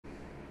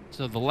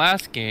So the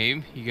last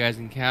game, you guys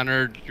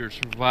encountered your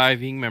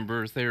surviving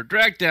members. They were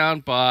dragged down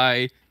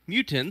by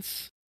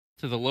mutants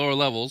to the lower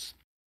levels.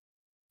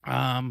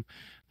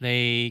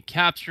 They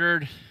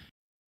captured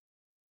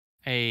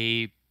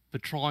a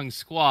patrolling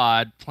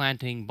squad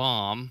planting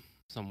bomb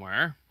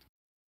somewhere.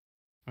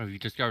 Or you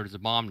discovered it's a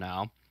bomb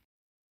now.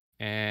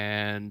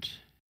 And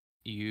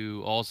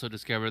you also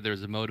discovered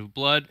there's a moat of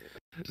blood.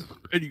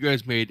 And you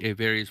guys made a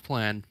various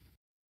plan.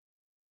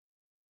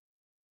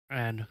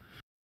 And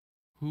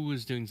who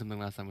was doing something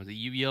last time? Was it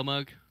you,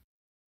 Yelmug?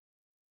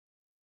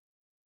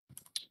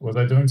 Was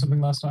I doing something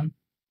last time?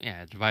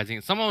 Yeah,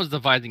 devising. Someone was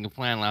devising a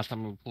plan last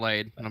time we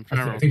played. And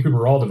I think we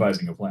were all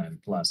devising a plan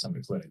last time we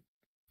played.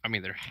 I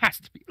mean, there has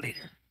to be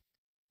later.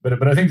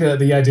 But I think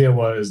the idea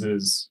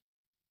is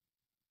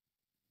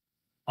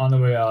on the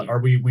way out,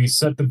 we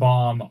set the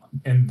bomb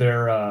in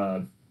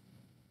their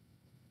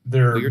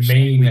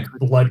main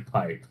blood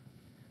pipe.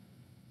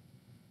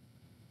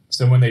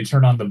 So when they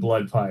turn on the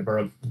blood pipe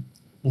or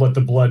let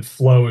the blood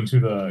flow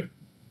into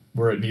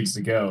where it needs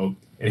to go,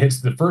 it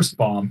hits the first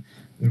bomb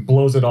and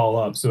blows it all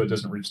up so it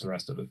doesn't reach the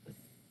rest of it.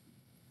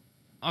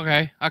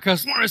 Okay. I could have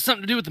sworn it has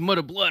something to do with the moat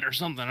of blood or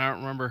something. I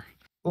don't remember.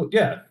 Well,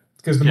 yeah,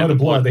 because the moat of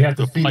blood, they have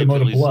to feed the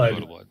moat of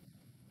blood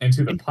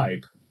into the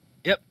pipe.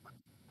 Yep.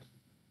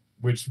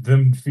 Which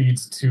then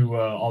feeds to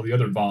all the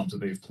other bombs that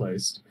they've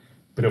placed.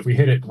 But if we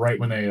hit it right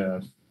when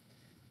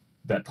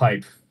that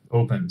pipe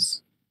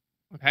opens,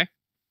 okay,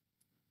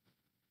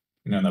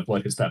 and that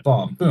blood hits that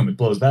bomb, boom, it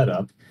blows that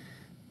up.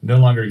 No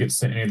longer gets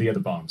to any of the other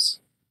bombs.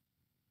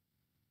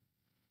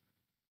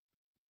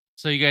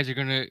 So you guys are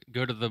gonna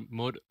go to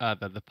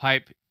the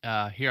pipe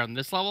here on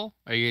this level,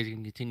 or are you guys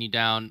gonna continue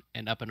down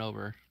and up and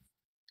over?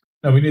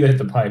 No, we need to hit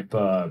the pipe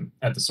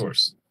at the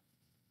source.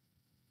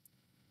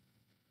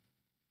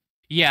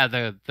 Yeah,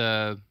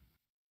 the.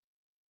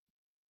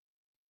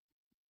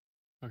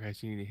 Okay,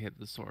 so you need to hit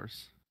the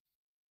source.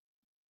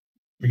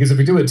 Because if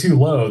we do it too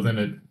low,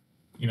 then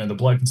the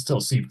blood can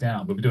still seep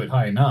down. But if we do it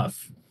high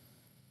enough,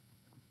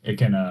 it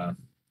can not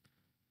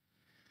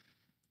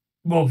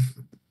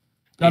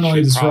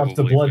only disrupt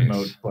the blood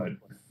moat, but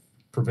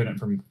prevent it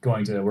from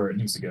going to where it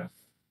needs to go.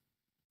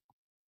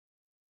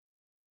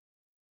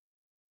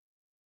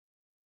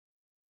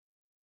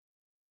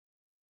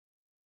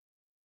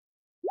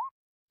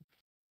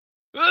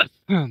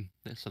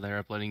 So they're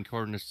uploading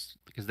coordinates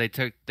because they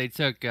took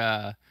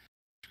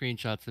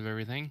screenshots of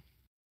everything.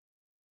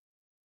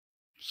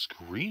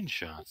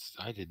 Screenshots?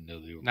 I didn't know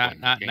they were not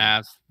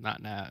nav.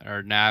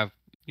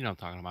 You know what I'm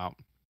talking about.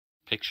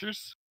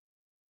 Pictures?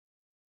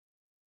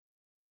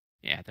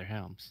 Yeah, they're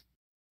helms.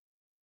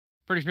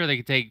 Pretty sure they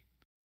could take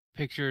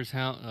pictures,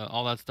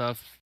 all that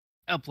stuff,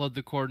 upload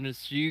the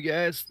coordinates to you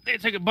guys. They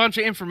take a bunch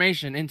of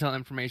information, intel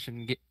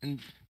information, and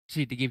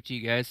see to give to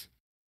you guys.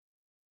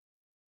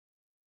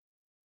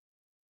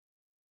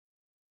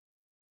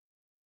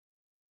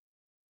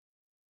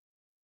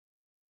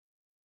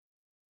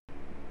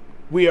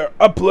 We are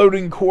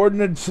uploading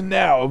coordinates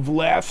now of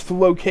last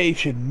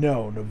location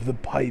known of the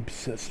pipe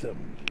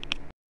system.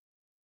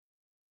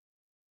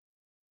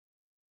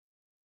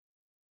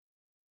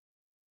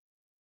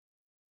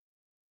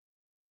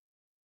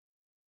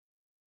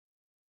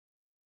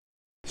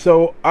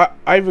 So, I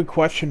have a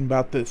question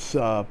about this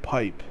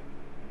pipe.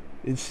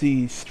 Is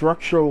the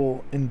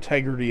structural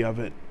integrity of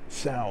it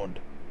sound?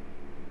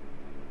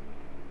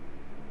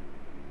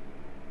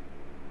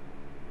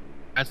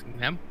 Asking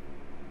them?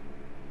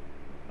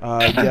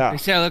 Yeah.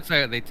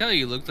 They tell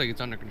you it looks like it's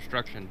under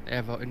construction. They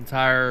have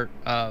entire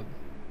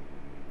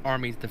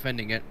armies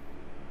defending it.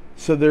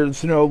 So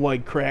there's no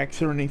like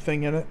cracks or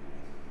anything in it?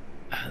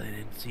 They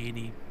didn't see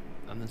any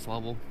on this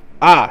level.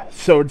 Ah,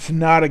 so it's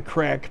not a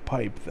crack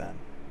pipe then.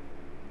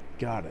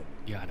 Got it.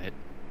 Got it.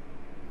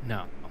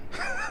 No.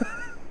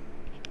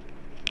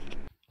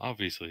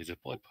 Obviously, it's a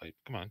blood pipe.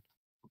 Come on.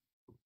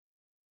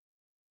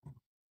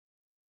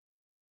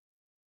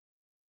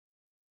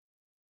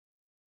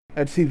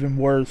 That's even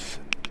worse.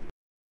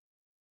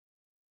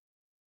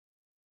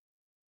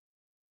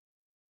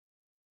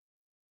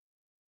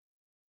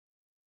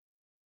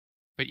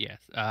 But yes,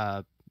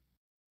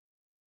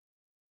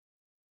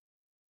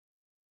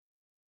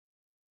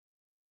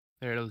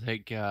 it'll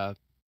take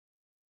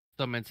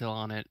some intel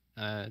on it.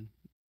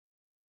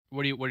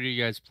 What are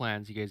you guys'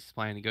 plans? You guys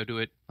planning to go do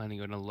it? Planning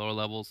to go to the lower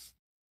levels?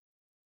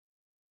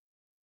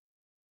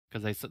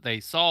 Because they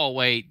saw a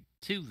way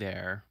to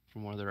there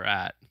from where they're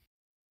at,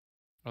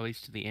 or at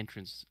least to the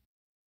entrance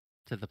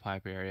to the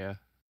pipe area.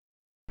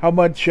 How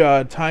much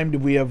time do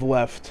we have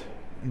left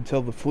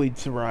until the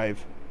fleets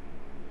arrive?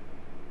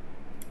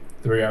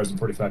 3 hours and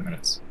 45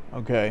 minutes.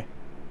 Okay.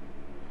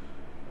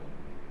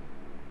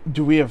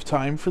 Do we have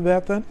time for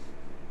that then?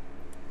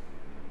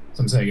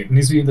 So I'm saying it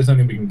needs to be either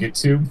something we can get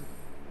to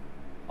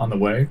on the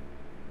way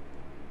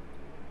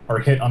or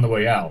hit on the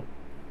way out.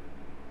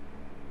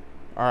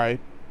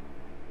 Alright.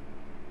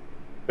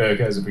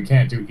 Because if we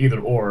can't do either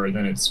or,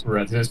 then we're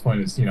at this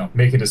point, it's,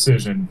 make a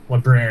decision.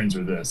 What errands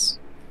are this?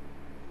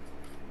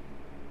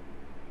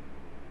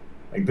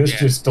 Like, this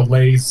just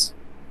delays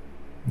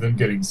them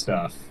getting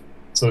stuff.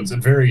 So it's a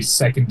very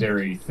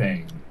secondary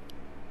thing.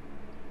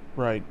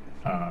 Right.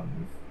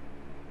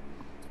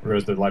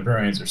 Whereas the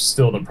librarians are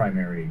still the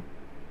primary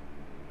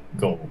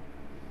goal.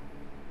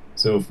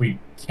 So if we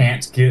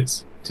can't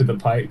get to the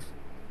pipe,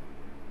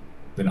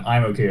 then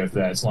I'm okay with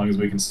that, as long as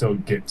we can still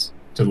get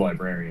to the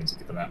librarians and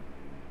get them out.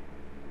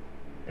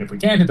 And if we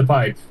can't hit the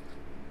pipe,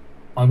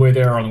 on the way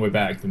there or on the way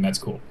back, then that's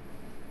cool.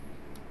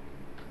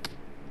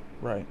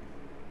 Right.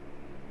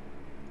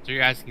 So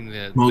you're asking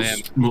them. Go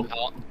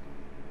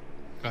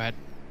ahead.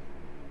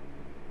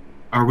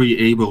 Are we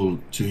able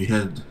to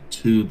head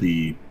to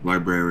the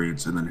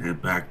librarians and then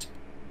head back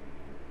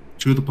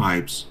to the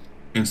pipes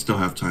and still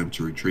have time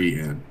to retreat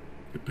and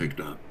get picked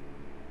up?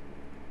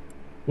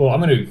 Well,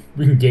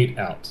 we can gate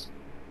out.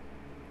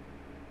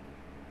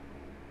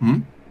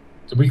 Hmm?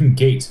 So we can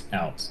gate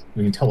out.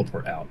 We can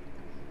teleport out.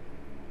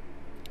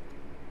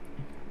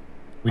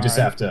 We just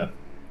have to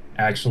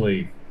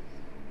actually,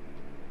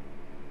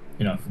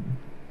 oh,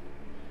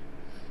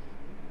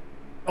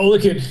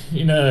 look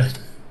at,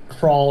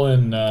 crawl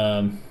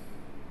and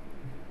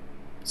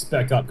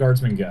spec up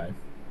guardsman guy.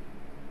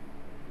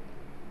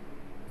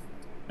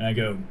 And I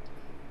go,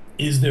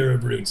 is there a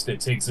route that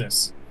takes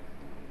us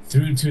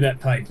through to that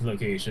pipe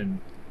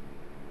location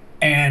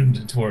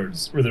and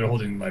towards where they're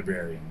holding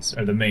librarians,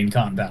 or the main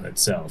compound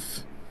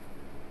itself?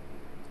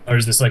 Or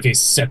is this like a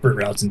separate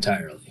route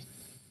entirely?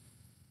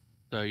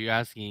 So you're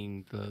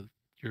asking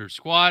your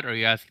squad, or are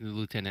you asking the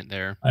lieutenant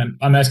there?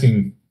 I'm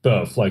asking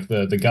both, like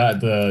the guy,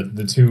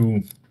 the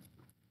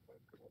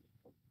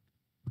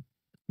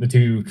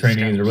two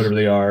trainees or whatever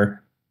they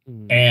are,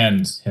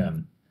 and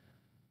him.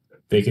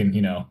 They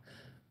can,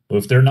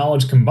 with their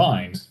knowledge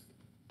combined,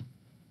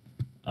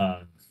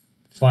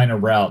 find a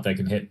route that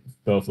can hit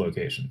both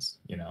locations.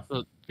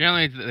 So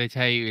generally, they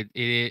tell you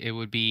it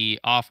would be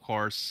off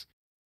course.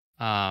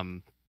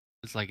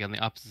 It's like on the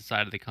opposite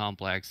side of the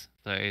complex,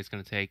 so it's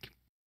going to take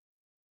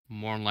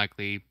more than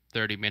likely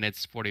 30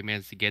 minutes, 40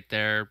 minutes to get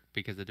there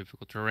because of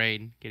difficult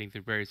terrain, getting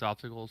through various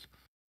obstacles.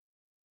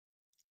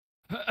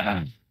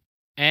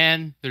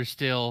 And there's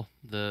still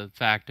the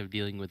fact of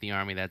dealing with the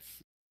army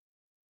that's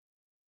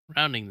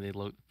surrounding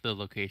the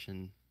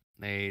location.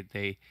 They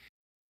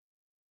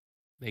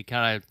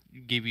kind of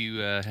give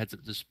you a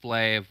heads-up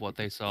display of what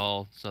they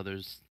saw. So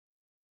there's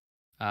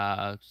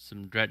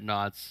some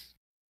dreadnoughts,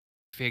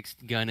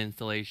 fixed gun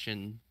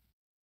installation,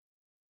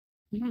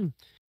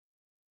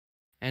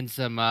 and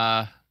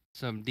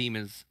some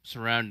demons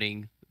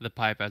surrounding the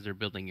pipe as they're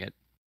building it.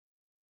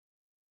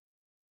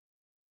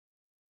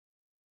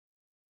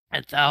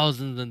 And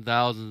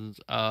thousands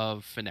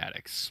of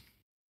fanatics,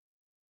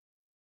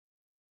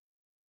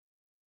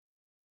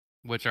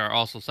 which are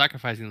also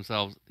sacrificing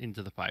themselves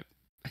into the pipe.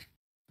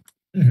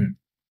 Mm-hmm.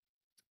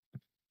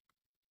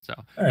 So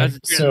right, that's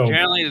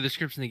generally the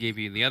description they gave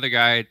you. The other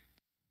guy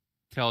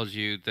tells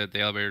you that the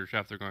elevator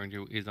shaft they're going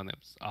to is on the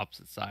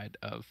opposite side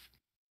of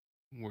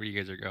where you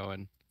guys are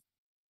going.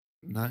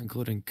 Not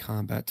including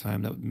combat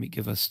time, that would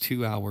give us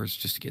 2 hours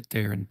just to get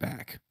there and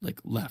back, like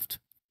left.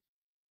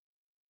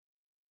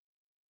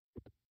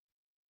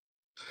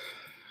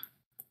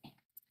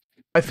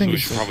 I think we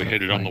should probably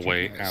hit it on the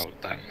way out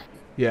then.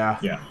 Yeah.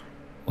 Yeah.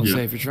 Well,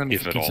 say if you're trying to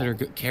If at consider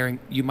all. carrying,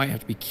 you might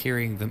have to be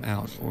carrying them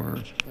out, or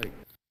like.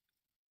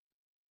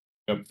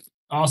 Yep.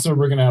 Also,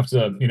 we're gonna have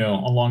to,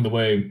 along the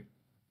way,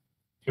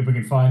 if we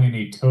can find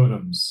any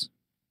totems,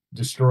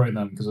 destroy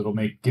them, because it'll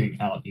make getting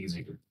out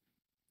easier.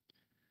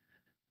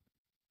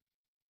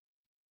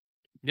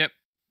 Yep.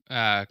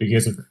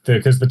 Because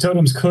the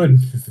totems could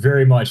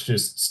very much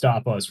just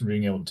stop us from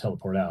being able to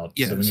teleport out.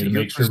 Yeah, so we need so to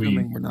you're make sure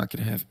presuming we're not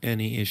going to have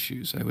any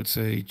issues. I would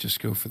say just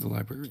go for the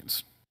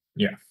librarians.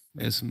 Yeah.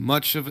 As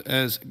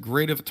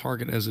great of a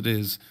target as it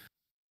is,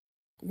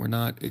 we're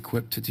not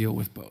equipped to deal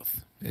with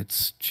both.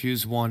 It's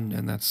choose one,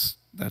 and that's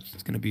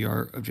going to be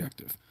our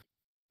objective.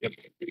 Yep.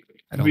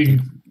 I don't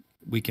think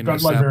we can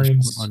establish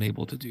we're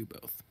unable to do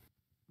both.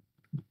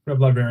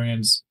 Grab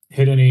librarians,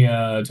 hit any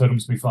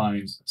totems we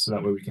find, so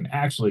that way we can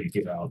actually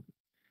get out,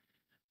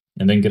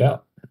 and then get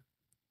out.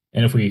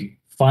 And if we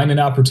find an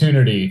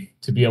opportunity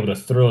to be able to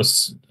throw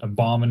a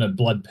bomb in a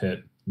blood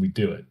pit, we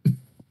do it.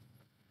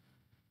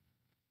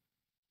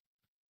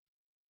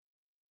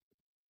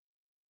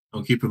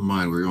 Well, keep in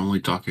mind, we're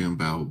only talking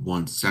about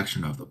one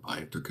section of the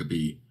pipe. There could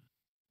be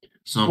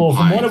some. Well,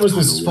 from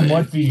pipes from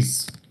what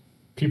these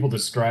people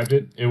described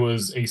it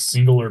was a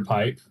singular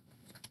pipe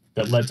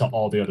that led to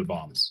all the other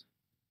bombs.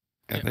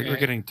 I think we're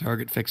getting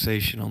target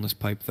fixation on this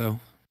pipe,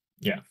 though.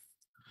 Yeah.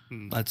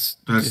 Let's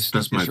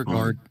that's my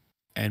disregard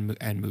point.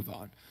 and move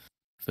on.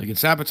 If they can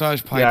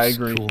sabotage pipes, I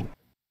agree. Cool.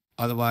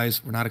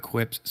 Otherwise, we're not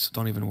equipped, so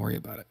don't even worry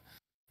about it.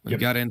 We've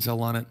got intel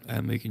on it,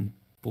 and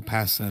we'll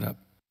pass that up.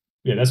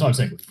 Yeah, that's what I'm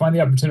saying. Find the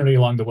opportunity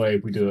along the way,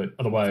 we do it.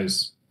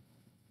 Otherwise,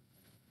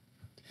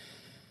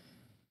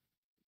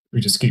 we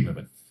just keep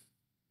moving.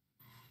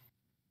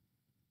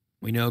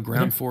 We know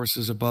ground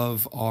forces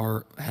above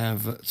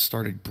have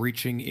started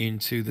breaching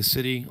into the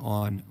city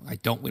on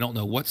we don't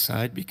know what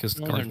side because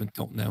the guardsmen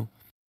don't know.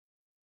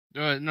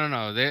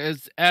 No.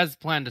 It's as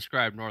plan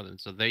described, Northern.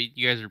 So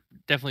you guys are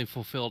definitely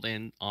fulfilled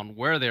on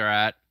where they're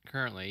at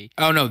currently.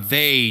 Oh no,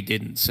 they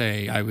didn't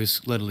say. I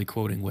was literally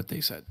quoting what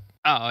they said.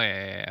 Oh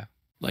yeah.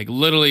 Like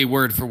literally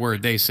word for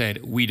word, they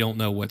said we don't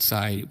know what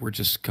side. We're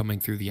just coming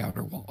through the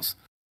outer walls.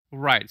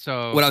 Right.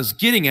 So What I was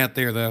getting at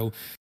there, though,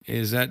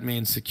 is that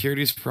means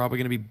security is probably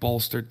going to be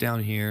bolstered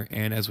down here,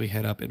 and as we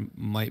head up, it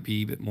might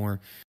be a bit more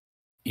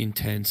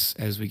intense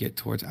as we get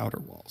towards outer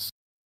walls.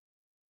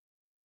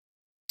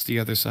 It's the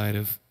other side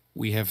of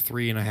we have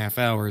 3.5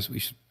 hours. We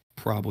should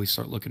probably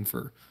start looking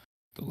for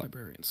the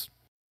librarians.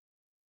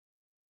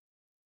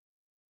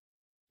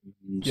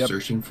 Yep.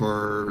 Searching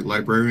for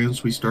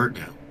librarians, we start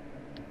now.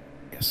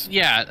 Yes.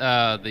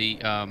 yeah,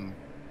 the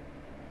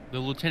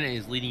lieutenant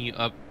is leading you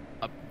up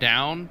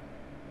down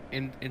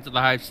into the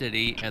hive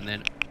city, and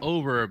then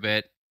over a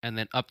bit, and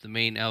then up the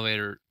main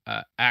elevator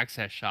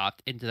access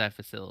shaft into that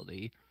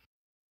facility.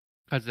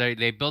 Because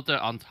they built it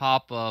on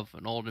top of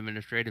an old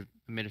administrative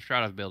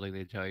building.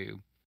 They tell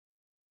you,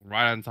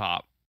 right on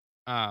top.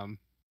 And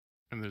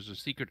there's a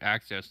secret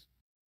access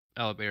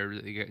elevator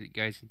that you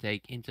guys can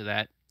take into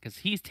that, because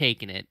he's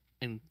taken it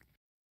and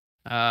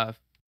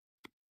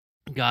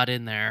got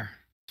in there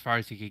as far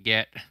as he could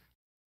get.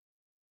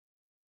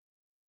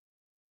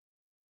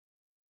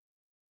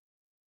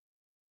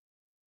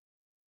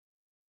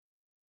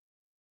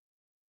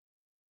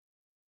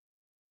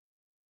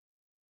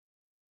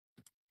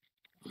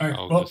 All right,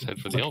 I'll well, just head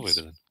for the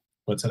elevator then.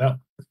 let's head out.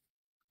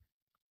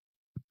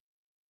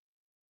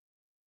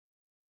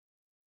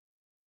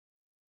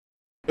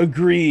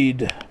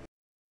 Agreed.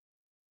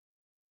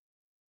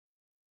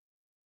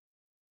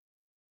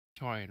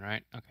 Torian,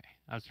 right? Okay.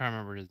 I was trying to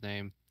remember his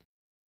name.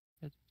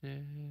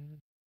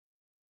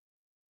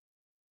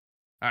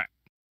 Alright.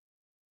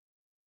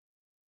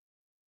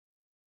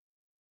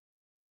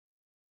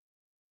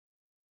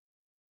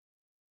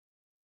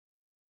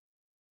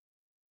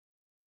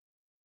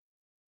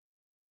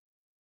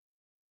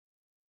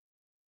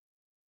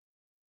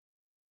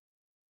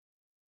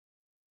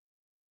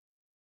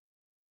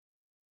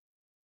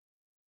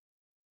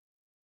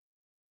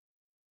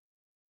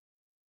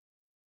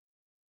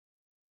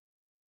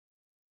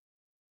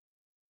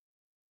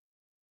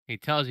 He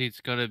tells you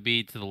it's going to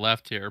be to the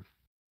left here.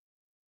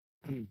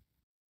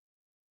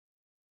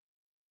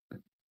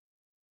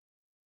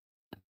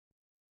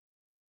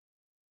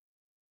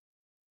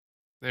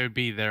 They would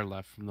be their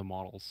left from the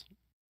models.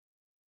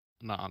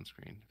 Not on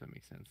screen, if that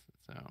makes sense.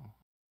 So.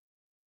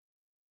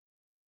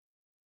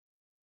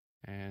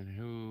 And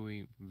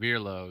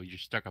Virlo, you're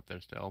stuck up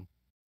there still.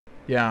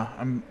 Yeah,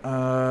 I'm.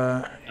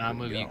 I'll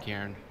move you,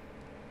 Karen.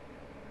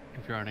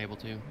 If you're unable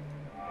to.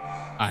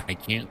 I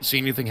can't see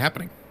anything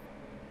happening.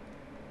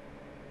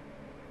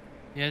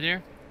 Yeah,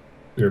 dear?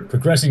 We're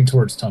progressing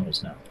towards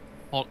tunnels now.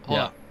 Hold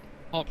Yeah. up.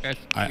 Hold up, guys.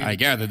 I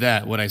gathered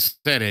that. What I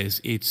said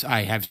is,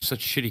 I have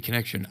such shitty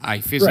connection.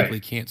 I physically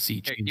Right. can't see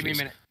Here, changes. give me a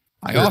minute.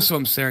 I Sure. also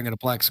am staring at a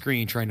black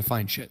screen trying to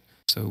find shit.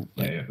 So,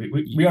 like, Yeah.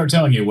 We are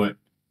telling you what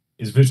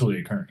is visually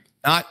occurring.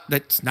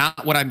 that's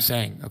not what I'm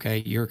saying. Okay,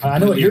 you're. I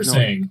know what completely you're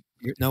ignoring-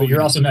 saying, No, but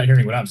you're also not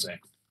hearing what I'm saying.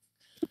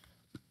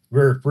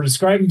 We're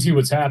describing to you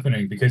what's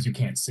happening because you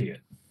can't see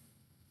it.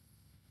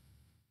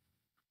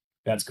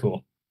 That's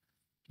cool.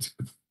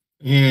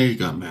 Yeah, you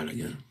got mad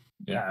again.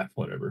 Yeah,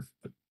 whatever.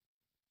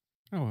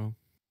 Oh, well.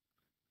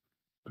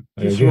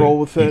 Just Again, roll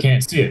with you it.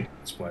 can't see it.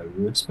 That's why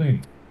we were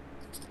explaining.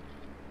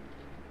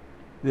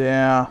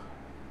 Yeah.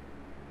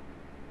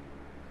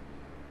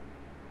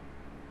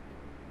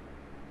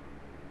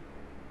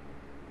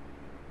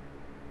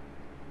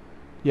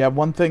 Yeah,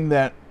 one thing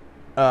that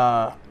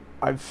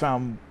I've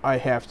found I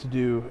have to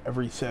do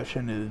every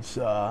session is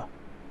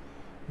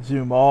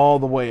zoom all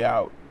the way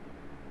out.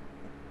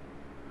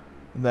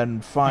 And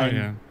then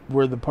find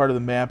where the part of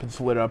the map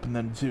is lit up and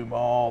then zoom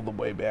all the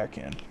way back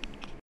in.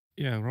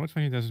 Yeah,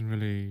 Road20 doesn't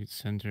really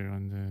center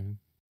on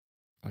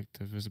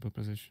the visible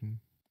position.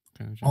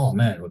 Kind of just, Oh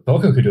man, what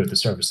Boko could do at the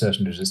start of a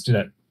session is just do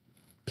that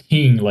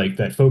ping, like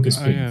that focus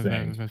ping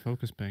thing. that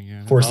focus ping,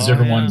 yeah. Forces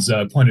everyone's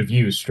point of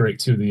view straight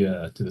to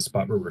the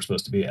spot where we're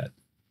supposed to be at.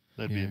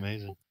 That'd be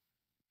amazing.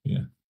 Yeah.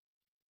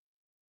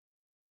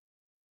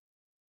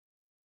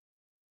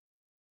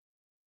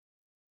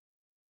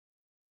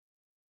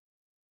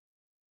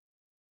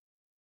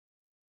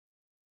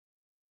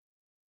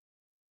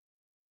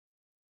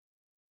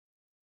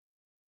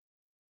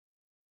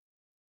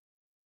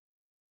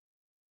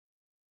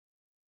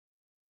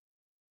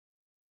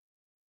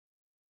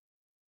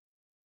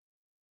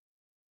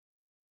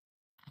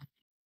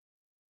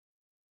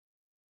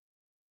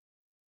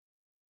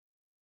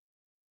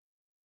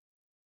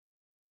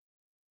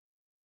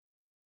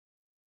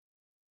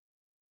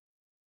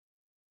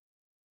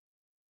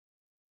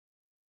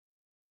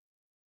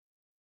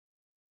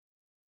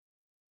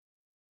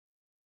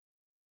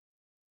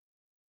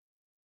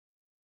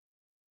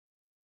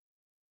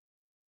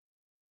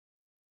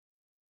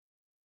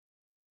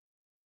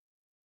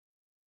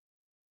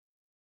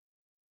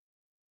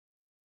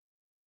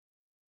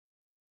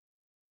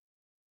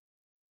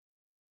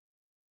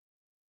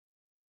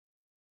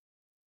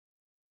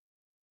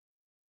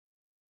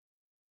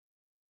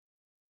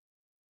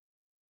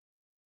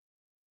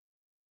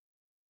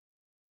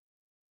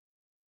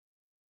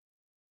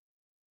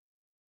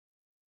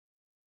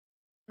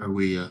 Are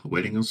we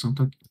waiting on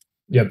something?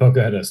 Yeah,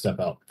 Poca had to step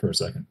out for a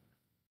second.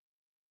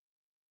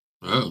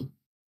 Oh.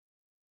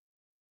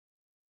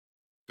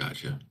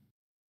 Gotcha.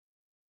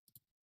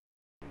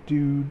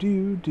 Do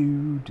do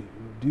do do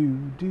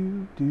do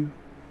do do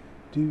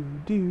do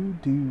do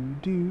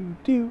do do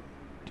do.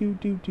 Do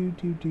do do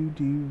do do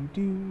do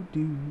do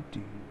do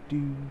do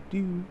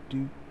do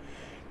do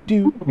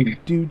do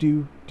do do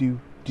do do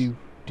do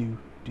do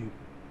do.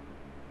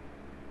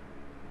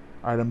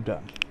 Alright, I'm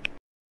done.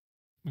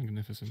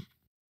 Magnificent.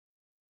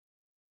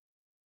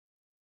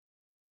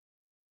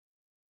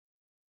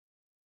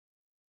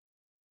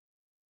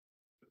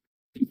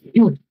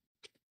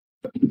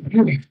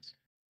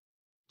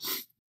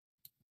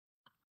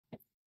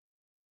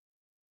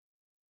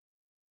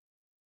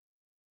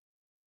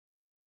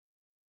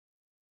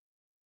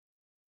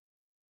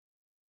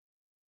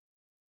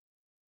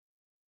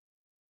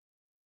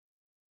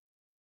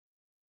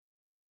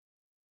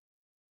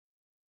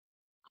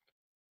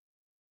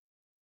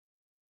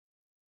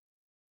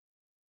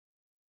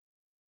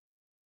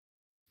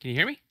 Can you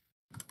hear me?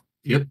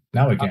 Yep.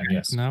 Now we can, Okay.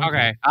 yes. Now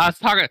Okay. I was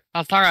talking. I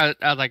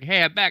was like,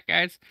 "Hey, I'm back,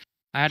 guys.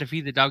 I had to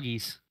feed the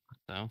doggies."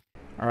 So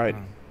Alright.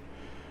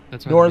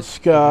 that's why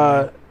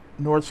the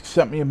Norsk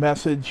sent me a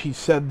message. He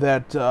said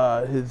that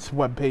his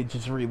webpage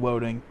is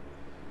reloading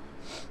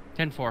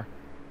 10-4.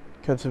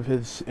 because of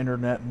his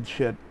internet and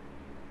shit.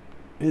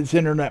 His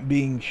internet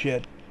being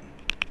shit.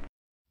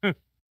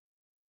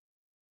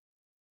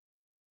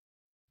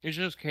 It's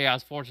just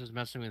chaos forces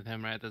messing with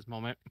him right at this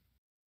moment.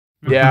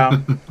 Yeah.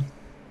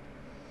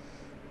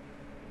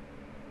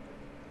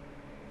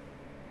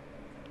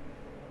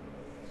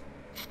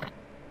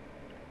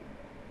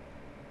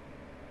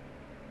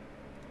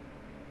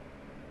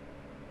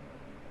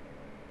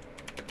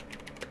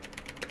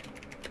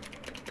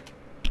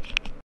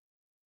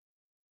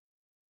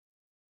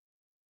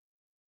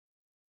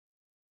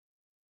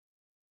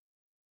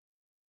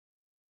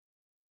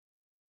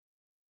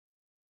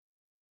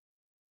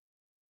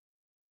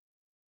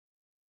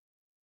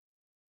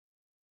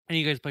 And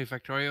you guys play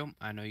Factorio?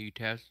 I know you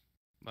test,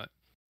 but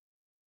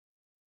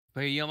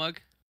play Yelmug?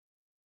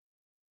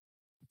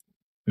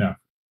 No.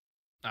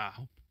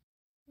 Oh.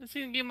 This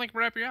is a game like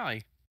right up your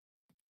alley.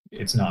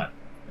 It's not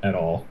at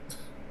all.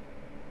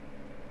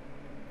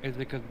 Is it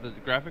because of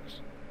the graphics?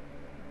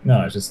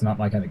 No, it's just not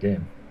my kind of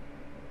game.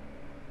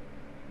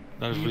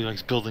 Not everybody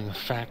likes building a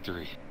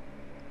factory.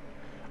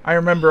 I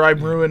remember I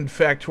ruined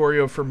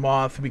Factorio for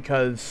Moth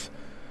because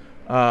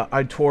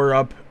I tore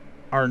up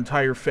our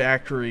entire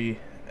factory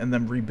and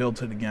then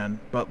rebuilt it again.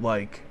 But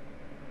like,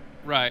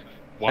 Right.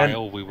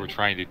 While we were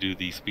trying to do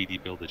the speedy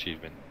build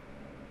achievement.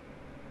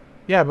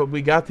 yeah, but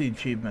we got the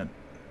achievement.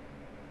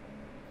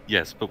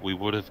 Yes, but we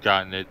would have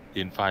gotten it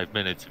in 5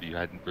 minutes if you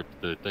hadn't ripped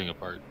the thing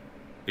apart.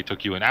 It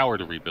took you an hour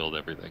to rebuild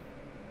everything.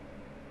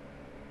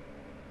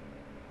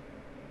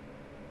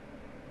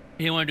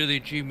 You didn't want to do the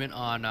achievement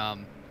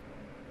on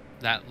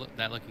that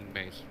looking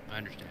base. I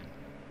understand.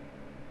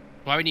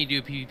 Why we need to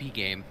do a PvP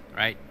game,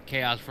 right?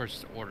 Chaos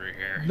versus order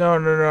here.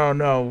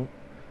 No.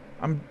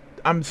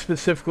 I'm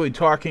specifically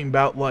talking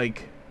about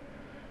like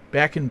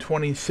back in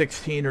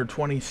 2016 or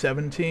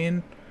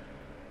 2017.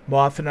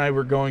 Moth and I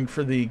were going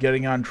for the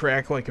getting on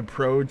track like a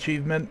pro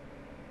achievement.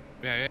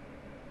 Yeah.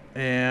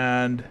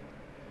 And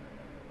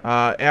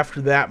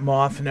after that,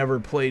 Moth never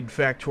played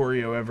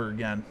Factorio ever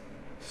again.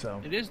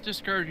 So It is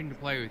discouraging to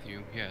play with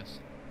you, yes.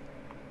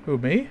 who,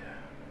 me?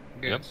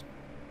 Yes.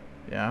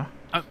 Yeah.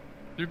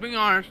 Just being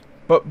honest.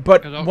 But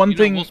 'Cause, one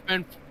thing. we'll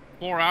spend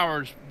 4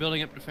 hours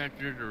building up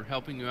defenses or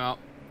helping you out.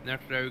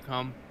 Next day we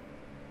come.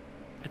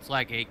 It's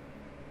like a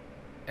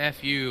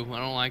F you. I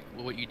don't like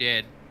what you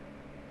did.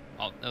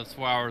 Those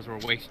 4 hours were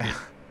wasted.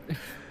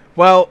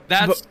 Well,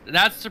 That's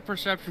the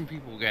perception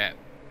people get.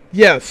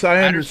 yes, I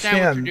I understand.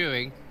 understand what you're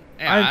doing.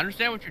 Yeah, I- I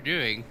understand what you're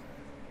doing.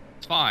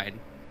 It's fine.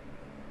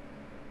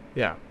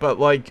 Yeah, but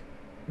like,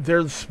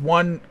 there's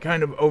one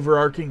kind of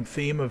overarching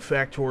theme of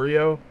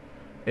Factorio,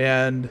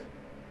 and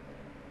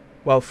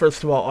well,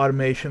 first of all,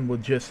 automation,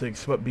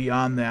 logistics, but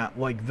beyond that,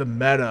 like the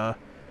meta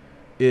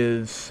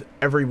is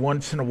every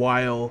once in a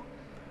while,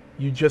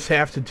 you just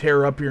have to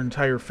tear up your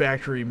entire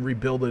factory and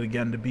rebuild it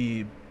again to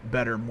be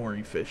better, more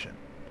efficient.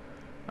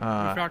 You're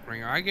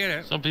factoring. I get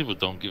it. Some people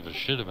don't give a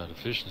shit about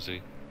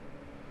efficiency.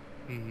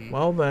 Mm-hmm.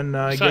 Well, then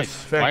I Besides,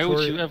 guess why would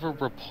Factorio. you ever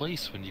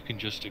replace when you can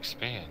just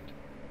expand?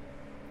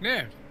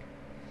 Yeah.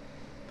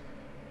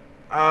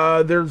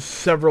 There's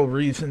several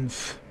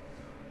reasons.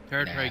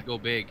 Territory Nah. go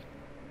big.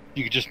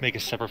 You could just make a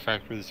separate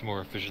factory that's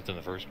more efficient than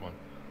the first one.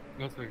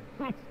 Go figure.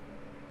 That's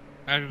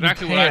You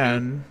exactly what I do.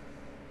 can.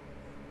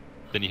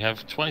 Then you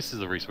have twice as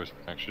the resource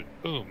protection.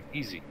 Boom,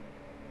 easy.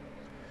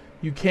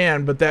 You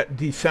can, but that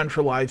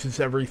decentralizes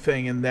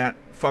everything, and that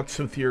fucks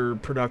with your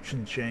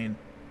production chain.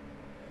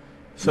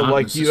 So, Not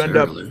like, you end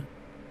up necessarily.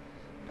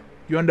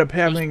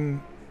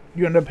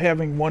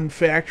 having one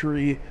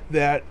factory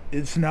that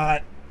is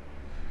not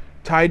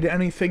tied to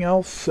anything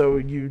else. So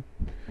you're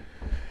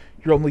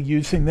only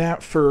using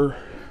that for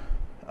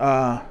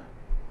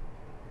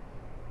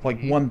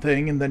like one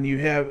thing, and then you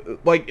have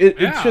like it's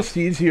Yeah. just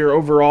easier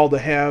overall to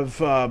have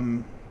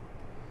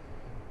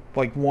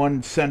like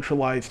one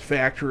centralized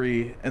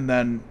factory, and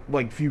then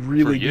like if you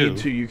really you. need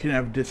to, you can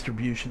have a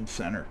distribution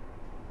center.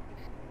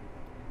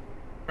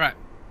 Right.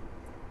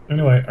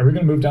 Anyway, are we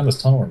going to move down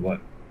this tunnel or what?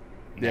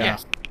 Yeah.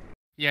 Yes.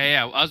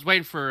 Yeah. I was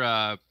waiting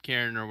for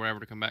Karen or whatever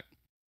to come back.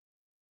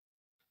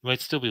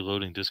 Might still be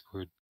loading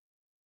Discord.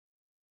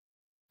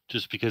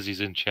 Just because he's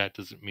in chat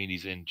doesn't mean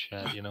he's in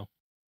chat, you know?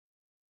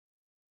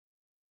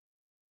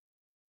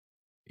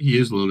 He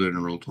is loaded in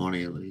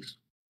Roll20 at least.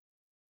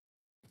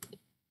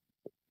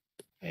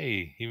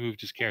 Hey, he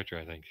moved his character,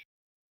 I think.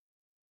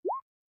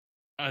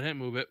 I didn't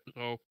move it,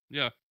 so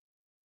yeah.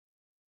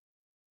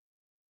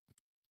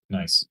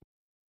 Nice.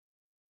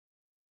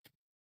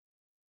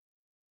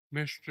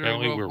 Mr.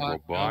 Apparently we're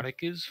Robot,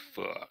 robotic as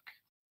fuck.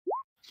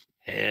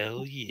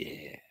 Hell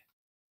yeah.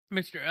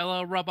 Mr.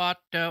 Hello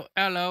Roboto,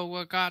 hello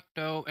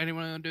Wagato.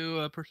 Anyone gonna do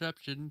a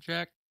perception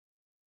check?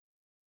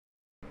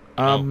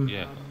 Oh,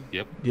 yeah.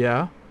 Yep.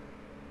 Yeah.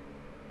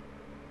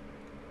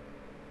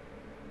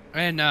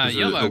 And Is it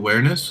Yellow.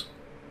 awareness?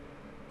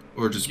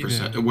 Or just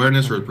Yeah.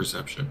 awareness or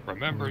perception?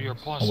 Remember your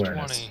plus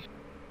Awareness. 20.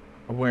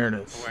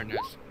 Awareness.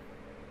 Awareness.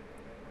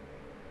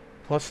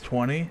 Plus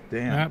 20?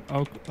 Damn.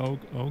 Yeah,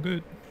 all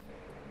good.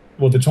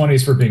 Well, the 20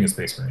 is for being a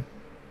space marine.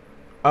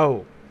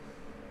 Oh.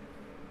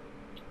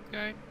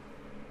 Okay.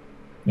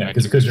 Yeah, I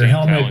because took your the same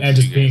helmet talents and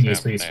just you being guys a have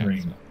space now,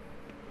 marine so.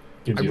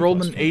 gives I you a rolled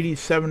plus an 20.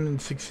 87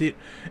 and succeed.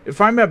 If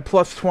I'm at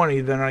plus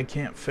 20, then I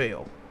can't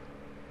fail.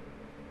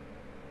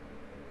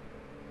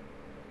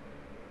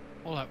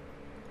 Hold up.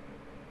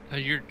 So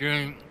you're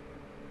doing.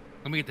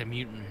 Let me get the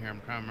mutant here.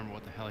 I'm trying to remember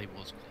what the hell he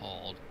was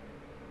called.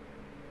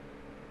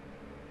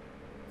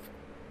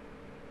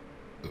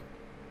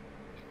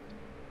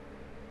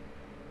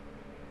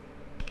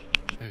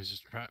 There's his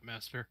trap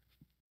master.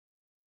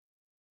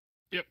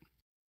 Yep.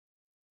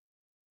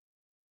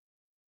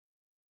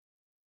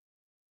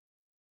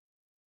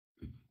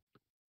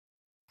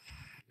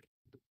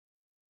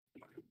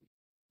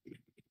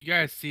 You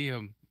guys see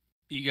him.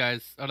 You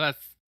guys. Oh, that's.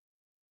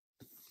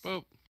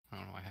 Oh, I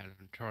don't know. I had it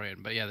in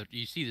Torian, but yeah,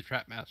 you see the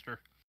trap master.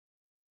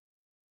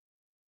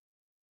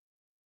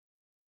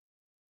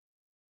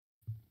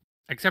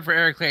 Except for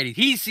Eric Lady,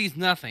 he sees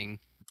nothing.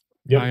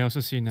 Yep. I also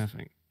see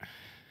nothing.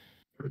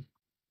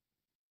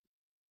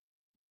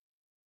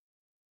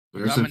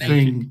 There's a Dominate.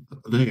 thing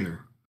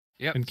there.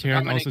 Yep. And so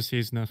Karen Dominic- also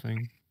sees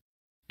nothing.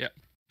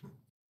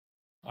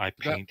 I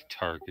paint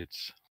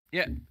targets.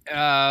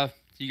 So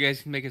you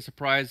guys can make a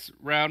surprise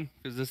round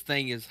because this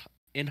thing is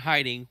in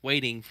hiding,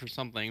 waiting for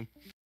something.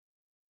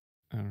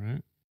 All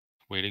right.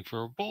 Waiting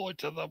for a bullet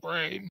to the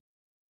brain.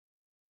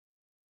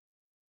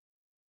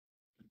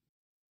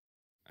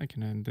 I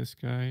can end this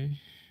guy,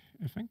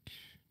 I think.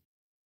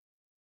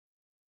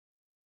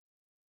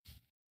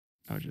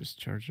 I'll just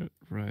charge it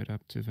right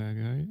up to that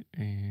guy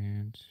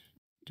and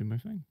do my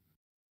thing.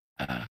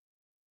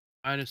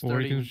 Minus Or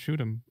you 30. can shoot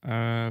him.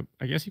 I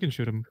guess you can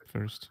shoot him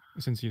first,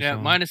 since you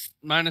Yeah, saw.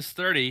 minus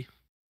 30.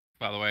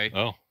 By the way.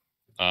 Oh.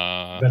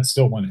 That's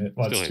still one hit.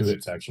 Well, Still it's two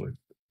hits. hits, actually.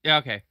 Yeah.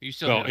 Okay. You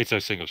still. Well, hit him. it's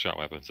a single shot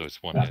weapon, so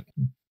it's one Yeah. hit.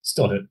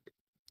 Still hit.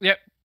 Yep.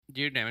 Do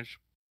your damage.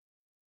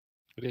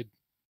 I did.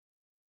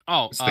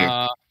 Oh. It's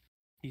there.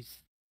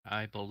 He's.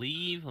 I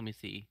believe. Let me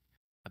see.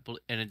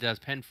 And it does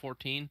pen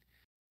 14.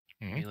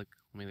 Let me look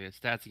at the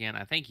stats again.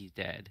 I think he's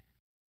dead.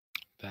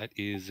 That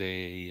is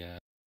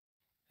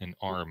an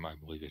arm, I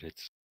believe it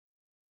hits.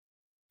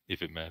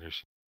 If it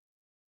matters.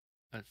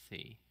 Let's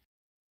see.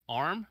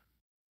 Arm?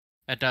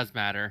 That does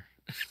matter.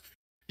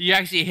 You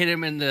actually hit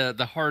him in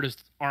the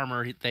hardest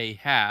armor they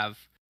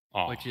have,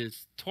 Aw. which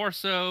is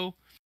torso,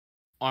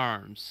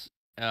 arms.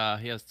 He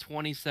has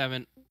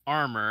 27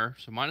 armor,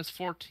 so minus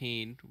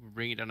 14 would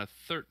bring it down to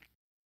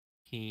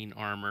 13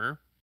 armor.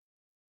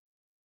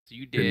 So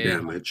you 10 did.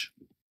 damage.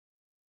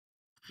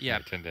 Yeah,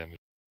 10 damage.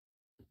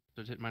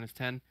 so it's hit minus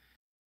 10.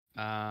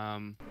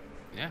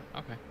 Yeah,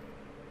 okay.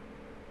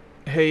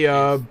 Hey,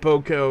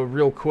 Boko,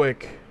 real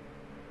quick.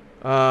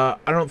 I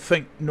don't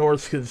think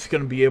Norsk is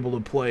going to be able to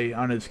play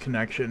on his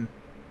connection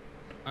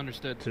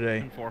Understood.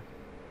 today.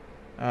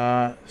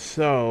 10-4.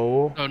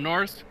 So So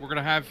North, we're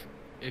gonna have,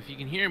 if you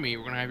can hear me,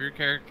 we're gonna have your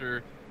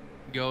character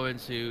go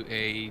into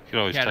a. You could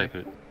always type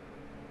it.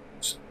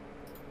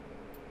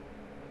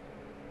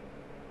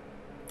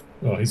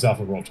 Well, he's off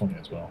of roll 20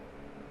 as well.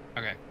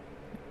 Okay.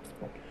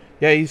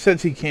 yeah, he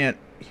says he can't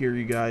hear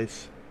you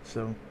guys,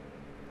 so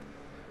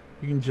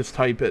you can just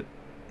type it.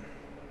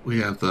 We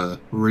have the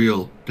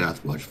real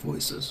DEATHWATCH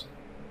voices.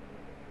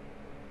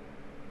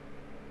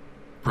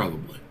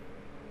 Probably.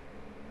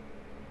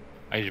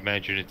 I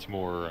imagine it's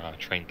more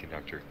train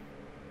conductor.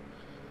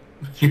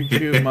 Choo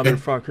choo,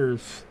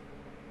 motherfuckers.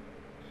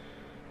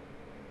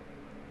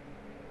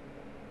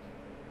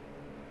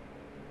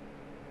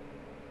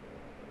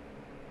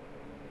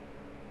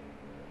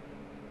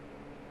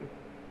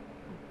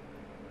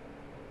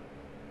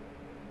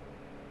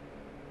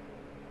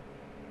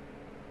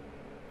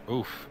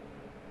 Oof.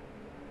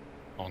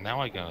 Oh,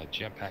 now I gotta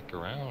jetpack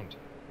around.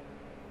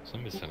 So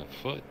I'm missing a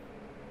foot.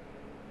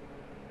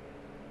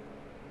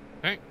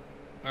 Okay.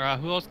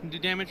 Who else can do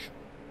damage?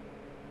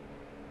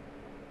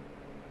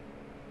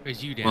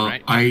 It's you, Dan, Well,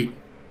 right?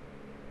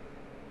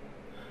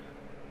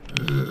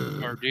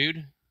 Or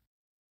dude?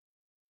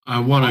 I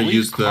want to believe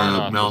use the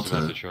Karnoth was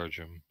about to Melta. charge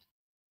him.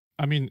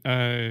 I mean,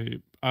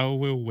 I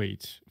will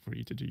wait for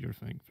you to do your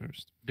thing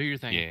first. Do your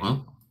thing. Yeah.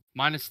 Well,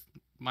 Minus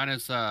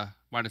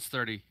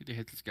 30 to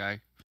hit this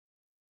guy.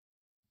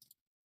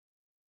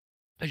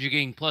 As you're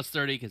getting plus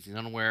 30 because he's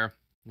unaware,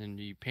 and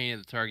you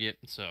painted the target,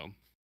 so...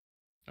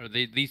 Or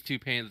these two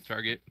painted the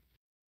target.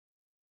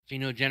 So you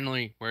know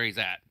generally where he's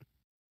at.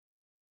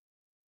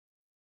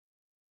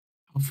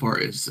 how far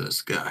is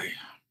this guy?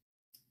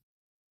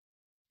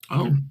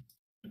 Oh,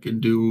 I can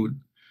do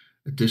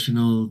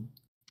additional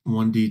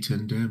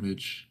 1d10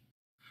 damage.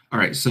 All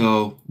right,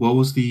 so what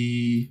was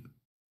the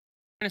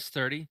Minus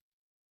 30.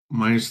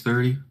 minus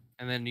 30?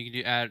 And then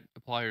you can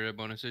apply your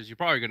bonuses. You're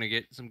probably going to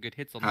get some good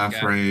hits on this Half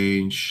guy.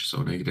 range,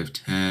 so negative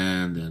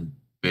 10, then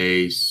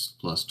base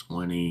plus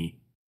 20.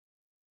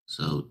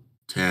 So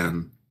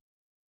 10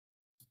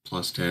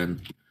 plus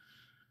 10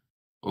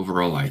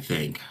 overall, I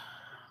think.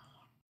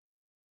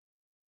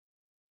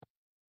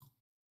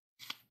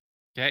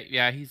 Okay,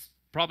 yeah, he's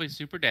probably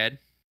super dead.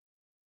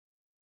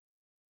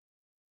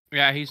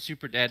 Yeah, he's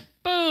super dead.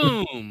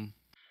 Boom!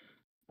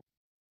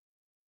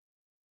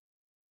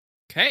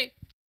 Okay.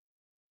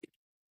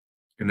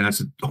 And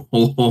that's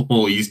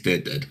oh, he's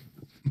dead.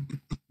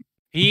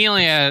 He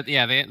only has,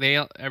 yeah, they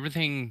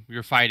everything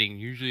you're fighting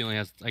usually only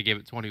has, I gave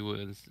it 20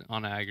 wounds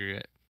on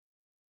aggregate.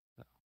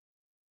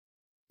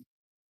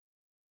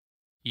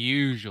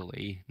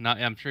 Usually.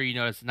 Not, I'm sure you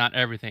notice not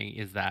everything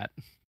is that.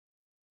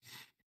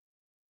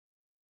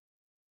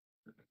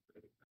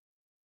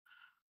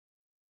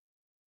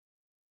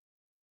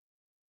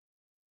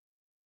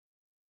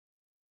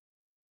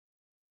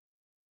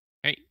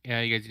 Hey,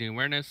 yeah, you guys doing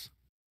awareness?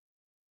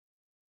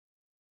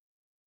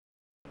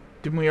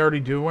 Didn't we already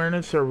do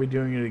awareness, or are we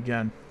doing it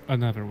again?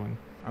 Another one.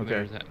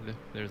 Okay.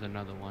 There's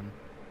another one.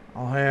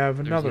 I'll have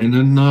another And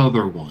one.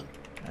 another one.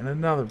 And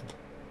another one.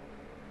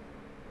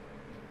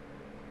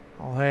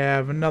 I'll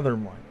have another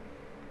one.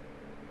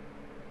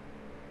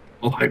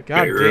 Oh, I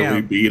God barely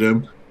damn. beat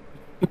him.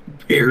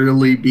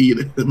 Barely beat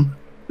him.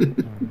 Alright.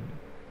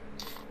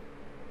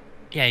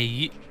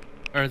 Yeah,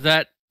 or is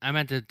that, I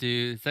meant to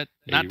do, is that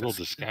Yeah, not you rolled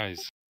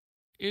disguise.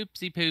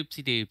 Oopsie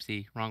poopsie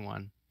doopsie. Wrong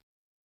one.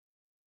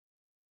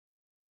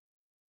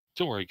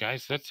 Don't worry,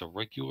 guys. That's a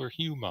regular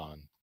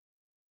human.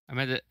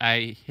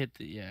 I hit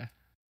the, yeah.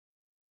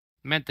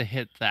 Meant to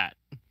hit that.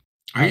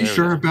 Are you there we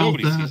sure go. about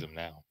Nobody that? sees him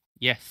now.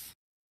 Yes.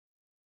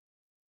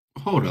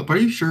 Hold up. Are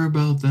you sure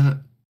about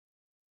that?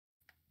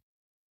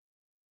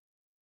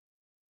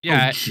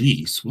 Yeah. Oh,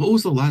 jeez. What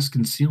was the last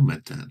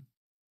concealment then?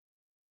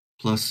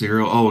 Plus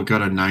 0. Oh, it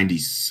got a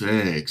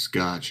 96.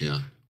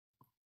 Gotcha.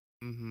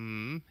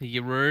 He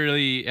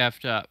really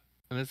effed up.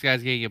 And this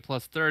guy's getting a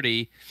plus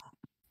 30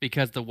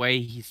 because the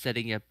way he's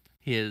setting up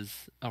his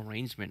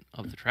arrangement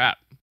of the trap.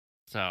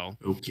 So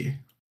Okay.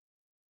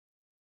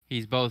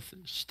 he's both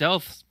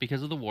stealth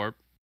because of the warp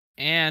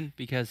and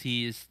because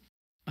he's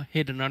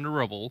hidden under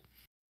rubble.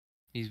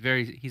 He's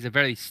a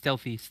very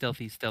stealthy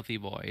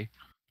boy.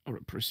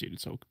 Alright, proceed.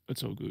 It's all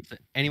good. Does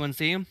anyone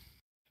see him?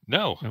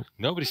 No, Nope.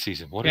 nobody sees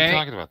him. What are you Okay.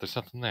 talking about? There's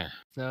something there.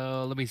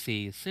 So let me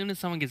see. As soon as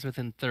someone gets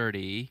within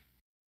 30,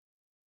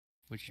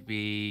 which would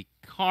be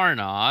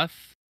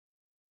Karnoth,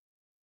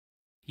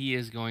 he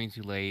is going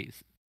to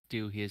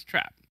do his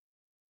trap.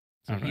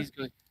 So Alright.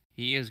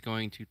 he is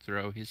going to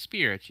throw his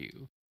spear at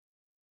you.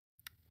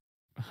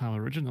 How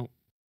original.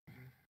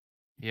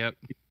 Yep.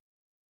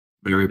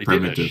 Very They did a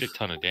primitive. shit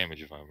ton of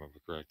damage, if I remember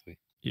correctly.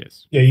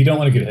 Yes. Yeah, you don't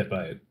want to get hit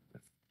by it.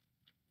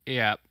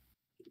 Yep.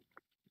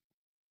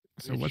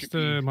 So It what's should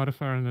the be-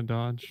 modifier on the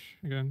dodge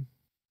again?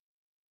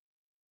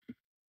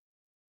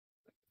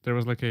 There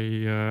was like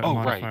a Oh,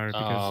 right, modifier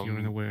because you're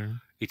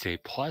unaware. It's a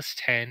plus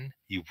 10.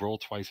 You roll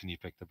twice and you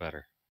pick the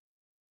better.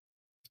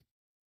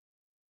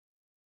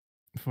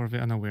 For the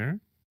unaware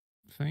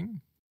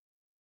thing?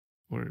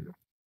 Or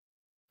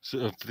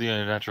So for the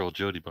unnatural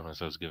agility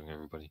bonus I was giving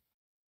everybody.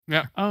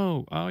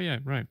 oh yeah,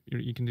 right.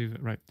 You can do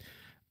that, right.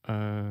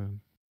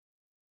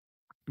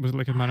 Was it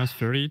like a minus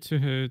 30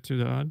 to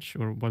dodge,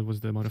 or what was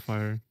the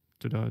modifier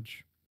to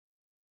dodge?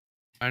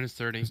 minus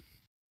 30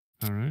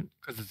 All right.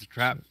 because it's a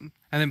trap, and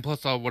then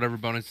plus all whatever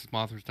bonuses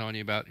Mothra's telling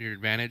you about your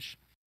advantage.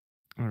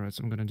 All right.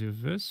 So I'm gonna do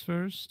this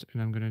first,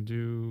 and I'm gonna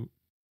do.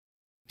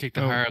 Take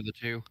the Oh. higher of the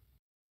two.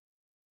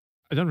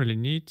 I don't really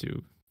need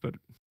to, but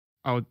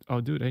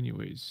I'll do it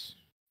anyways.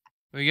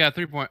 Well, you got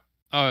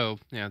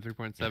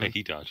 3.7.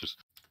 He dodges.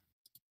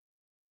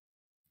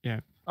 Yeah.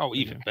 Oh,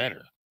 even Yeah.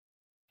 better.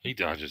 He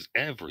dodges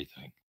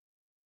everything.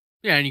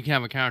 Yeah, and you can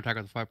have a counterattack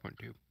with a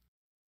 5.2.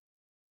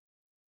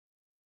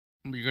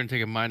 You're going to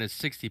take a minus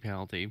 60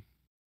 penalty,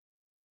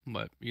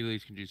 but you at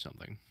least can do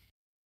something.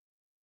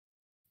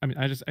 I mean,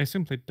 I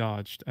simply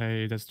dodged.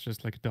 That's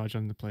just like a dodge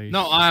on the place.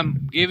 No,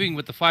 I'm giving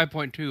with the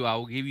 5.2. I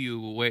will give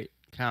you a weight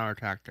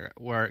counterattack to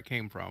where it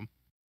came from.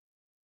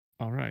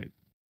 All right.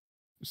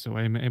 So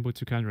I'm able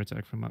to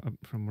counterattack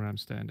from where I'm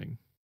standing.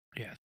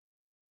 Yes.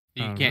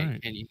 You can't.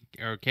 Alright. Can you?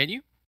 Or can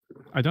you?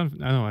 I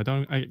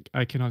know.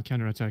 I cannot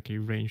counterattack a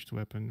ranged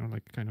weapon or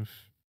like kind of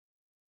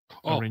a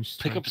Oh, ranged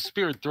pick strike. up a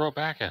spear and throw it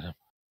back at him.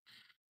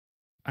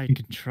 I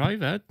could try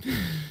that.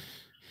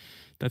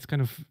 That's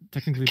kind of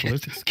technically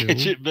ballistic skill.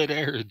 Catch it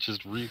midair and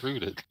just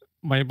reroute it.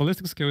 My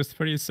ballistic skill is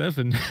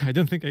 37. I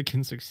don't think I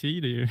can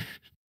succeed here.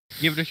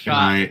 Give it a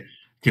Can shot.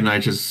 can I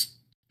just?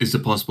 Is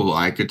it possible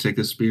I could take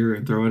a spear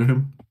and throw it at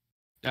him?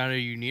 Are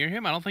you near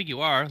him? I don't think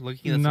you are.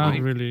 Looking at Not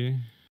the really.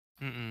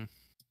 Mm-mm.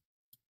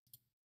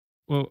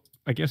 Well,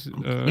 I guess.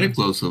 I'm pretty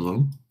close to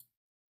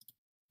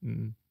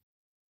them.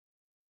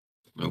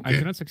 I Okay.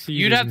 cannot succeed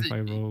You'd even have if I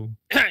roll.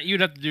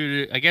 You'd have to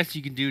do. I guess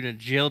you can do an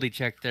agility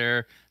check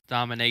there,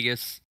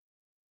 Dominagus,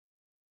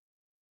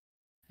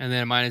 and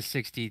then minus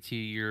 60 to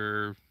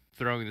your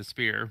throwing the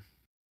spear.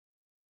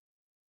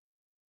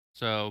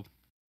 So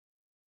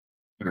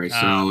All right.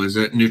 So is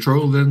it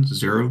neutral then?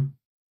 0?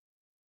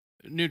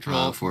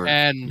 neutral For-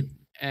 and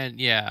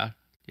yeah.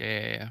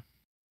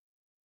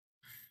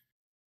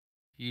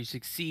 You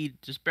succeed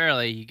just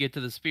barely. You get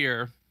to the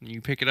spear and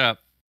you pick it up.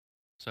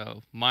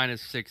 So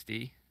minus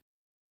 60.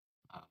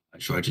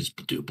 Should I just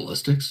do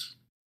ballistics?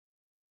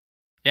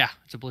 Yeah,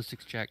 it's a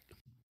ballistics check.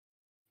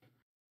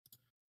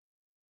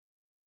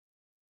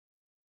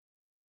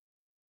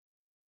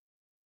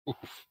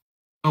 Oof.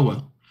 Oh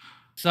well.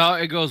 So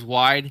it goes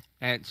wide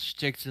and it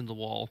sticks in the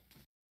wall.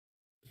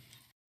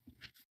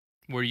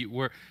 Where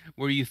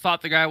you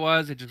thought the guy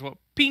was, it just went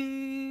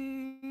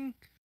ping.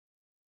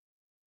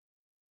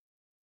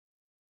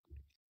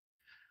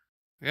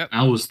 Yep.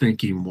 I was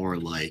thinking more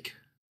like,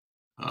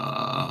 You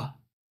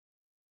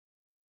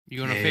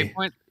want to fate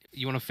point?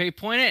 You want to fate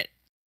point it,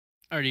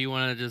 or do you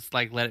want to just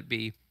like let it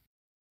be?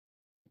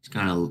 it's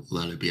kind of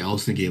let it be. I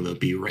was thinking it would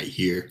be right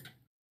here.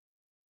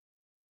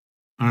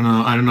 I don't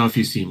know. I don't know if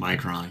you see my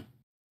drawing.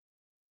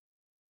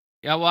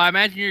 Yeah. Well, I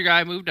imagine your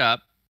guy moved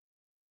up,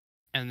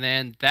 and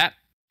then that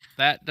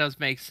does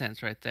make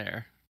sense right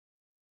there.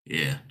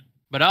 Yeah.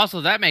 But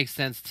also that makes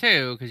sense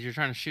too because you're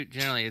trying to shoot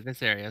generally at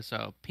this area.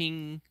 So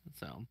ping.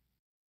 So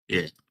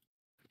Yeah.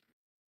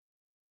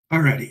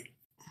 Alrighty.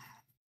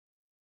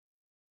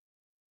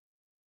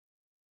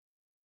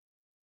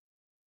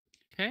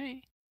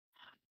 okay.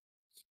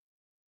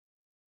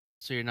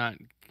 So you're not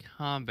in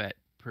combat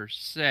per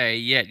se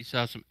yet. You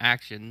still have some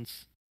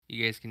actions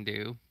you guys can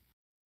do.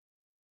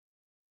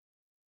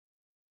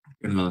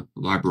 Can a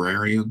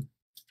librarian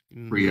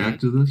Mhm.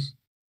 react to this?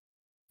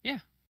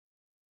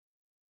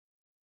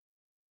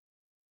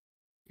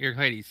 Here,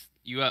 Hades,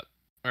 you up?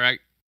 All right.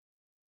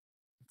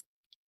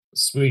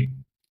 Sweet.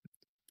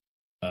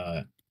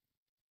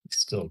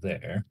 Still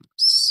there.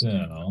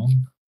 So.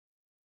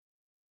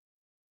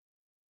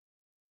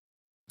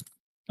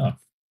 Oh.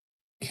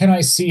 Can I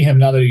see him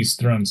now that he's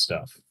thrown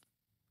stuff?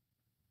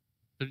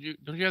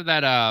 Don't you have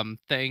that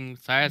thing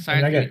science?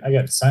 I mean, I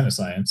got sinus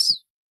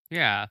science.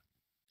 Yeah,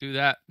 do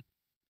that.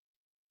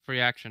 Free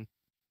action.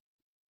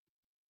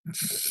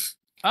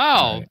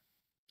 Oh, Right.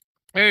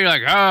 hey, you're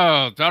like,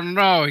 oh, I don't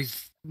know.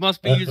 He's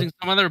must be using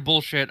some other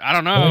bullshit. I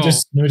don't know.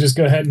 Let me just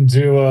go ahead and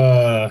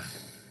do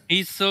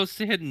He's so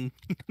hidden.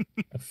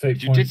 a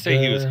fate You point did say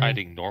he was there.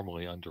 hiding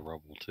normally under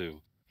rubble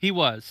too. He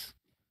was,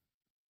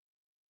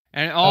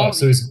 and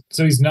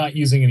So he's not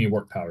using any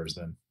work powers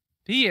then.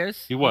 he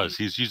is. He was.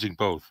 He's using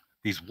both.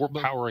 He's warp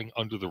powering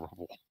under the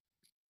rubble.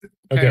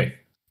 Okay.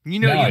 You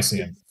know, Now I see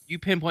him. You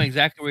pinpoint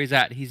exactly where he's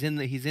at. He's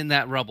in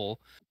that rubble.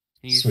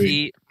 And you Sweet.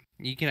 see,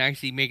 you can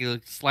actually make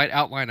a slight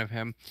outline of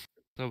him.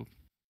 So,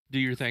 do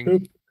your thing.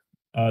 Boop.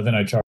 Then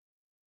I charge,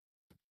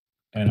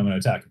 and I'm going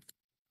to attack him.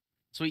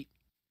 Sweet.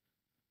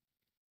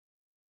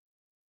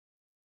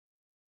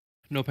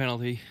 No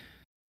penalty.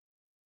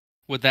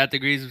 With that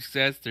degrees of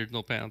success, there's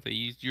no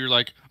penalty. You're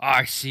like,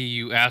 I see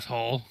you,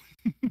 asshole.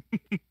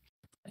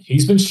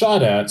 He's been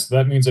shot at, so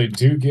that means I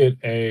do get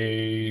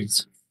a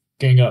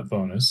gang up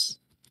bonus.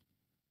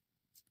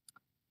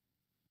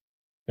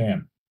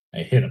 Bam. I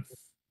hit him.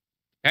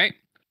 Okay.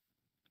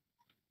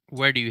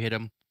 Where do you hit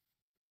him?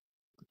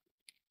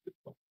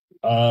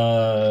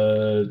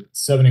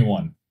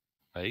 71.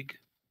 Leg?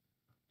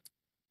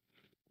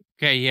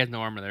 Okay, he has no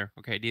armor there.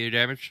 Okay, do your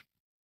damage.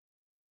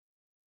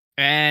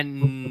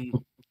 And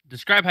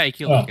describe how you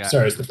kill this guy.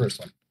 Sorry, it's the first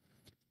one.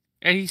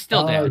 And he's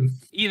still dead.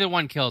 Either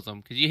one kills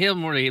him, because you hit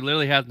him where he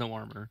literally has no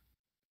armor.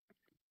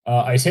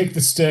 I take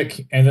the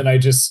stick, and then I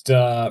just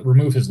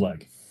remove his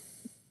leg.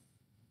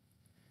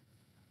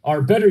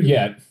 Or better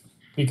yet,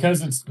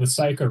 because it's the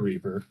Psycho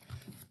Reaper,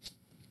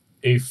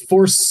 a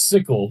force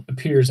sickle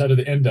appears out of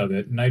the end of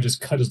it, and I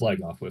just cut his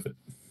leg off with it.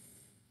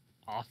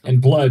 Awesome.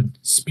 And blood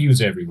spews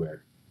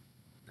everywhere.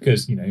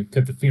 Because, you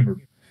cut the femur,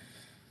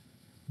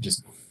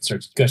 just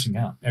starts gushing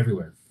out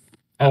everywhere.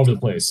 All over the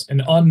place.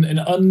 An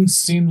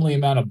unseemly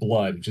amount of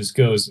blood just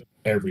goes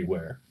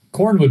everywhere.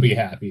 Corn would be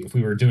happy if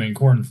we were doing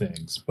corn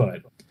things,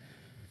 but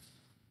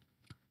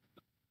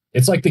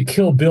it's like the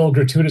Kill Bill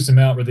gratuitous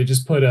amount where they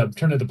just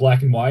turn it to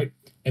black and white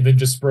and then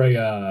just spray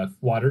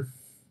water.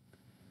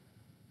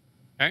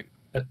 Okay.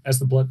 As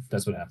the blood,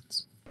 that's what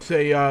happens.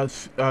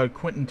 It's a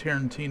Quentin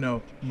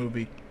Tarantino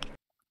movie.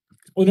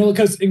 Well, no,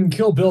 because in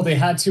Kill Bill they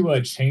had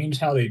to change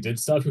how they did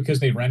stuff because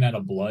they ran out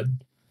of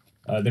blood.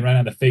 They ran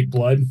out of fake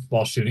blood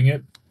while shooting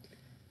it.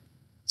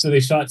 So they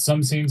shot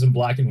some scenes in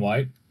black and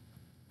white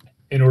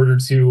in order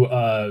to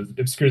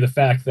obscure the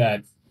fact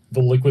that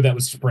the liquid that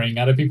was spraying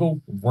out of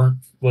people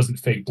wasn't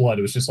fake blood.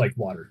 It was just like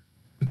water.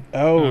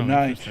 Oh,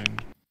 nice. Interesting.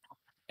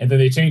 And then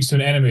they changed to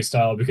an anime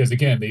style because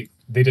again they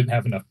didn't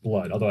have enough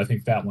blood. Although I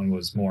think that one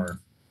was more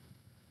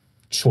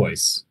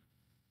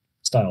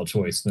style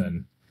choice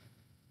than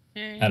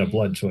out of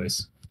blood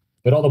choice.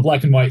 But all the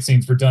black and white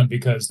scenes were done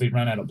because they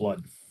ran out of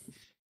blood.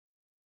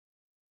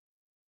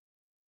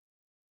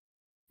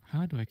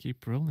 How do I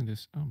keep rolling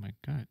this? Oh my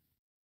god.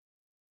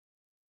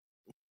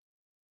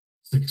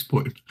 6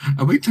 point.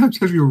 How many times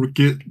did you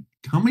get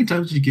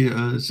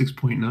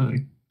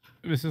 6.9?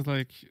 This is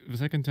like the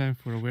second time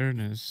for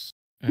awareness,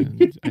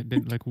 and I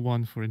did like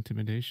one for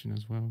intimidation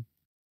as well.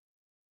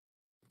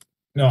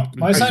 No,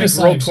 my I science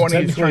think science Roll20 is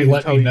technically trying to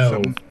let tell me you know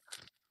something.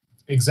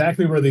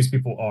 exactly where these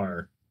people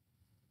are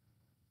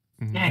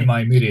Mhm. in my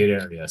immediate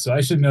area. So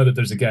I should know that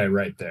there's a guy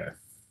right there.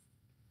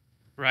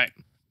 Right.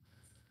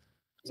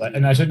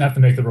 And I shouldn't have to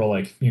make the roll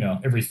like,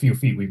 every few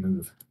feet we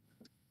move.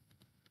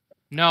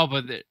 No,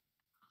 but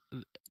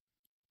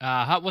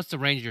what's the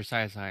range of your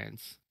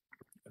science?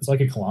 It's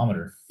like a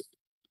kilometer.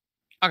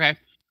 Okay.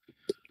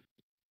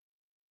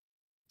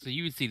 So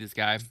you would see this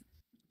guy.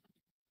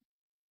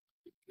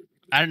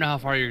 I don't know how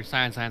far your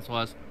science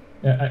was.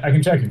 Yeah, I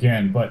can check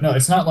again, but no,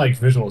 it's not like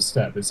visual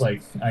step. It's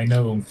like I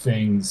know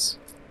things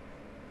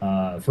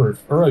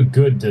for a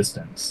good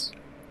distance.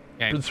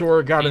 Okay.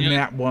 Zora got a You know-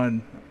 nat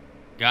 1.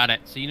 Got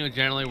it. So you know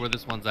generally where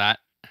this one's at.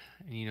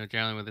 And you know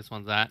generally where this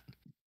one's at.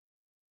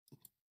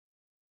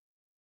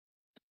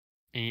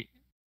 And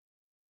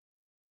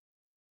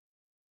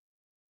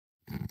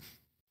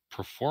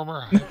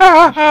Performer.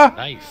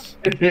 Nice.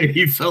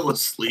 He fell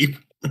asleep.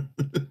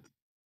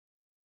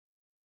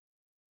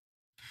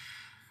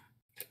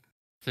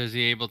 so is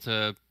he able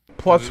to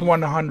Plus move?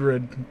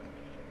 100.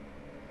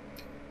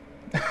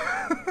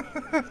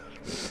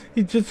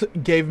 He just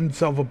gave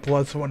himself a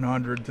plus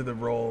 100 to the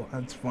roll.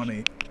 That's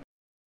funny.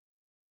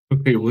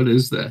 Okay, what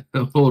is that?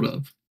 Hold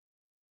up.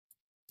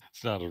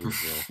 It's not a reveal.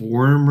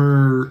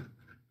 Performer.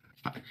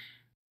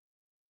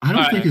 I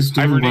don't think it's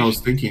doing what I was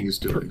hibernation. thinking it's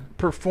doing.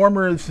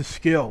 Performer is a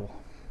skill.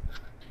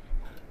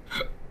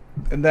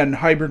 And then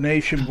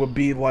hibernation would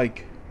be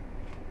like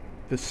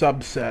the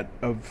subset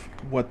of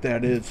what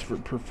that is for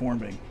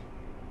performing.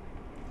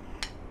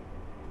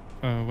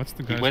 What's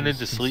the He guy? went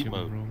into sleep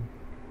mode.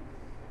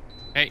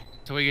 Hey,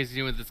 so what are you guys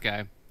doing with this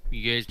guy?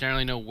 You guys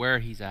generally know where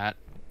he's at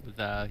with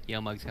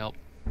Yale Mug's help.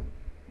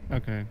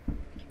 Okay.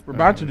 We're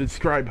about to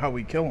describe how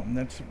we kill him.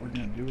 That's what we're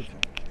going to do with him.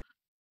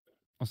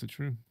 Also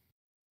true.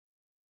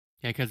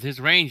 Yeah, because his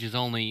range is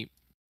only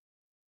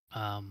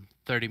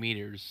 30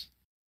 meters.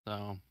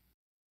 So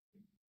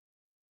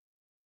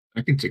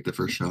I can take the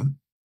first shot.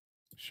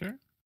 Sure.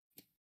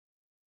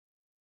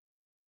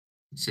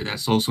 See,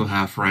 that's also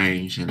half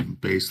range and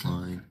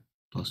baseline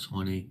plus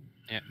 20.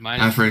 yeah,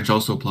 Half range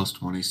also plus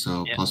 20,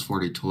 so Yeah. plus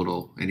 40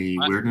 total. Any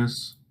What?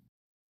 weirdness?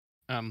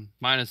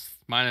 minus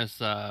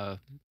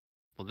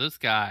well, this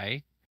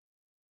guy,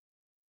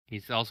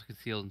 he's also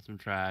concealed in some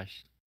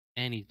trash,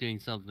 and he's doing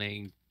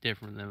something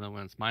different than the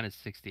ones. Minus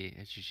 60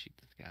 as you shoot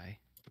this guy.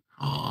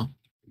 Aw.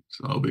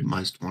 So that'll be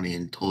minus 20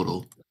 in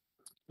total.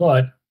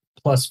 But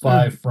plus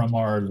 5 from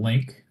our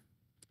link.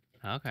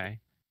 Okay,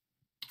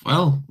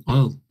 Well,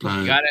 you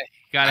got it.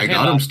 I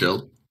got him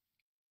still.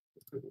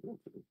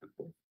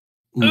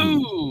 Ooh,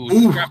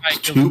 Ooh, scrap iron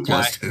kills 2 this guy.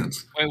 plus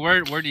 10s. Wait,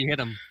 where do you hit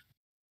him?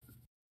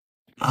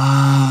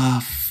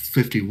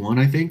 51,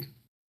 I think.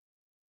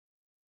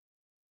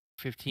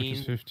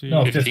 15. 15.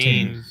 No,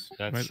 15.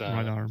 That's That's,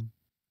 right arm.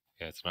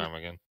 Yeah, it's an arm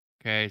again.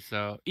 Okay,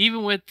 so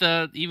even with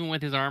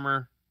his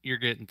armor, you're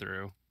getting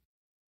through.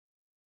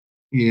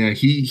 Yeah,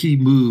 he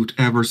moved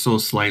ever so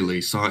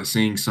slightly,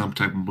 seeing some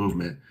type of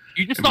movement.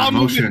 You just And saw my him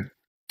moving.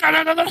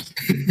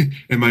 motion,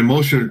 and my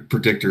motion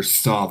predictor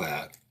saw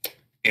that,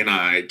 and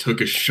I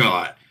took a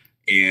shot,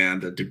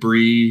 and the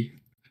debris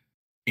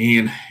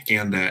and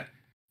that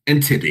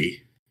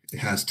entity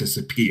has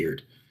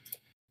disappeared.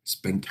 It's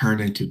been turned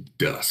into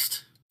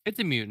dust. It's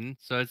a mutant,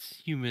 so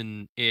it's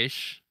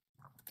human-ish.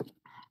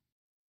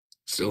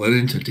 Still an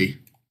entity.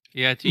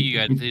 Yeah, to you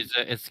guys,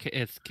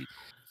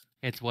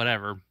 it's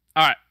whatever.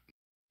 All right.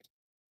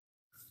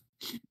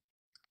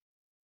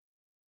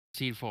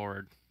 Proceed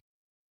forward.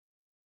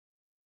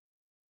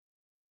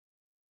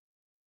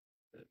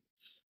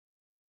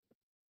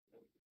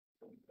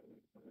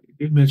 You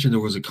did mention there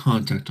was a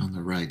contact on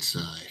the right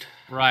side.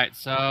 Right.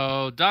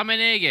 So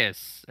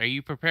Dominguez, are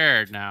you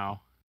prepared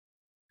now?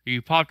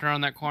 You popped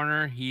around that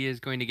corner. He is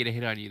going to get a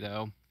hit on you,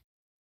 though.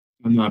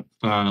 I'm not.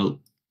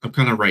 I'm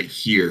kind of right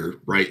here,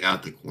 right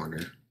at the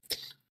corner.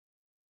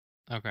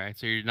 Okay,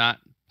 so you're not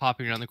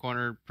popping around the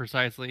corner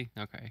precisely.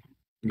 Okay.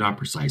 Not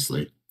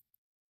precisely.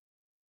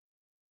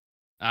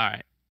 All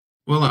right.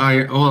 Well,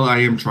 I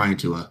am trying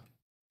to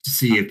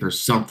see if there's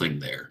something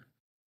there.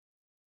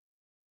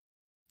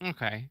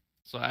 Okay.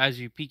 So as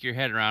you peek your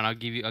head around, I'll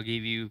give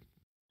you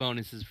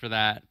bonuses for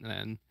that, and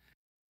then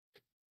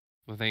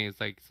the thing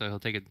is like, so he'll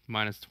take a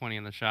 -20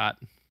 on the shot.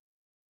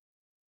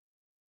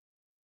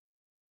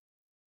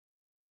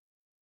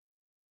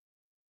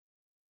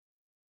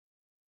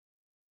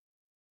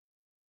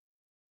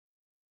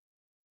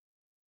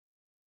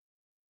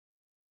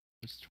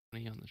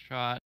 -20 on the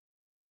shot.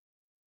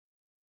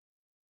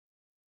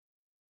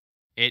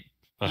 He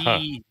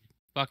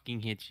fucking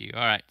hits you.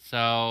 All right,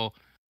 so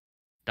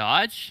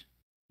dodge.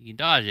 You can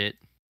dodge it.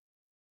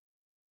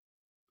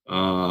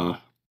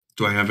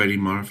 Do I have any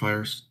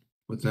modifiers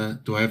with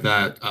that? Do I have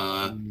that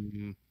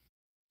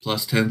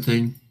 +10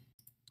 thing?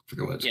 I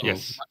forget what it's called.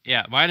 Yes.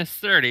 Yeah,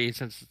 -30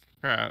 since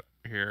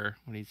here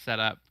when he set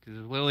up, because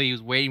literally he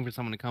was waiting for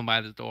someone to come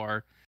by the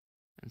door.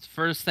 And it's the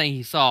first thing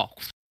he saw.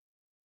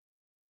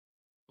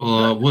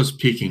 Well, it was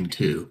peeking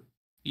too.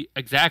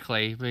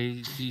 Exactly, but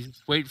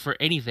he's waiting for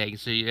anything.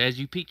 So as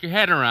you peek your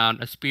head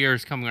around, a spear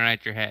is coming right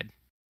at your head.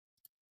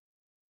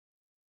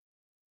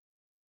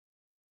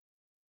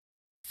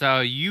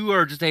 So you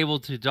are just able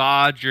to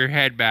dodge your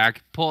head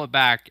back, pull it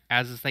back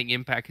as this thing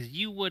impacts, because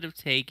you would have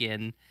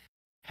taken,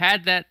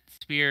 had that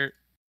spear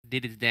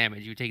did its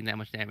damage, you would taken that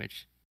much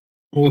damage.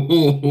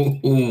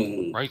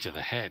 Right to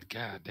the head.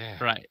 God damn.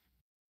 Right.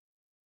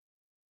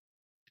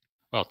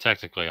 Well,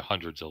 technically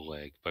 100's a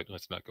leg, but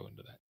let's not go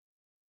into that.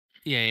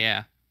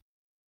 Yeah.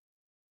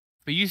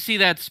 But you see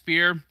that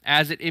spear,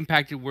 as it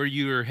impacted where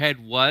your head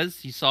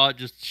was, you saw it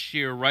just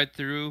shear right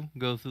through,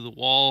 go through the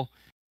wall,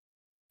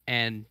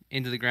 and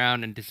into the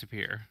ground and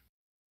disappear.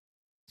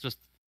 It's just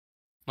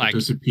like... It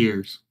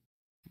disappears.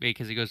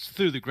 Because it goes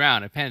through the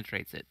ground, it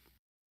penetrates it.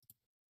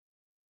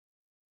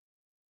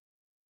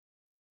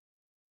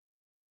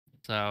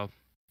 So,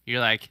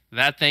 you're like,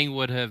 that thing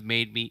would have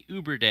made me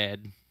uber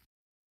dead.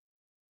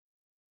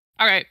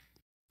 Okay.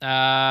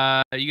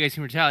 You guys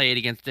can retaliate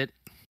against it.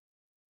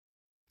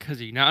 Because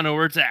you now know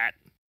where it's at.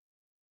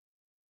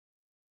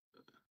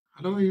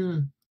 How do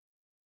I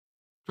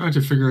try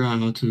to figure out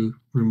how to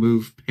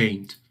remove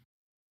paint?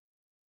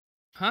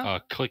 Huh?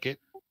 Click it.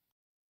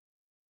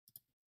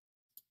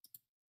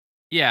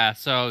 Yeah,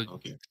 so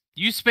Okay.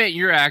 you spent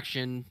your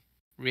action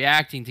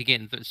reacting to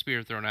getting the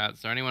spear thrown out,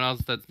 so anyone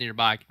else that's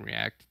nearby can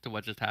react to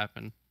what just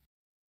happened.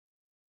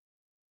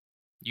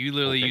 You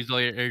literally used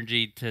all your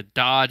energy to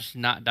dodge,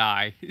 not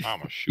die.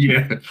 I'm a shooter.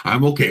 Yeah,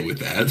 I'm okay with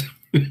that.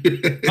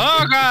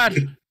 Oh,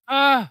 God!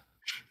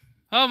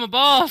 Oh, my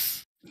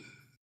balls!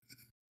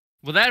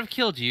 Would that have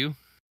killed you?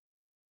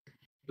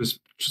 Just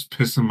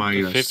pissing my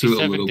suit a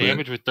 57 little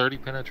damage bit. with 30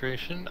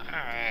 penetration?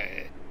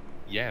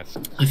 Yes.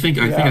 I think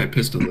I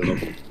pissed a little.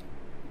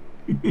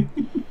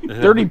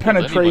 30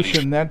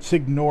 penetration, that's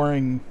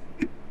ignoring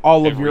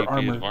all of your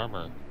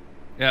armor.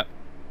 Yep.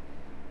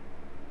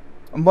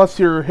 Unless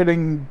you're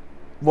hitting,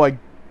 like,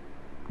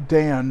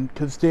 Dan,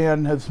 because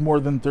Dan has more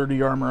than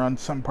 30 armor on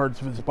some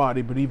parts of his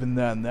body, but even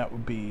then, that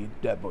would be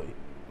deadly.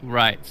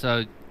 Right,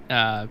 so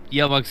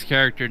Yellbug's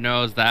character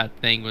knows that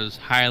thing was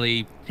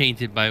highly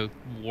tainted by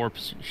warp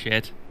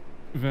shit.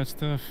 That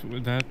stuff,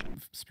 that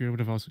spear would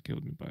have also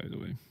killed me, by the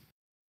way.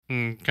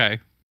 Okay.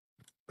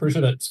 Pretty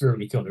sure that spear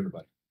would have killed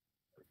everybody.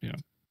 Yeah.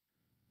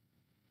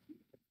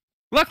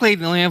 Luckily,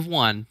 they only have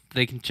one.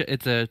 They can.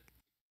 It's a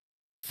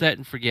set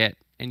and forget,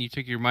 and you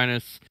took your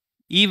minus.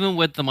 Even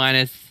with the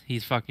minus,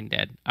 he's fucking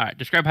dead. All right,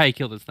 describe how you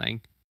kill this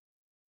thing.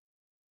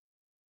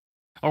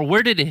 Or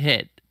where did it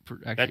hit?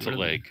 Actually, That's a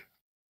leg.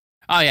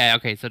 Oh yeah,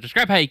 okay. So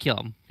describe how you kill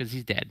him, because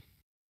he's dead.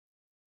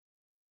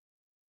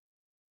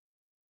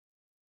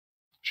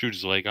 Shoot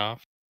his leg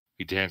off.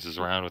 He dances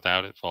around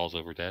without it, falls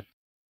over dead.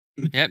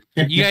 Yep.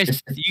 You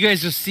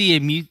guys just see a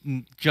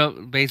mutant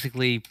jump,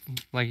 basically,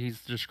 like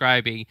he's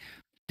describing,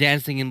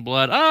 dancing in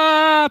blood.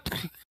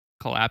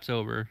 Collapse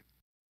over.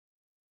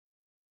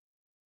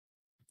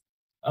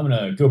 I'm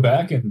gonna go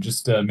back and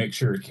just make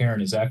sure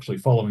Karen is actually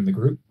following the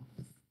group.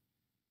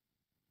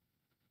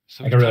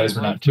 So I realize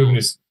we're not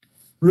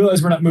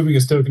moving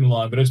his token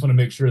along, but I just want to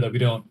make sure that we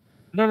don't.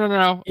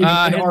 No. In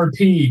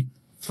RP,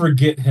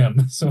 forget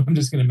him. So I'm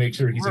just gonna make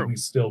sure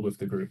he's still with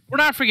the group. We're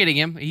not forgetting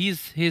him.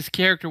 His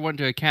character went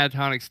to a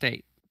catatonic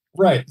state.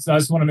 Right. So I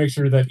just want to make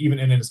sure that even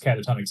in his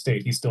catatonic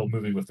state, he's still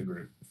moving with the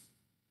group.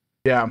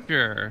 Yeah.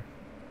 Sure.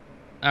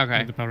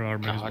 Okay. The power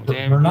armor. God Well.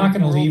 damn. We're not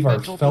going to leave our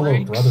mental fellow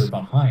breaks. brother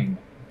behind.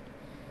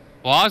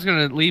 Well, I was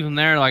gonna leave him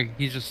there, like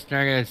he's just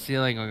staring at the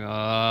ceiling, going,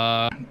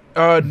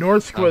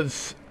 Norsk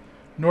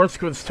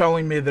was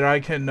telling me that I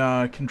can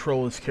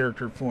control his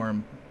character for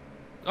him.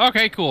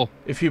 Okay, cool.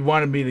 If he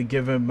wanted me to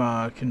give him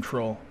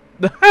control.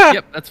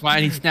 Yep, that's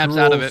fine. He snaps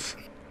out of it.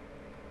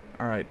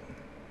 All right.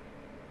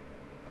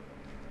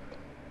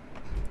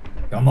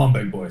 Come on,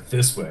 big boy,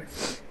 this way.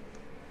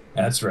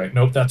 That's right.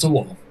 Nope, that's a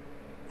wall.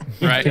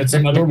 Right. That's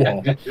another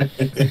wall.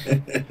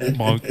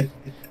 Bonk.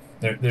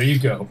 There you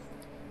go.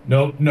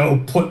 No,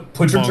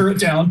 put your turret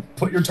down.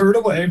 Put your turret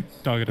away.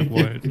 Target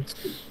avoid.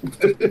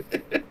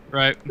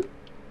 Right.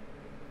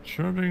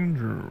 Shoving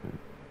Drew.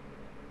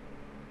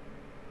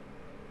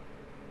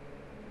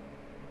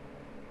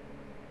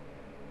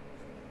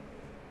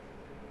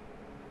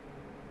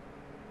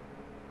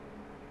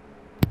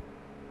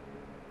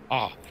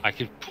 Oh, I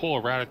could pull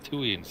a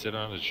Ratatouille and sit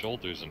on his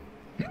shoulders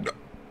and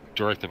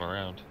direct him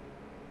around.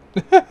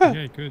 Yeah,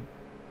 you could.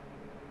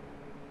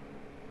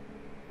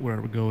 Where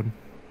are we going?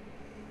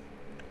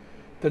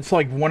 That's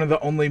like one of the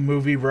only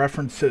movie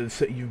references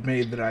that you've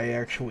made that I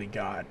actually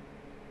got.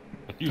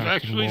 You've Talk to the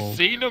actually wall.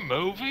 seen a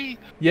movie?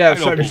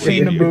 Yes, I don't I've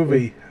seen the believe you.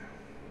 movie.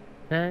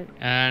 Okay.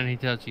 And he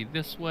tells you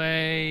this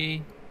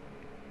way.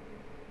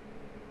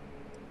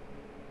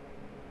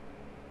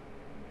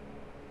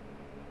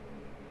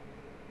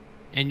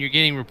 And you're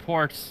getting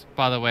reports,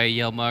 by the way,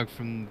 Yell Mug,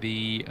 from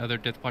the other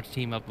Deathwatch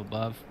team up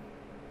above.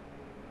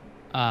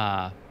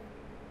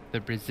 The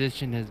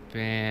position has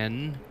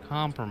been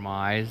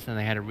compromised, and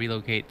they had to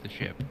relocate the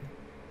ship.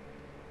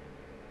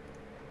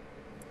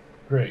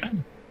 Great.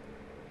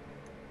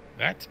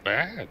 That's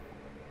bad.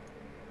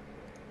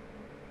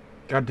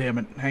 God damn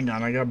it. Hang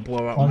on, I gotta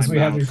blow out As long my as we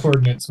have your mouse.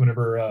 coordinates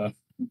whenever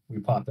we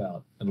pop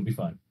out, it'll be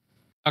fine.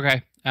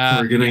 Okay.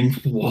 Targeting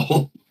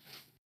wall.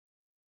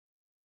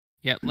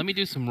 Yeah, let me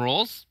do some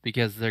rolls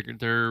because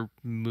they're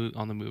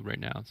on the move right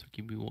now. So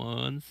give me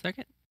 1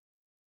 second.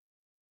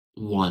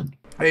 1.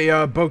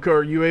 Hey, Boko,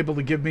 are you able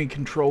to give me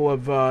control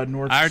of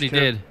North? I already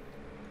did.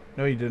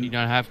 No, you Do you didn't.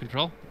 not have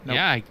control? Nope.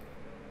 Yeah.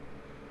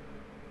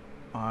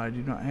 I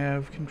do not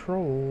have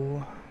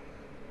control.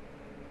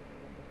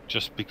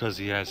 Just because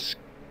he has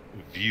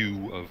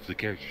view of the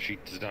character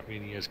sheet does not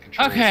mean he has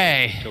control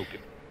Okay. of the token.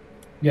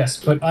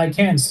 Yes, but I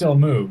can still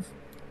move.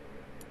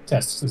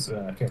 Test this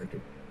character.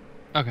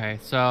 Okay.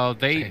 So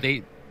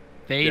they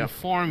Yeah.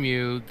 inform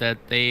you that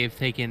they've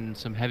taken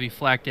some heavy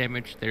flak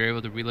damage. They're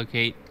able to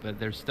relocate, but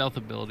their stealth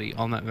ability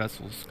on that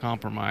vessel is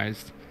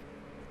compromised.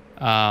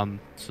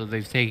 So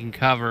they've taken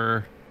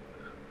cover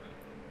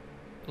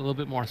a little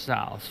bit more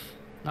south.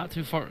 Not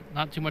too far,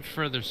 not too much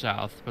further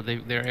south, but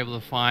they're able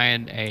to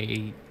find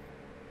a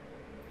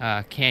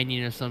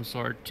canyon of some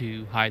sort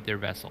to hide their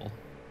vessel.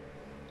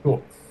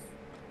 Cool.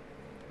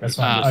 That's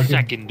fine. The I can,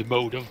 second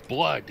mode of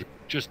blood.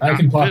 Just I not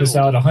can pop this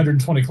filled. out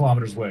 120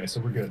 kilometers away, so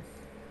we're good.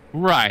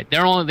 Right. They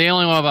only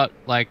went about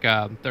like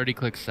 30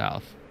 clicks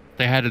south.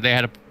 They had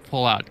to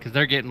pull out because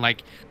they're getting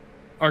like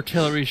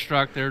artillery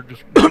struck. They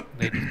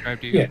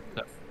described to you. Yeah.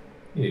 So-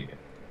 Yeah.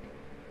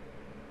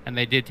 and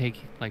they did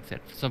take, like I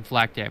said, some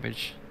flak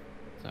damage.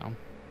 So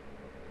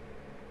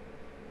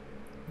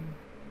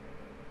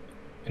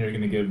And you're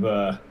going to give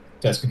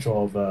test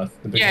control of the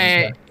big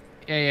yeah, one.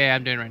 yeah,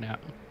 I'm doing it right now.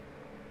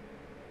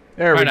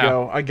 There Right we now.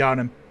 go. I got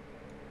him.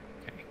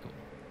 Okay, cool.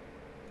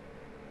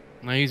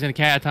 Now he's in a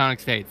catatonic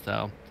state,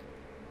 so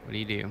what do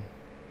you do?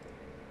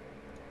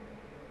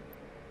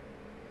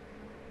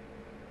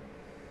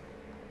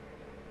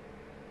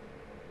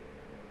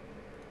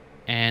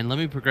 And let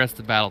me progress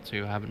the battle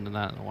too. I haven't done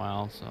that in a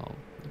while, so.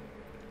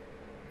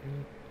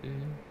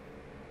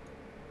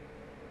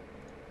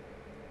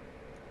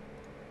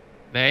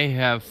 They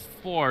have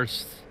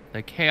forced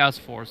the Chaos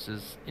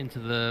Forces into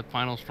the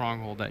final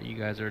stronghold that you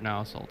guys are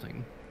now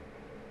assaulting.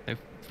 They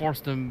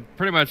forced them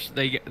pretty much.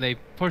 They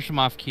pushed them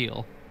off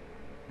keel.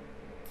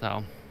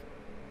 So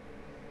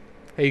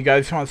Hey, you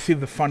guys want to see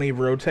the funny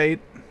rotate?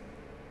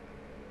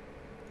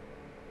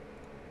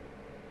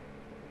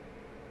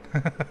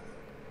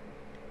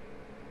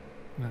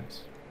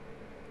 Nice.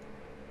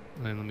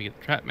 and then let me get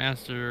the Trap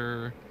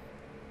Master.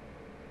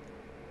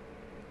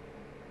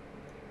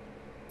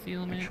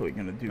 Seal man. Actually,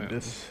 gonna do Oh.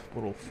 this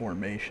little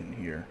formation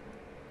here.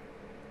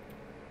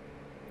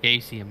 Yeah,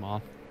 you see him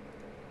off.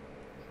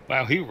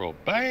 Wow, he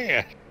rolled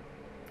bad.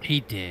 He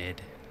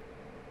did.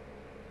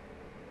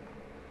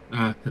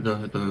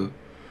 The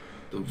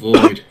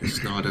void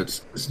is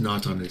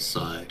not on his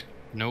side.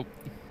 Nope.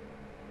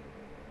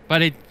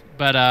 But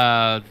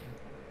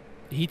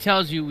he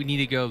tells you we need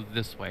to go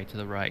this way to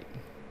the right.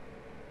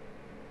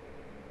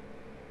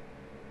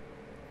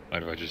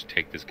 Mind if I just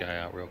take this guy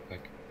out real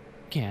quick?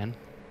 Can.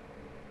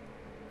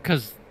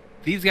 Because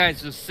these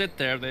guys just sit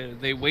there.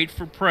 They wait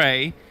for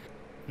prey.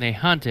 They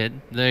hunt it.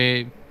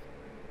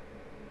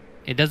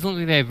 It doesn't look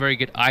like they have very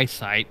good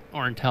eyesight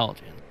or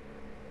intelligence.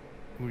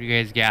 What you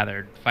guys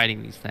gathered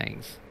fighting these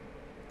things?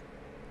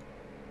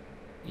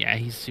 Yeah,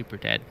 he's super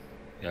dead.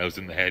 Yeah, I was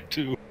in the head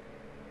too.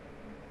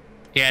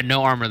 He had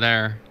no armor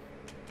there.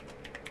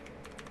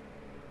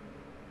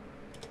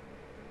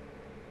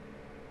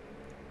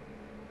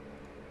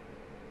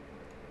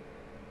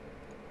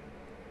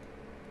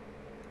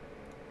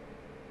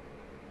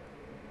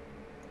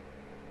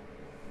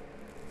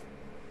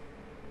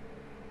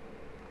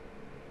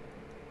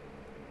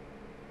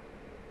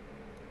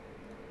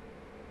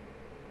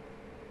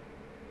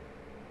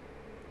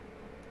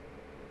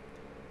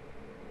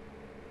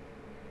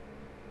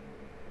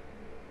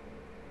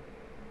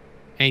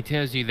 And he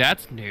tells you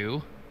that's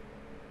new.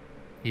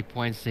 He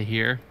points to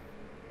here.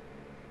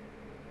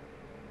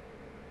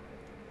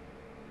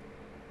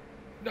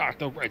 Not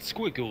the red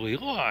squiggly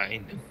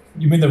line.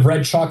 You mean the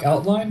red chalk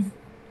outline?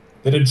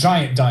 Did a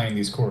giant die in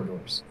these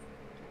corridors?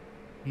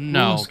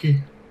 No.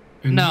 Mollusky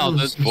and No, the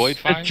mollusks. Void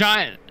The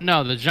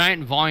Fine? the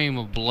giant volume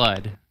of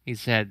blood. He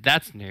said,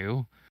 that's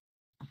new.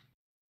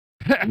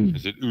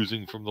 Is it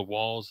oozing from the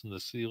walls and the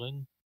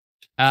ceiling?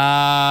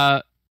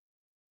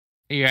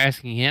 You're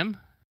asking him?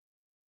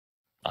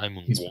 I'm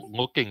He's-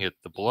 looking at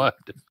the blood.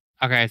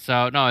 Okay,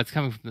 so no, it's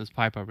coming from this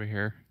pipe over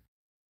here.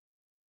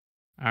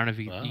 I don't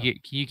know if Wow.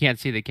 you can't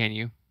see that, can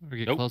you? Or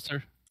get Nope.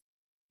 closer?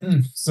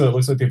 So it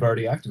looks like they've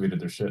already activated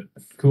their shit.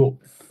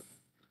 Cool.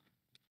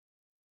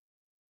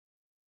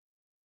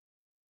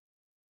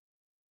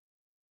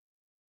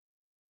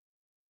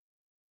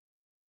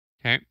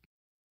 Okay.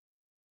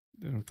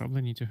 They'll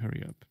probably need to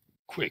hurry up.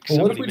 Quick, Well,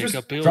 what if somebody we make a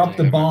just building. drop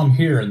the bomb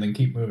here and then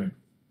keep moving?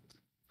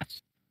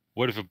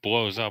 What if it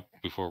blows up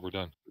before we're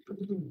done?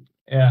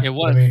 Yeah, It but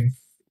was- I mean,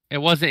 It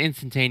was an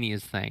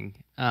instantaneous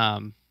thing,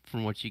 from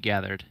what you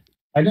gathered.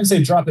 I didn't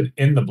say drop it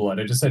in the blood.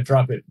 I just said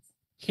drop it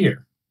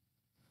here.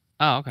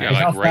 Oh, okay. Yeah,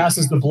 Like, like how right fast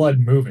is here. the blood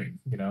moving?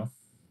 You know.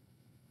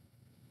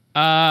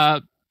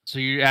 So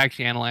you're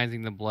actually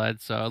analyzing the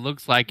blood, so it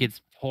looks like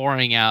it's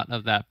pouring out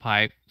of that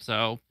pipe.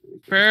 So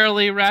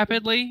fairly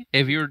rapidly.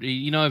 If you were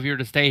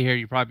to stay here,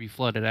 you'd probably be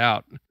flooded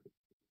out.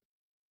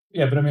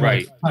 Yeah, but I mean,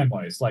 Right. like time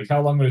wise, like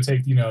how long would it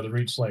take, to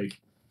reach like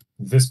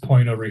this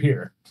point over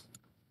here?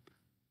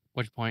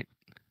 Which point?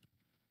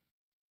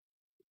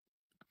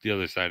 The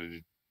other side of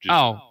the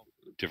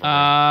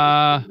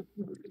different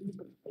room.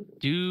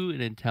 Do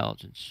an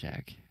intelligence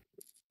check.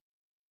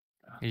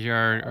 Is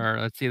or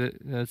let's see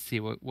let's see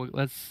what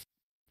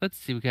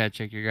kind of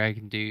check your guy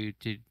can do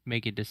to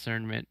make a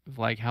discernment of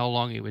like how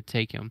long it would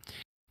take him.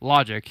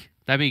 Logic,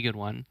 that'd be a good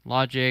one.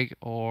 Logic,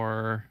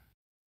 or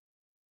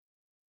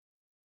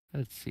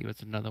let's see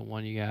what's another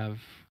one you have.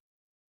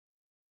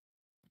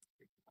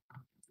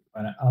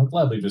 And I'll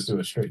gladly just do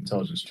a straight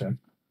intelligence check.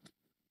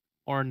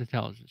 Or an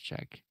intelligence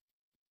check.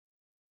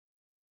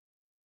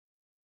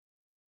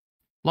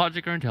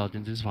 Logic or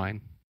intelligence is fine.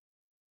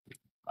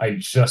 I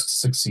just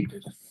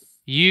succeeded.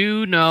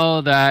 You know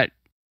that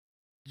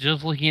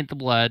just looking at the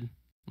blood,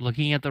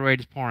 looking at the rate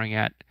it's pouring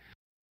at,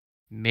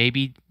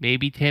 maybe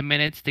 10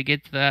 minutes to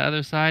get to the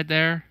other side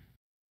there.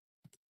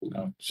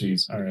 Oh,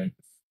 jeez. All right.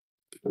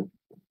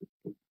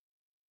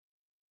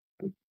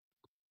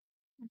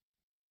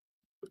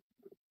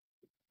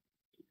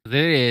 It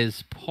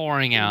is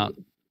pouring out.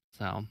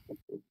 So Do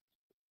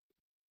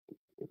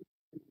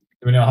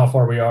we know how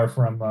far we are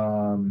from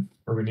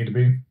where we need to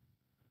be?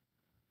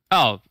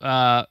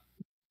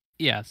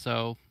 yeah.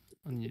 So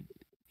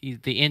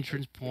the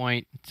entrance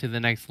point to the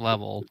next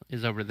level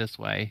is over this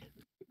way.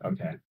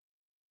 Okay.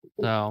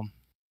 So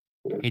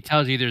he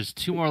tells you there's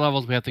 2 more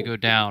levels we have to go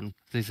down.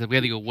 So he said we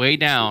have to go way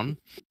down,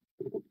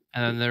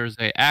 and then there's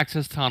a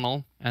access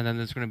tunnel, and then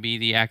there's going to be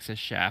the access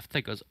shaft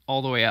that goes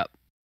all the way up.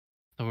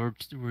 So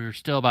we're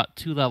still about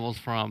 2 levels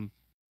from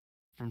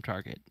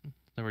target.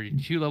 So we're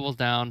 2 levels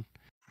down,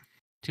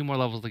 2 more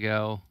levels to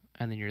go,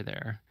 and then you're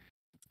there.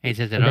 And he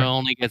says it Okay.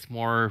 only gets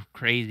more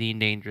crazy and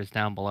dangerous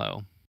down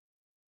below.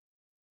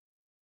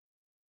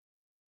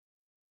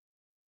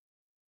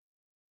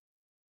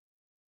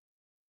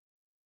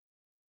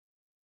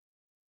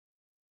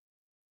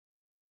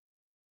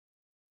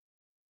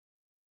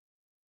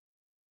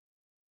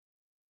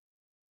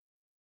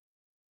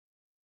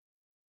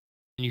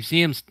 And you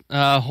see him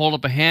hold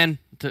up a hand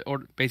or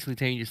basically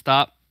telling you to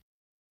stop,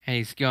 and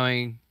he's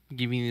giving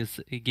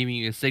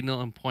you a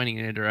signal and pointing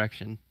in a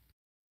direction.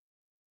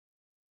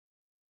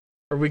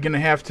 Are we gonna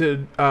have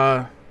to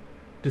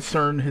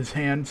discern his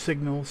hand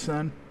signals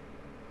then,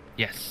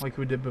 Yes. like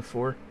we did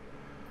before?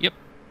 Yep.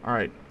 All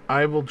right,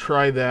 I will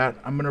try that.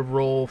 I'm gonna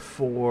roll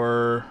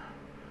for.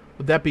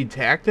 Would that be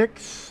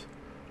tactics,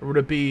 or would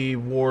it be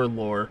war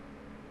lore?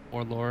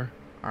 Or lore.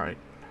 All right,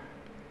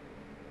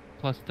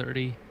 Plus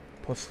 30.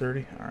 plus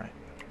 30. All right.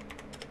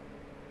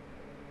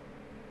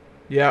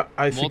 Yeah,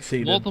 I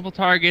succeeded. Multiple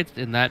targets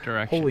in that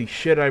direction. Holy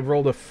shit! I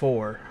rolled a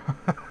 4.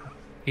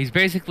 He's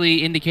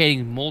basically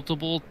indicating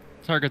multiple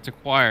targets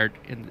acquired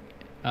in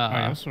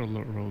I also roll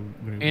very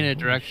in well. a Holy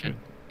direction.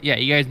 shit. Yeah,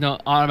 you guys know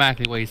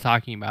automatically what he's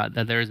talking about.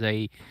 That there's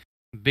a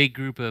big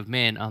group of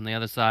men on the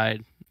other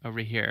side over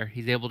here.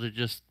 He's able to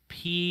just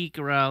peek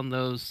around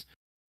these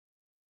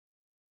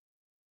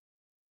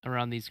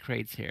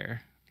crates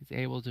here. He's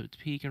able to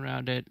peek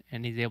around it,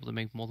 and he's able to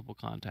make multiple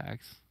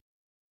contacts.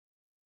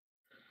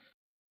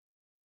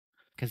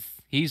 Because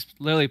he's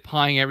literally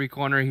pawing every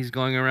corner he's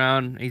going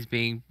around. He's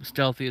being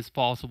stealthy as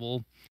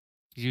possible.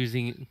 He's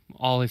using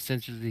all his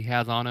sensors he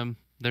has on him.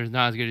 They're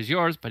not as good as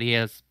yours, but he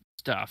has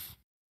stuff.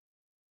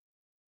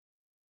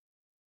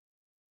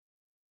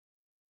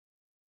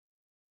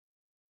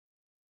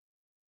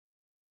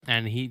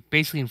 And he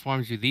basically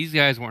informs you these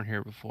guys weren't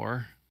here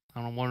before.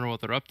 I don't wonder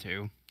what they're up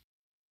to.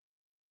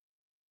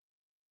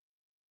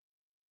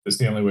 This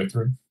the only way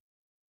through?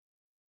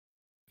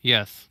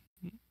 Yes.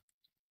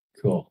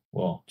 Cool.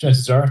 Well,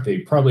 chances are they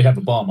probably have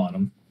a bomb on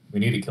them. We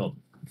need to kill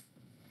them.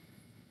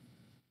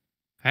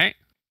 Hey.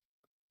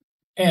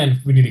 And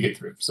we need to get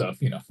through. So,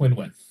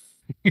 win-win.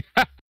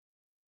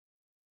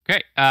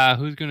 Okay.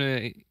 Who's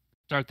gonna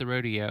start the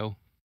rodeo? All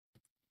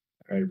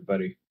right,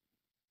 everybody.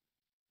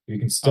 You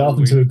can stealth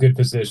we- into a good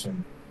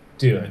position.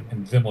 Do it,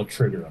 and then we'll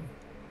trigger them.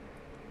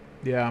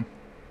 Yeah.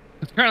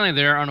 Because currently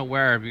they're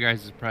unaware of you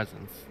guys'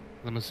 presence.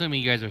 I'm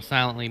assuming you guys are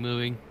silently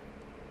moving.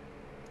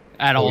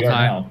 at Oh, all we are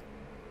times. now.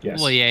 Yes.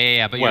 Well,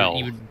 yeah, but Well-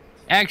 you're even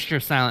extra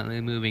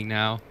silently moving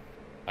now.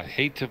 I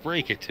hate to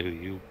break it to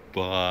you,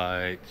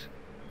 but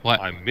What?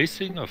 I'm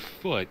missing a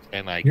foot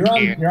and I You're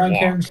can't on walk.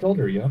 Karen's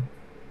shoulder, yo.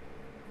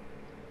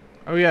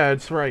 Oh yeah,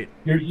 that's right.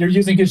 You're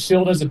using his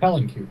shield as a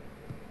palanquin.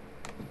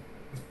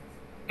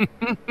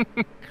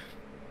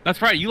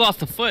 That's right. You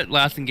lost a foot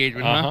last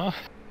engagement, huh? Uh-huh.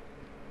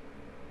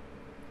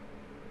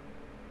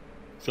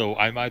 So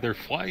I'm either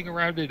flying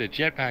around in a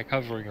jetpack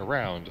hovering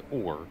around,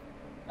 or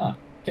I'm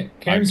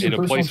Karen's in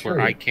your a personal place where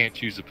I carrier. can't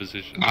choose a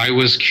position. I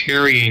was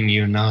carrying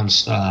you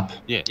nonstop.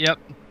 Yep.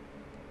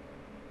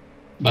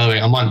 By the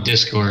way, I'm on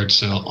Discord,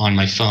 so on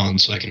my phone,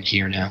 so I can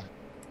hear now.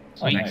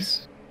 Oh,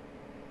 nice.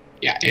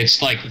 Yeah,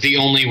 it's like the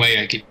only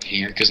way I could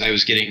hear because I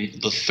was getting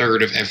the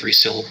third of every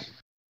syllable.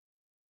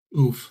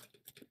 Oof.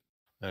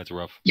 That's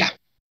rough.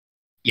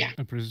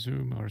 I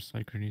presume our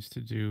Psyker needs to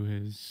do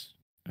his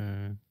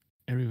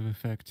area of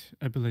effect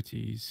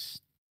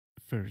abilities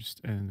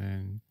first, and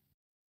then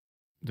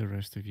the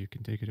rest of you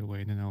can take it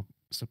away, and then I'll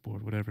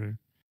support whatever.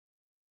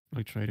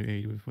 I'll try to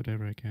aid with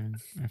whatever I can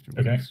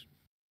afterwards.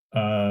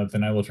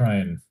 Then I will try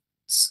and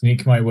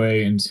sneak my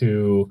way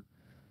into.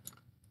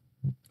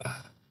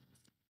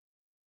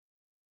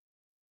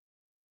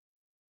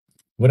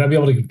 Would I be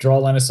able to draw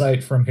line of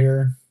sight from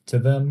here to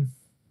them?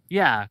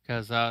 Yeah,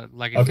 because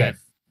like I Okay. said,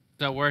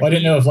 so where Well, I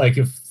didn't he- know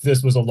if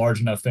this was a large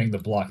enough thing to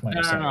block line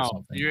of sight or No.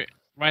 something. You're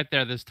right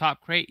there. This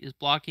top crate is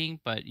blocking,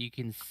 but you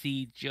can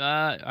see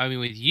just. I mean,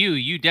 with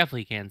you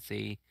definitely can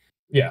see.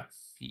 Yeah.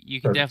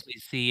 You can Perfect. definitely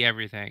see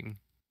everything.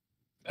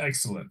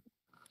 Excellent.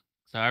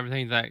 So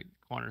everything's that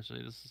corner. So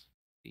this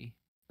is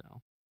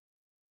so.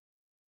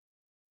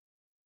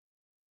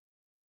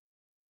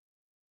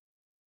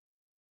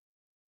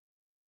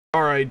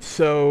 All right,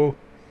 so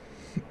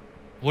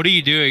What are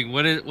you doing?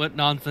 What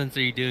nonsense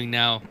are you doing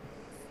now?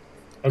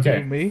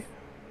 Okay. me.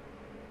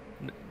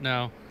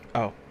 No.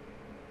 Oh,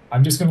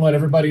 I'm just gonna let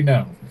everybody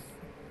know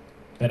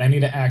that I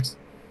need to act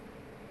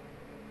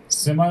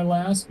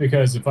semi-last,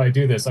 because if I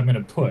do this, I'm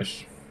gonna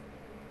push,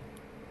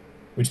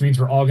 which means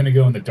we're all gonna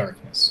go in the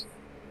darkness.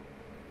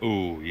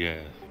 Ooh,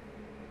 yeah.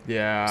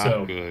 yeah.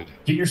 So Good.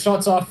 get your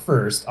shots off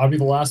first. I'll be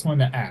the last one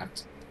to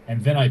act,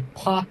 and then I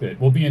pop it.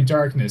 We'll be in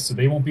darkness, so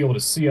they won't be able to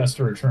see us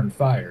to return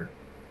fire.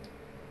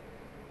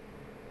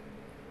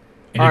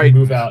 And All you right. can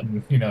move out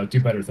and do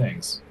better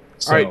things.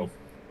 So All right.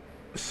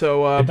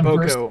 So hit them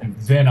first, Boko. and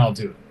then I'll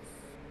do it.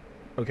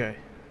 Okay.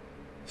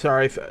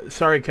 Sorry,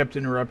 I kept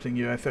interrupting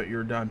you. I thought you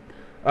were done.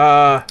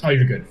 Oh,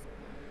 you're good.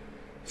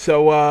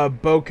 So,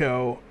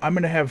 Boko, I'm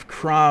going to have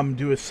Crom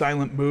do a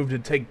silent move to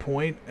take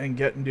point and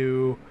get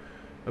into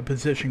a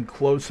position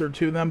closer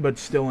to them, but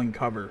still in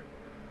cover.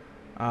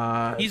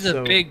 He's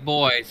a big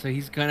boy, so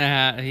he's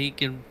gonna he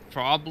can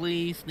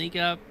probably sneak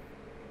up,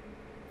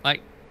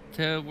 like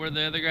to where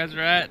the other guys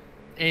are at.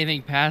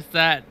 Anything past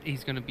that,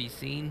 he's gonna be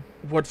seen.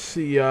 What's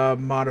the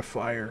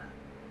modifier?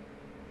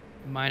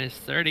 Minus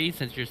 30,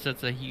 since you're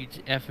such a huge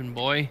effing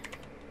boy.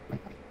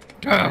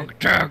 Doug,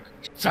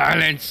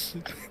 silence.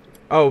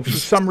 Oh, for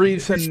some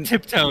He's reason...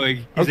 tiptoeing.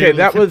 He's Okay, able to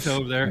that was- tiptoe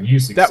over there.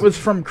 That was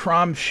from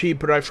Crom's sheet,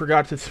 but I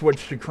forgot to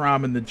switch to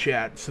Crom in the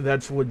chat, so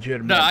that's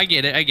legitimate. No, I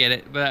get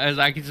it. But as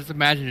I can just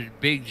imagine a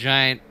big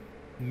giant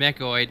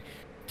mechoid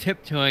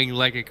tiptoeing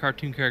like a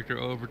cartoon character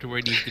over to where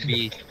it needs to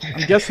be.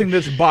 I'm guessing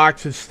this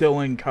box is still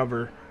in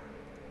cover.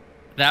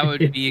 That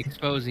would be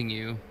exposing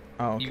you.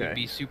 Oh, You would okay.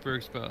 be super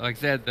exposed. Like I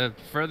said, the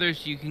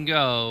furthest you can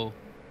go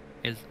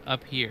is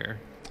up here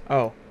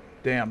Oh,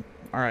 damn.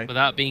 All right.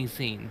 without being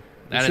seen.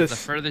 That Is is the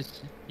this-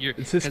 furthest you're.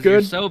 is this 'cause you're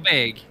good? so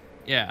big.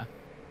 Yeah.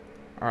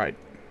 All right.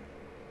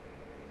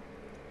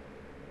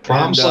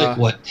 Prom's And, like,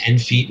 what, 10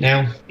 feet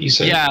now? You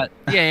said?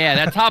 Yeah.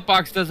 That top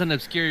box doesn't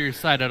obscure your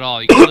sight at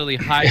all. You can literally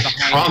hide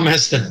behind. Prom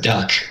has the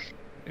duck.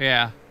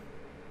 Yeah.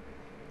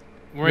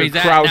 Where You're he's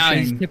at now,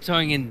 he's crouching.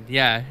 tiptoeing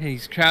and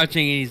he's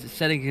crouching and he's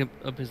setting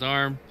up his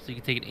arm so you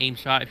can take an aim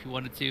shot if you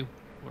wanted to,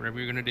 whatever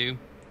you're gonna do.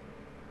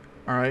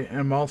 All right.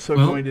 I'm also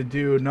Well- going to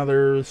do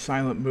another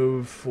silent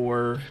move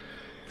for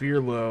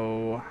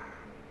Virlo.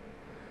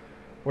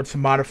 What's the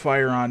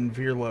modifier on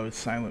Virlo's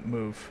silent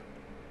move?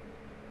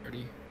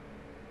 30.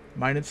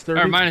 Minus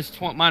 30? Or minus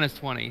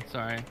 20.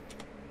 Sorry.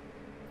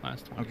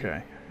 Minus 20.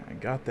 Okay, I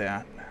got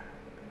that.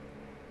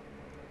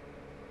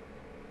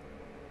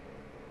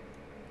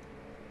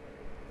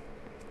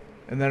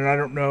 And then I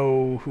don't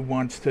know who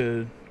wants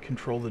to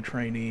control the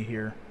trainee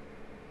here.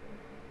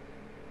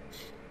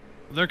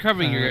 They're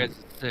covering your Uh, guys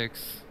at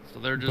 6, so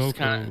they're just Boko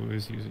kind of.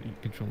 is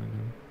controlling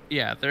them.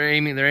 Yeah, they're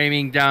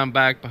aiming down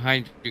back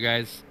behind you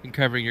guys and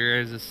covering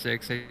your guys at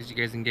 6 as you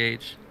guys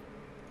engage.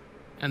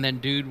 And then,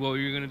 dude, what were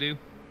you gonna do?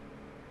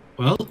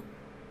 Well,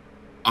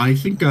 I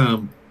think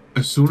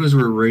as soon as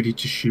we're ready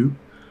to shoot,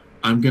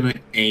 I'm gonna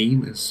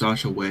aim in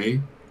such a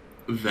way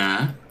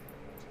that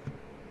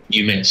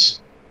You miss.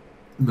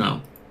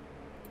 no,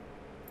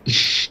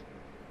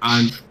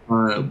 I'm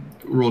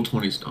roll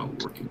 20 is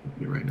not working with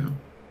me right now.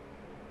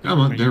 Come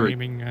on, Are there you we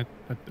aiming at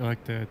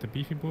like the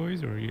beefy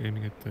boys, or are you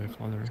aiming at the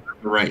father?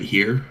 right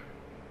here,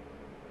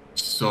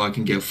 so I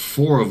can get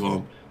 4 of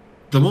them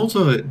the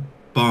multi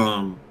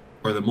bomb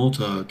or the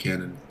multi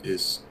cannon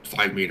is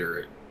 5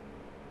 meter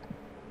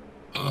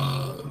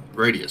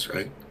radius,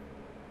 right?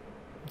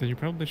 Then you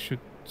probably should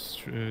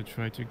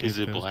try to get Is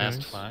it those blast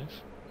guys.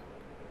 5?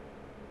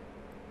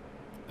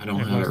 I don't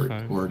Yeah, have it blast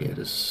 5.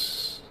 recorded.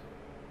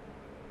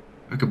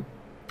 I could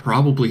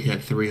probably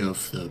hit 3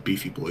 of the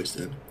beefy boys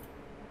then.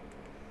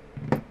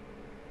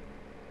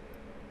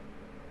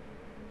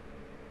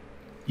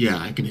 Yeah,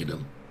 I can hit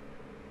them.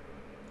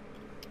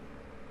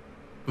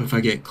 But if I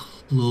get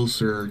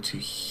closer to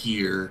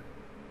here,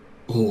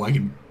 oh, I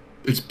can.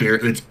 It's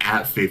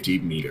at 50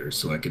 meters,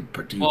 so I could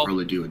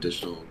probably do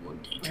additional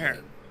 1d10. Here,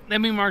 let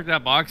me mark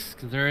that box,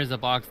 because there is a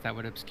box that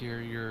would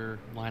obscure your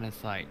line of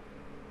sight.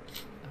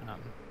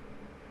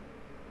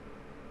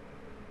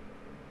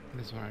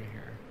 This one right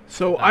here.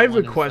 So That I have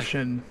one a is,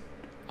 question.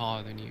 like,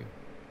 taller than you.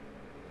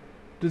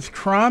 Does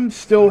Crom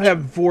still have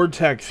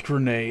vortex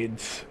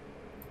grenades?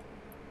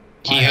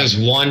 He has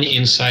one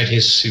inside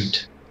his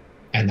suit,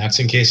 and that's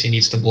in case he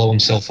needs to blow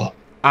himself up.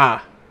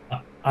 Ah,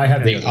 I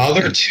have The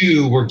other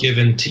 2 were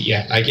given to,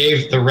 I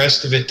gave the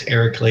rest of it to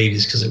Eric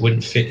Ladies because it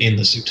wouldn't fit in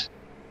the suit.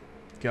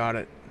 got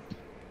it.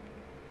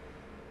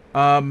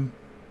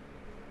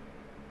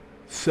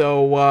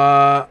 So,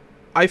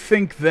 I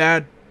think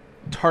that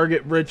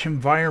target-rich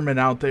environment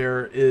out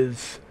there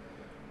is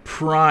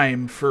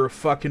prime for a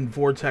fucking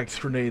vortex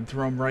grenade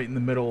thrown right in the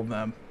middle of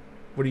them.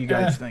 What do you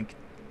guys think?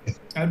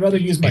 I'd rather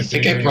use my. I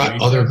think I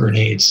brought other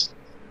grenades.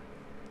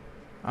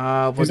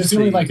 Because Let's it's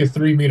only see. like a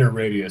 3 meter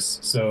radius,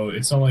 so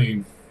it's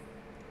only.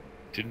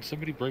 Didn't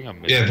somebody bring a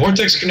missile? Yeah,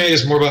 vortex grenade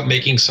is more about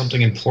making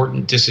something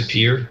important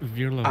disappear.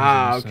 Virla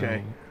Ah, has a okay.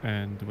 missile,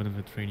 and one of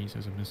the trainees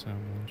has a missile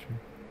launcher.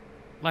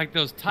 Like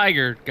those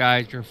tiger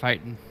guys you're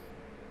fighting.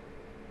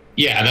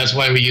 Yeah, that's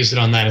why we used it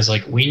on that. Is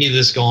like, we need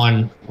this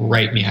going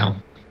right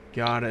now.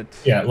 Got it.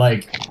 Yeah,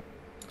 like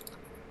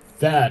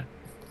that.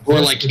 Or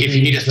this like, would if be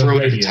you need to the throw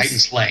it at the radius.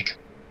 Titan's leg.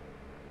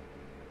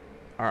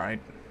 All right.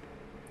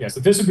 Yeah, so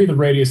this would be the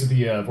radius of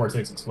the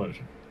vortex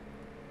explosion.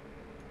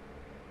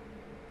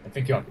 I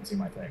think y'all can see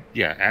my thing.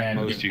 Yeah, at And-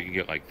 most you can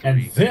get like 3.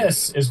 And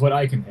this is what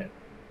I can hit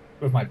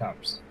with my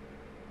powers.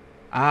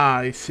 Ah,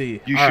 I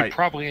see. You All should right.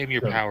 probably aim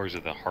your So- powers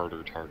at the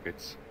harder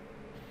targets.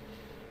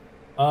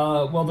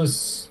 Well, the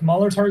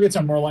smaller targets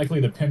are more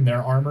likely to pin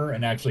their armor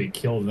and actually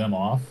kill them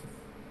off.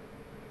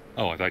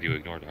 Oh, I thought you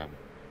ignored armor.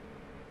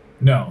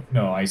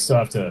 No, I still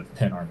have to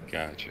pin armor.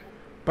 Gotcha.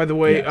 By the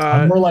way,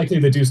 Yeah, I'm more likely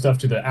to do stuff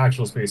to the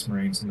actual Space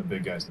Marines than the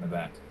big guys in the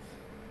back.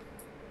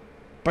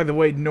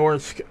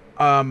 Norsk,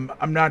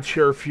 I'm not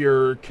sure if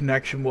your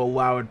connection will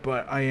allow it,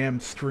 but I am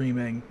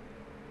streaming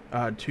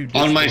to Discord.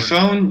 On my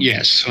phone,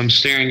 yes. So I'm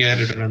staring at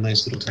it on a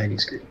nice little tiny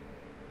screen.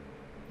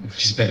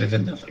 Which is better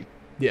than nothing.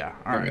 Yeah,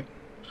 all right.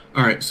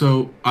 All right,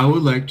 so I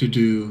would like to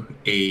do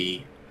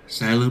a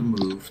silent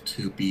move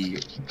to be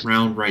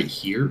round right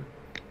here.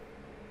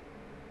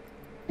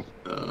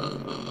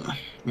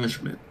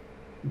 Measurement.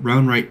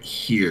 Round right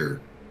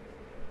here.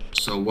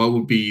 So what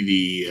would be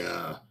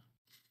the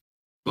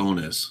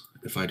bonus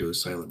if I do a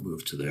silent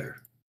move to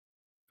there?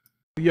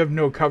 You have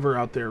no cover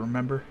out there,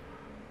 remember?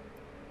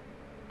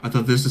 I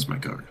thought this is my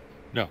cover.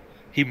 No,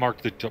 he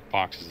marked the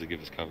boxes to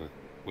give us cover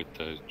with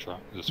the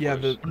Yeah,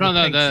 squares. No,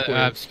 pink the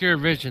squares. obscure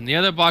vision. The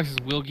other boxes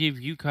will give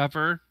you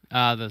cover,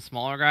 the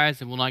smaller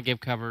guys, and will not give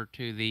cover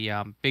to the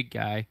big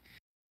guy.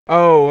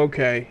 Oh,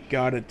 okay.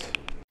 Got it.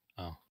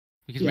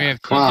 Because we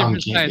have two Crom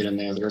different can't sides. get in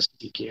there, the rest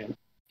of you can.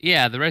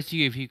 Yeah, the rest of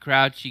you, if you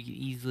crouch, you can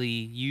easily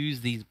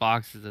use these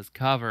boxes as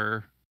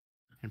cover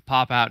and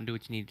pop out and do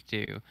what you need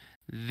to do.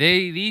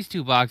 These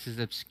 2 boxes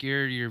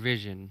obscure your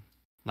vision.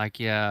 Like,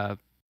 in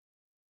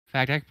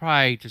fact, I could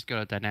probably just go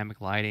to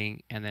dynamic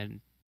lighting and then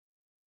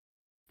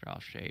draw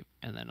shape,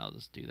 and then I'll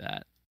just do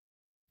that.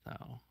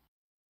 So.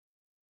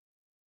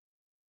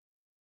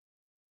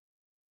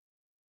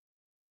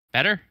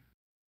 Better?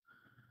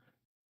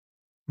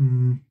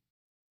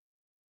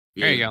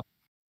 There you go.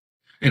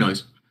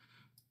 Anyways,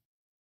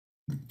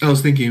 I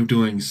was thinking of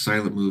doing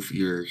silent move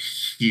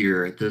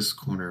here at this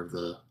corner of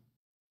the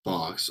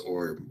box,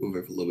 or move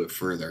it a little bit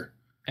further.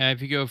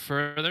 If you go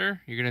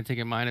further, you're going to take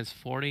a minus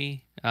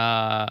 40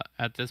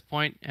 at this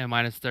point and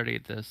minus 30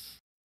 at this.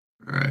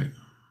 All right.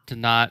 To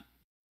not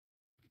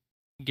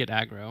get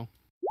aggro.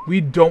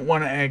 We don't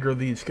want to aggro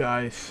these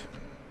guys.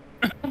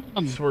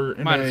 So we're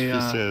in minus He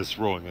a, says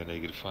rolling a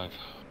 -5.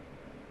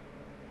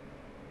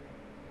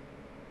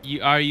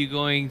 Are you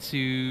going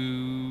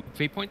to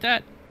fate point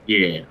that?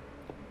 Yeah.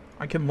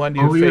 I can lend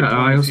you Oh a fate yeah, point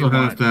I if also you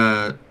have want.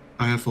 that.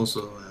 I have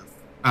also have.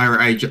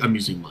 I'm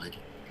using mine.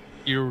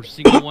 Your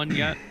single one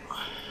yet?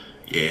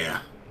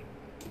 Yeah.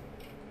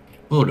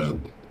 Hold up.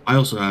 I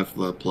also have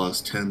the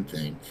plus 10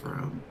 thing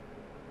from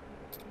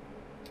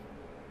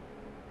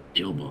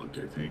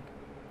Ilmog, I think.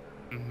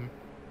 Mm-hmm.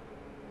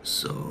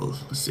 So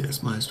let's see,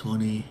 that's minus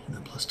 20 and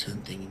then plus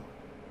 10 thing.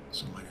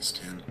 So minus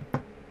 10.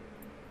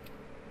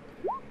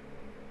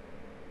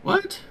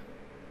 What?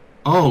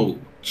 Oh,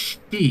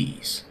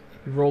 jeez.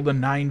 You rolled a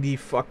 90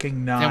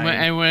 fucking 9.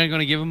 And we're going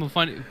to give him a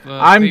fun.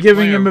 I'm fate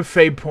giving point, him or- a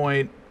fate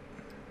point.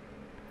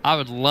 I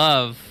would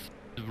love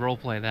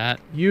roleplay that.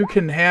 You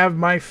can have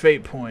my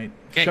fate point.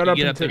 Okay, Shut you up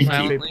get and up there take my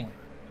silently?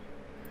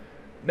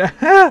 fate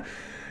point.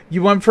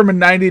 You went from a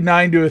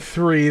 99 to a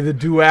 3, the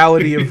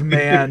duality of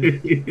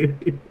man.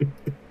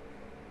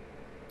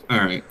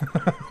 Alright.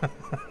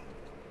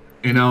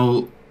 And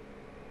now,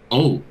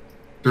 oh,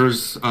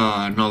 there's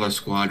another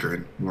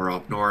squadron more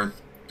up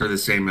north. They're the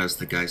same as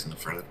the guys in the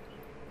front.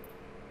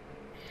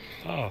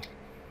 Oh.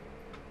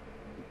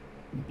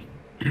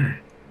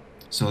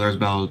 So there's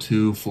about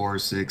 2, 4,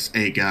 6,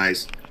 8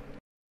 guys.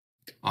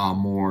 8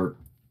 more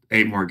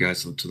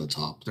guys to the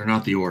top. They're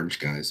not the orange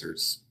guys.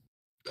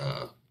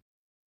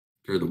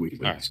 They're the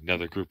weaklings. All right,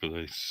 another group of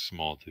these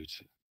small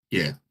dudes.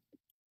 Yeah.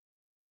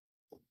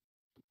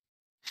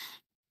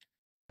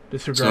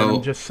 Disregard,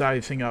 I'm just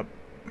sizing up.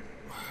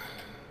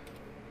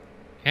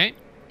 Okay.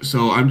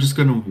 So I'm just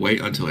gonna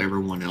wait until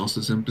everyone else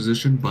is in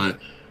position, but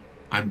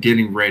I'm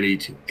getting ready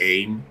to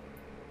aim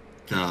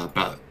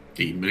about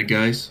the mid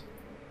guys.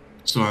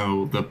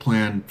 So the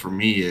plan for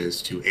me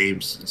is to aim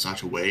in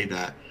such a way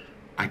that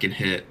I can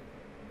hit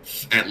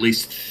at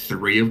least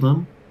 3 of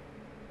them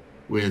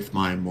with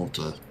my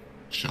multi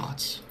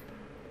shots.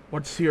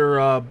 What's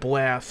your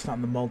blast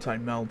on the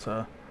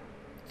multi-melta?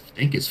 I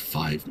think it's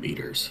 5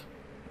 meters.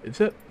 Is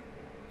it?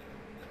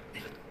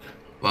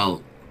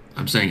 Well,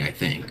 I'm saying I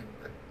think.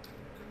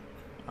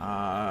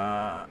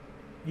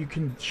 You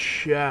can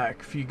check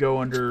if you go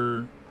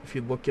under, if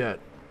you look at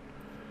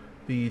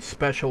the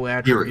special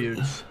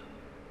attributes.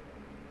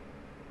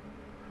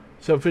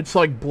 So if it's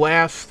like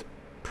blast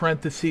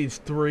parentheses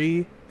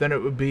 3, then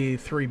it would be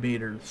 3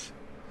 meters.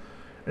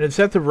 And is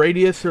that the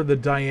radius or the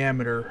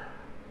diameter?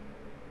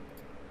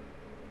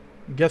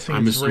 I'm guessing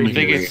I'm it's assuming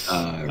radius.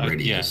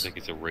 radius. Yeah, I think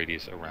it's a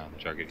radius around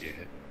the target you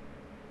hit.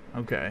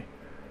 Okay.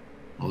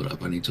 Hold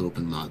up, I need to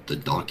open the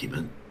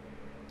document.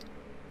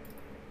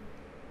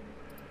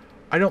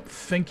 I don't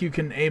think you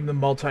can aim the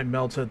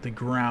multi-melta at the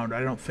ground.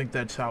 I don't think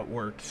that's how it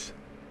works.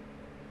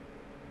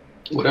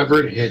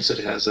 Whatever it hits,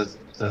 it has a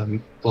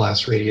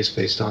blast radius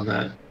based on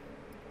that.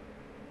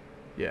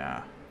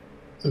 Yeah.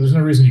 So there's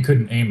no reason you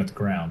couldn't aim at the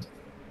ground.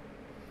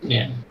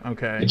 Yeah.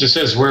 Okay. It just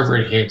says wherever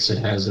it hits, it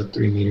has a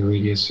 3 meter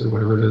radius or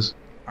whatever it is.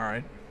 All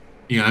right.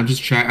 Yeah, I'm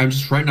just trying to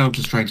figure out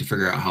trying to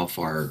figure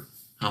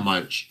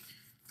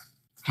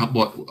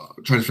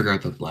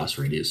out the blast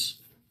radius.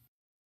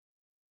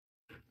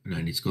 And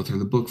I need to go through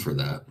the book for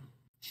that.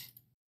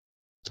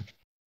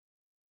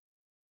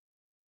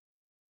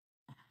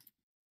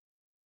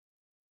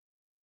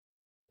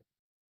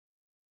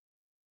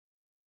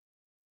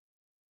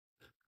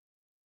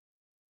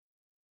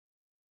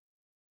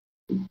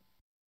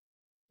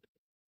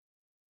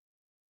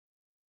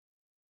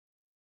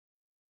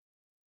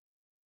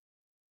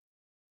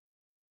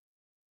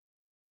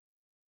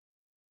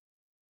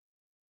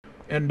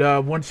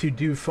 And once you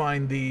do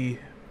find the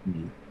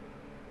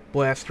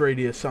blast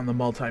radius on the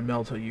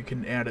multi-melta, you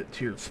can add it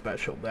to your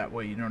special. That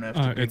way you don't have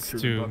to dig it's through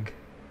 2. the book.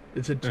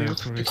 Is it 2?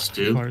 It's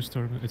 2?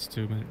 Firestorm, it's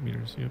 2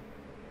 meters, yep.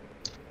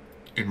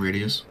 In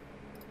radius?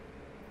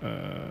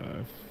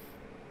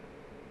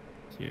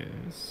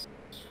 Yes.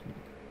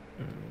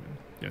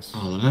 Yes.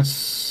 Oh,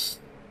 that's...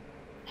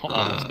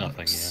 Almost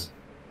nothing, yeah.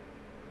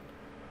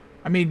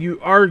 I mean, you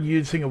are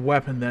using a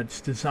weapon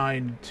that's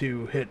designed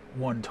to hit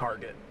one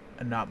target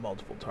and not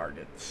multiple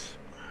targets.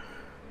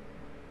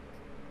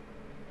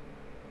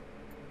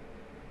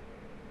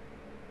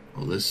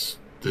 Well, this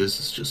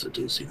is just a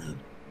doozy then.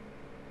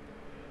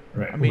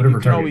 Right. I mean, whatever you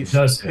can target always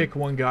does pick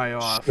one guy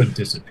off. should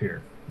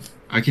disappear.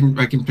 I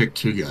can pick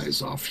 2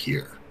 guys off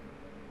here.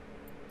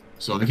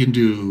 So I can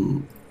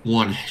do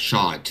 1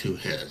 shot, 2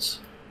 hits.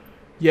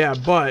 Yeah,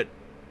 but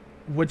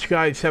which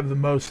guys have the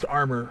most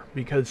armor?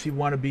 Because you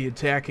want to be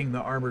attacking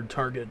the armored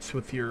targets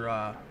with your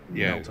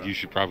Yeah, melta. you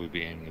should probably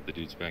be aiming at the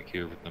dudes back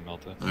here with the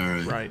Melta.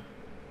 Alright. Right.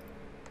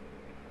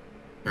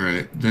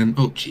 Alright, then...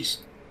 Oh, jeez.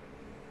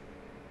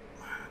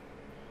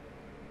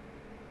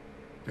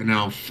 And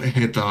now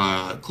hit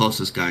the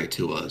closest guy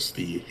to us,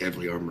 the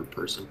heavily armored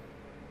person.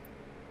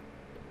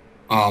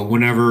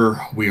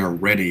 Whenever we are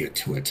ready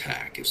to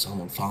attack, if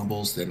someone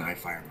fumbles, then I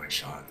fire my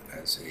shot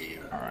as a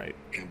Alright.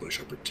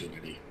 ambush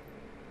opportunity.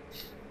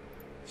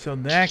 So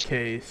in that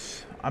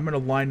case, I'm going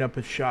to line up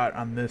a shot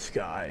on this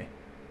guy.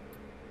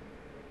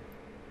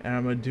 And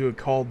I'm going to do a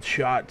called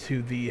shot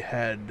to the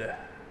head.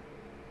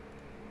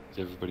 Is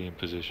everybody in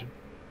position?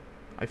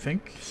 I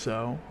think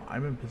so.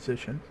 I'm in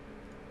position.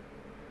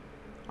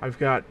 I've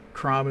got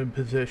Crom in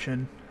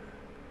position.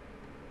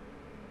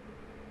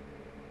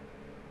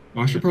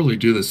 Well, I should probably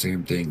do the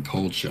same thing,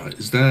 cold shot.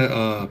 Is that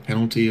a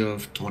penalty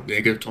of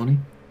negative 20?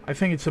 I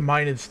think it's a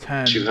minus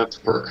 10. You have to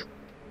perk.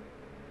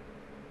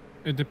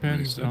 It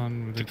depends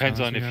on the Depends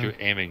class on you if have. you're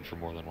aiming for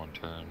more than 1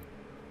 turn.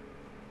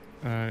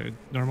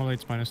 Normally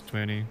it's minus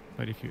 20,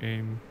 but if you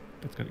aim,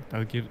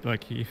 that'll give,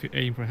 like, if you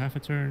aim for half a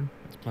turn,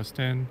 that's plus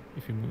 10.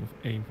 If you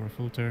aim for a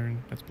full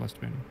turn, that's plus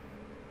 20.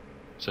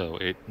 So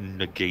it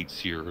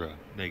negates your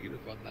negative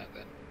on that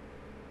then.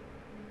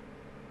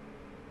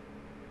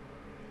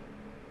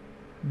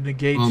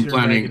 Negates Well,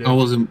 your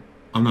negative.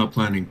 I'm not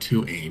planning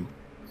to aim.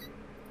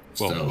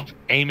 Well, So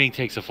aiming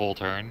takes a full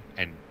turn,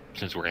 and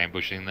since we're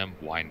ambushing them,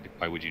 why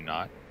would you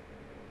not?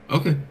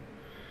 okay.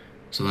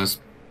 So that's.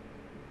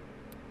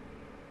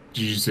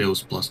 Did you say it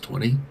was plus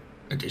 20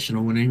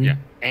 additional when aiming?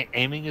 Yeah,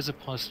 aiming is a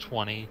plus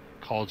 20.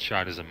 Called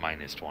shot is a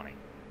minus 20.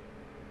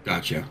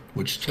 Gotcha.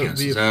 Which So it'd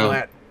be a cancels out.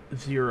 flat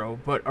 0.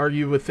 But are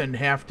you within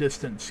half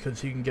distance?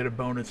 Because you can get a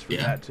bonus for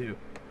that too.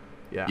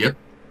 Yeah. Yep.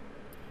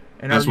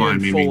 And That's are you why in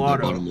I'm aiming full the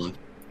auto? bottom left.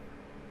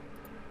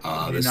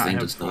 Do This not thing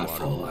have does full not auto.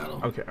 full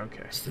auto. Okay.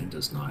 Okay. This thing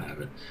does not have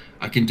it.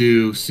 I can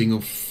do single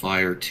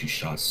fire 2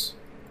 shots.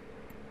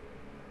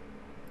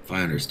 If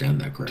I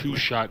understand that correctly.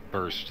 2-shot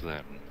burst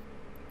then.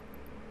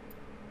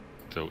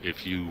 So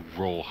if you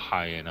roll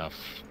high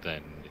enough,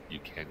 then you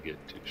can get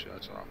 2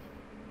 shots off.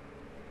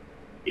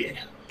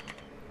 Yeah.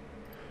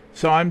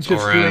 So I'm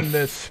just Or doing if-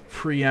 this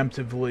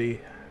preemptively.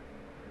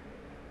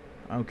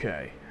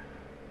 Okay.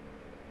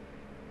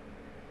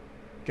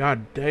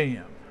 God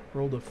damn.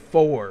 Rolled a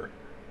 4.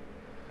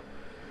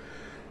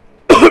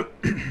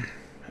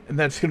 And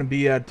that's going to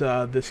be at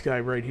this guy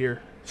right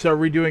here. So are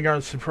we doing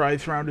our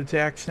surprise round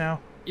attacks now?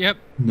 Yep.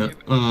 No,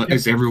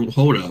 is everyone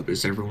hold up?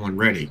 Is everyone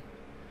ready?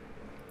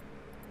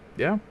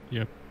 Yeah.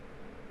 Yep.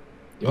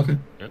 Okay.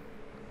 Yep.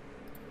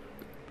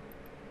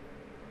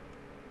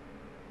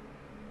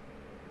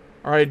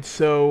 Alright,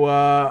 so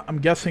I'm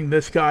guessing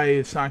this guy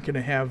is not going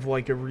to have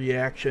like a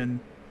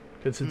reaction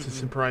because it's a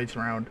surprise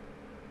round.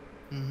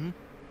 Mm-hmm.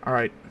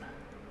 Alright.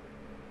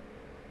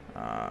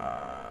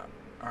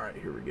 Alright,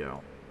 here we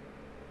go.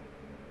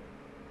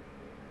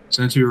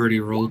 Since you already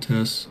rolled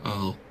Tess,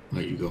 I'll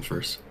let you go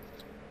first.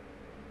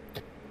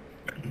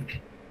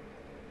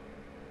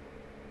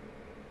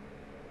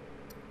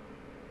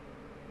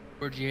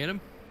 Where'd you hit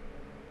him?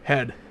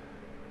 Head.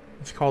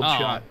 It's called Oh.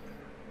 shot.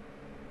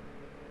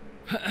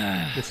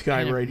 This guy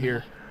Hit him right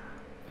here.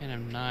 Hit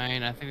him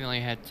 9. I think we only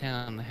had 10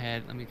 on the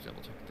head. Let me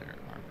double check their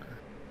armor.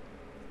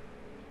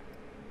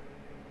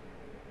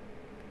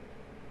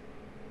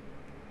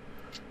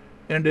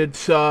 And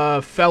it's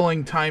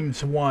felling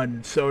times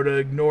 1, so it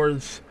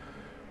ignores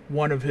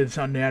one of his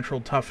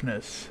unnatural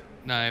toughness.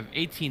 No, I have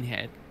 18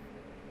 head.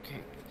 Okay.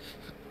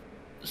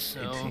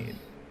 So 18.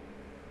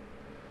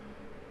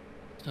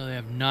 So they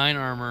have 9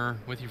 armor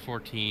with your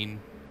 14.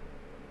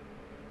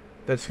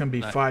 That's going to be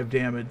That- 5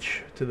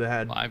 damage to the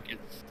head. 5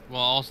 gets,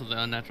 well, also the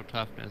unnatural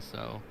toughness,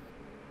 so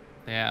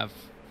they have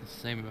the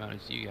same amount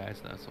as you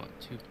guys. That's what,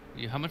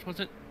 2. How much was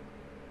it?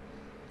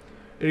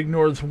 It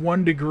ignores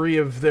 1 degree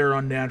of their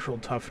unnatural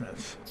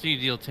toughness. So you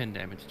deal 10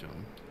 damage to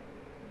them.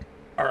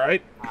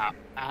 Alright.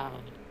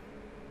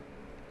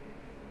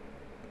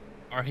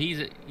 Or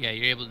you're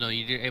able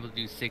to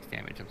do 6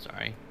 damage. I'm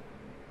sorry.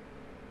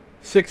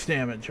 6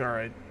 damage,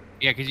 alright.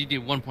 Yeah, because you do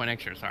 1 point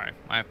extra. Sorry,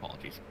 my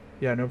apologies.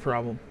 Yeah, no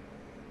problem.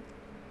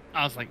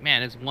 I was like,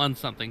 man, it's 1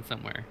 something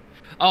somewhere.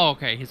 Oh,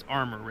 okay, his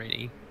armor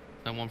rating.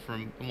 So I went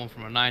from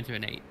a 9 to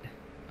an 8.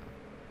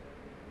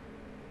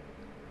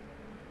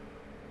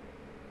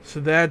 So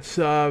that's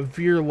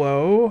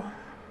Virlo.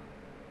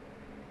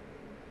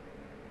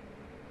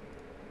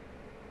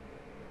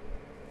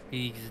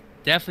 He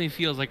definitely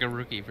feels like a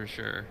rookie for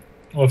sure.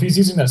 Well, if he's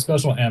using that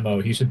special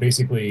ammo, he should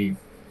basically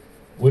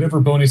whatever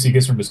bonus he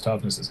gets from his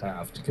toughness is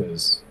halved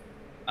because.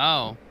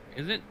 Oh,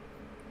 is it?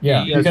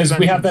 Yeah, Yeah, because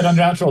we have that defense.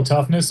 unnatural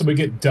toughness, so we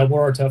get double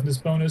our toughness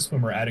bonus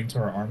when we're adding to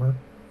our armor.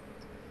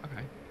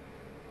 Okay.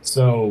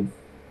 So,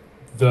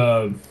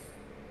 the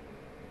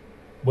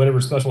whatever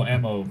special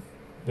ammo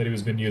that he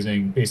was been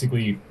using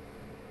basically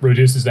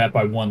reduces that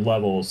by 1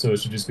 level, so it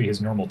should just be his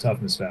normal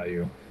toughness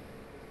value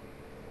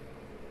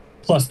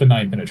plus the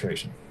 9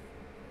 penetration.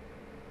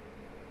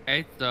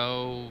 Okay,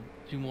 so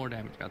 2 more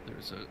damage got through,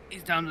 so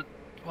he's down to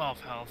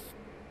 12 health.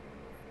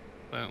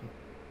 Boom.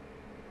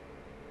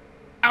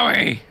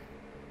 Owie!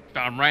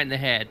 Shot him right in the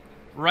head.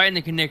 Right in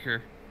the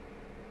knicker.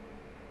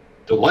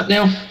 The what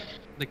now?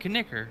 The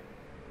knicker.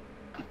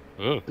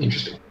 Oh,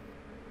 Interesting.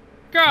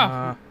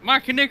 Go! My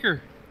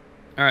knicker!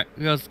 Alright,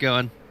 who else is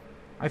going?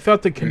 I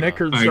thought the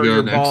knickers I are go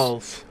your next.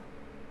 balls.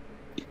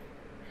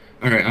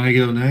 Alright, I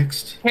go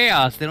next.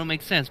 Chaos, they don't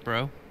make sense,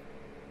 bro.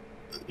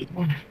 He's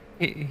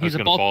I was a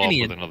gonna follow up with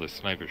Baltinian. another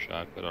sniper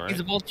shot, but all right. He's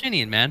a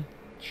Baltinian, man.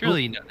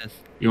 Surely you know this.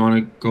 You want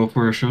to go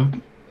for a shot?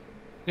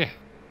 Yeah.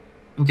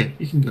 Okay,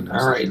 you can go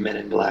next. All right, Men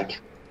in Black.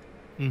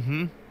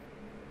 Mm-hmm.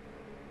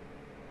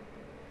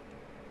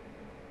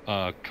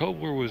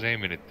 Cobler was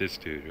aiming at this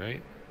dude,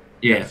 right?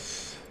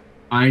 Yes.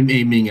 I'm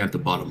aiming at the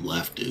bottom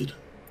left, dude.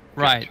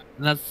 Right.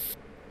 That's...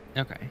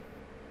 Okay.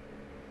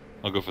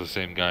 I'll go for the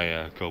same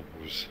guy Cobler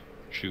was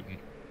shooting.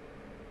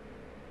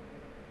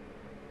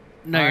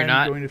 No, you're I'm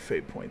not. going to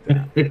fate point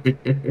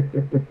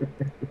that.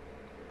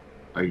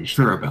 Are you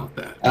sure about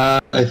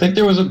that? I think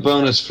there was a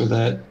bonus for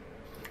that,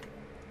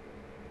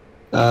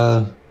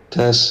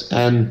 Tess,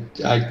 and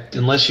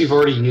unless you've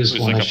already It used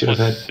was one, like I a should have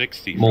plus had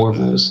 60. more of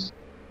those.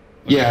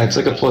 Yeah, it's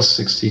like a plus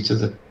 60 to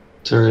the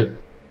turret.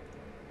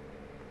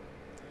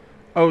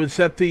 Oh, is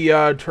that the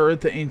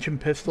turret, the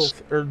ancient pistols?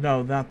 Or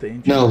no, not the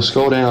ancient. No,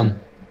 scroll down.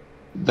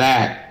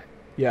 That.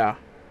 Yeah.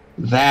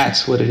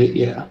 That's what it is.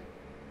 Yeah.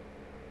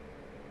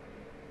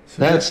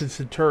 So this is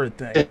the turret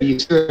thing.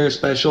 Easter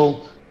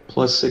special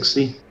plus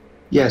 60.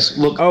 Yes,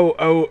 look.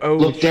 Oh,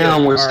 Look shit.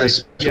 down where it All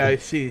says right.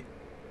 special. Yeah,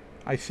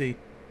 I see.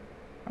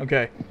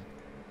 Okay.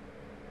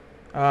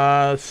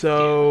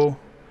 So...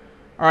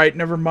 Alright,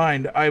 never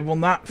mind. I will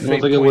not I don't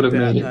fate think it point would have that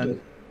made it. then. But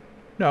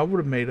No, it would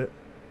have made it.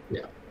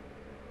 yeah.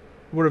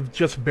 Would have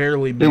just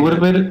barely made It it. would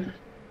have made it?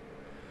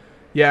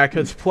 Yeah,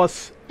 because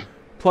plus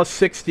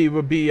 60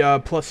 would be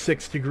plus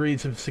 6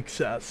 degrees of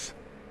success.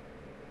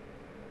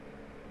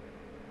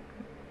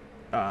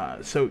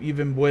 So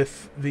even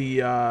with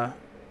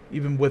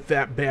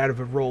that bad of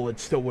a roll, it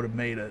still would have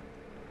made it.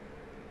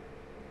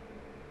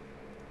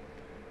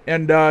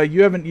 And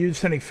you haven't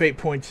used any fate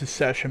points this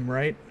session,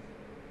 right?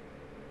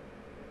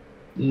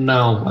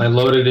 No, I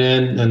loaded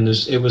in, and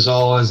it was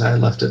all as I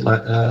left it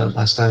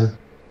last time.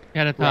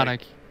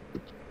 Catatonic.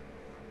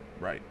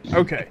 Right.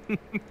 Okay.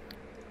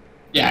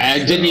 Yeah,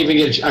 I didn't even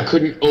get. I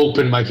couldn't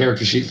open my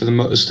character sheet for the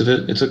most of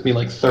it. It took me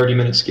like 30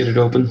 minutes to get it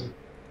open.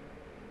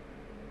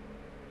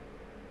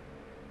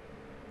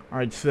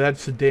 Alright, so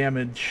that's the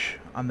damage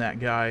on that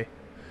guy.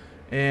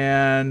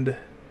 And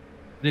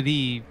Did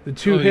he? the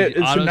 2 he hit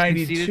is a auto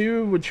 92,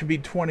 conceded? which would be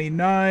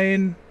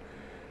 29.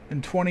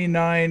 And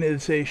 29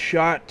 is a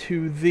shot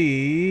to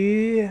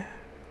the...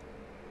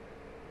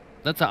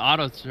 That's an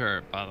auto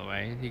turret, by the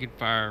way. You can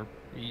fire.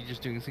 Are you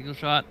just doing a single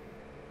shot?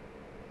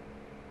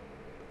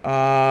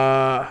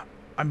 I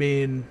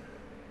mean...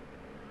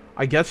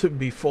 I guess it would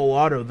be full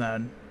auto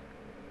then.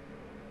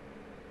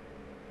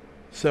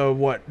 So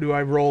what? Do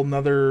I roll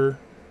another...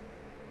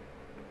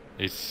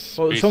 It's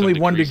Well, it's based on only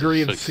 1 degrees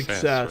degree of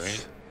success.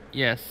 right?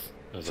 Yes.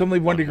 There's It's only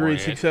like 1 more degree of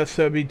hit. success,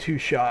 so that'd be 2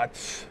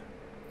 shots.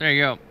 There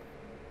you go.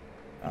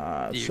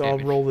 Do your So I'll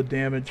damage. roll the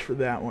damage for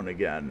that one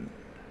again.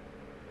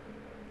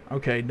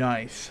 Okay,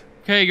 nice.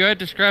 Okay, go ahead.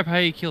 Describe how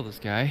you kill this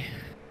guy.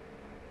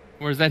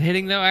 Where's that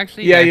hitting though?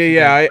 Actually. Yeah.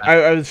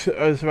 Actually,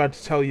 I was about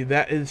to tell you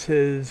that is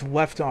his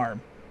left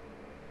arm.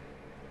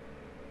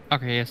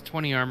 Okay, he has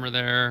 20 armor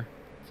there,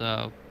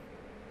 so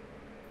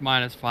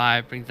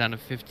 -5 brings down to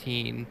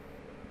 15.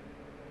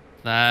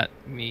 That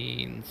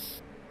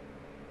means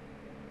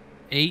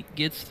 8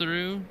 gets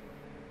through,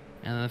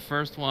 and the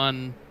first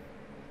one,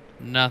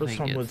 nothing First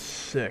one gets. was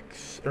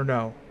 6, or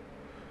no?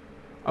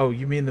 Oh,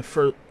 you mean the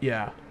first?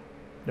 Yeah.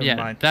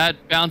 Never mind.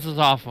 That bounces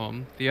off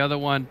him. The other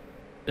one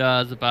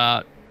does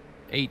about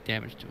 8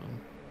 damage to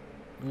him,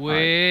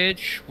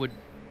 which would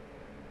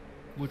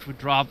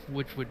drop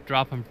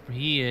him.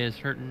 He is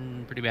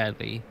hurting pretty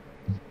badly.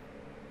 Let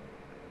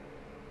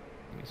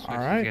me switch All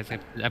these right. guys.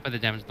 I put the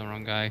damage on the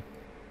wrong guy.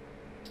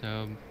 So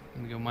I'm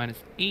gonna go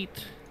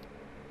 -8.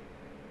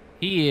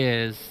 He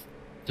is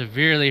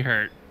severely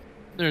hurt.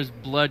 There's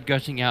blood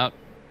gushing out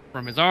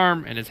from his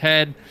arm and his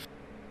head,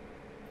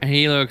 and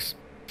he looks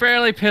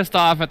fairly pissed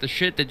off at the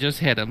shit that just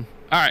hit him.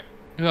 All right,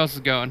 who else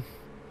is going?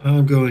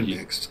 I'm going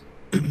next.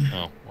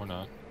 No, we're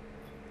not.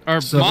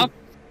 Or So- Moth?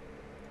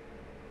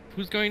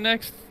 Who's going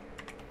next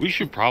We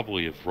should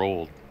probably have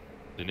rolled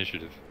the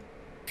initiative.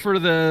 for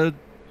the?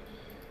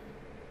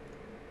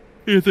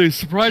 Is it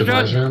surprise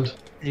Surprise round? round?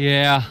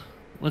 Yeah,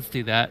 let's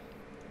do that.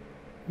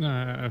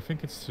 No, I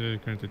think it's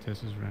currently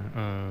Tessa's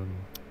round.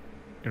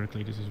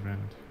 Heraclitus'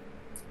 round.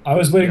 I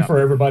was waiting Yeah. for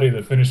everybody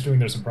to finish doing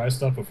their surprise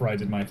stuff before I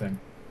did my thing.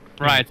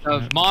 Right. So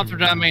Yeah, if Moths are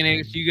done yeah.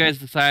 mainly, you guys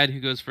decide who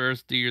goes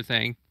first. Do your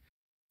thing.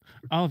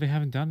 Oh, they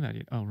haven't done that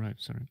yet. Oh, right.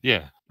 Sorry.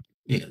 Yeah.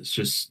 Yeah, it's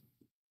just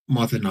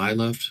Moth and I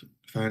left,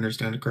 if I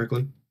understand it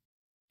correctly.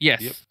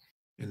 Yes. Yep.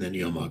 And then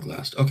Yomog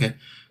last. Okay.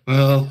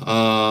 Well,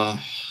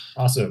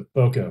 Also,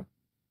 Boko,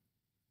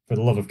 for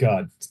the love of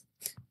God,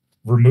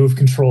 remove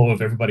control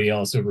of everybody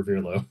else over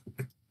Virlo.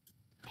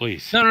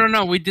 Please.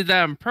 No. We did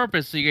that on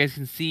purpose so you guys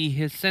can see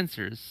his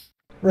sensors.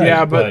 Right,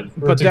 yeah, but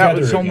we're that together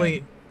was again.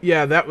 only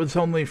that was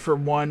only for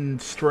one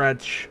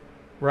stretch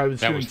where I was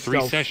That doing was 3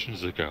 stealth.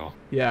 sessions ago,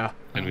 Yeah.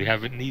 and we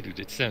haven't needed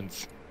it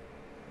since.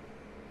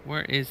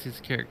 Where is his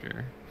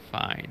character?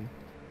 Fine.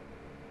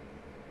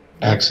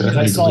 Because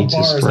Accidentally I saw deletes his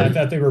bars, and I sprite.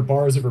 thought they were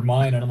bars that were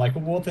mine, and I'm like,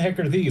 well, what the heck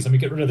are these? Let me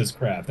get rid of this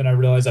crap. Then I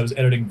realized I was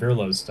editing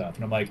Virlo's stuff,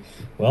 and I'm like,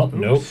 well,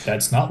 nope, Oops.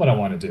 that's not what I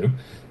want to do.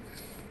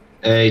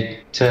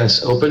 Hey,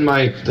 Tess, open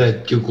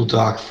the Google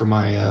Doc for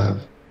my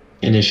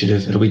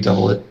initiative. It'll be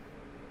double it.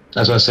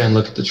 That's what I was saying.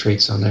 Look at the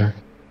traits on there.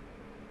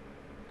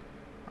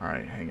 All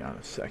right, hang on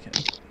a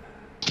second.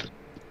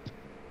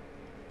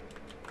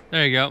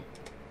 There you go.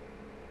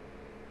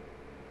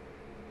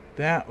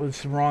 That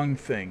was the wrong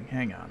thing.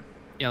 Hang on.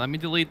 Yeah, let me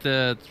delete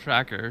the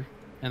tracker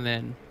and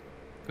then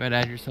go ahead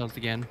and add yourselves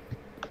again.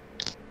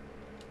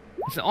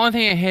 It's the only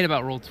thing I hate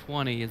about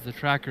Roll20 is the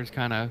tracker's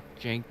kind of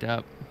janked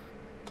up.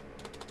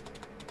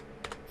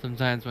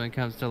 Sometimes when it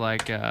comes to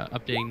like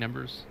updating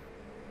numbers.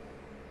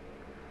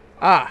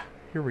 Ah,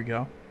 here we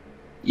go.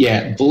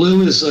 Yeah,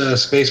 blue is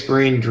Space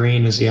Marine,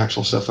 green is the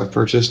actual stuff I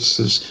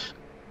purchased.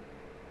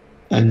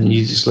 And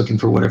you're just looking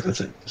for whatever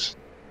things.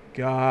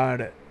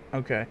 Got it.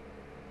 Okay.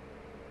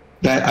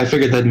 That I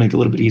figured that'd make it a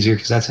little bit easier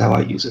because that's how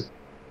I use it.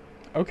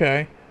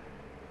 Okay.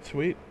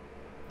 Sweet.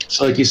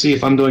 So like you see,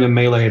 if I'm doing a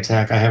melee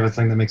attack, I have a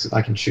thing that makes it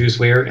I can choose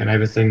where, and I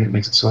have a thing that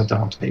makes it so I don't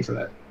have to pay for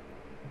that.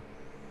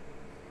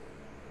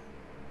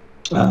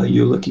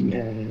 You're looking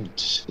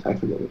at, I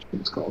forget which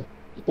one it's called.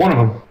 One of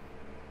them.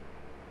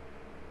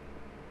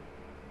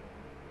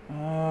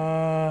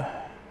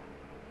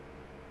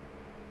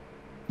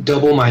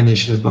 Double my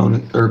initiative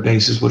bonus or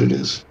base is what it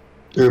is,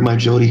 or my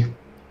agility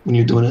when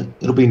you're doing it.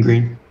 It'll be in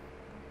green.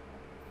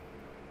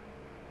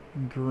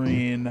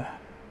 Green.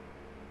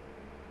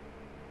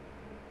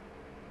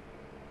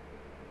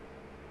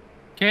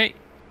 Okay.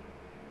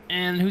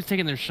 And who's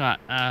taking their shot?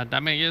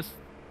 Dami, I guess?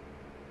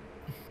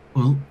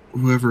 Well,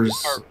 whoever's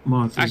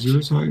moth is actually-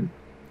 your side.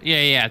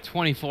 Yeah,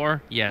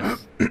 24.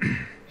 Yes.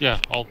 Yeah,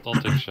 I'll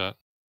take a shot.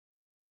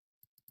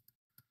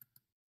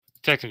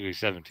 Technically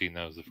 17,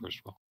 that was the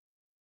first roll.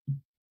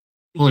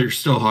 Well, you're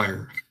still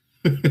higher.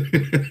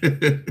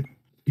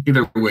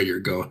 Either way you're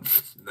going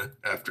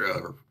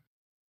after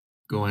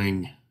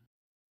going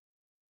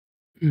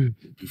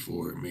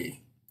before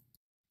me.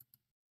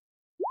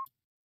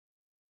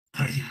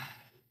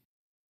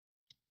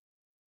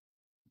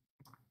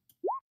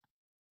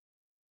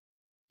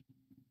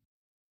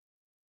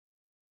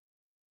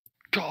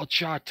 Cold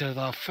shot to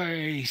the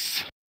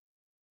face.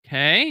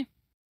 Okay.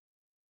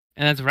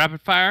 And that's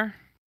rapid fire.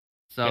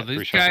 So Yeah, these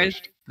 3 shot guys,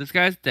 burst. this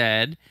guy's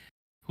dead.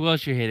 Who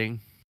else you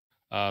hitting?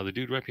 The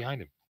dude right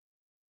behind him.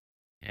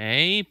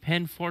 Okay,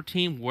 pen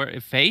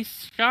 14,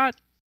 face shot?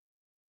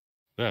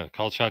 Yeah,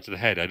 cold shot to the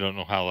head. I don't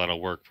know how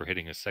that'll work for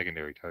hitting a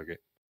secondary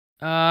target.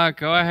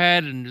 Go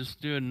ahead and just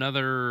do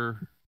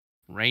another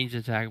ranged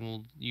attack, and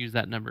we'll use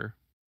that number.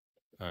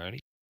 Alrighty.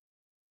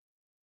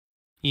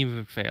 Even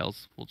if it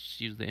fails, we'll just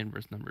use the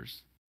inverse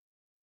numbers.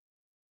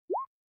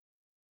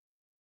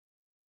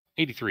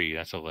 83,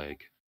 that's a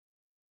leg.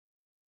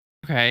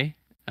 Okay,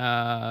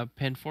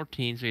 pen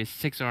 14, so he has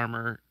 6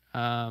 armor.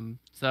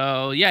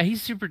 So yeah,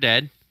 he's super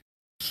dead.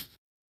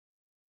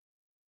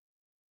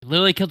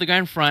 Literally killed the guy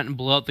in front and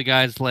blew out the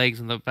guy's legs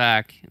in the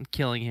back, and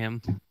killing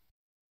him.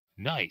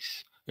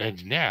 Nice.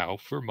 And now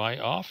for my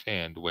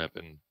offhand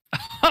weapon.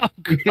 Oh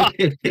god!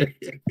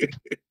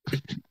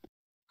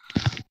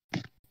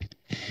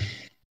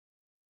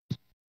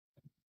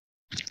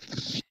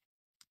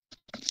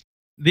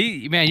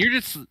 Man, you're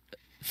just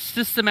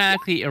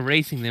systematically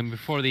erasing them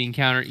before the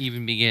encounter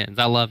even begins.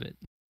 I love it.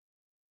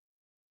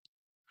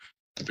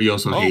 We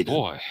also hate it.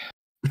 Boy.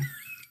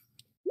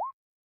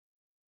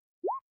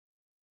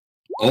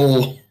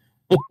 Oh.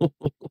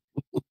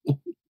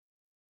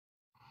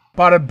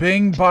 Bada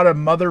bing, bada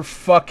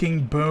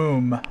motherfucking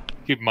boom.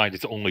 Keep in mind,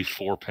 it's only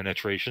 4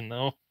 penetration,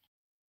 though.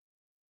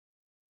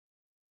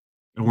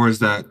 And where's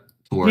that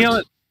towards? You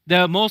know,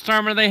 the most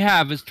armor they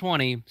have is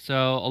 20,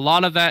 so a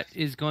lot of that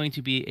is going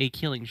to be a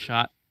killing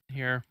shot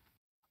here.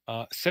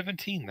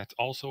 17, that's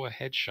also a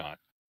headshot.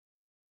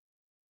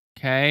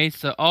 Okay,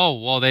 so,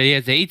 they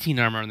has 18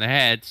 armor on the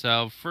head,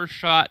 so first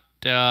shot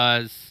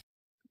does...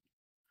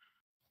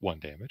 1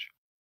 damage.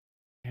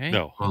 Okay.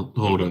 No, Well, a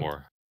hold little on.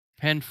 more.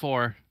 Pen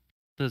 4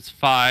 does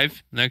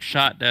 5. Next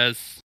shot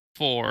does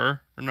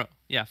 4. Or no,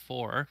 yeah,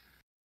 4.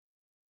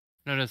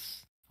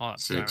 Notice, hold on.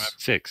 Sorry, 6.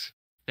 6.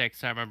 6.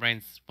 Sorry, my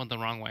brain's went the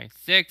wrong way.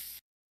 6.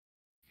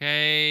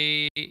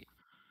 Okay.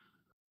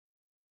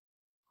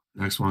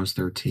 Next one is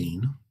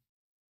 13.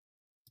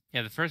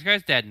 Yeah, the first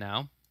guy's dead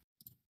now.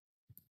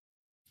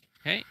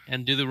 Okay,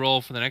 and do the roll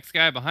for the next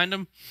guy behind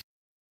him.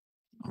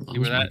 Oh, that See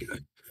was where my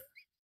that-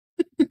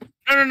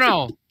 guy.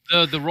 No.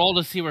 The roll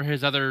to see where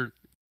his other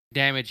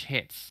damage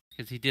hits,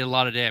 because he did a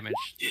lot of damage.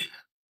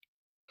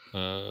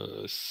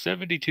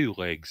 72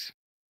 legs.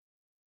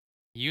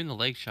 You and the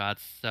leg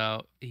shots,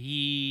 so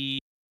he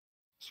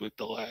With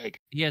the leg.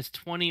 has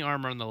 20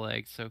 armor on the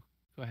leg, so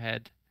go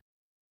ahead.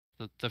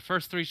 So the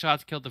first 3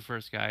 shots killed the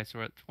first guy, so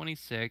we're at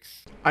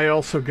 26. I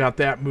also got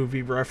that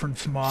movie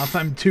reference, Moth.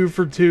 I'm 2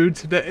 for 2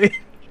 today.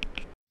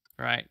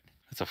 Right.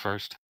 That's a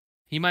first.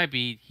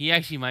 He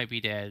actually might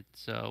be dead,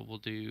 so we'll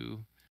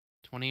do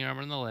 20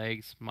 armor on the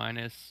legs,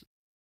 minus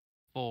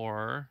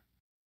 4,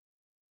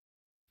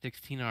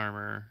 16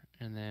 armor,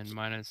 and then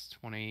minus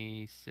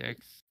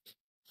 26.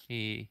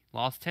 He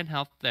lost 10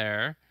 health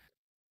there.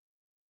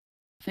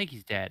 I think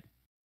he's dead.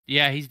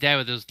 Yeah, he's dead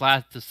with the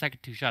second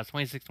 2 shots,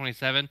 26,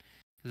 27,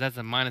 because that's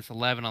a minus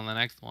 11 on the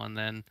next one.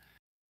 Then,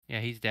 yeah,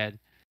 he's dead.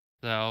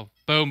 So,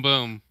 boom,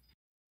 boom.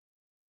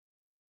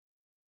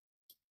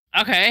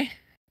 Okay.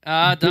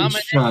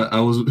 Dominic. Shot. I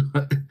was.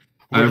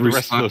 Where did the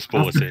rest of those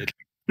bullets hit?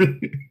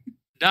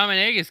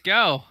 Dominagus,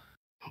 go.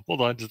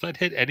 Hold on, does that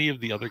hit any of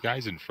the other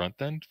guys in front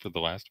then for the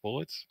last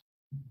bullets?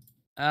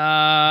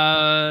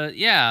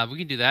 Yeah, we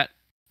can do that.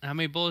 How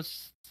many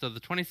bullets? So the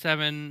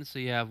 27. So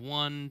you have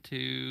 1,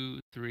 2,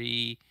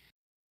 3.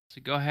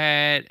 So go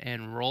ahead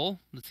and roll.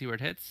 Let's see where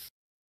it hits.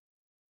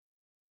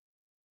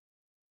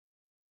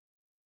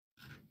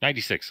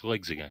 96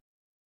 legs again.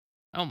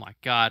 Oh my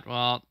god.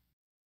 Well,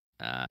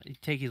 you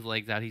take his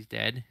legs out, he's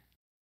dead.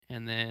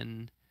 And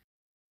then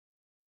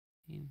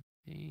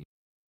yeah,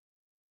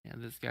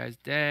 this guy's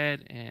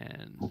dead,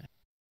 and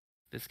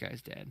this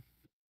guy's dead.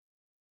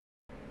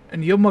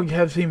 And Yilmug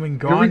hasn't even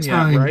gone Every yet,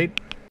 time- right?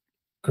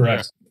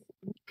 Correct.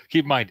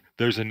 Keep in mind,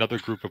 there's another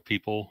group of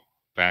people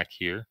back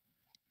here.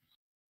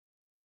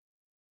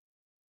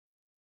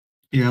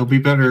 Yeah, it'll be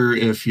better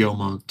if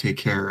Yoma take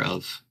care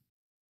of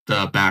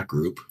the back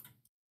group.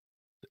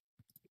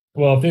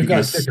 Well, if they've got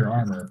Because- thicker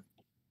armor.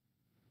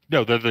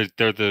 No, they're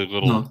the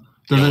little No,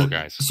 yellow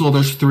guys. So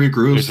there's 3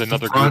 groups. There's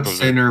another front, group of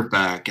center,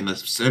 back, and the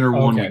center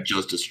one we Okay.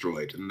 just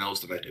destroyed, and that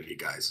was the you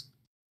guys.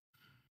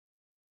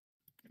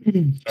 All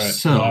right,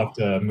 So I'll have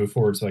to move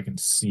forward so I can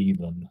see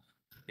them.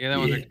 Yeah, that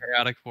one's are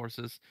chaotic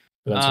forces.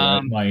 But that's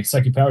all right. My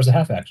psychic power is a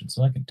half action,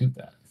 so I can do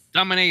that.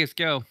 Dominagus,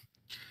 go.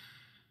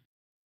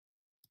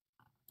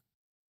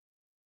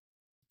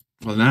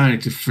 well, now I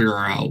need to figure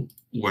out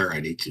where I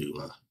need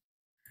to.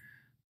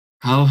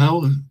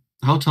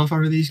 How tough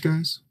are these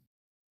guys?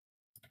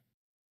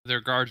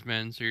 They're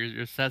guardsmen, so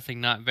you're assessing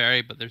not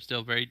very, but they're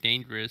still very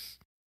dangerous.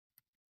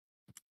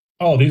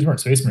 Oh, these weren't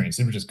Space Marines.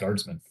 They were just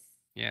guardsmen.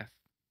 Yeah.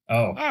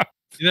 Oh.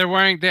 They're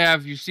wearing,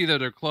 you see that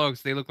their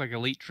cloaks, they look like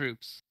elite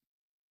troops.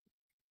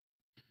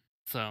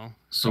 So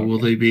will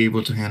they be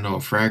able to handle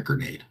a frag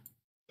grenade?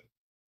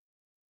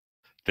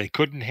 They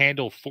couldn't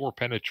handle 4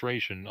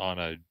 penetration on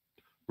a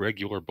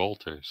regular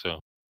bolter,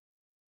 so.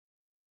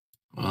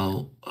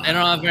 Well, they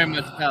don't have very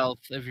much health,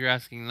 if you're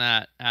asking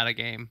that, out of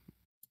game.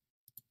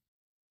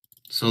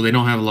 So they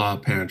don't have a lot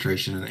of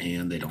penetration,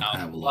 and they don't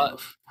have a lot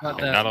of health.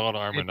 Not a lot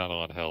of armor, not a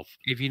lot of health.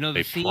 If you know the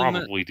they theme,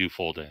 probably do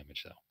full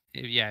damage, though.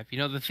 If you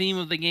know the theme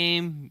of the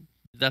game,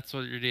 that's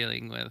what you're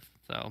dealing with.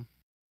 So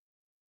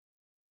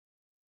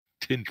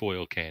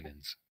Tinfoil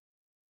cannons.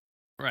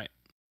 Right.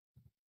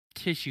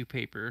 Tissue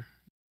paper.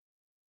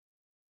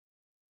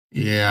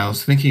 Yeah, I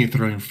was thinking of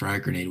throwing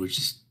frag grenade, which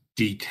is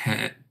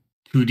D10,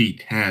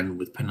 2d10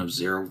 with pen of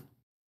 0,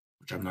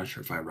 which I'm not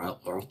sure if I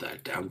wrote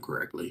that down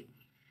correctly.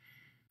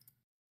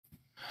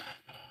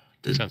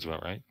 Sounds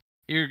about right.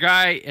 Your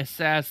guy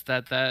assessed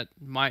that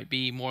might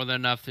be more than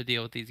enough to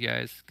deal with these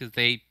guys, because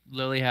they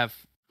literally have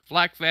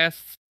flak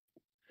vests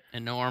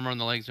and no armor on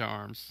the legs or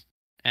arms.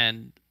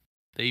 And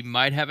they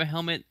might have a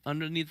helmet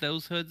underneath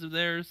those hoods of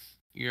theirs.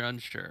 You're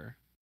unsure.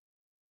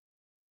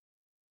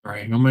 All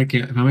right, how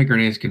many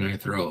grenades can I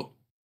throw?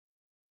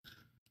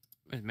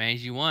 As many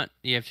as you want.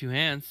 You have 2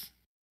 hands.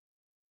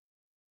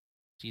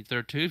 You can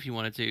throw 2 if you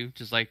wanted to.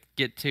 Just like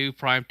get 2,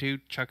 prime 2,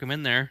 chuck them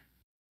in there.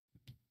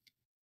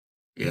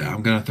 Yeah,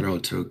 I'm gonna throw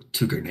two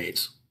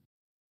grenades.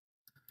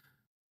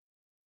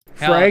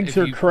 Frags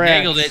or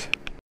cracks? Finagled it,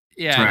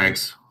 yeah.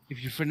 Frags.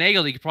 If you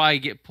finagled, you could probably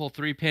pull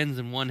 3 pins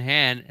in one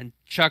hand and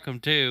chuck them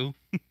too.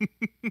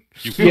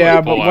 Yeah,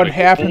 but what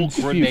happens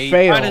if you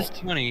fail? Minus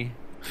 20.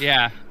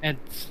 Yeah, and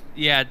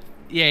yeah,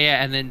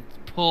 and then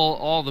pull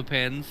all the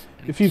pins.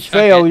 If you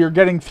fail, you're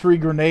getting 3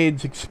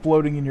 grenades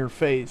exploding in your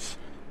face.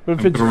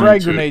 But if it's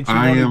frag grenades, you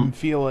won't even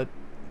feel it.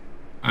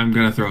 I'm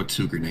gonna throw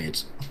 2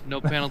 grenades. No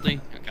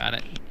penalty. Got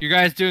it. You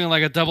guys doing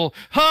like a double.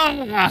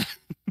 Ha!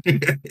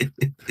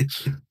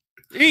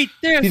 Eat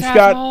this,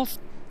 assholes!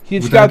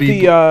 He's got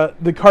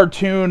the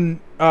cartoon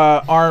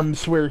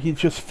arms where he's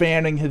just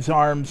fanning his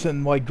arms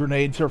and like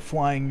grenades are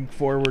flying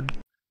forward.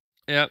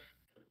 Yep.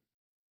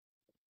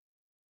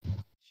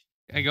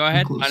 Go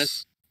ahead.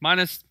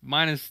 Minus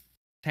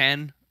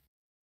 10.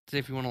 See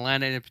if you want to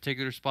land it in a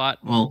particular spot.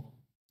 Well,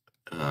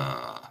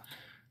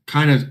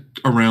 kind of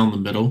around the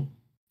middle.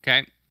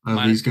 Okay.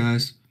 Of these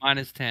guys.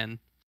 Minus 10.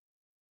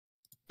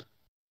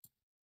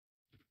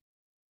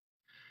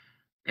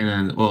 And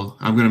then, well,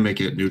 I'm gonna make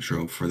it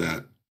neutral for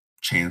that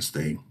chance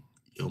thing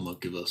Ilma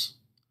give us.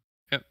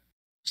 Yep.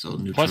 So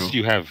neutral. Plus,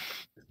 you have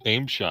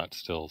aim shot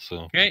still,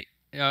 so. Okay.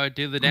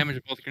 Do the damage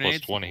of both grenades.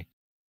 Plus 20.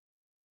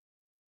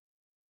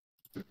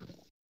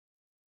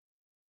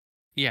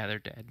 Yeah, they're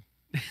dead.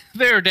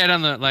 They were dead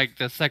on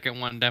the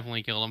second one.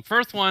 Definitely killed them.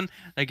 First one,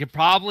 they could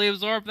probably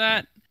absorb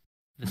that.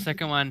 The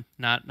second one,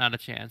 not a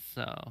chance.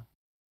 So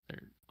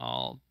they're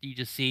all. You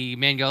just see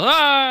men go,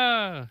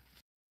 ah!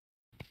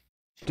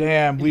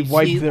 Damn, we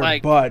wiped their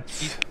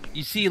butts.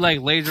 You see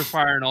laser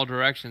fire in all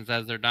directions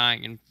as they're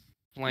dying and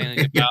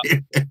flailing about.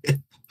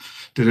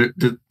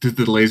 Did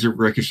the laser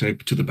ricochet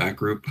to the back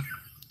group?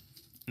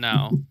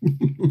 No.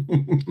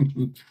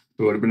 It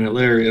would have been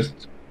hilarious.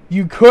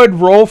 You could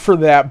roll for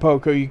that,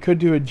 Boko. You could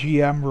do a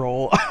GM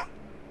roll.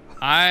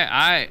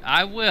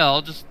 I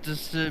will just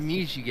to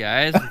amuse you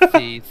guys. Let's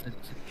see.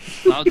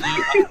 I'll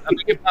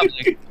make it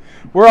public.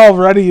 We're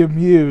already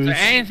amused. So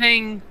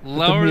anything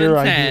lower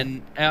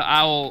than 10,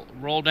 I will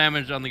roll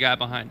damage on the guy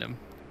behind him.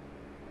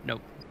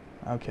 Nope.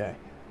 Okay.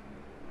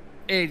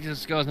 It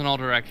just goes in all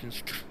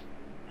directions.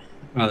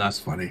 Oh, that's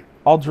funny.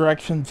 All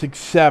directions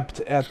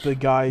except at the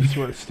guys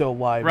who are still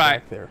alive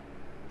back there.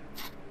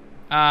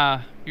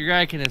 Your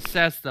guy can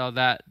assess though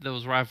that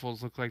those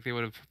rifles look like they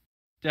would have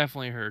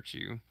definitely hurt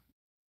you.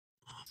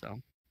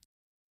 So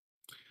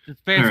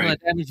it's based on the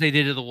damage they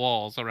did to the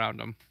walls around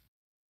them.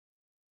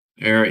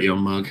 All right, yo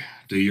mug,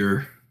 do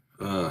your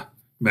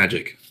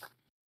magic.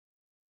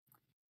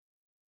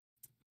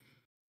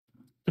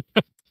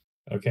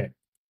 Okay.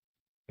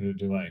 I'm gonna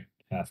do my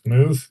half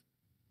move.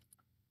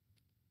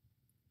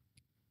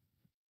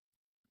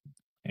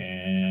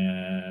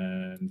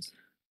 And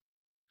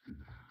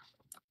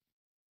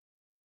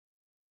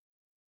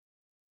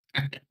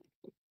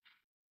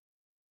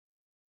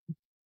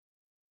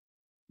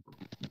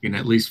You can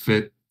at least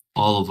fit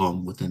all of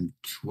them within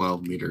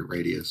 12-meter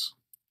radius.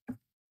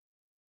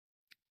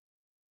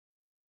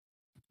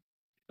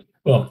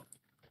 Well,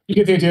 you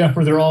get the idea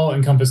where they're all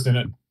encompassed in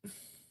it.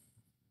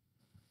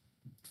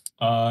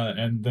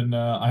 And then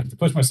I have to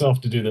push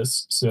myself to do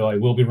this, so I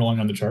will be rolling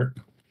on the chart.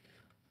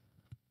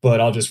 But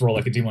I'll just roll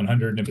like a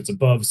D100, and if it's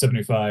above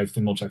 75,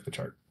 then we'll check the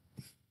chart.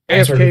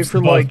 AFK for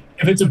above, like...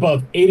 If it's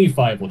above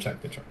 85, we'll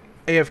check the chart.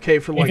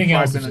 AFK for like Anything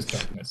 5 else minutes. is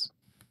just darkness.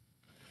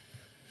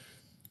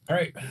 All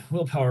right,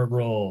 willpower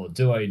roll.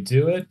 Do I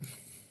do it?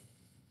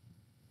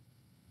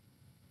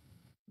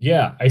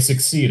 Yeah, I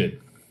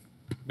succeeded.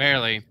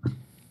 Barely.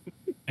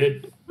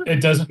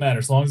 It doesn't matter.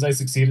 As long as I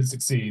succeed, it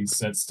succeeds.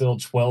 That's still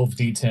 12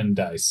 D10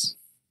 dice.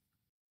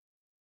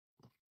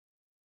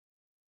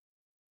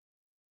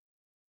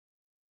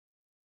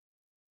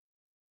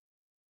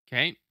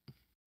 Okay.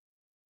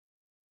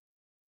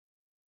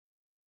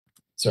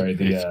 Sorry,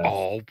 It's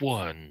all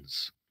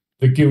ones.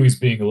 the GUI's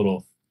being a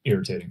little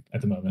irritating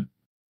at the moment.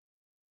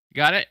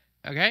 Got it.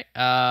 Okay.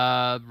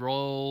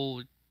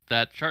 Roll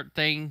that chart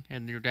thing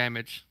and your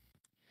damage.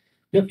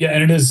 Yep, yeah,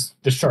 and it is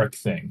the shark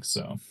thing,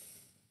 so.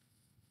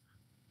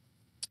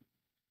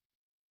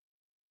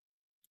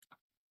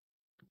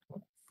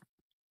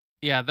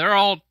 Yeah, they're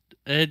all.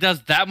 It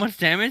does that much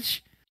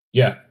damage?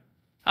 Yeah.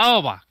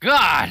 Oh my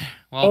god!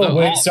 Well, Oh,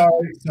 wait,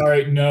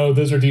 sorry. No,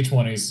 those are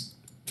D20s.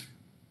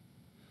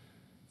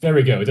 There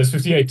we go. It does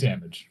 58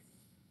 damage.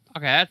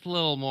 Okay, that's a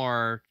little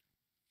more.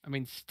 I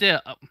mean, still.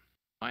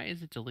 Why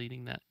is it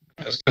deleting that?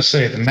 I was gonna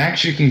say the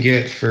max you can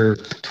get for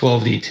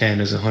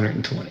 12d10 is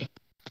 120.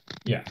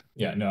 Yeah,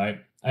 no, I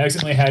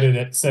accidentally had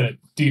it set at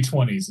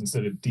D20s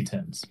instead of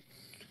D10s.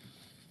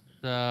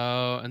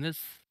 So, and this,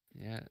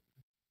 yeah.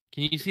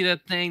 Can you see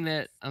that thing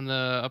that on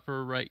the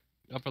upper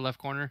left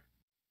corner?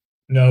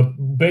 No,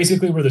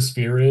 basically where the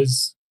sphere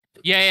is.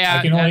 Yeah.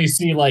 I can only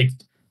see like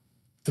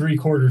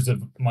 3/4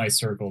 of my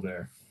circle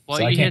there. Well,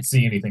 so I can't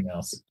see anything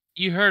else.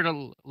 You heard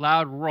a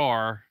loud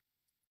roar.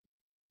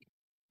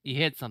 You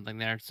hit something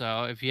there.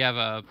 So if you have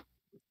a.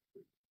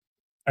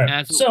 All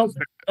right. So,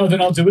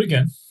 then I'll do it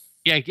again.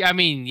 Yeah, I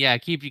mean, yeah,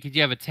 because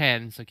you have a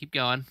 10, so keep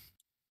going.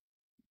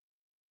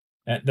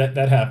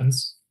 That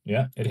happens.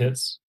 Yeah, it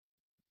hits.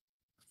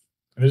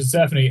 And there's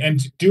Stephanie.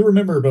 And do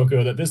remember,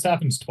 Boko, that this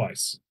happens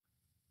twice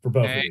for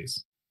both of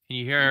these. And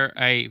you hear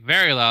a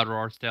very loud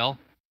roar still.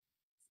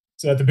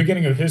 So at the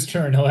beginning of his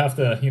turn, he'll have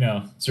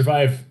to,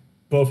 survive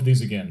both of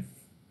these again.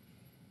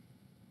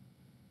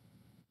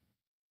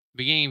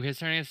 Beginning of his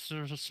turn, he has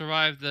to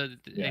survive the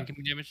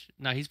incoming damage.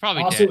 No, he's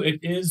probably also, dead. It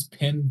is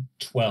pin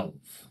 12.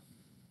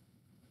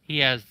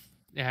 It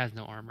has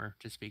no armor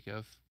to speak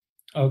of.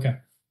 Okay.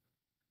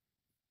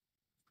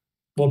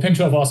 Well, pin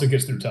 12 also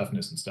gets through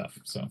toughness and stuff,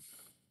 so.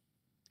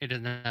 It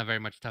doesn't have very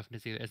much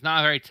toughness either. It's not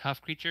a very tough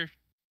creature.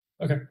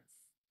 Okay.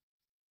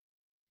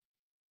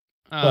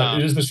 But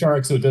it is the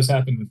shark, so it does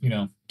happen,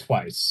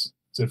 twice.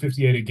 So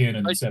 58 again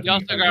and 70. You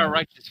also got a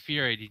Righteous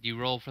Fury. Did you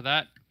roll for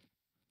that?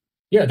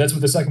 Yeah, that's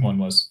what the second one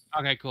was.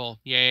 Okay, cool.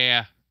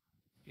 Yeah.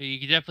 You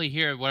can definitely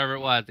hear whatever it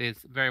was.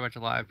 It's very much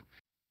alive.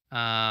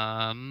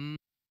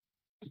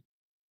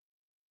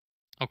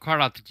 Oh,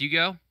 Cardot, did you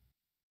go?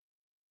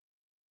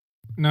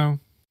 No.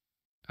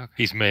 Okay.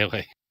 He's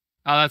melee.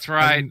 Oh, that's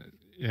right.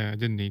 I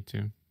didn't need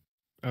to.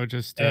 I'll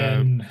just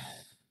stay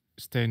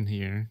in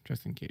here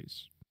just in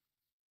case.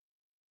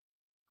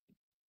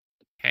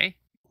 Okay.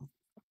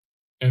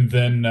 And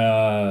then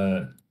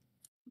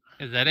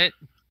is that it?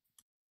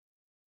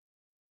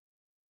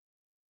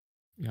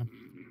 Yeah.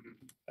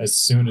 As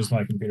soon as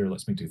my computer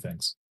lets me do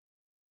things.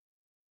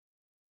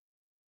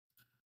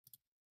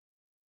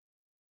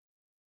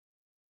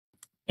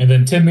 And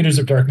then 10 meters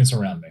of darkness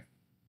around me.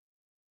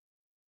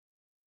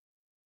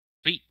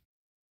 Sweet.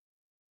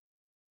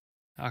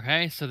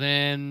 Okay, so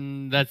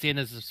then that's the end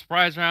of the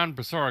surprise round.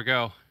 Basora,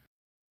 go.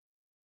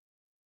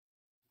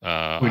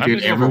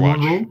 Did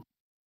everyone roll?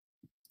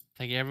 I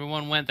think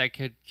everyone went that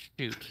could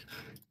shoot.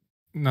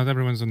 Not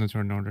everyone's on the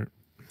turn order.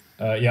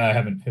 Yeah, I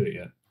haven't hit it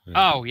yet.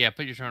 Oh, yeah,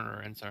 put your turn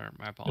order in, sir.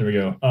 My apologies.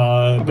 There we go.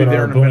 But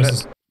our bonus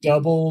is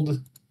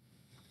doubled.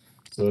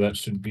 So that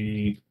should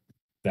be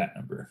that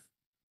number.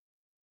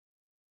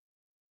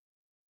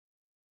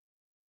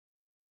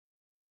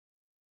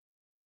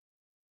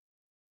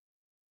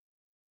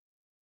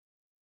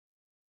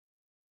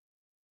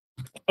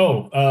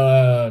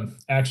 Oh,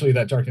 actually,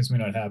 that darkness may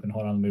not happen.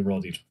 Hold on, let me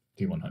roll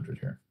D100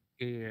 here.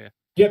 Yeah.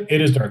 Yep,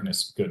 it is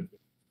darkness. Good.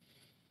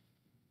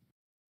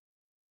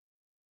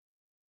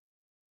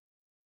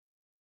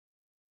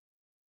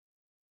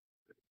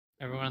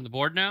 Everyone on the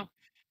board now?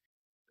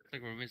 Looks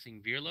like we're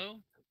missing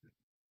Virlo.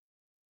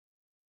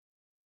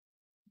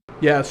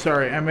 Yeah,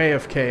 sorry, I'm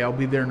AFK. I'll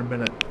be there in a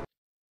minute.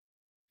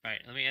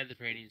 Alright, let me add the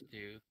trainees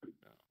too.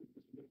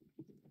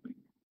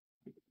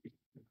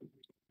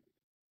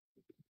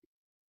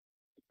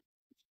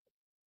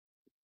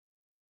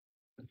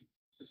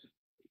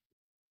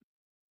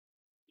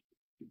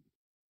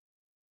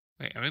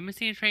 Wait, are we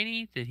missing a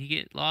trainee? Did he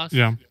get lost?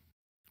 Yeah,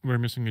 we're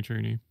missing a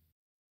trainee.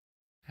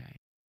 Okay.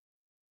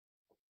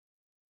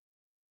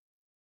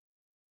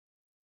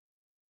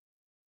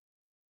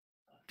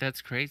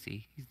 That's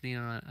crazy.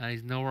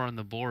 He's nowhere on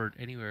the board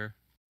anywhere.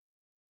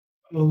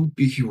 I'll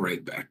be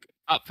right back.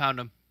 Oh, found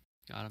him.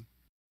 Got him.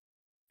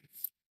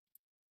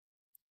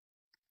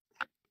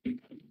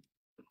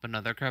 But no,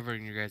 they're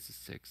covering your guys'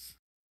 6.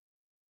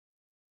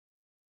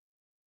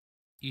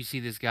 You see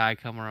this guy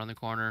come around the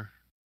corner.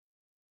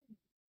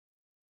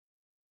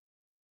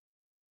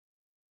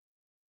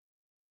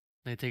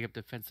 They take up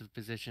defensive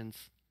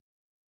positions.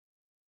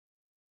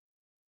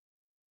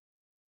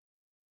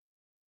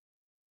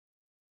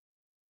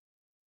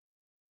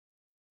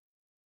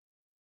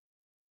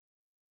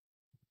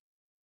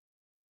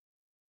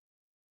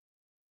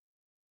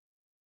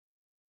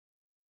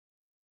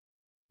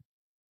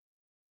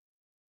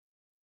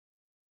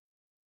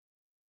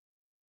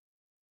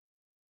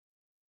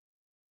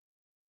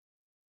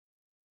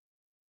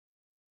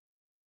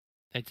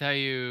 They tell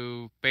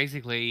you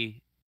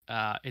basically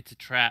it's a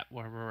trap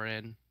where we're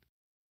in.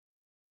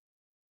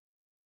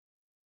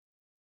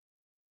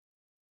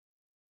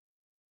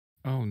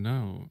 Oh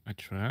no, a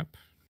trap?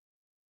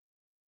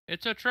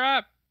 It's a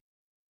trap!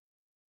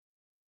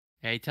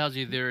 Yeah, he tells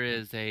you there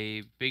is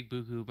a big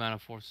buku amount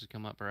of forces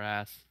come up our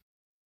ass.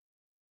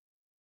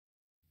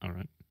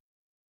 Alright.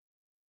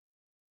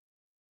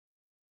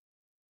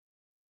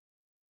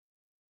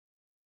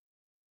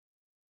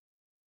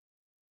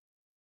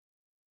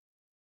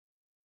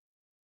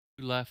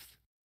 Who left?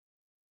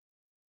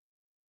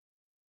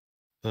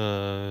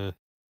 Tavir.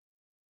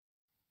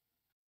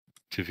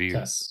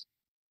 Tess.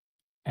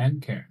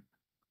 And Karen.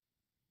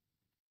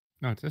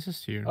 No, this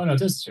is here. Oh, no,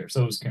 Tess is here.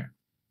 So is Karen.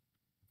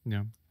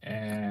 Yeah.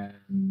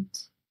 And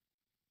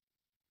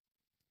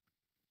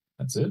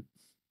that's it.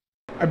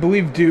 I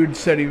believe Dude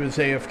said he was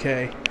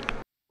AFK.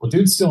 Well,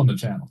 Dude's still in the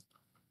channel.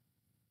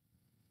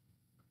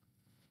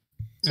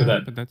 So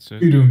Yeah, but that's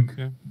it. Udung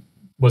Yeah.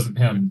 wasn't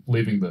him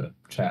leaving the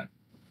chat.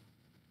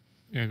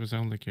 Yeah, it was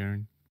only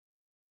Karen.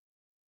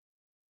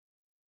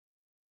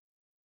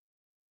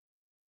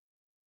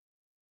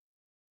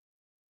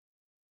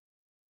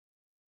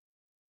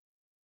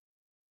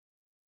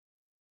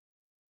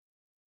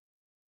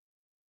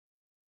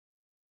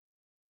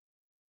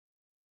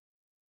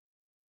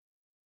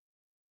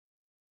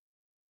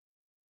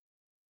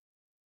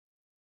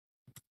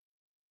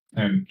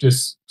 And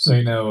just so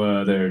you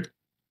know, they're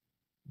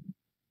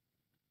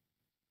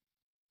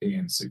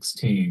being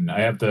 16.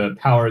 I have the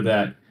power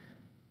that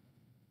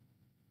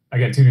I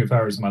got 2 new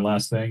powers in my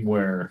last thing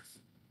where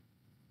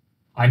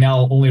I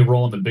now only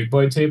roll on the big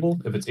boy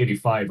table if it's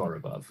 85 or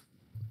above.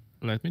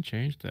 Let me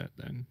change that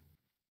then.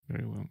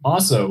 Very well.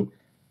 Also,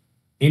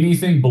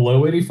 anything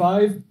below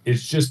 85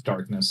 is just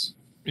darkness.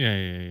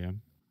 Yeah.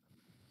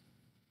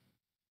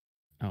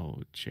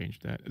 I'll change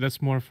that.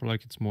 That's more for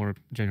like, it's more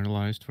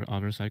generalized for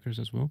other psychers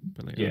as well.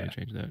 But like, Yeah. I'll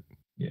change that.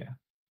 Yeah.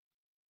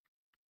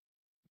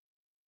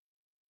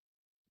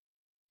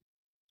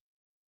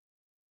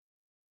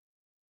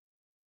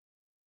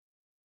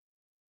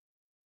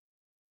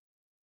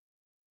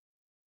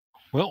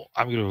 Well,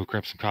 I'm going to go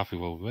grab some coffee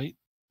while we wait.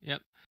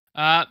 Yep.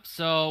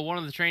 So one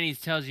of the trainees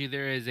tells you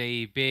there is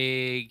a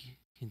big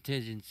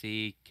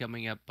contingency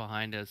coming up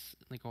behind us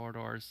in the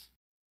corridors.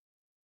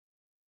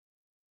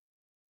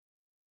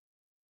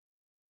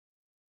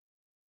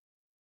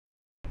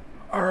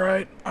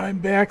 Alright, I'm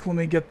back. Let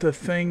me get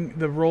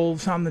the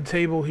rolls on the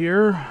table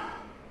here.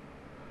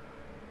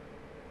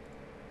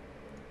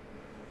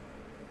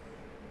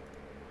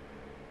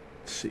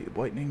 Let's see,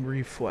 lightning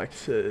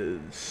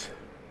reflexes.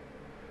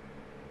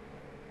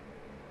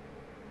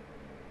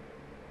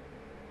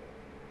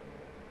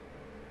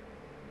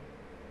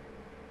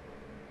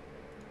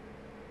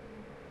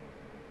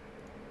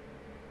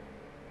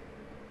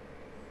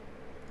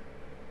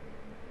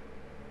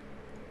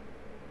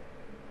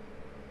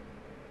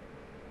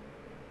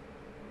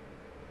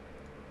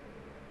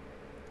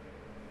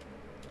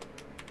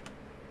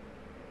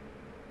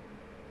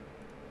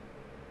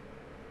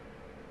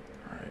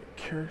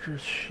 Character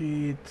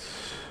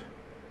sheets.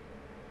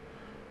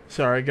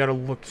 Sorry, I gotta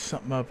look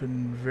something up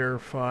and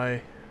verify.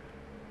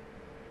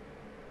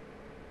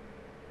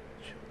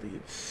 Agility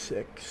of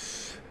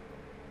 6.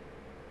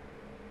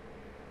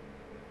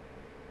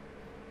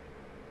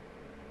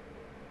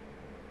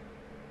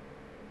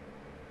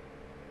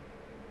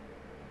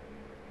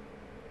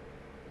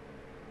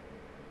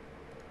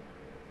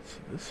 So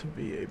this would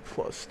be a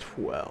plus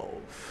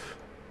 12.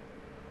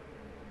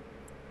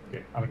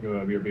 Okay, I'm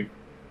gonna go BRB.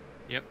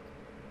 Yep.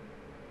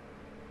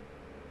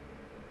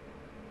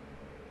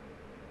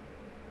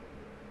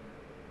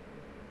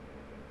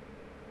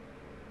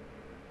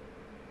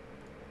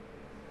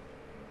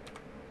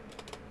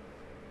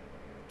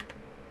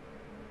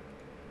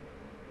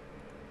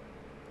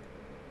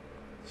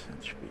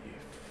 That should be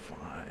 5.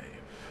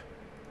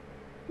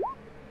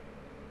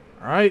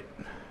 Alright.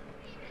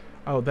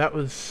 Oh, that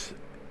was...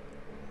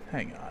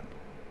 Hang on.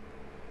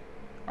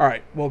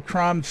 Alright, well,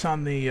 Crom's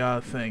on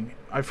the thing.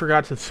 I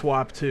forgot to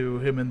swap to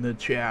him in the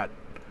chat.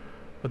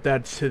 But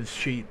that's his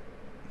sheet.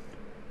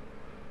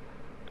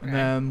 Okay. And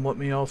then let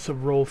me also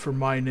roll for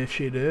my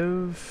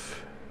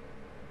initiative.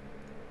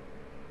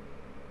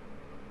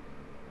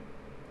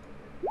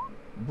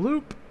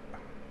 Bloop.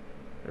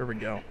 There we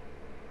go.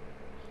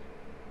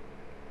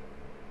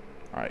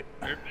 Alright.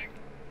 Perfect.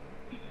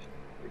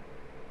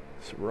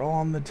 So we're all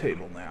on the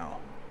table now.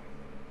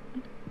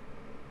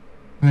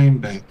 I'm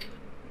back.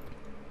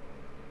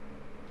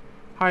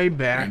 Hi, Did I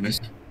back. miss,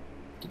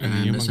 did And I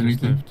the miss humongous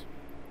anything? left.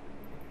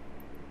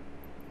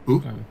 Who?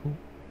 Who?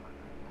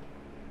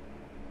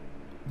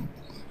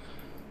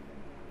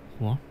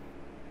 What?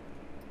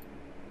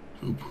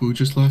 Who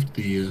just left?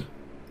 The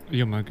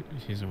Yomug,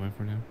 he's away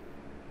for now.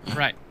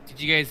 Right. Did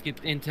you guys get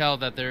intel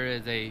that there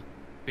is a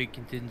big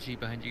contingency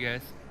behind you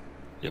guys?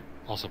 Yep,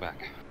 also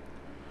back.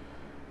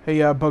 Hey,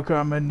 Boca,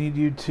 I'm gonna need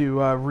you to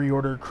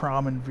reorder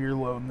Crom and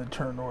Veerlo in the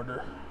turn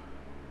order.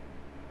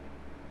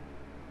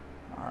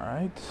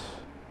 Alright.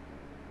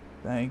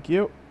 Thank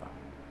you.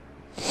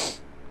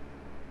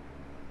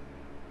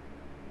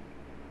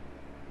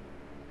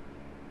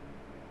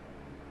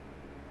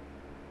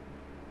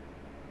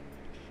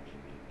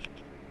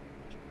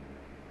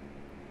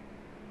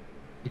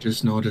 I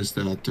just noticed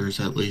that there's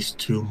at least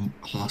 2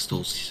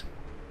 hostiles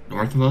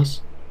north of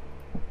us.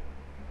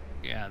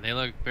 Yeah, they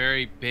look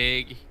very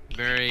big,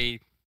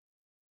 very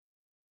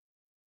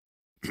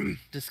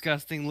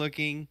disgusting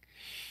looking,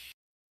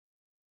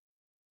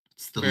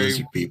 It's the Very-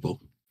 lizard people.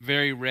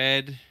 very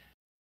red.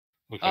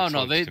 Look Oh like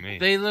no, slugs to me.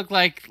 they look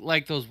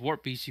like those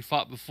warp beasts you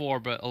fought before,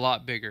 but a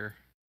lot bigger.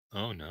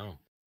 Oh no.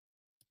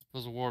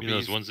 Those war You know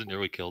beasts. those ones that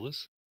nearly killed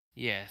us?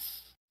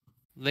 Yes,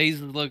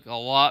 these look a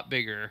lot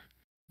bigger,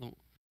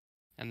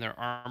 and they're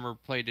armor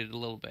plated a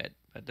little bit.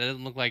 But that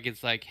doesn't look like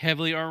it's like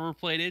heavily armor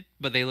plated,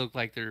 but they look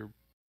like they're.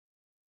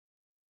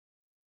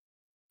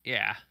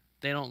 Yeah,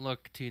 they don't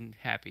look too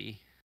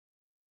happy.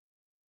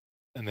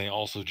 And they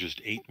also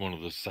just ate one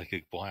of the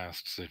psychic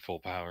blasts at full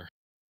power.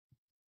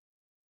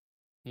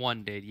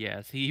 One did,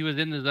 yes. He was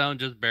in the zone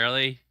just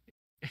barely.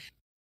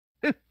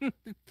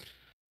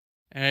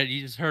 And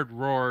you just heard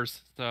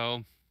roars,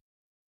 so.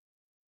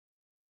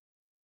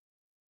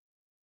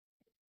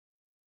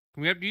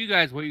 Can we up to you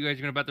guys what you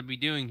guys are about to be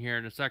doing here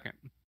in a second?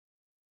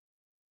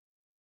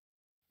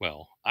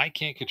 Well, I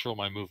can't control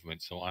my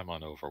movement, so I'm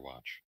on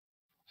Overwatch.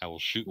 I will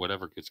shoot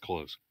whatever gets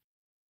close.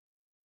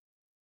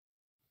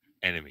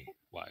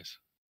 Enemy-wise.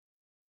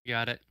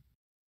 Got it.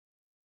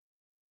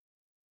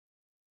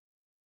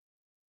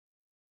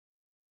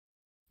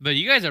 But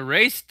you guys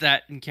erased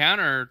that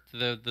encounter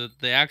to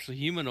the actual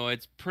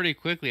humanoids pretty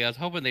quickly. I was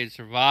hoping they'd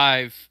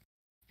survive.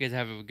 You guys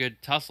have a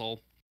good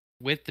tussle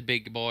with the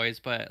big boys,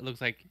 but it looks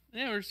like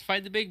we're just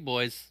fighting the big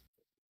boys.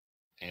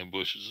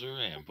 Ambushes are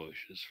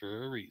ambushes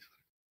for a reason.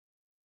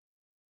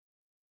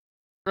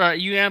 Right,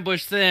 you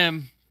ambush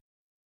them,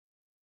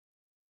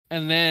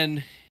 and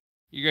then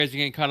you guys are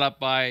getting caught up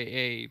by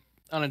a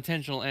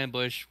unintentional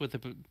ambush with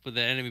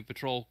the enemy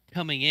patrol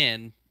coming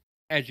in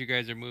as you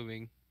guys are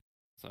moving.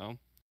 So.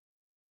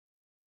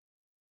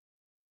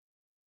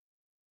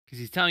 Because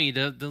he's telling you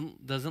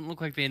doesn't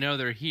look like they know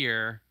they're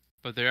here,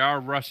 but they are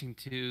rushing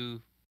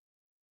to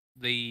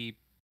the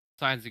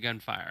signs of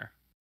gunfire.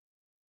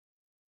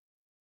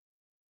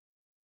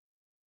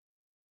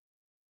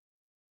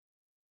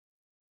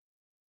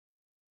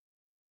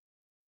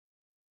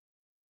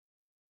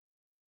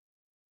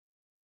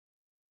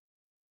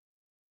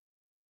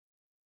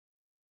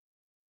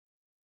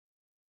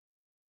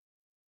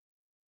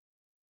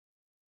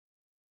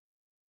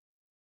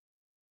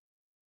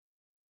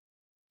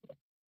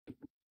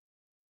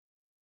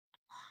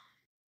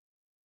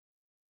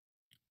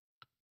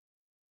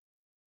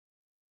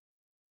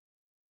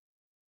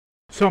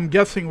 So I'm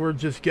guessing we're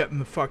just getting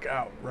the fuck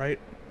out, right?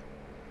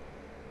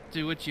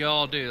 Do what you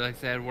all do, like I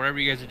said, whatever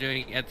you guys are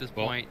doing at this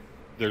Well, point.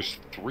 There's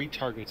 3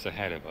 targets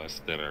ahead of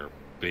us that are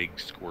big,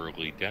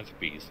 squirrely death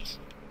beasts,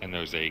 and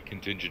there's a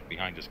contingent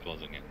behind us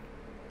closing in.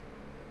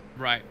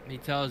 Right. He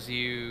tells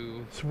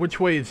you. So which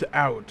way is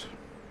out?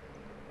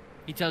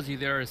 He tells you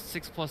there are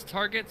 6+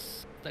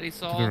 targets that he To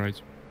saw. the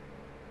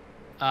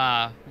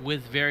right.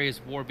 With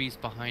various war beasts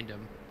behind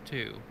him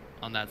too,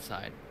 on that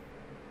side.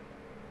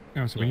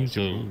 Oh, so we need to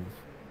So- move.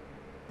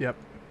 Yep.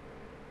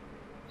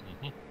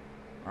 Mhm.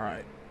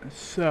 Alright.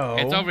 So...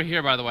 It's over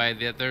here, by the way.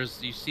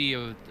 You see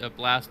a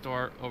blast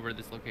door over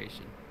this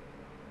location.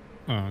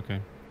 Oh,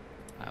 okay.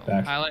 I will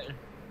Back.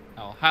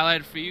 highlight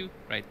it for you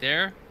right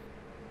there.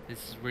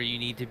 This is where you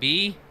need to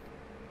be,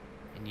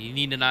 and you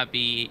need to not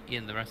be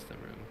in the rest of the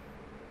room.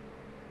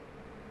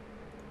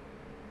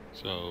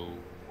 So,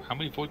 how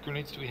many void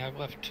grenades do we have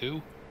left?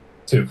 2?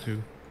 2.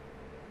 2.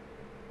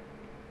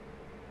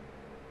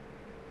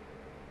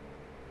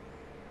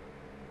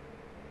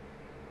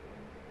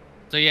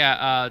 So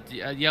yeah,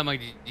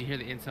 Mike, did you hear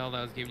the intel that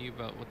I was giving you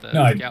about what the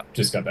No, I scout?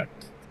 just got back.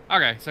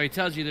 Okay, so he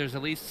tells you there's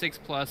at least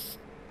 6+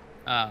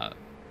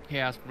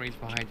 Chaos Marines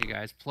behind you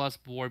guys, plus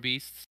war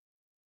beasts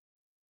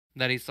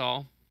that he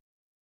saw,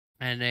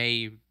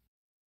 and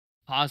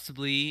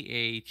possibly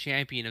a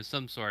champion of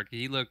some sort.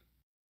 He looked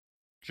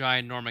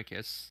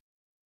ginormous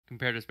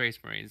compared to Space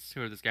Marines.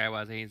 Who this guy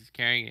was? He's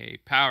carrying a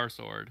power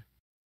sword.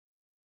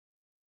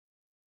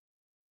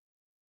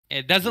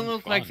 It doesn't Ooh,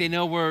 look like fun. they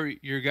know where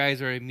your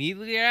guys are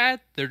immediately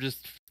at. They're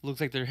just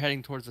looks like they're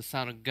heading towards the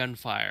sound of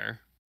gunfire.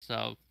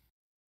 So,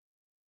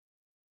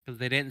 because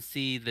they didn't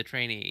see the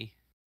trainee.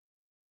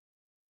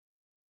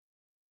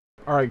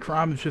 All right,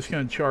 Crom is just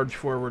going to charge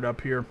forward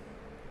up here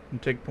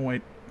and take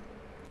point.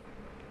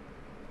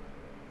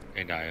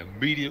 And I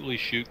immediately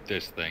shoot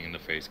this thing in the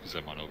face because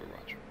I'm on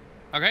Overwatch.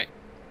 Okay.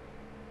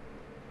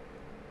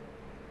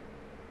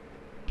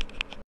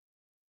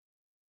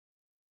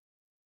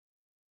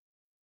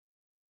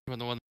 When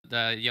the one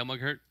that Yelmug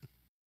hurt?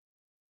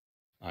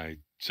 I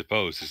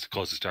suppose it's the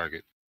closest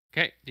target.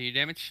 Okay, do you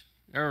damage?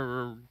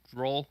 Or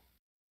roll?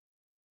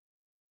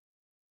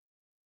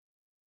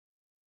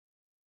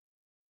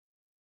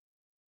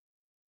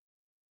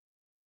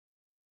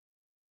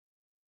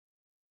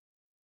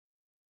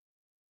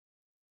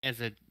 As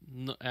a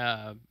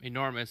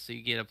enormous, so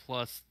you get a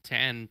plus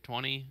 10,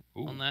 20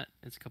 on that.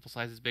 It's a couple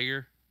sizes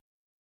bigger.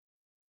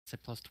 It's a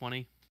plus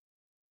 20.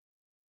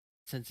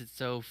 Since it's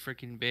so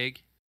freaking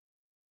big.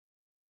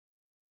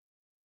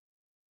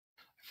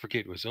 I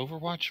forget, was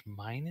Overwatch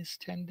minus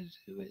 10 to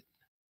do it?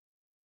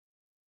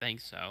 I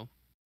think so.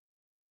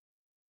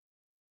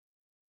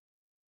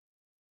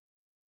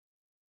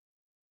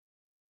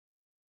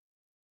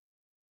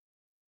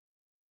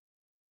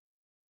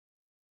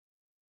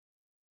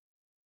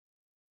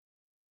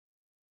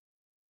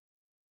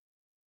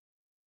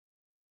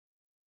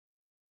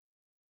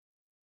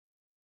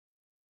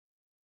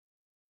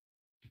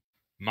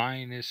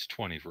 Minus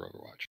 20 for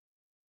Overwatch.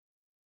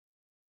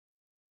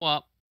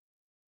 Well,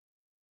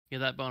 yeah,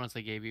 that bonus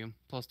I gave you,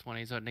 plus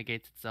 20, so it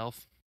negates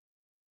itself.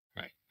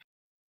 Right.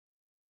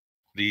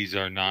 These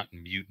are not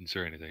mutants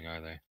or anything,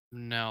 are they?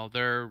 No,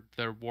 they're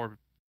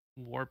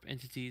warp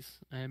entities,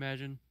 I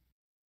imagine.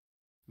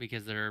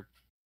 Because they're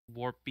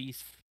warp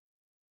beasts.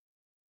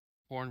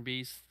 Horn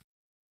beasts.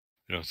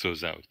 No, so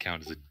that would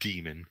count as a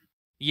demon.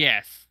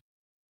 Yes.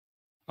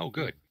 Oh,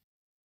 good.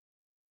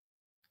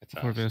 That's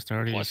For the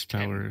Astartes plus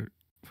power,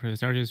 for the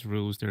Astartes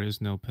rules, there is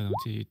no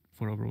penalty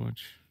for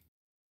Overwatch.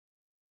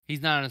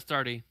 He's not an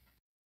Astarte.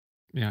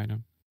 Yeah, I know.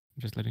 I'm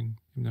just letting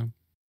him know.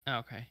 Oh,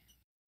 okay.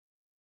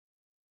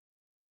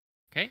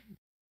 Okay.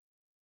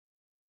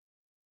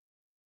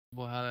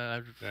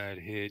 Well, that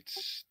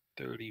hits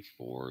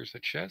 34 is a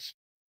chest.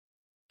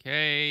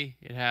 Okay,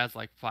 it has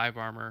like 5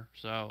 armor,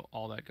 so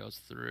all that goes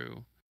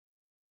through.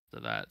 So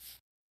that's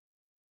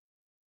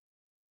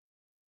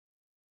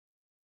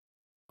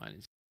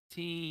minus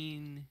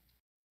 15,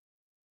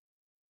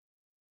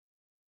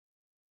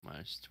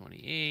 minus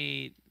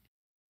 28.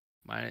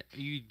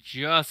 You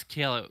just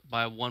kill it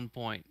by 1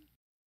 point.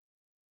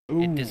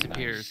 Ooh, it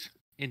disappears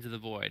nice. into the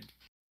void.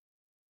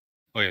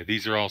 Oh yeah,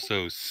 these are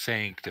also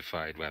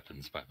sanctified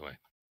weapons, by the way.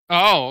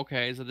 Oh,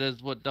 okay. So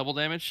there's what, double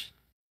damage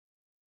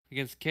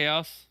against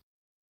chaos?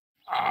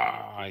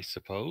 I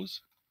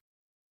suppose.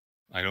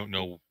 I don't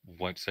know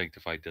what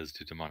sanctified does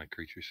to demonic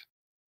creatures.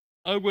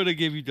 I'm gonna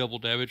give you double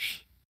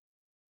damage.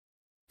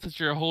 Since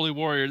you're a holy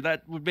warrior,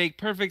 that would make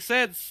perfect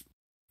sense.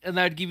 And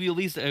that would give you at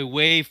least a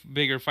way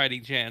bigger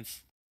fighting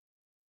chance.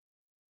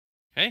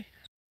 Okay.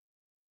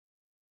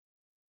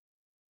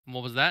 And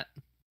what was that?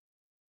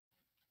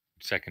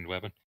 Second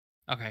weapon.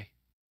 Okay.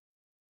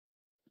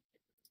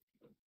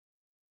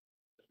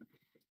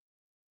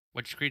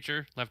 Which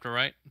creature? Left or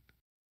right?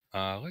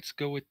 Let's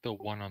go with the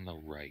one on the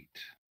right.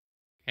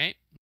 Okay.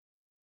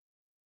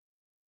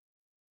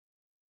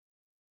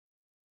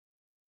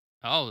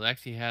 Oh, it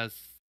actually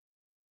has...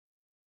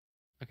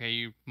 Okay,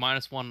 you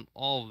 -1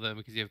 all of them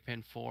because you have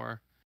pin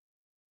 4.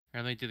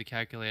 Here, let me do the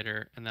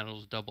calculator, and that'll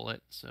just double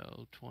it.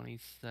 So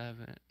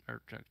 27,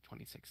 or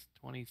 26.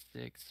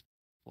 26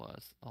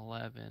 plus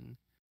 11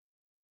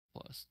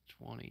 plus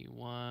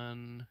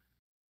 21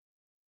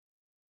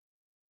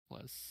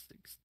 plus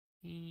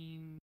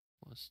 16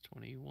 plus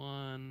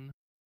 21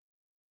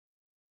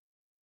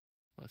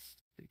 plus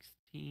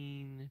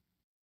 16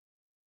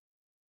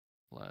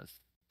 plus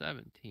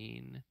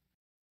 17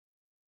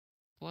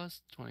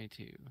 plus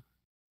 22.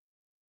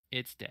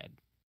 It's dead.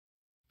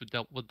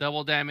 With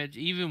double damage,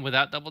 even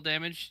without double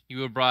damage, you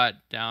were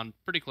brought down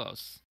pretty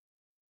close.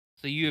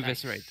 So you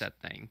eviscerate that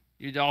thing.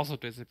 It also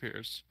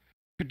disappears.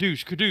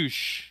 Kadoosh,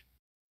 kadoosh.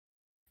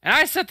 And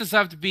I set this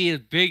up to be a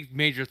big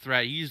major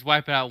threat. You just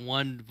wipe it out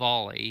one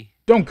volley.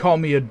 Don't call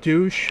me a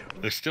douche.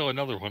 There's still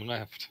another one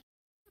left.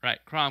 Right,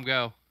 Crom,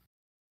 go.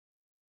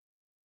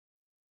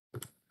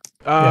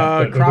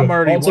 Crom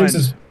already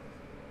went.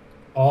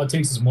 All it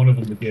takes is one of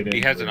them to get in.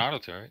 He has an auto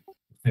turret.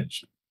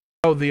 Finish.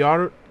 Oh,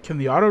 can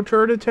the auto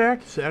turret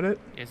attack? Is that it?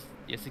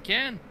 Yes, it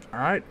can. All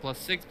right.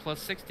 +6,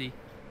 +60.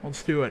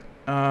 Let's do it.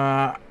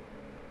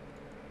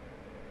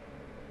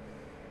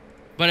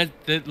 But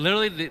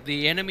literally,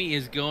 the enemy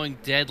is going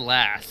dead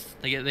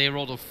last. They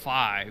rolled a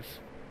 5.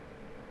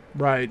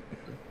 Right.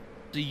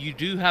 So you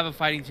do have a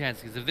fighting chance,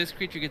 because if this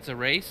creature gets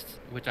erased,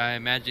 which I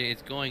imagine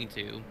it's going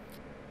to,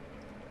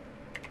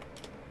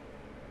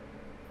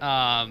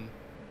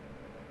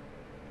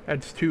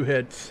 that's 2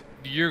 hits.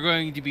 You're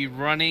going to be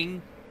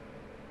running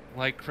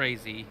like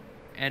crazy,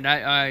 and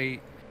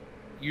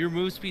your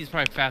move speed is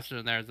probably faster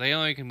than theirs. They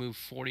only can move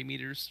 40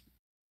 meters.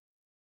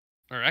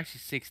 or actually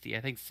 60.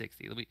 I think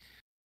 60. Let me.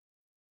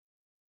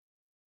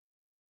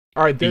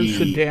 All right, there's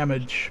the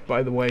damage,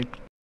 by the way.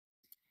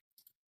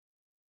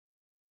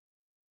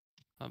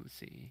 Let me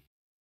see.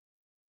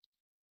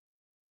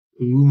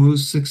 Who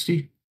moves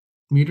 60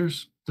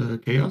 meters? The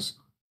chaos?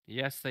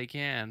 Yes, they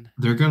can.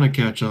 They're gonna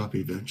catch up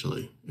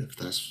eventually, if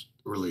that's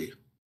really.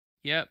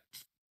 Yep.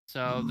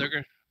 So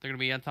they're gonna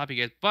be on top of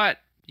you guys, but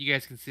you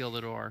guys can seal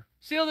the door.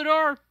 Seal the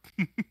door.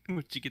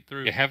 Once you get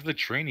through. You have the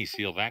trainee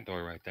seal that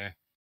door right there.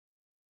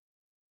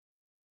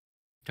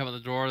 Come at the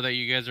door that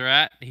you guys are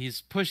at.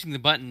 He's pushing the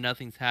button.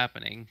 Nothing's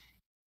happening.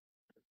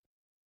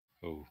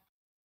 Oh.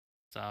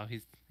 So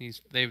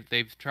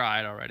they've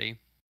tried already.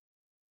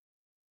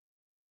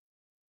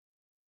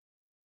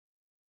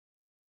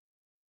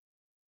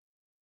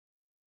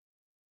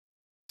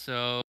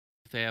 So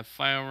they have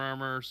fire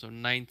armor, so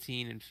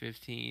 19 and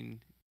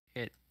 15.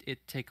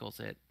 It tickles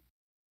it.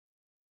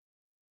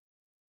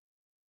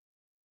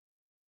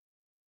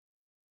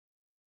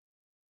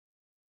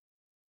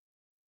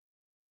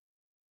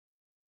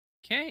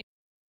 Okay.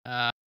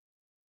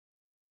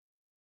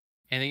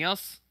 Anything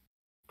else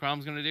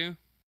Crom's gonna do?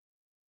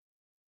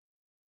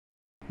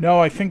 No,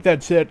 I think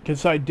that's it,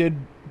 because I did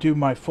do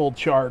my full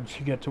charge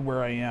to get to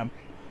where I am.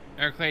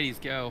 Heraclides,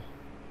 go.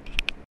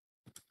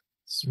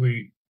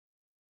 Sweet.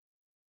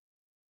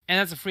 And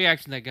that's a free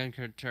action that gun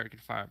turret can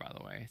fire, by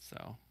the way.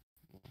 So,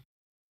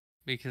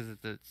 because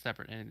it's a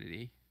separate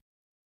entity.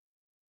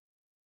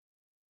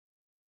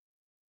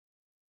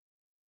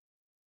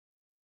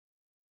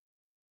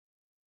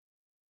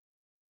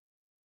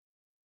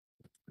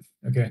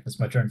 Okay, that's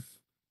my turn.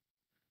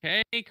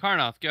 Okay,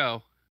 Karnoth,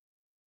 go.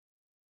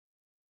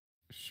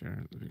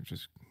 Sure, let me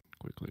just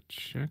quickly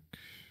check.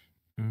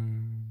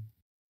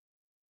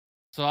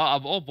 So,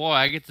 oh boy,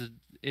 I get to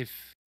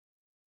if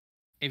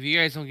you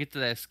guys don't get to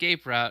the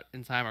escape route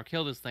in time or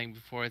kill this thing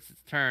before it's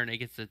its turn, it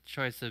gets a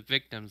choice of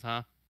victims,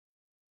 huh?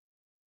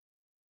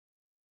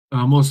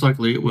 Most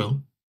likely it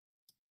will.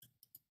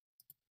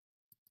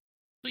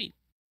 Sweet.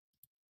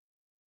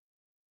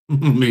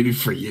 Maybe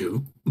for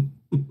you.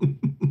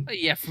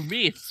 Yeah, for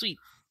me, it's sweet.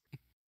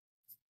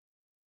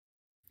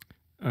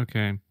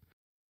 Okay,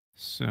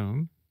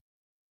 so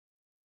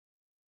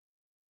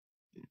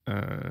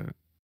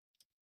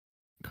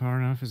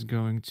Karnoth is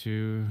going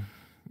to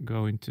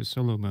go into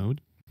solo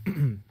mode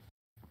and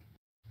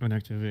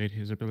activate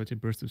his ability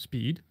Burst of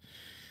Speed,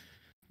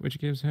 which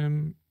gives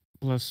him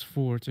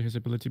 +4 to his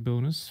ability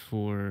bonus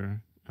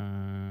for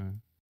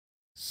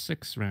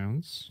 6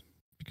 rounds,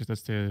 because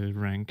that's the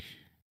rank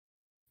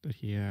that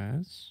he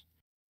has.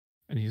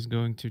 And he's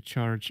going to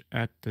charge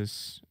at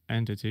this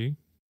entity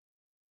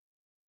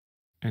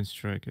and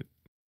strike it.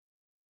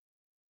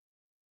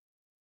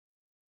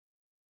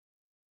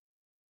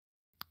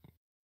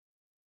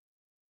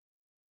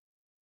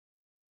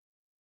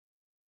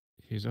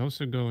 He's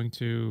also going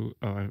to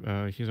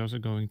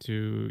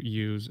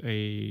use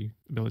a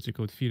ability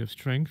called Feat of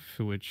Strength,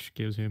 which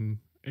gives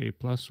him a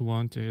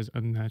 +1 to his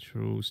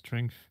unnatural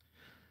strength,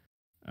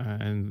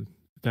 and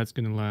that's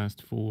going to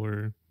last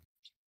for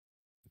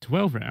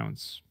 12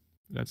 rounds.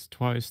 That's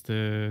twice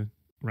the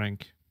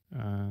rank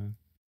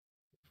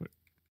for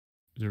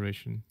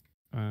duration.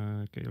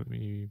 Okay, let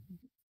me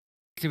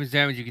See how much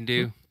damage you can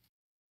do.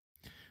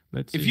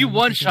 Let's If see you how much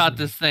one I can shot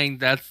do. this thing,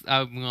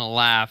 I'm gonna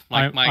laugh.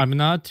 Like I'm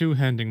not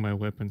two-handing my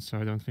weapon, so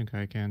I don't think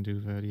I can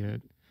do that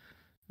yet.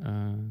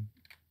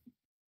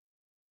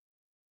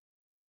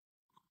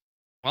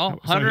 Well, so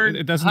 100,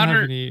 it doesn't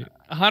have any.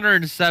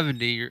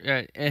 170.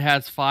 It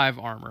has 5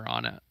 armor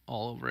on it,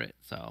 all over it.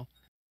 So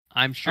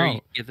I'm sure you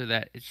can get through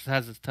that. It just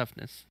has its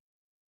toughness.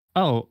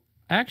 Oh,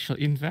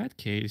 actually, in that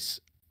case,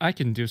 I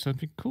can do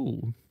something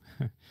cool.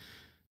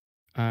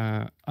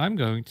 I'm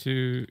going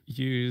to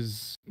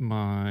use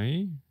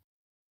my.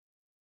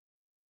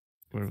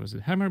 Where was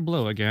it? Hammer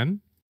blow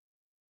again.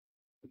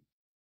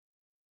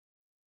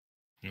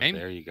 Okay.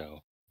 There you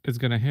go. It's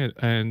gonna hit,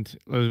 and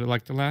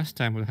like the last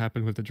time, what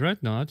happened with the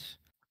dreadnought,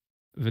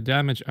 the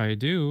damage I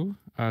do,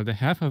 the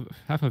half of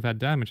that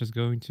damage is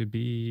going to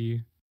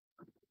be.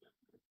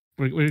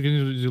 We're going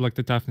to do like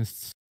the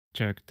toughness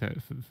check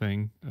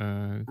thing.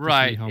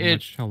 Right. To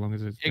see how long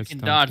is it? It can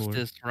dodge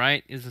this,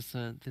 right? Is this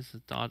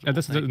is dodgeable? Yeah,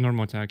 this is a thing?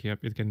 normal attack. Yep,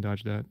 it can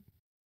dodge that.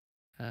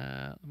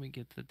 Let me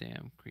get the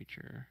damn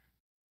creature.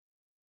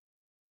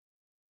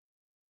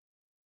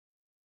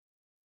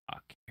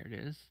 Fuck, here it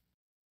is.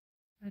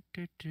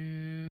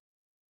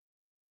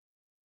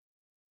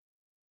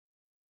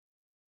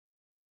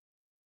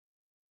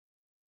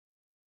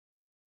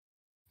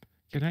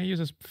 Can I use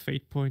a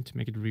fate point to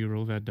make it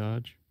reroll that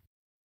dodge?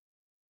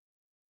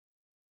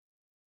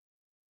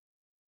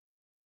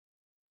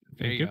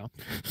 There you go.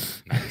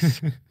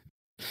 Nice.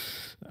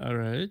 All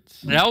right.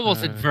 It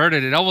almost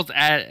inverted. It almost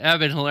I've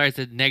been hilarious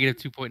at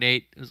 -2.8.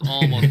 It was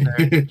almost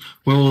there.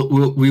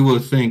 well, we will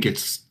think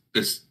it's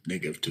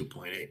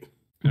 -2.8.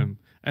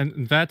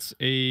 And that's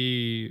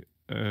a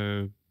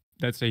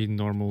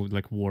normal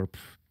like warp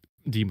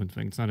demon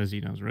thing. It's not a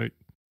Xenos, right?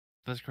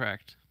 That's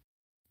correct.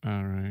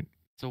 All right.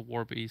 It's a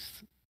war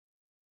beast.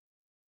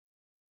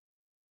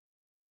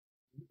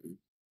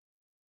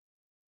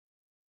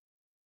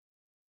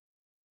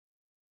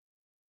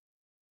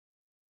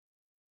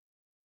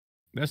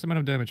 That's the amount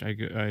of damage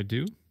I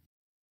do.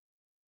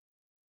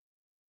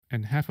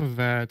 And half of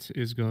that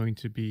is going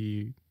to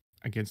be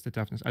against the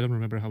toughness. I don't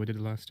remember how we did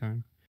it last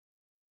time.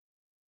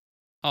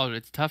 Oh,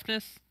 it's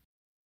toughness?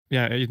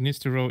 Yeah, it needs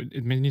to roll.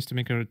 It needs to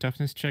make a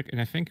toughness check, and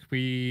I think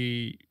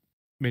we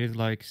made it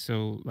like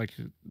so. Like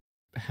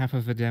half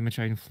of the damage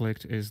I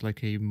inflict is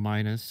like a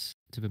minus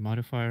to the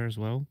modifier as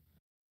well.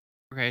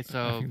 Okay,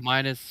 so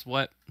minus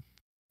what?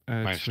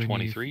 Minus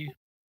 23?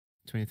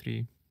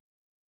 23.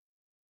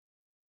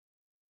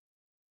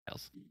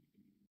 Else.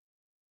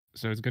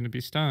 So it's going to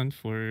be stunned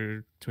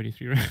for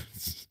 23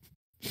 rounds.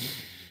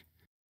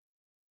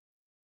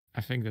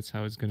 I think that's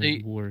how it's going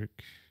to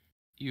work.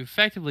 You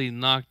effectively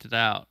knocked it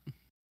out.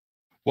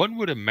 One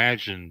would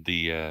imagine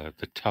the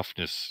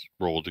toughness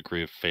roll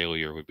degree of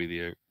failure would be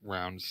the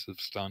rounds of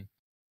stun.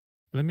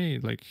 Let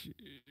me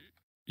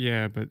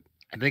yeah, but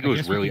I think it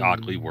was really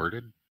oddly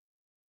worded.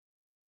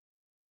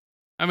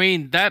 I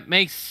mean, that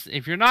makes,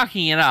 if you're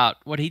knocking it out,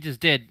 what he just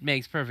did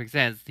makes perfect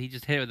sense. He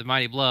just hit it with a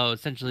mighty blow,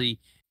 essentially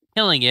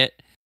killing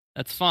it.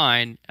 That's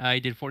fine.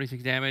 He did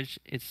 46 damage.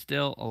 It's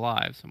still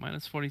alive, so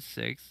minus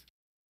 46.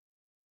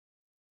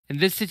 In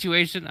this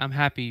situation, I'm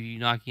happy you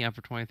knocking out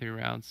for 23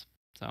 rounds.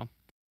 So,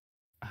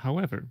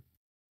 however,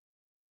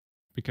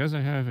 because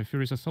I have a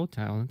Furious Assault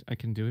talent, I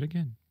can do it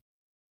again.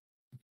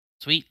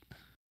 Sweet.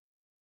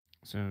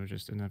 So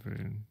just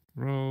another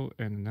roll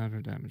and another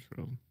damage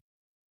roll.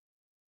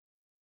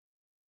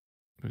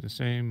 With the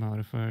same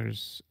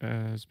modifiers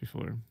as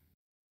before.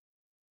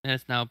 And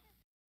it's now...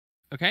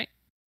 Okay.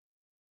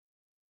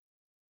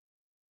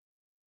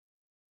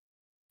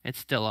 It's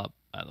still up,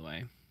 by the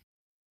way.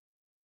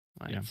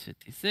 Minus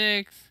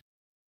 56.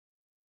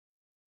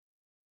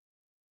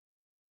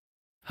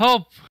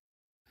 Hope!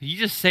 You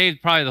just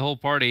saved probably the whole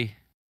party.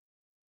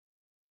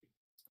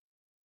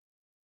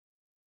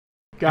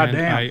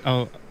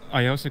 Goddamn.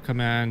 I also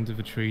command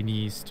the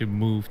trainees to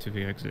move to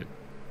the exit.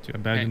 To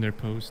abandon their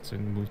posts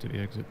and move to the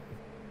exit.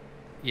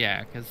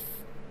 Yeah, because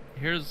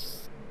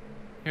here's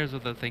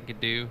what the thing can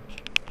do.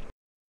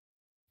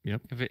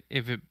 Yep.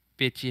 If it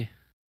bit you.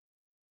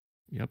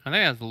 Yep. I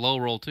think that's a low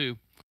roll too.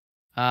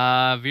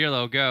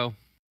 Virlo, go.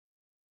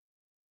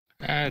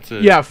 That's a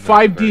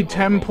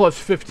 5d10 plus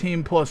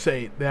 15 plus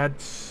 8.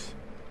 That's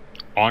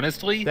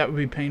honestly that would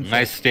be painful.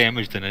 Nice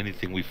damage than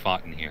anything we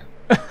fought in here.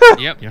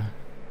 Yep. Yeah.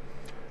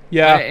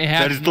 Yeah.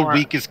 That is the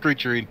weakest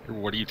creature in here.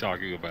 What are you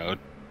talking about?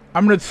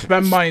 I'm gonna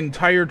spend my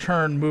entire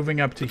turn moving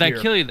up to here.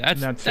 That kill you?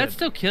 That'd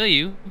still kill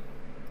you.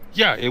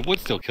 Yeah, it would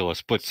still kill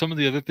us, but some of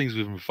the other things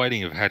we've been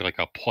fighting have had like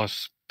a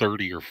plus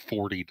 30 or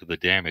 40 to the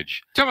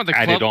damage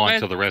added on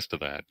to the rest of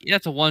that. Yeah,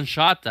 that's a one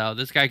shot though.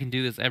 This guy can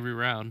do this every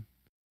round.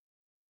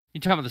 You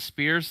talking about the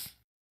spears?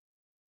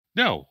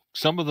 No,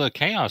 some of the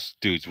chaos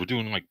dudes were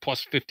doing like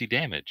plus 50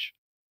 damage.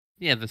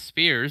 Yeah, the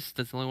spears.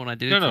 That's the only one I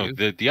did. No,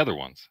 the other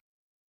ones.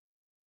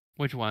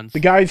 Which ones? The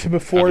guys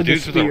before the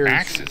dudes spears. With their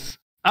axes.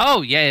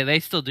 Oh yeah, they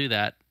still do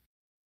that.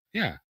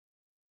 Yeah.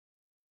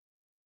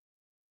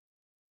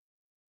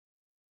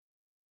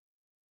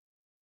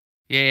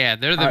 Yeah,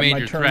 they're the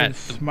major threat.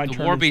 The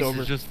war beast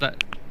is just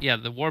that. Yeah,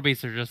 the war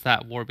beasts are just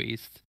that war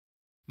beast.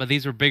 But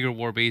these were bigger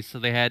war beasts, so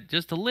they had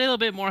just a little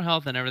bit more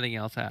health than everything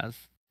else has.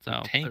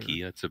 So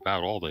tanky. That's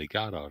about all they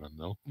got on them,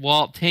 though.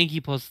 Well,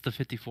 tanky plus the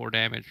 54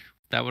 damage.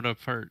 That would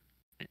have hurt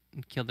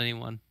and killed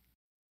anyone.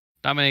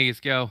 Dominguez,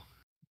 go.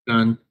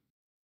 Done.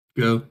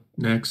 Go.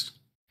 Next.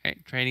 Okay,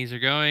 trainees are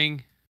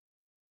going.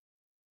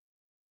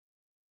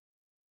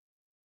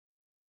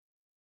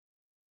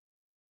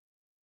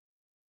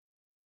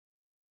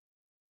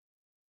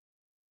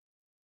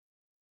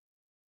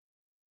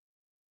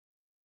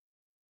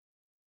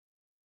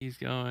 He's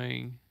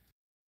going.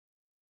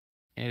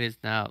 It is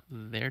now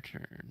their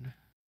turn.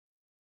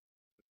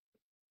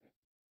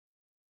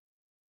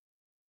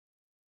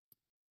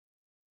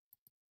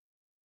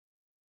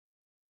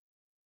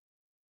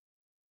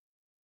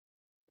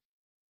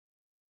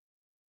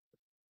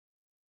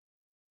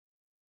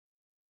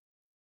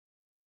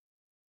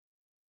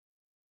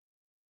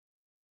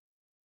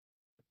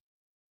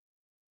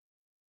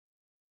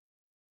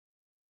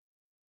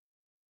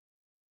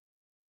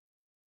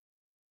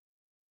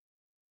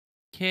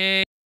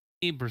 Okay,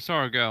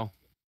 Brassar, go.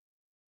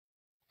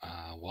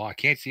 Well, I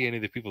can't see any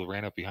of the people that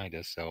ran up behind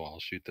us, so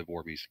I'll shoot the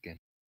war beast again.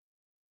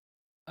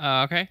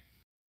 Okay.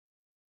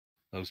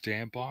 Those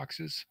damn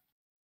boxes.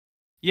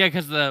 Yeah,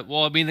 because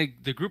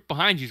the group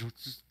behind you is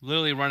just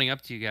literally running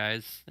up to you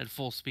guys at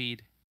full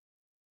speed.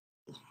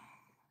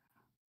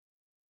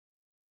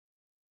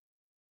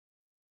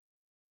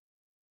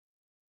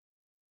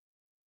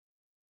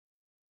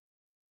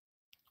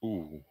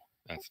 Ooh,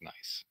 that's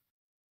nice.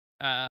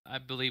 I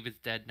believe it's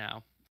dead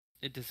now.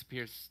 It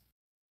disappears.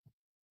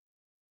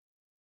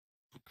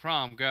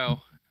 Crom,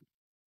 go.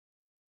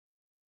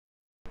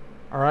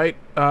 All right.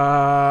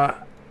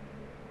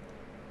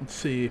 Let's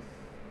see.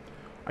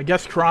 I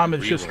guess Crom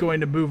is just going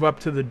to move up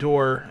to the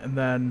door and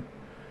then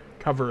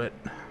cover it.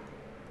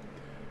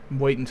 And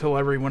wait until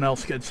everyone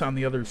else gets on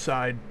the other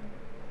side.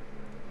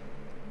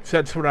 So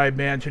that's what I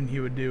imagine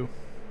he would do.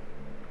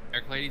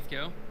 Heraclides,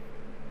 go.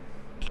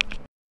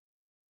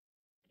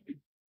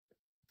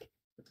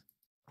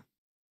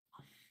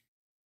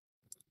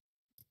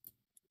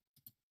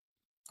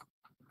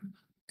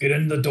 Get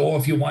in the door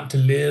if you want to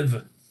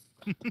live.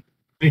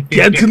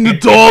 Get in the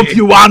door if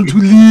you want to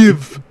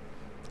live.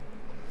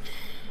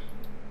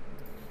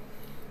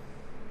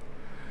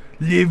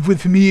 Live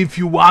with me if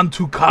you want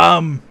to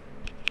come.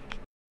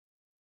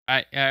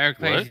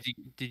 Heracles,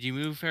 did you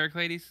move,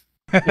 Heracles?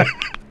 Yeah.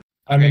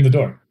 I'm in the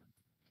door.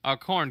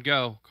 Corn,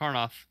 go. Corn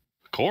off.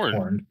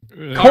 Corn?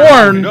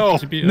 Corn? No.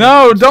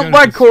 No, don't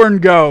let Corn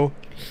go.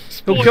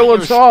 Spoilers. He'll kill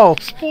us all.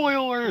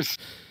 Spoilers.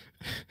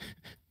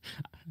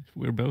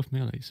 We're both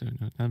melee, so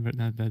not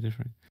that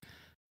different.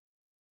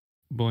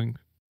 Boing.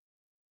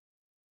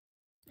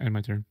 And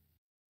my turn.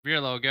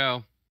 Virlo,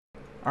 go.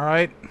 All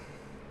right.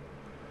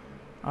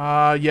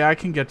 Yeah, I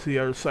can get to the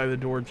other side of the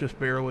door just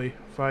barely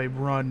if I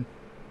run.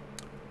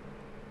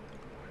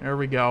 There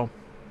we go.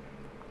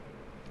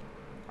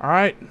 All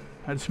right,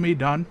 that's me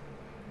done.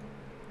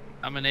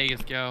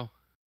 Amaneus, go.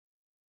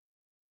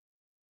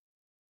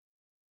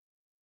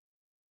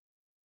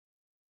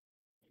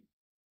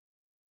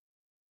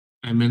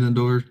 I'm in the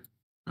door.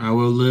 I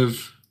will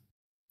live.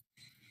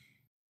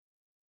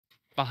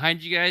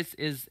 Behind you guys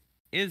is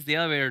the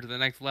elevator to the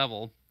next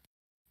level,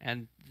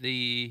 and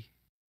you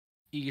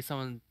get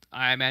someone.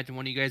 I imagine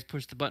one of you guys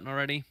pushed the button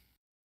already.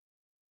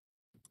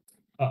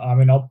 I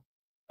mean,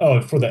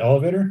 for the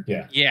elevator?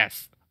 Yeah.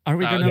 Yes. Are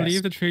we gonna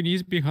leave the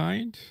trainees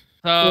behind?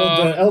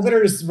 Well, the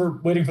elevators, we're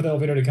waiting for the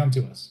elevator to come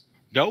to us.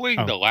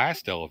 Knowing the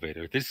last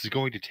elevator, this is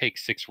going to take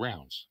 6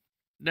 rounds.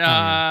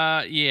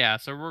 Yeah.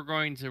 So we're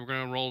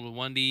gonna roll the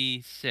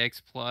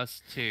 1d6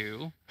 plus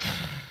 2.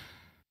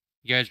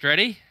 You guys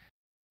ready?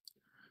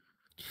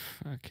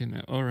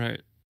 Fucking all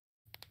right.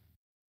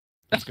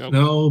 Let's go.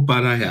 No,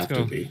 but I have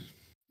to be.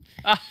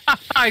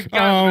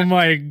 Oh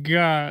my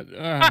god.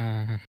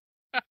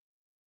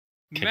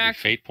 Can we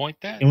fate point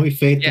that? Can we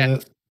fate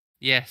that?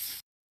 Yes.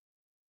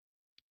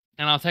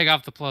 And I'll take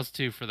off the plus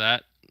 2 for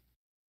that.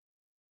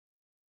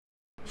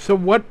 So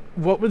what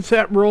was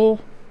that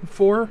roll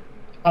for?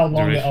 How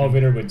long the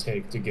elevator would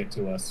take to get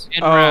to us.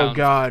 Oh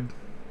god.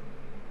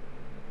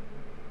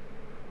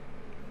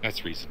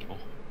 That's reasonable.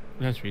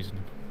 That's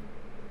reasonable.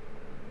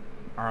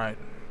 All right.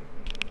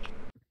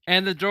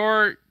 And the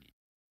door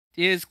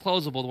is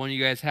closable, the one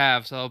you guys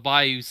have, so I'll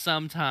buy you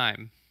some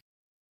time.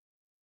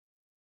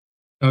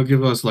 I'll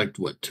give us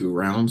 2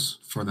 rounds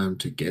for them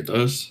to get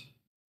us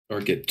or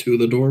get to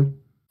the door.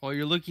 Well,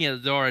 you're looking at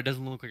the door. It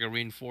doesn't look like a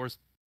reinforced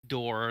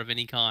door of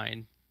any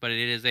kind, but it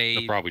is a.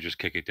 They'll probably just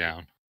kick it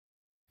down.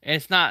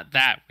 It's not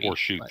that weak, or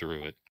shoot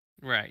through it.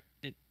 Right,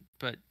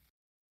 but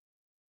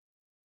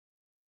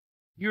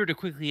you were to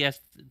quickly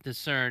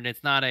discern.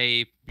 It's not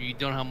a. You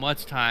don't have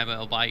much time, but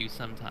it'll buy you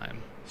some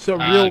time. So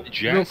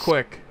real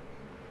quick,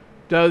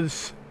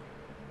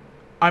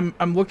 I'm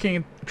looking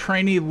at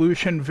trainee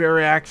Lucian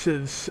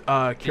Verax's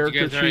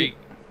character sheet.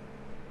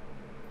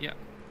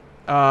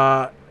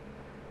 Yeah.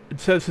 It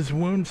says his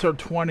wounds are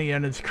 20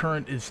 and his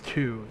current is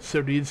 2.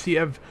 So does he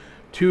have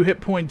 2 hit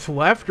points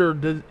left, or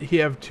does he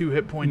have 2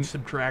 hit points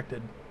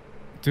subtracted?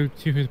 2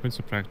 hit points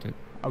subtracted.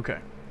 Okay.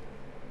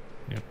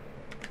 Yep.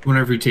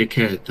 Whenever you take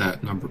hit,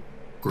 that number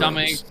grows.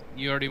 Dominic,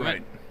 you already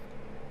went.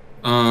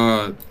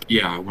 Yeah,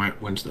 I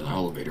went to the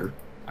elevator.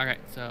 Okay,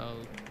 so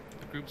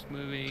the group's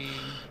moving.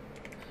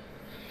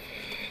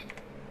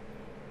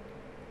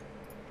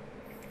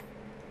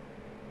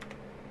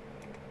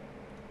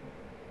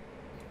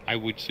 I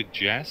would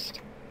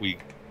suggest we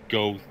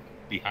go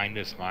behind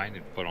this mine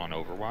and put on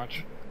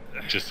Overwatch,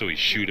 just so we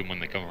shoot them when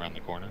they come around the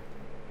corner.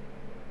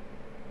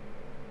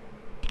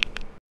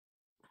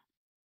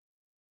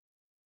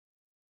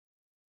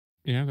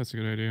 Yeah, that's a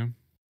good idea.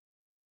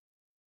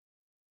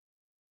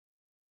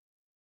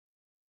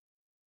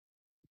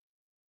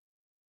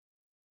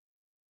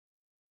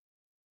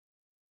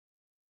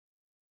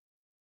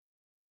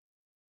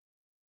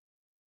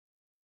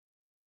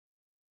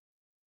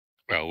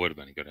 Well, it would have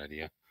been a good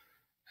idea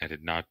had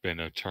it not been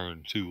a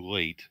turn too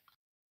late.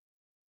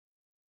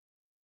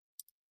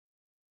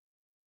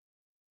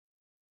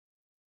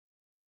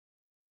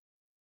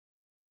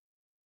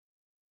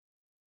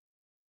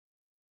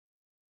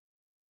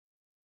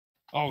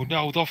 Oh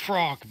no, the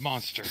frog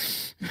monster!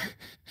 It's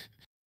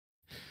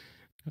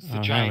the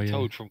giant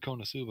toad from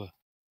Konosuba.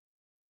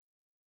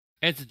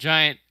 It's a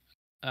giant.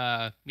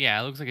 Yeah,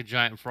 it looks like a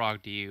giant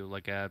frog to you,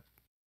 like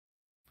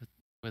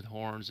with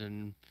horns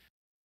and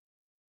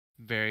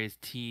various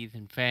teeth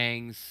and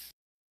fangs.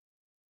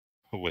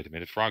 Oh, wait a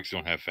minute, frogs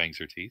don't have fangs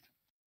or teeth.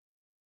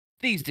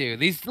 These do.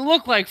 These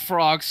look like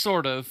frogs,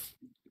 sort of.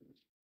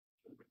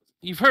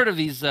 You've heard of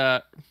these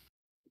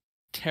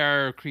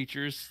terror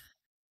creatures.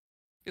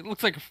 It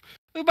looks like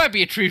it might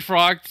be a tree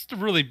frog. It's a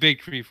really big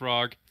tree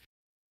frog.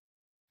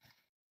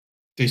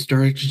 They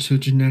started to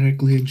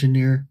genetically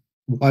engineer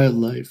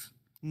wildlife.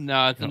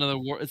 No, it's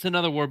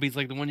another war beast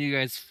like the one you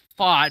guys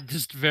fought,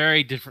 just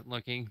very different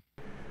looking.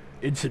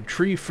 It's a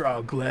tree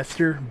frog,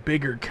 Lester.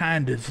 Bigger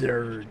kind of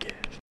Zerg.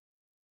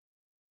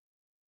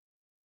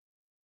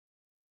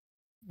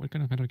 What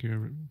kind of Metal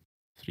Gear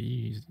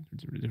 3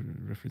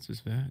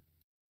 references that?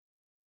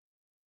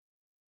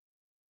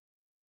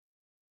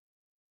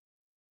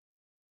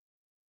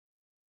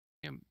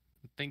 I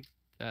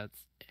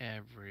that's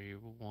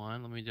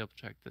everyone. Let me double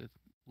check the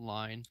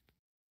line.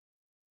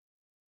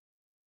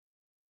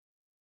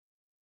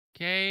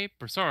 Okay,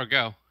 Persora,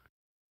 go.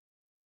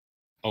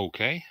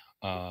 Okay.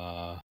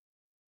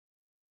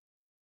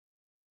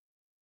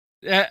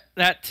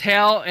 That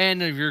tail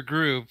end of your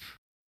group.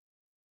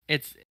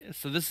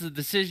 So this is a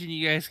decision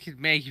you guys could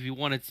make if you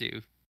wanted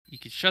to. You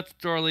could shut the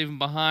door, leave them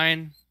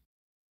behind,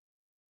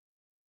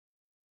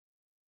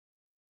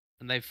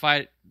 and they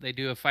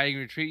do a fighting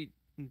retreat,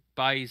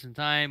 buy you some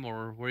time,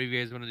 or whatever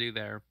you guys want to do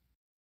there.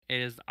 It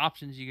is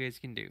options you guys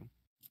can do.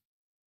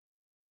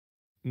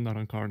 Not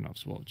on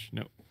Karnov's watch,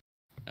 no.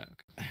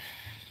 Okay.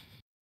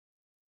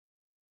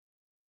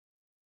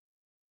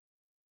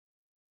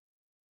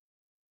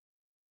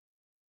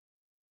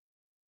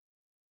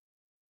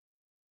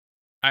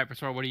 All right,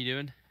 Persora, what are you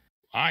doing?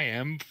 I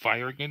am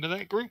firing into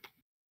that group.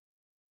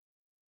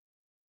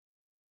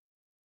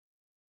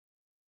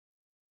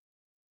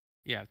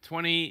 Yeah,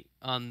 20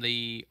 on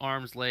the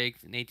arms,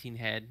 legs, and 18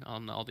 head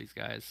on all these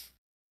guys.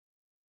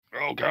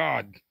 Oh,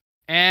 God.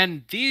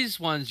 And these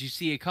ones, you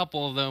see a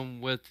couple of them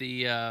with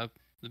the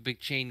big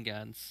chain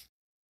guns.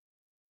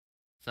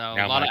 So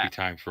now might be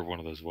time for one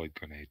of those void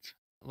grenades.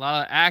 A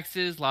lot of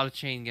axes, a lot of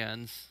chain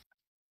guns.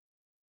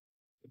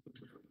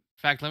 In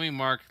fact, let me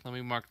mark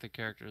the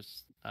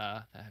characters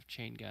that have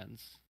chain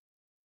guns.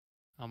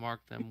 I'll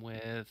mark them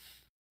with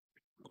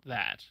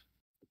that.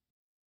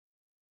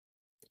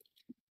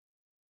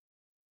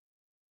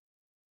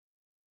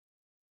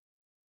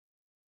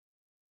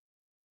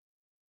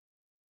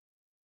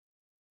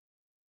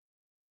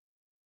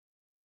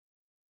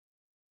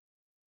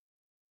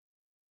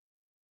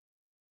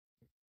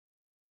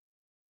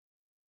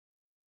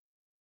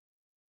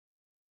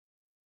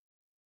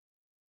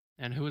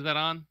 And who is that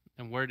on?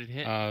 And where did it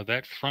hit?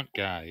 That front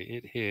guy,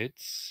 it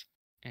hits.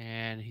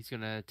 And he's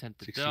gonna attempt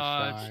to 65,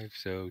 dodge.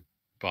 So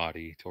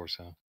body,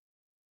 torso.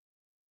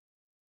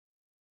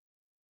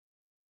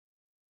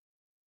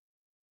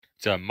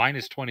 It's a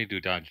minus 20 to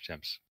dodge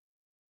attempts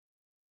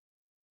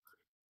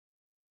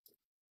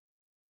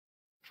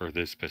for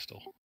this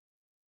pistol.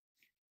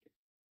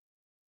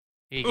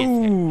 He gets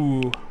hit.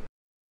 Ooh.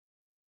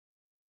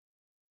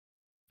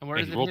 And where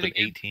does he it rolled hit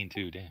an again? 18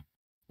 too, damn.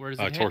 Where does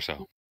it hit? Torso.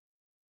 So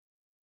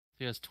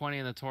he has 20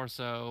 in the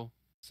torso.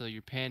 So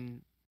your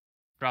pin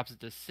drops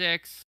it to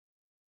 6.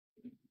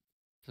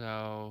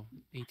 So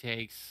he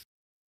takes...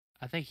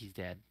 I think he's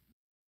dead.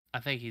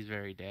 I think he's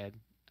very dead.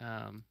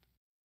 Calculator.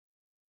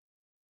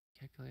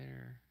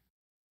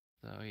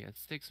 So he has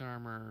 6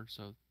 armor.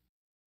 So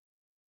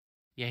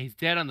yeah, he's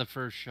dead on the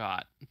first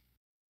shot.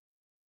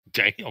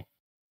 Damn.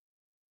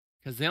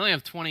 Because they only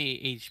have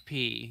 20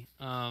 HP.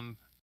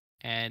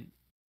 And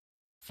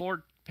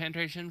 4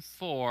 penetration,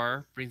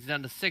 4 brings it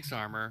down to 6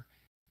 armor.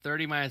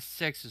 30 minus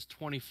 6 is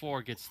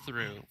 24. Gets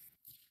through.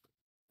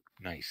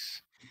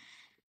 Nice.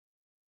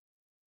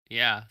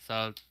 Yeah.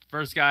 So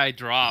first guy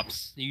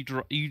drops. You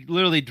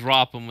literally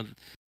drop him with.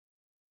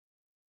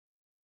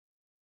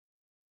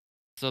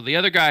 So the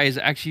other guy is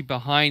actually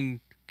behind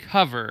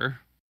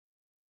cover.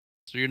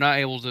 So you're not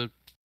able to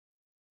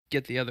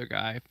get the other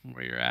guy from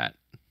where you're at.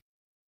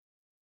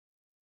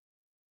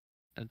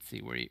 Let's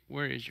see,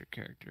 where is your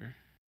character?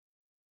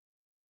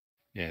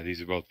 Yeah,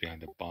 these are both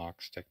behind a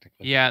box,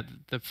 technically. Yeah,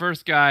 the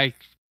first guy,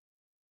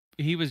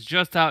 he was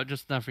just out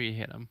just enough for you to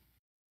hit him.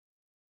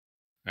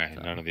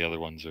 And none of the other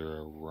ones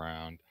are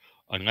around.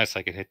 Unless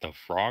I could hit the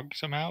frog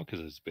somehow,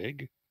 because it's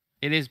big.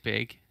 It is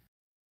big.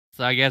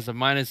 So I guess a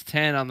minus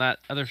 10 on that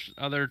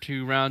other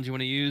 2 rounds you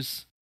want to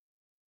use.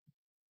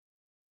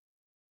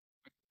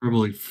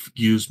 Probably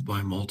use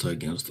my multi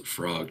against the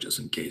frog just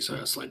in case it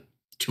has like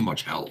too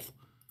much health.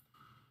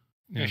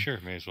 Yeah, sure.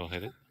 May as well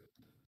hit it.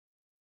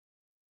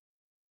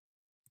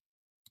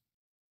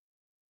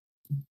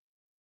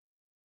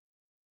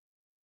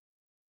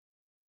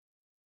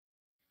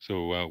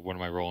 So what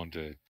am I rolling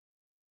to?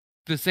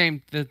 The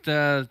same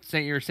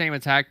your same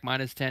attack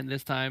minus 10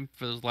 this time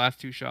for those last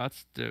 2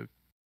 shots to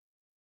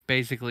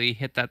basically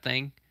hit that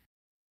thing.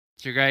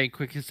 So your guy in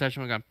quick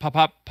succession will go pop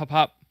pop pop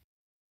pop.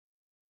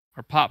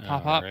 Or pop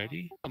pop pop.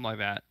 Alrighty. Something like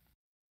that.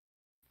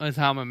 That's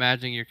how I'm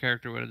imagining your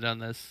character would have done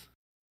this.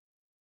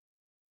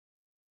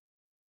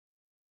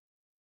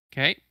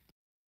 Okay.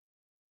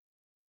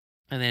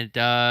 And then it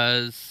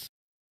does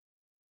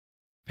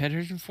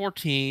penetration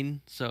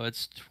 14, so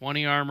it's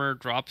 20 armor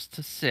drops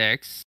to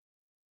 6.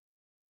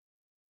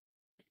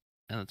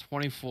 And the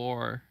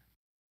 24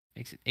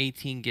 makes it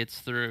 18 gets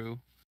through.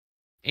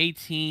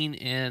 18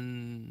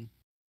 and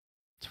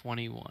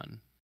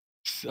 21.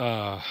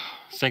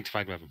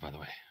 Sanctified weapon, by the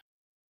way.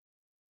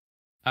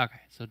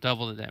 Okay, so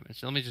double the damage.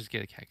 So let me just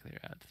get a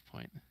calculator out at this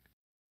point.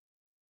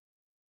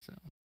 So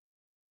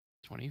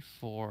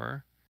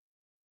 24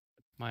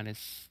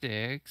 minus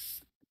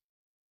 6.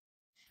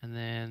 And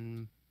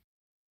then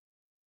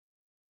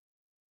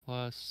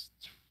plus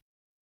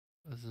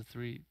this is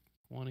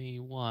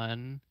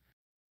 321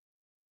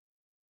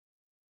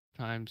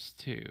 times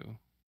 2.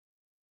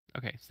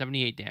 Okay,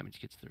 78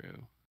 damage gets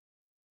through.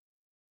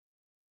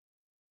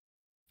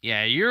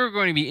 Yeah, you're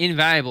going to be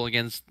invaluable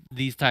against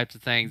these types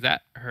of things.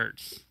 That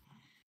hurts.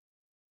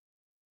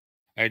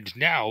 And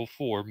now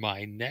for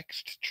my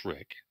next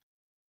trick.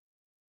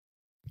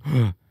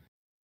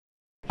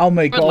 I'll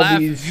make all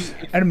these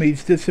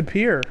enemies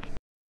disappear.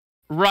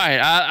 Right.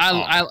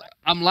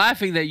 I'm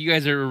laughing that you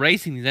guys are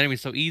erasing these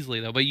enemies so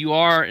easily, though. But you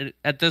are,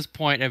 at this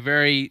point, a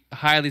very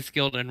highly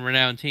skilled and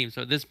renowned team.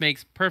 So this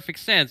makes perfect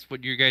sense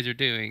what you guys are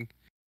doing.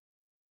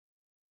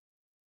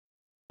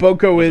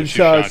 Boko is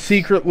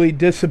secretly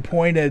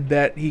disappointed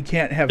that he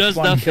can't have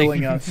fun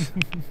killing us.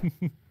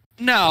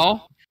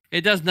 No,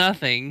 it does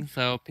nothing.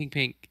 So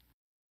pink.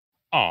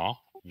 Aw,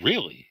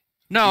 really?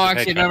 No,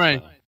 actually, never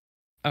mind.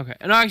 Okay,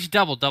 no, actually,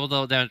 double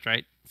damage,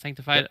 right?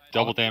 Sanctified. Yep,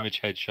 double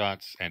damage,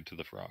 headshots, and to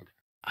the frog.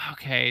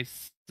 Okay,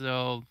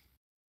 so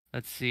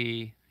let's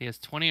see. He has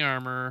 20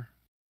 armor,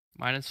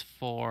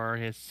 -4.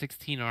 He has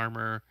 16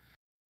 armor.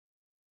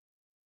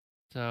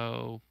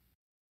 So,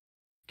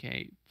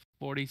 okay,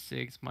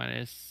 46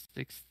 minus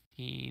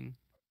 16,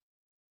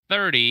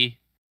 30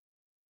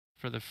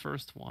 for the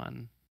first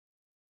one.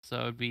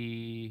 So it'd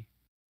be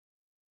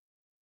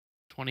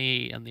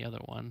 28 on the other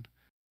one.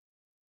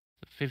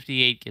 So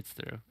 58 gets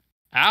through.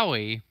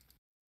 Owie.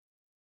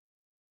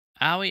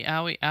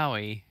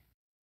 Owie.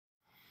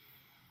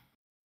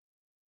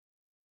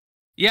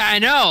 Yeah, I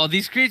know.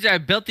 These creatures, I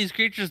built these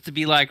creatures to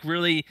be like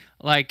really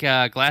like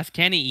Glass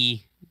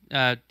Canny-y.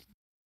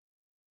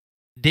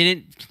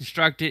 Didn't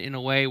construct it in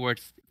a way where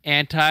it's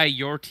anti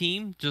your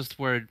team, just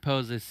where it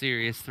poses a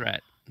serious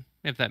threat,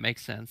 if that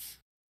makes sense.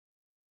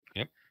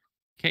 Yep.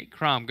 Okay,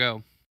 Crom,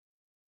 go.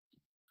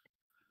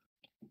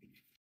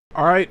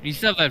 All right. You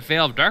still have that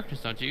Veil of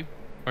Darkness, don't you?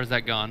 Or is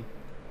that gone?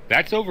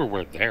 That's over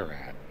where they're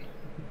at.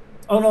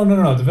 Oh,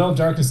 no. The Veil of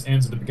Darkness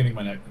ends at the beginning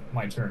of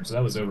my turn, so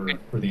that was over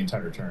for the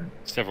entire turn.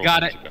 Several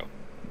Got minutes it. ago.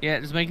 Yeah,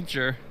 just making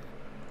sure.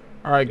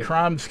 All right,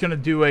 Crom's going to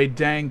do a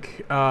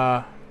dank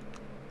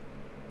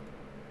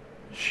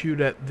shoot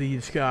at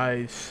these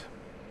guys.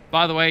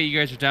 By the way, you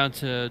guys are down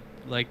to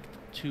like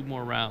 2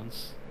 more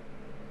rounds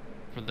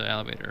for the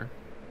elevator.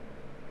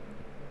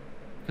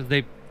 Because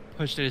they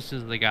pushed it as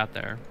soon as they got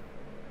there.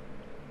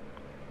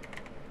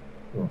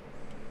 Cool.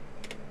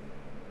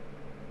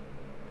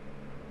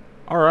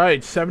 All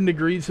right, 7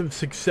 degrees of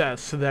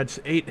success, so that's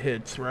 8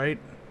 hits, right?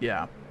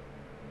 Yeah.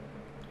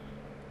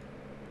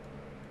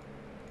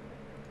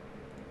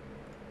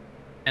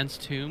 Ends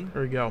tomb.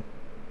 There we go.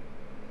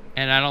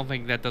 And I don't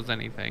think that does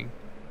anything.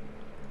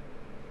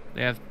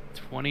 They have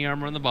 20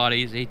 armor on the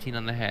bodies, 18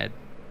 on the head.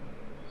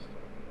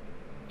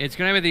 It's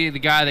gonna be the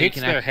guy that hits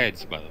can their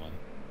heads, by the way.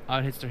 Oh,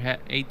 it hits their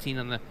head. 18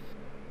 on the.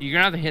 You're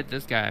gonna have to hit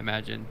this guy, I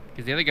imagine,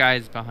 because the other guy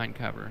is behind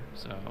cover.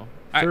 So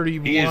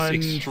 31. He is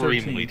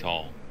extremely 13.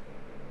 tall.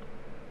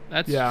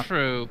 That's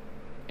true.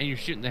 And you're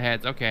shooting the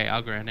heads. Okay,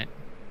 I'll grant it.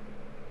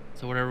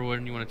 So whatever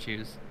one you want to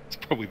choose. It's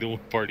probably the one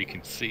part he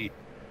can see.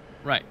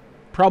 Right.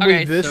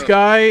 Probably this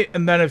guy,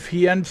 and then if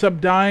he ends up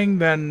dying,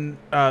 then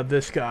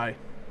this guy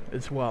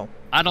as well.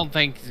 I don't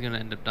think he's gonna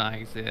end up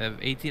dying. So they have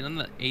 18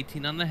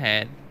 on the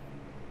head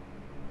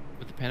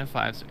with the pen of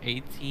 5. So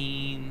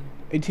 18.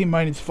 18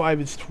 minus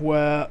 5 is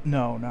 12.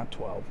 No, not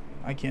 12.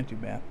 I can't do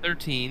math.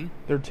 13.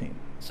 13.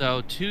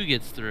 So 2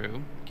 gets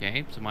through.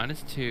 Okay, so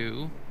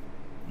 -2.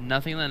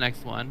 Nothing on the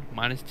next one.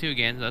 -2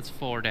 again. So that's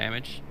 4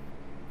 damage.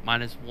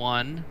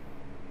 -1.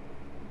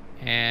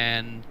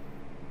 And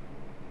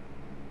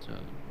so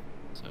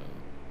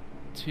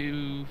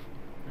 2,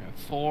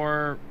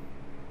 4,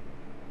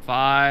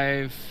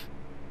 5.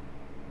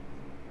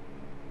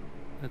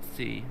 Let's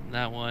see.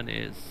 That one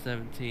is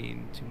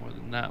 17. 2 more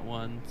than that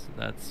one. So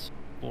that's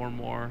 4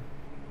 more.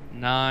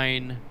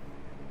 9.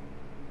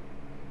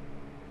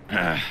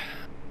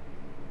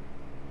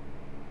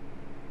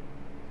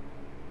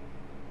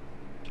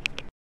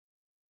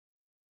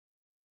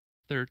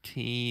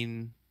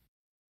 13.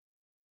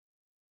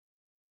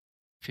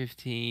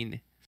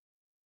 15.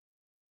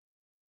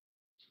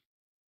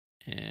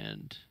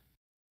 And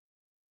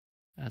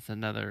that's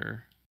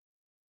another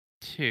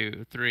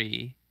 2,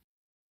 3.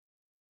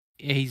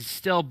 Yeah, he's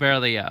still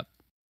barely up.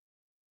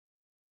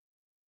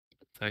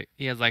 So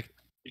he has like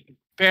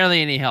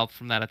barely any health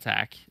from that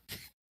attack.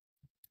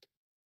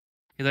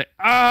 He's like,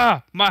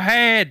 my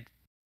head!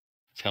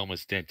 His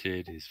helmet's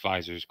dented, his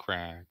visor's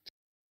cracked.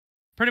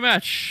 Pretty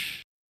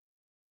much.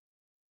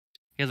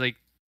 He's like,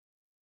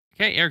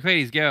 okay,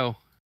 Heraclides, go.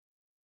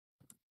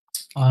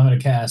 I'm going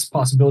to cast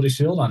Possibility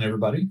Shield on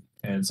everybody,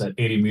 and it's at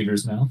 80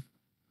 meters now.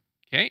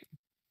 Okay.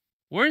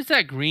 Where's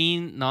that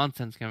green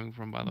nonsense coming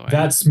from, by the way?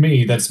 That's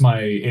me. That's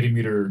my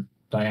 80-meter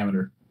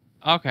diameter.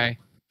 Okay.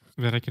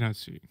 That I cannot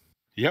see.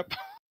 Yep.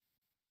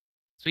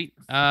 Sweet.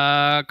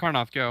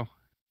 Karnoff, go.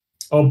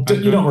 Oh,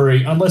 you don't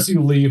worry. Unless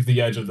you leave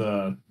the edge of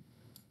the...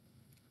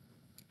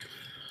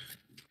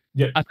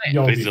 Yeah,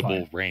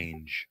 visible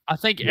range. I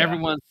think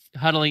everyone's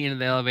huddling into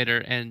the elevator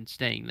and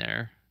staying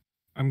there.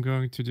 I'm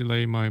going to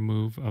delay my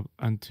move up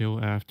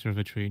until after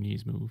the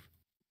trainees move.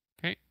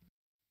 Okay.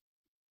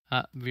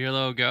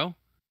 Virlo, go.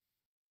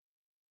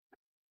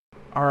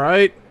 All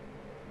right.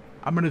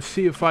 I'm going to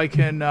see if I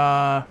can,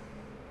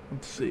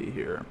 let's see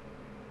here.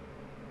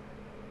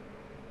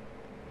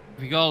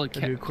 If you go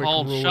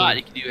call shot,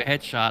 you can do a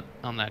headshot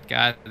on that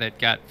guy that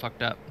got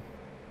fucked up.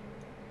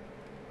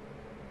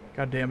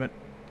 God damn it.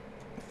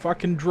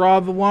 Fucking draw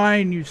the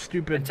line, you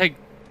stupid. And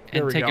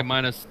take a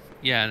minus,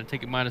 and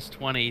take a minus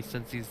 20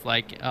 since he's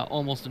like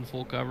almost in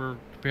full cover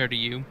compared to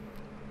you.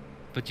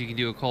 But you can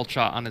do a cold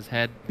shot on his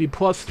head. Be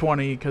plus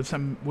 20 because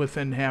I'm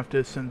within half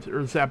distance, or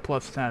is that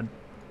plus 10?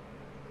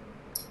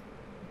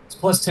 It's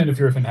plus 10 if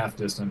you're within half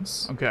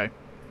distance. Okay.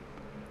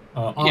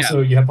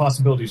 Also, you have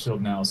possibility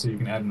shield now, so you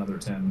can add another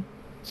 10.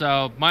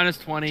 So minus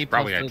 20.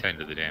 Probably add 10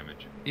 to the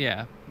damage.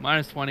 Yeah,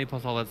 minus 20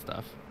 plus all that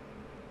stuff.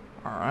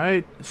 All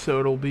right, so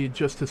it'll be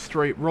just a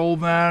straight roll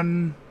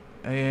then,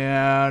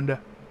 and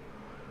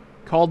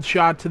called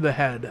shot to the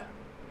head.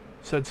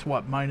 So it's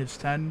what, minus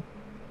 10?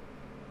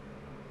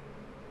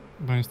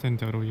 Minus 10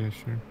 total, yeah,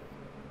 sure.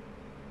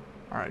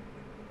 All right.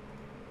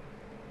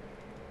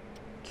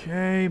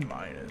 Okay,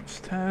 minus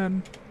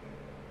 10.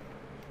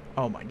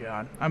 Oh my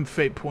god, I'm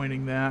fate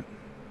pointing that.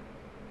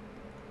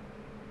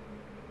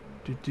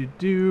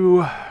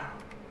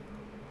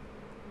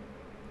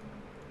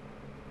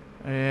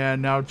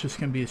 And now it's just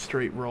gonna be a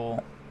straight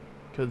roll,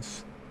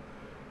 because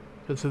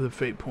of the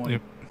fate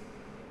point.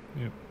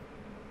 Yep.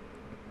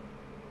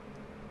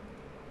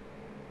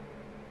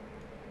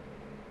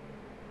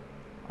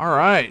 All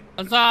right.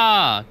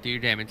 Huzzah! Do your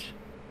damage.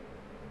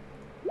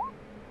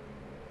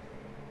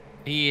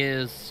 He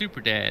is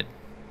super dead.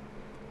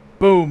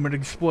 Boom! It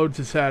explodes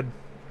his head.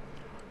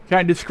 Can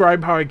I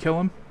describe how I kill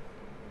him?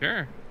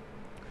 Sure.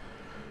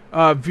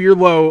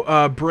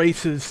 Virlo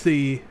braces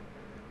the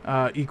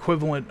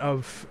equivalent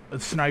of a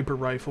sniper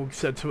rifle,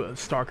 because that's what a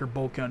stalker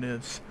bolt gun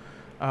is,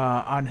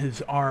 on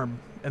his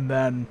arm, and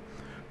then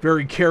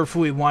very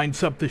carefully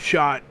lines up the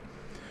shot.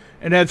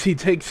 And as he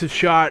takes the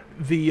shot,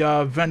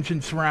 the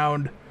vengeance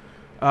round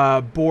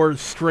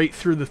bores straight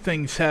through the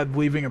thing's head,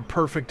 leaving a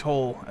perfect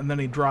hole, and then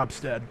he drops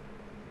dead.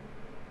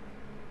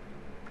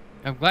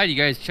 I'm glad you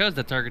guys chose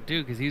that target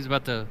too, because he's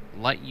about to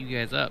light you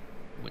guys up,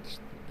 which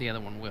the other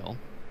one will.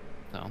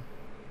 So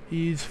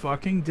he's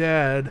fucking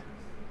dead.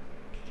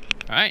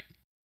 All right,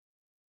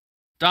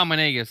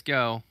 Dominagus,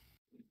 go.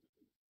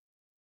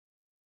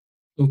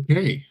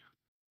 Okay.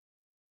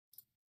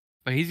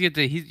 But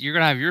you're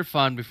gonna have your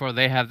fun before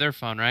they have their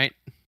fun, right?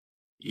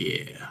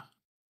 Yeah.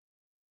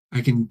 I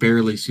can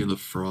barely see the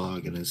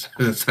frog, and it's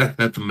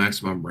at the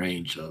maximum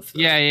range of.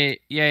 Yeah.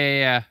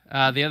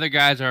 The other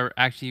guys are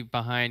actually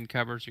behind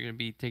cover, so you're gonna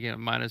be taking a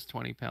minus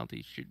 20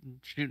 penalty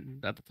shooting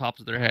at the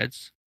tops of their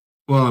heads.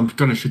 Well, I'm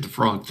gonna shoot the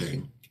frog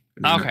thing.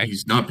 Okay.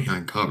 He's not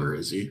behind cover,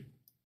 is he?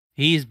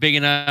 He's big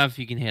enough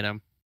you can hit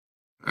him.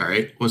 All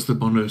right. What's the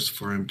bonus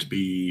for him to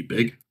be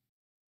big?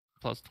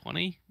 Plus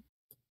 20.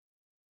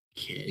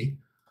 Okay.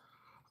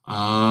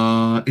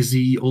 Is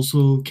he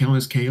also count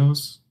as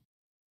chaos?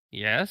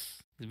 Yes.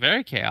 It's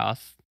very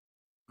chaos.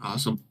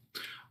 Awesome.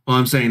 Well,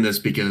 I'm saying this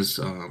because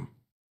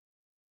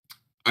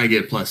I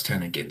get plus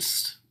 10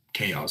 against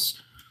chaos.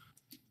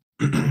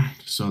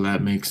 So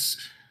that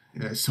makes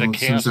so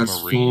since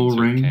that's full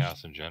range.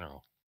 Chaos in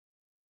general.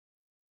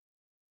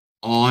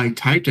 Oh, I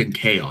typed in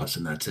chaos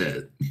and that's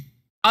it.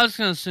 I was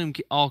gonna assume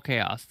all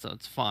chaos, so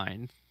it's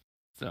fine.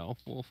 So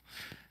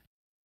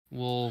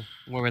we'll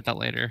worry about that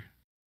later.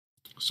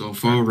 So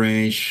full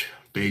range,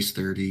 base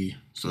 30.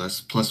 So that's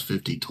plus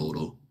 50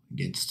 total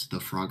against the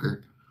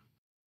Frogger.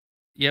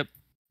 Yep.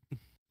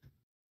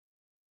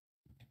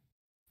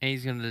 And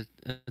he's gonna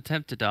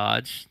attempt to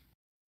dodge.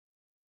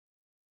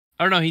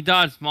 Oh no, he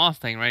dodged Moss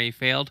thing, right? He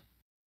failed.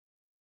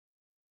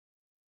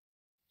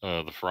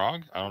 The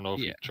frog? I don't know if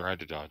he tried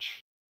to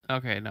dodge.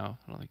 Okay, no,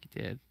 I don't think he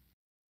did.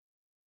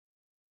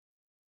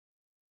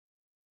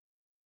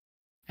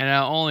 And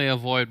I'll only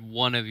avoid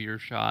one of your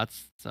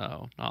shots,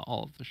 so not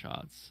all of the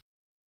shots.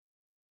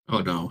 Oh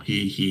no,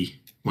 he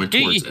went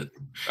towards it.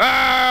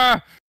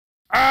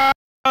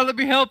 Let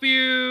me help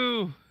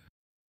you!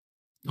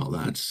 Oh,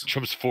 that's...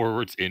 Jumps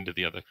forwards into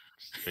the other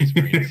Space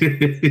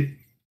Marines.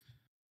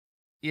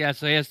 Yeah,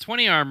 so he has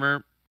 20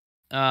 armor,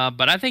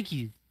 but I think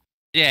he's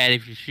dead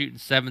if you're shooting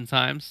 7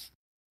 times.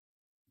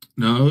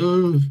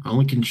 No, I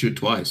only can shoot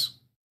twice.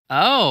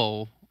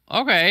 Oh,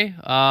 okay.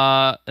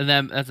 And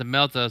then that's a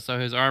Melta, so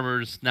his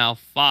armor's now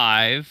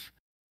 5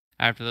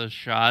 after those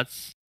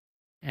shots.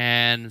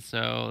 And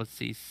so, let's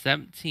see,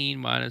 17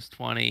 minus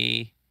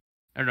 20...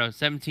 Or no,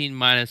 17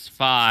 minus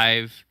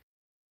 5,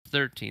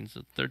 13.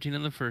 So 13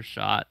 in the first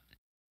shot.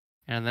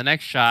 And the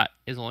next shot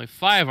is only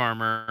 5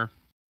 armor.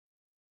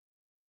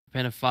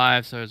 Pen of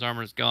 5, so his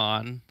armor's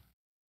gone.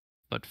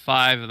 But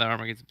 5 of the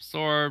armor gets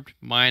absorbed.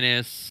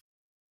 Minus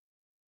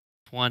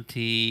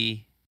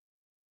 28.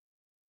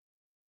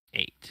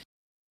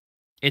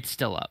 It's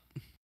still up.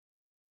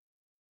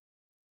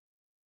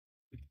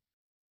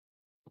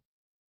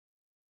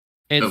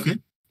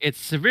 It's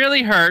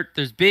severely hurt.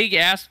 There's big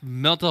ass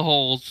melta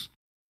holes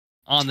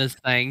on this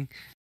thing.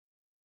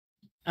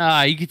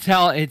 You can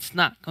tell it's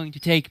not going to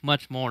take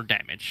much more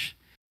damage.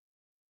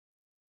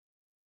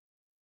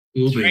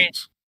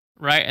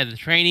 Right, and the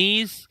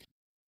trainees,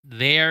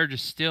 they're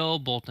just still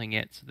bolting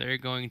it, so they're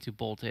going to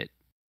bolt it.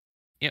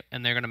 Yep,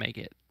 and they're going to make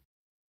it.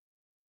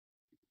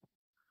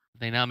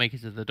 They now make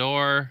it to the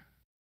door.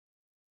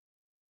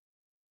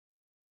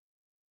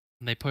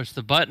 And they push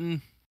the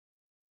button.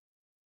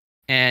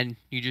 And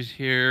you just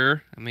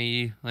hear, let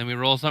me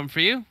roll something for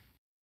you.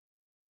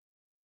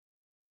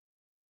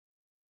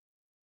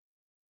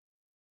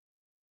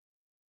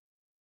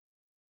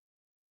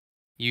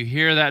 You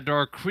hear that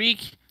door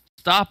creak,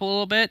 stop a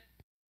little bit,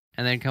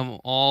 and then come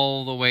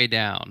all the way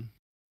down.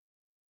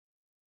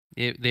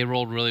 They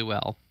rolled really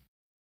well.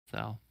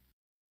 So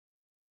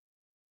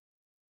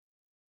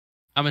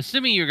I'm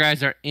assuming you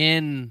guys are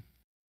in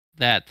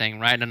that thing,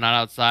 right? And not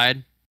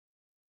outside?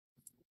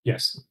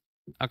 Yes.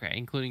 Okay,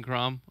 including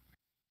Crom.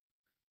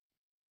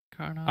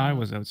 I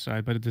was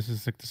outside, but this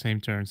is like the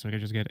same turn, so I can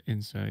just get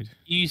inside.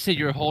 You said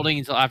you were holding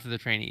until after the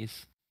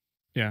trainees.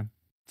 Yeah.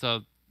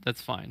 So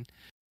that's fine.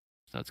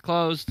 So it's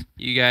closed.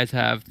 You guys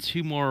have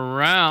 2 more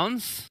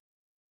rounds.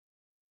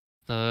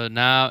 So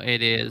now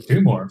it is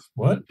 2 more.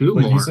 What? Two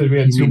But more. you said we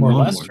had You 2 mean more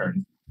one last more.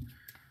 turn.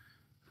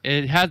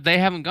 They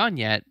haven't gone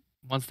yet.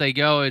 Once they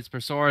go, it's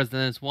Persora's,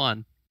 then it's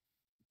 1.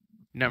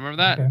 You don't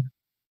remember that? Okay.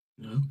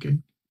 Okay.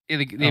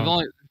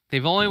 Yeah,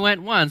 they've only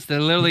went once. They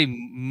literally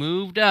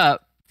moved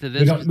up to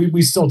We this.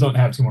 we still don't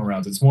have 2 more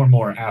rounds. It's 1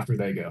 more after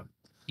they go.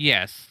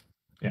 Yes.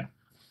 Yeah.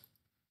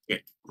 Yeah.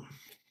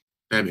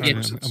 That makes Okay,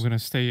 more sense. I'm gonna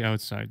stay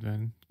outside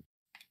then,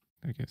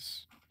 I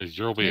guess. Because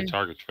there will be a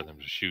target for them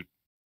to shoot.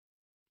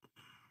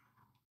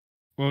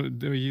 Well,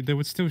 they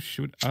would still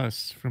shoot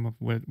us from up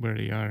where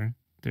they are.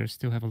 They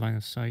still have a line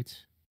of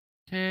sight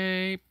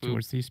Okay.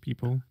 towards these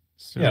people.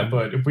 So, Yeah,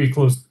 but if we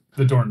close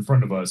the door in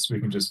front of us, we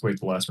can just wait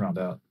the last round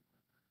out.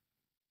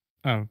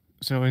 Oh,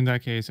 so in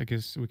that case, I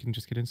guess we can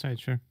just get inside,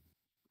 sure.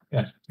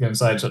 Yeah, get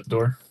inside, shut the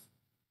door.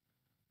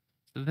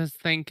 So this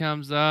thing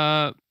comes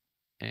up,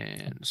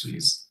 and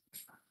Jeez.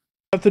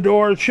 Shut the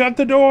door! Shut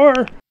the door!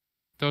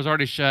 door's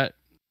already shut.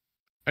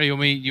 Oh, you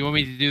want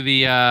me to do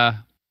the? I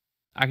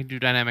can do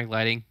dynamic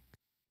lighting.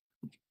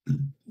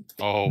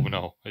 Oh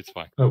no, it's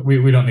fine. Oh,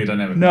 we don't need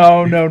dynamic.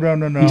 No. We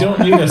don't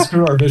need to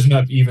screw our vision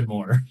up even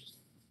more.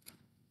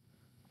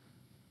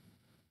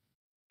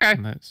 Okay.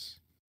 Unless...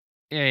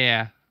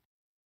 Yeah.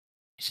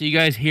 So you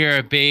guys hear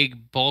a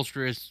big,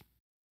 bolsterous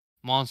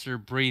monster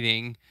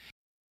breathing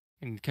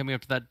and coming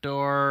up to that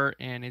door,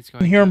 and it's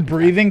going. You hear him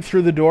breathing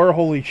through the door.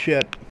 Holy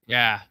shit!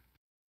 Yeah.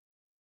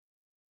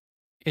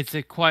 It's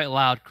a quite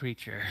loud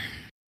creature.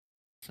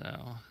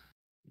 So.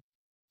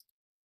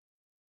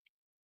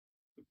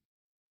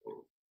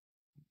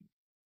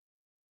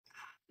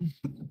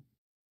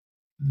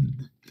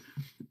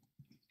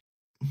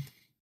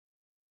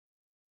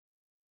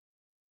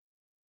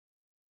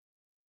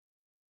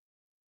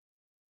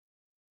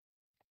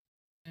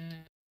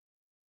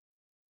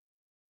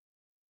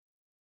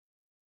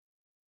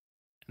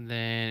 And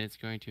then it's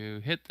going to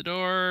hit the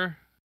door.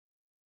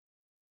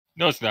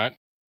 No, it's not.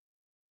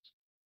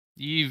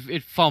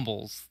 It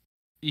fumbles.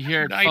 You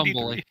hear it 93.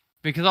 fumbling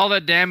because all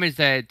that damage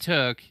that it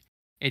took,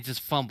 it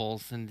just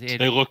fumbles and it.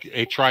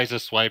 It tries to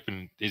swipe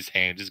and his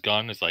hand is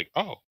gone. It's like,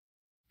 oh.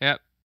 Yep.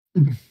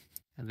 And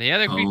the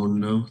other creature. Oh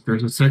no,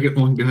 there's a second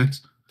one,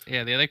 guys.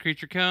 Yeah, the other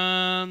creature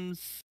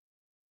comes.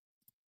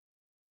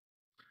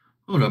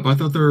 Hold up, I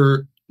thought they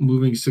were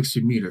moving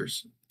 60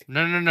 meters.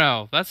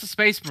 No. That's the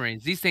Space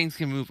Marines. These things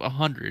can move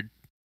 100.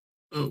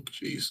 Oh,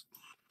 jeez.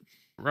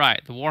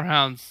 Right. The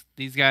Warhounds,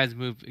 these guys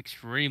move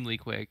extremely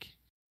quick.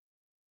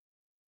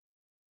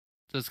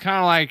 So it's kind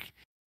of like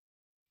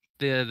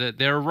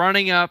they're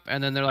running up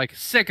and then they're like,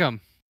 sick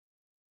 'em.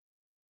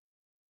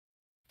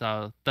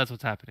 So that's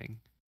what's happening.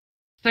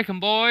 Sick 'em,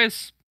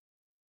 boys.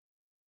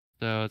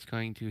 So it's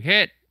going to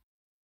hit.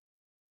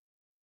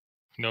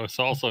 No, it's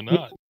also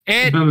not.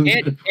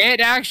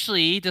 It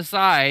actually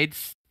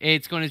decides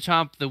it's going to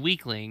chomp the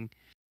weakling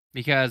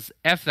because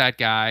F that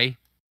guy.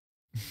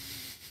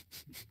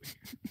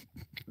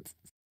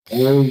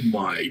 Oh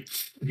my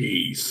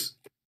jeez.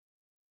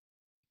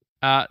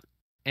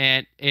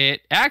 And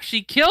it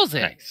actually kills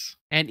it Nice.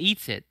 and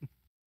eats it.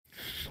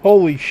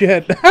 Holy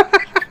shit!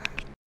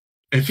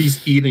 If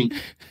he's eating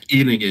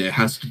it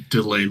has to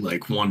delay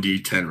like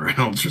 1d10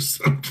 rounds or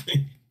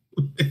something.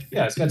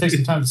 Yeah, it's gonna take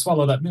some time to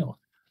swallow that meal.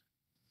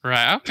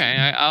 Right.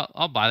 Okay.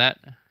 I'll buy that.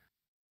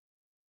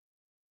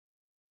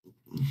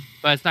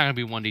 But it's not gonna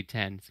be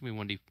 1d10. It's gonna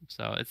be 1d.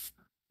 So it's.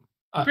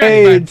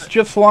 Hey, it's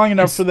just long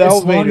enough for the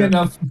elevator. Long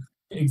enough.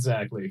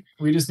 Exactly.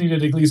 We just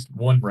needed at least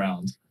 1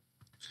 round.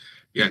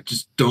 Yeah,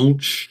 just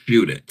don't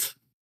shoot it.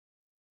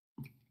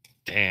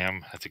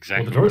 Damn, that's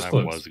exactly the door's what I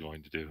closed. was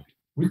going to do.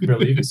 We could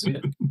barely even see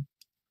it.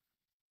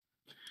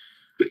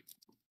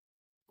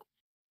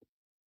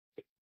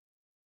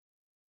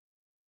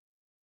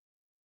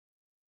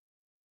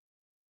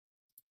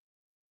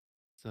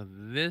 So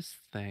this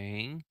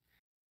thing.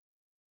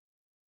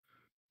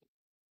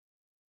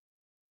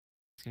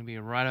 It's gonna be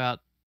right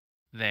about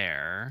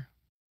there.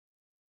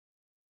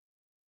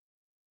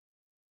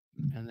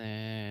 And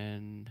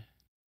then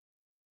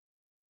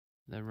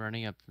they're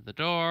running up to the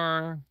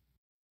door.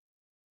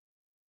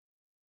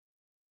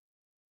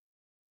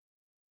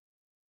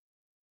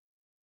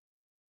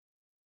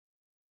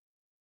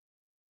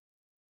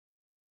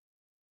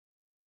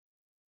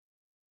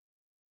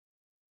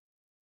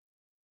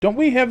 Don't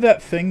we have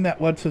that thing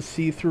that lets us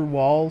see through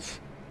walls?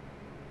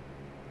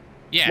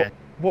 Yeah.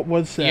 What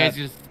was that? You guys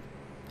just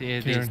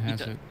Karen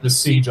has it. The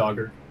sea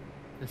jogger.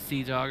 The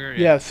sea jogger.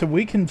 Yeah, so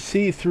we can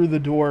see through the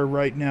door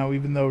right now,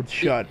 even though it's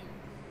shut.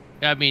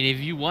 I mean, if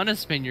you want to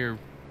spend your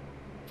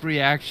free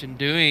action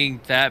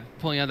doing that,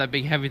 pulling out that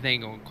big heavy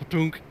thing, going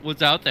ka-tunk,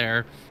 what's out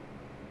there?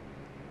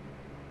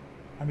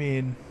 I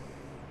mean,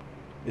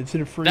 is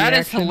it a free action? That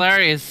is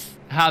hilarious.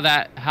 How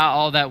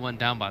all that went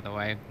down, by the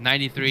way.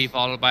 93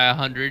 followed by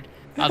 100.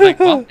 I was like,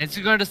 well, it's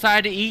going to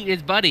decide to eat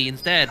his buddy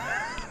instead.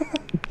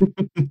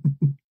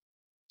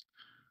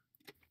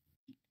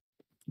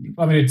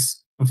 I mean,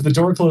 it's with the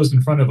door closed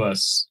in front of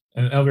us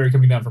and an elevator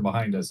coming down from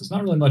behind us. There's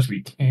not really much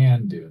we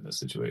can do in this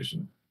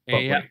situation.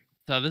 But Yeah. wait.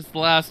 So this is the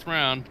last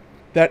round.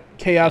 That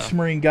Chaos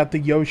Marine got the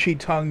Yoshi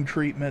tongue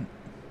treatment.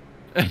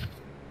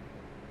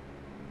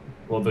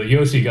 Well, the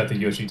Yoshi got the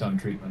Yoshi tongue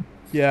treatment.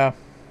 Yeah.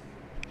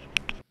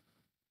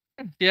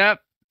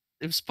 Yep.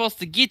 It was supposed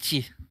to get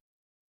you.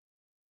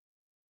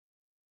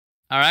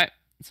 All right.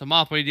 So,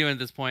 Moth, what are you doing at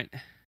this point?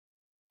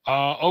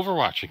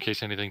 Overwatch in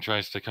case anything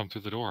tries to come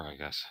through the door, I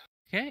guess.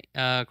 Okay.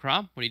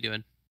 Crom, what are you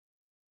doing?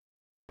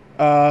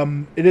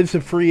 It is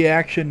a free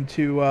action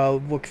to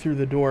look through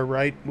the door,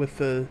 right, with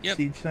the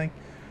siege thing.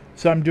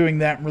 So I'm doing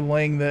that, and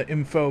relaying the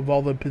info of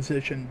all the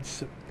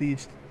positions.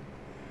 These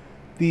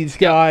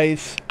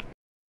guys.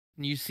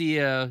 You see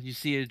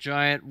a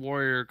giant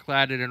warrior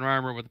clad in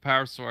armor with a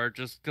power sword,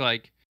 just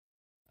like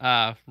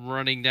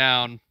running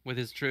down with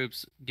his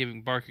troops,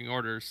 barking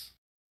orders.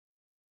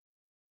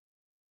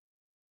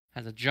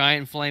 Has a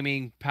giant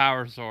flaming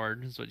power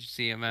sword. Is what you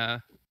see him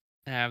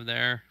have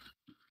there.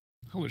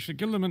 Holy shit,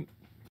 Gilliman.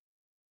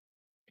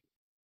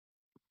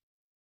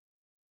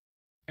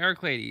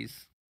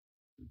 Heraclides.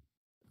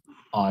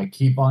 I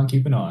keep on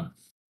keeping on.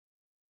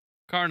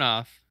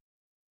 Karnoth.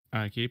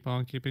 I keep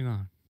on keeping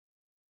on.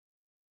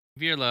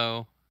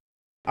 Virlo.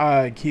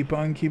 I keep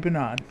on keeping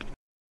on.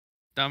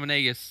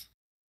 Dominagus.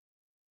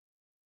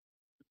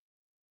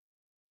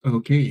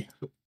 Okay.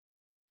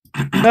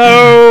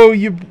 No,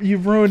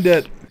 you've ruined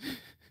it.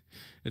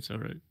 It's all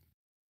right.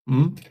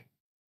 Hmm?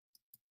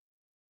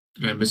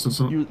 Did I miss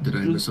something? Did I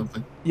miss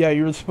something? Yeah,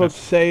 you were supposed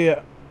to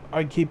say,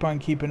 I keep on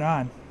keeping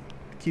on.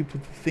 Keep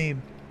with the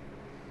theme.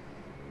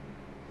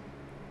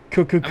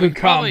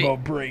 Combo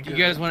breaker. You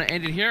guys want to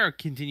end it here or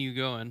continue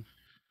going?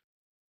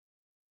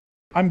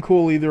 I'm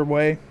cool either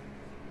way.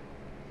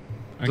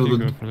 I can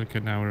go for like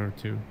an hour or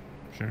two.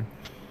 Sure.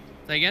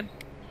 Say again?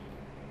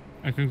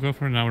 I can go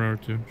for an hour or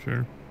two.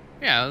 Sure.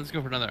 Yeah, let's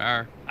go for another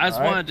hour. I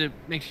just wanted to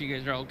make sure you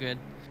guys are all good.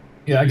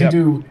 Yeah, I can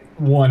do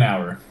 1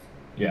 hour.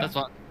 Yeah.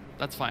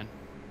 That's fine.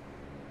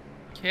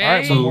 Okay. All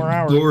right, So more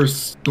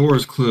hours.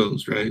 doors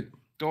closed, right?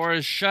 Door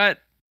is shut.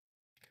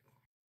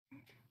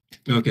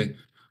 Okay.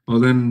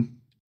 Well, then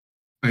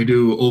I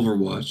do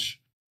Overwatch.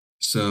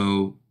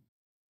 So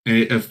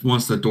if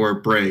once the door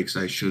breaks,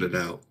 I shoot it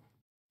out.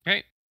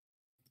 Okay.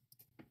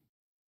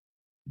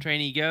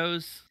 Trainee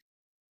goes.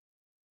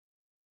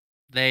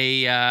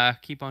 They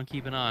keep on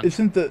keeping on.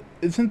 Isn't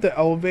the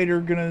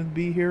elevator gonna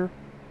be here?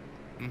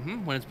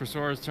 Mm-hmm. When it's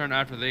Persora's turn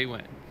after they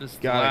went. This is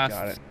Got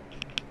it.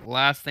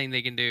 Last thing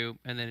they can do,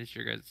 and then it's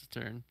your guys'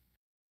 turn.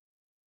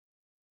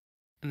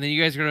 And then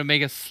you guys are gonna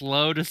make a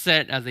slow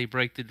descent as they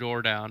break the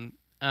door down.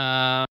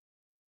 And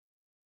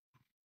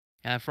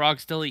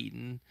Frog's still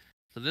eating.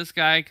 So this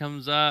guy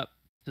comes up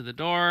to the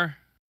door,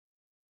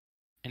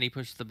 and he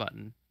pushes the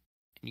button.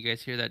 And you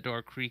guys hear that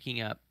door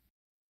creaking up.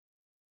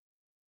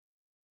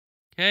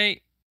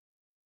 Okay.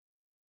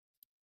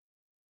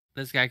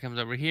 This guy comes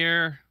over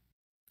here,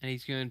 and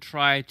he's going to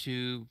try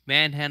to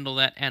manhandle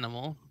that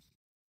animal.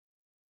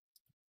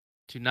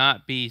 To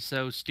not be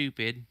so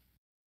stupid.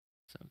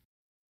 So,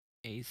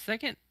 a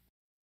second.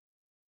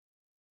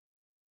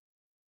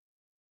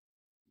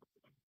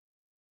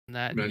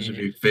 Imagine if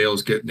he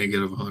fails, get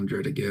negative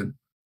 100 again.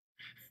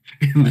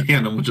 And the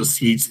animal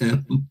just eats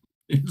him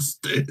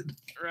instead.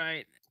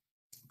 Right.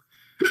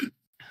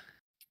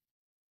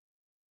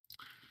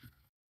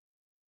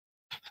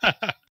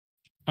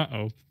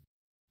 Uh-oh.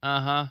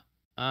 Uh-huh.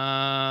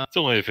 It's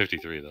only a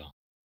 53, though.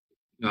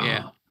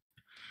 Yeah.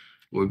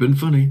 Would have been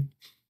funny.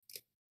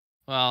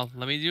 Well,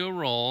 let me do a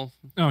roll.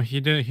 No,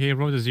 he did. He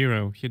rolled a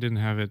 0. He didn't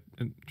have it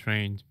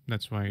trained.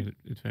 That's why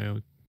it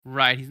failed.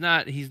 Right. He's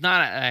not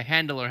a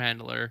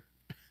handler.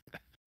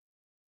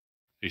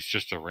 He's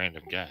just a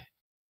random guy.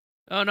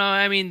 Oh no,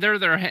 I mean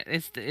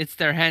it's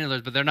their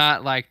handlers, but they're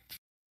not like,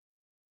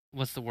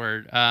 what's the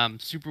word?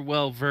 Super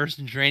well versed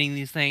in training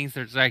these things.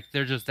 They're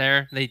just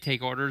there. They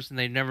take orders and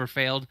they've never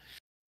failed.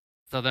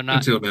 So they're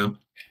not until now.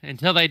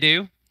 Until they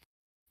do.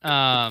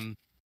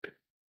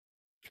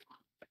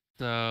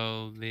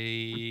 So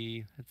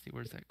let's see,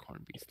 where's that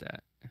corn beast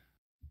at?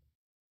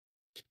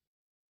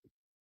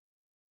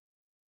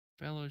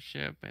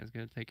 Fellowship, and it's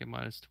gonna take a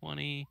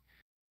 -20.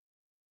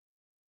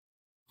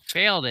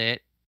 Failed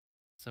it.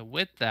 So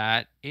with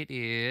that, it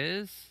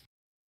is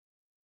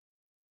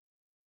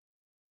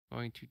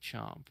going to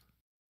chomp.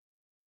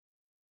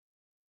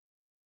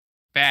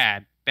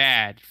 Bad.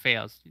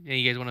 Fails.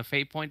 You guys want to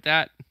fate point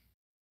that?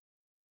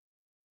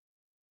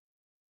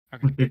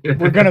 Okay.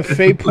 We're gonna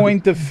fate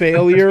point the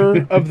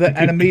failure of the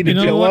enemy to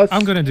kill us.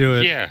 I'm gonna do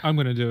it. Yeah. I'm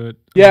gonna do it.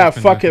 Yeah,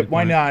 fuck it.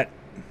 Why not?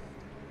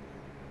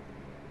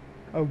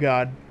 Oh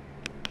god.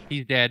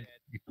 He's dead.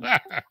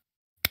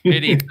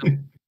 It eats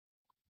him.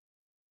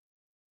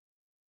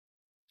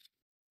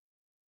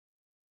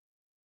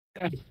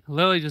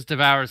 Lily just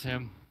devours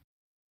him.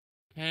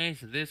 Okay,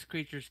 so this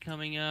creature's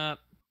coming up.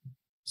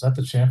 Was that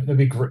the champion? That'd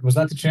be great. Was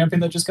that the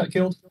champion that just got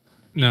killed?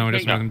 No,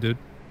 that's what I'm dude.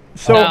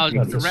 So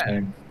that's a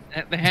shame.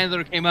 The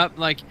handler came up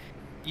like,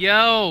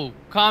 "Yo,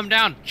 calm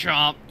down,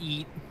 chomp,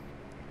 eat."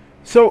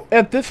 So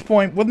at this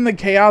point, wouldn't the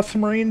Chaos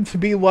Marines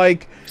be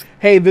like,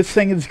 "Hey, this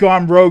thing has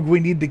gone rogue. We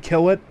need to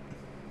kill it"?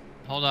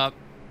 Hold up.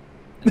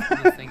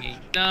 This thing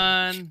ain't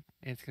done.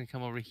 It's gonna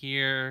come over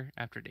here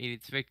after it ate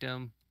its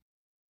victim.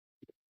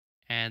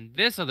 And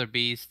this other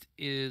beast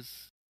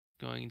is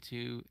going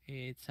to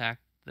attack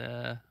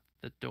the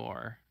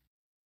door.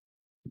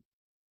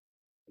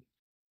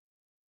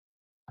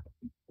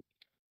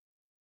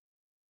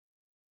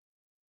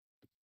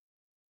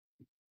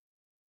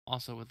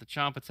 Also with the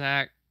chomp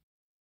attack.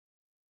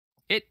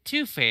 It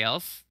too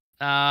fails.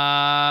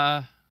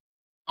 Oh,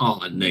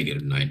 a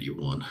negative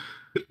 91.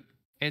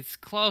 It's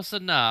close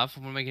enough.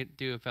 I'm gonna make it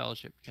do a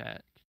fellowship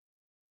check.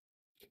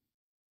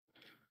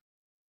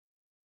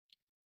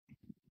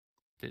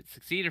 Did it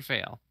succeed or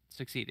fail?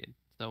 Succeeded.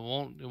 So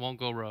it won't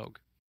go rogue.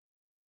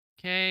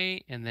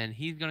 Okay, and then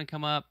he's gonna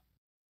come up.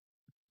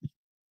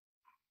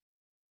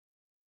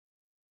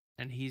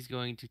 And he's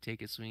going to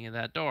take a swing at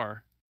that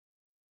door.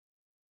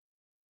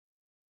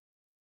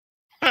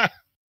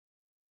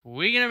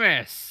 We gonna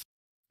miss.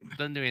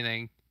 Doesn't do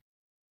anything.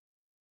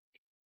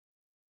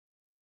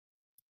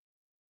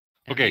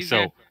 And Okay,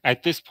 so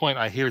at this point,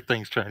 I hear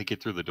things trying to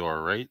get through the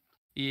door, right?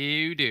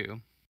 You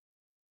do.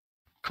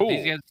 Cool.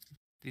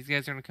 These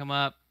guys are gonna come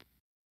up.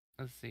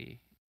 Let's see.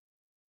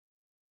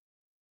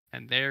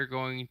 And they're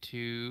going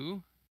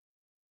to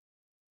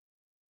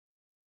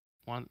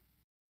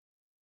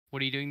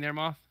What are you doing there,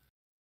 Moth?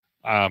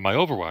 My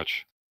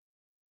Overwatch.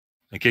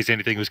 In case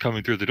anything was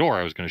coming through the door,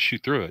 I was going to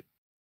shoot through it.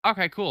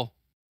 Okay, cool.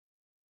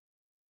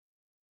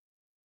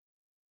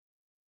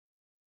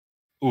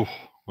 Ooh,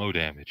 low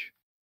damage.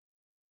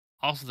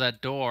 Also,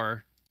 that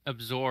door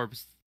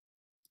absorbs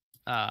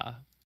about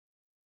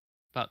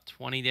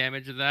 20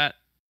 damage of that,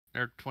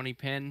 or 20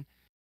 pin.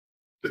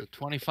 So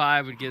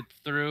 25 would get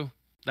through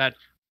that.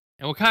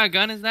 And what kind of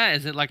gun is that?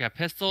 Is it like a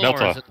pistol? Or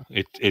is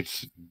Melta.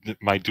 It's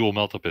my dual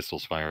Melta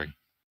pistols firing.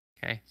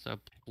 Okay, so it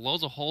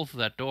blows a hole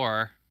through that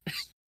door.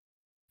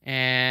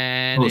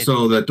 And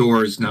so that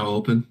door is now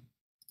open?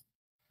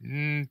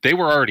 They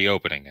were already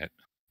opening it.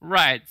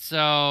 Right,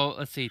 so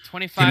let's see,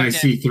 25 Can I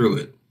see through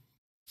it?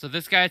 So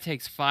this guy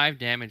takes 5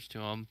 damage to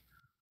him.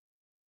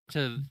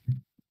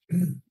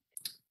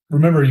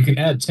 Remember, you can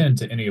add 10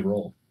 to any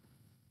roll.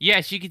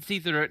 Yes, you can see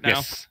through it now.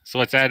 Yes, so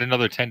let's add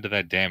another 10 to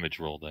that damage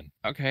roll then.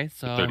 Okay,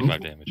 so 35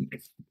 damage.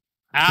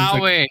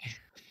 Owie!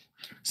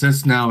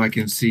 Since now I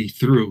can see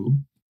through,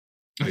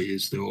 I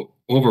use the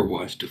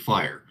Overwatch to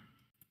fire.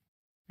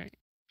 Right.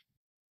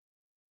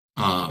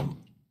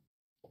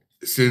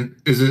 Is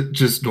it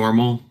just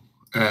normal?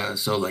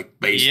 So like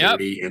base 30,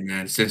 30, and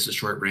then since the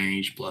short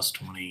range plus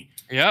 20.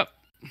 Yep.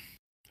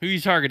 Who are you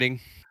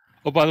targeting?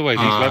 Oh, by the way,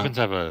 these weapons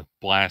have a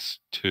blast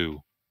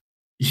 2.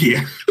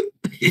 Yeah,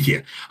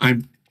 yeah.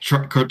 I'm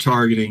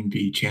targeting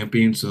the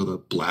champion, so the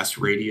blast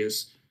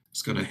radius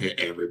is gonna hit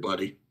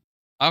everybody.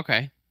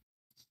 Okay.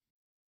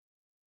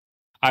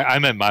 I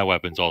meant my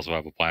weapons also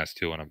have a blast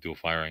 2 when I'm dual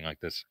firing like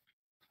this.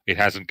 It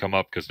hasn't come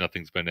up because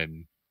nothing's been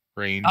in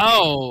range.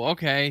 Oh,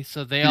 okay.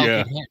 So they all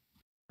get hit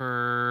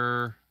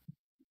for.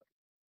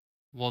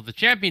 Well, the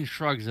champion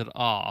shrugs it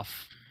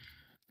off.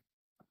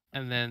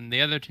 And then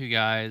the other two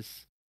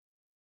guys,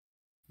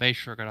 they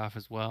shrug it off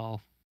as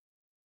well.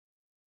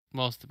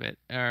 Most of it.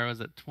 Or was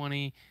it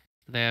 20?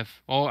 They have.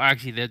 Oh,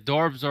 actually, the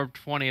door absorbed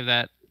 20 of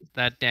that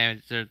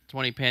damage. The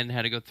 20 pin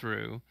had to go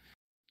through.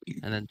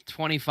 And then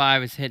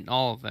 25 is hitting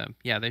all of them.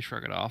 Yeah, they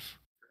shrug it off.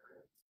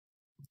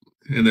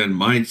 And then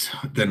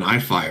then I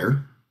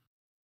fire.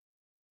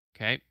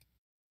 Okay.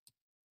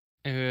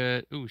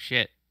 Ooh,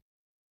 shit.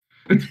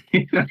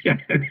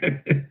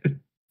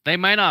 They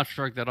might not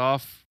shrug that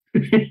off.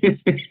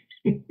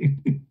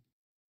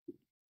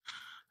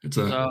 It's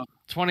a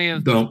 20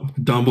 of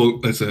double.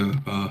 It's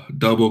a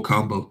double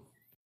combo.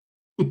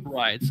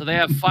 Right. So they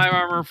have 5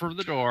 armor for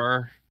the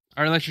door,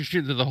 or unless you're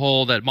shooting through the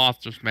hole that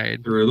Moth just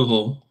made. Through the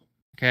hole.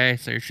 Okay,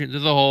 so you're shooting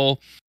through the hole.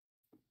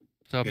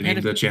 So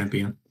hitting the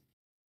champion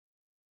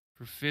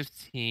for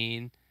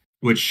 15,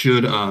 which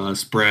should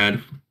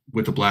spread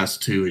with the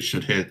blast 2. It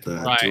should hit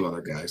the 2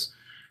 other guys.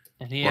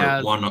 And he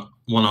has one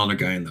other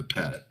guy in the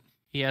pet.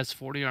 He has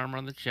 40 armor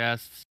on the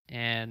chest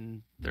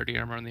and 30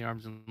 armor on the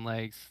arms and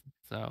legs.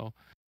 So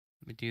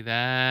let me do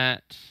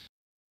that.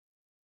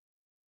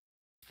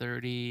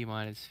 30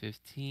 minus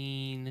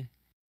 15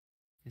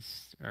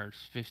 is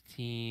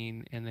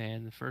 15, and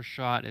then the first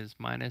shot is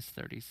minus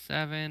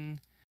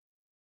 37.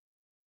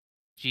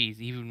 Jeez,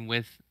 even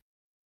with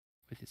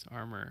his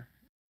armor,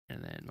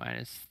 and then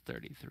minus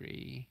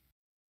 33.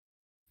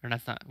 Or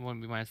that's not,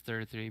 wouldn't be minus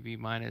 33, be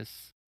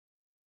minus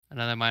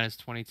another minus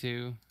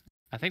 22.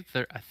 I think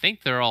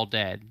they're all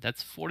dead.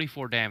 That's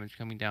 44 damage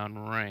coming down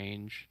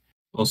range.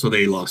 Also,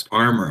 they lost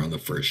armor on the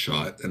first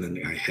shot, and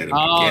then I hit them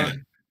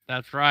again.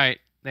 That's right.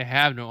 They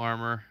have no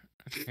armor.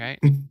 Okay.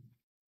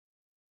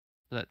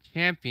 So that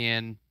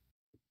champion.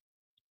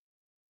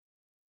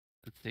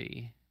 Let's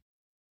see.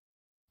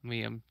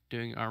 I'm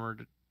doing armor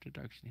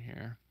deduction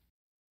here.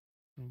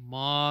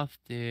 Moth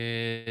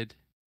did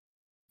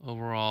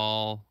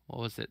overall. What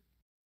was it?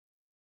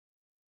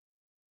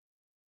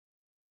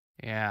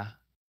 Yeah.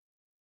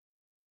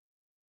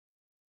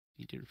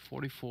 He did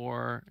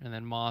 44, and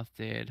then Moth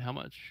did how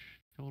much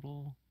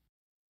total?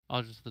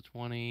 Oh, just the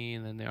 20,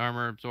 and then the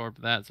armor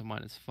absorbed that, so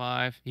minus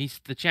 5.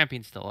 The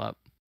champion's still up.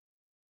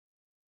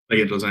 Like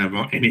it doesn't have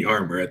any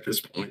armor at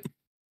this point.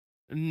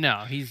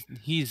 No, he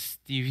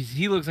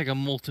looks like a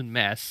molten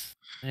mess,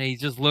 and he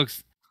just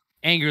looks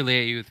angrily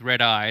at you with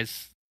red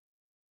eyes.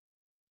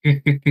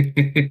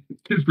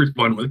 Just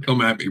respond with,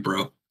 "Come at me,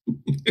 bro."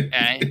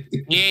 Yeah,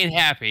 he ain't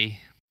happy.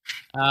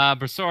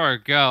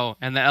 Brasora, go,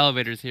 and the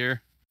elevator's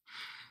here.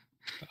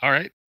 All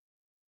right.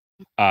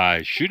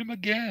 Shoot him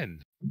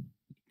again.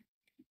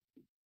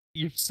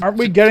 Aren't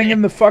we getting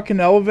in the fucking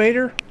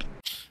elevator?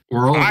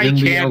 We're all in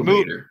the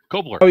elevator.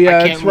 Kobler. Oh yeah, I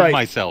can't that's move right.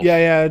 myself.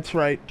 Yeah, that's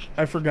right.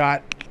 I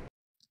forgot.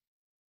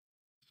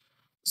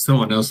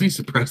 Someone else needs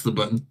to press the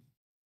button.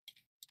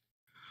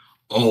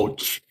 Oh.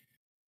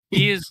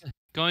 He is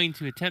going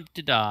to attempt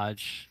to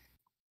dodge.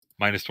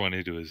 Minus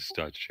 20 to his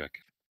dodge check.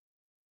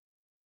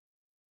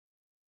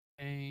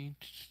 Okay.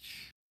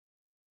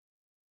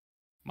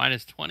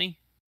 Minus 20?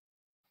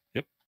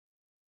 Yep.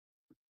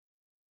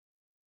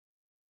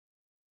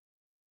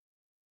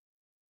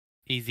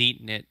 He's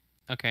eating it.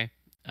 Okay.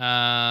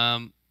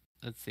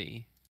 Let's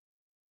see.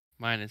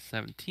 Minus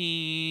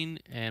 17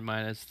 and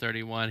minus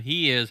 31.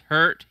 He is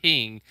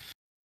hurting.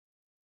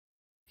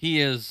 He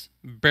is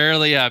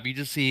barely up. You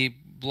just see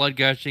blood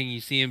gushing. You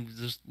see him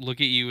just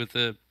look at you with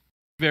a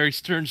very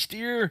stern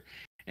stare,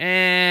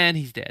 and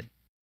he's dead.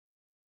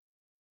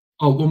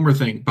 Oh, one more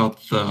thing about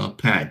the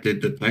pad.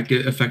 Did the pad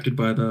get affected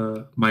by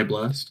my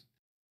blast?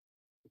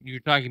 You're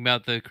talking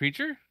about the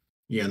creature?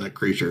 Yeah, that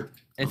creature.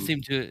 It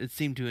seemed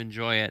to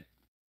enjoy it.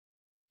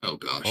 Oh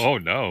gosh. Oh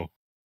no.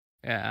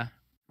 Yeah.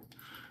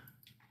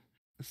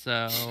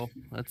 So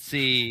let's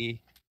see.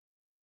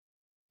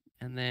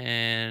 And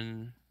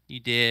then you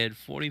did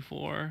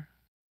 44.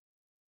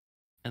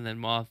 And then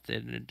Moth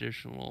did an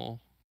additional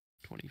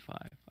 25.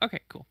 Okay,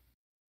 cool.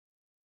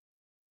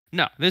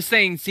 No, this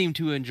thing seemed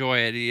to enjoy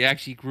it. It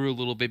actually grew a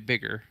little bit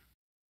bigger.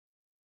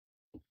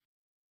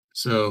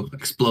 So,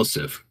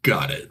 explosive.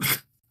 Got it.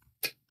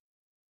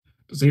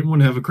 Does anyone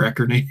have a crack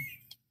grenade?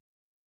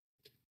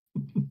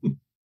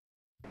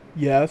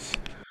 Yes.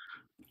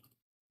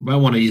 Might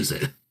want to use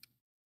it.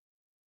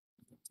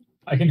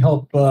 I can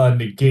help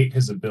negate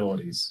his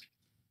abilities.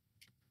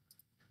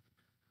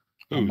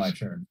 On my Whose?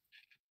 turn.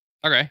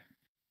 Okay.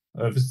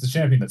 If it's the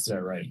champion that's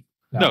there, right?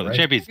 No, the right?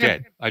 champion's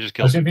dead. I just The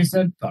killed him. champion's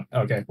dead? Oh,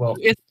 okay, well.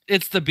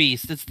 It's the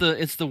beast. It's the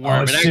Oh,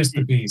 worm. it's just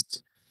the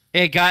beast.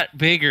 It got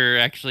bigger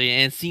actually,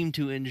 and it seemed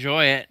to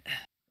enjoy it.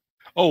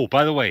 Oh,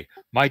 by the way,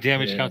 my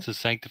damage Yeah. counts as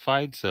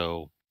sanctified,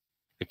 so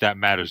if that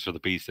matters for the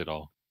beast at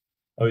all.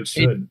 Oh, it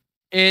should.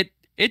 It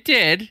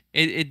did.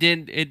 It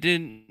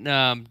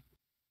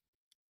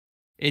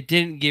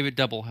didn't give it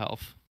double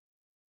health.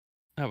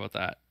 How about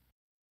that?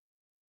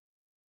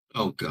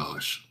 Oh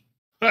gosh.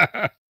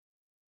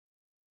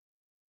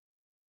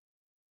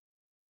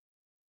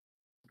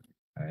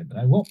 Alright, then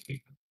I won't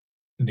be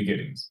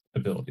negating his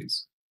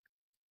abilities.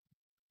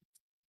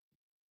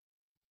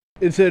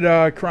 Is it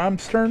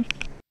Crom's turn?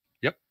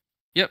 Yep.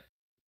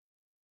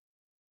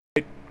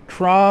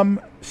 Crom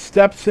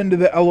steps into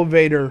the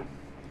elevator.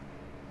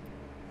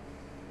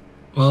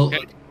 Well,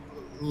 Okay.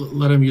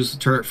 let him use the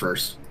turret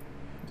first.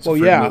 It's a Well,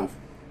 free yeah. move.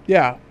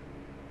 Yeah.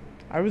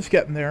 I was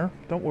getting there.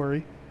 Don't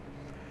worry.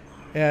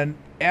 And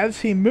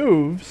as he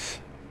moves...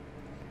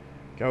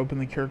 Gotta open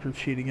the character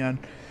sheet again.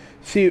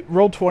 See,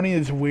 Roll20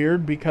 is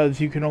weird because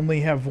you can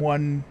only have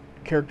one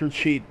character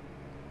sheet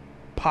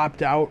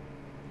popped out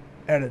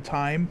at a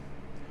time.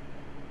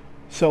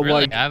 So,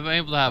 Really? like... I'm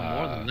able to have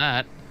more than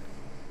that.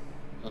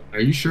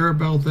 Are you sure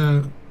about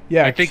that?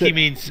 Yeah, I think he except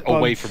means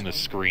away bugs- from the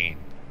screen.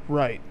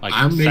 Right. Like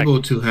I'm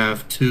able to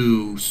have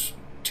two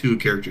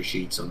character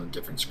sheets on the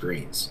different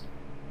screens.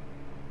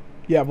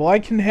 Yeah, well, I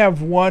can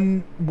have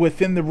one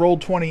within the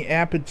Roll20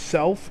 app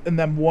itself, and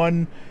then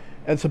one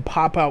as a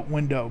pop-out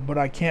window, but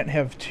I can't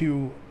have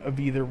two of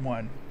either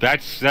one.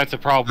 That's a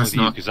problem That's with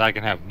you not- because I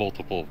can have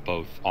multiple of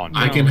both on.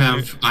 I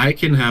my-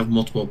 can have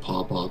multiple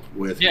pop up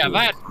with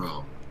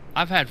Chrome.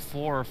 I've had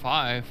 4 or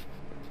 5.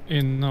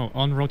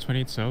 On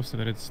Roll20 itself, so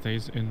that it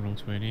stays in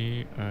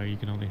Roll20, you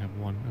can only have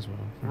one as well.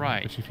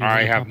 Right. But if you I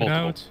wanna have pop it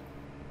multiple. out,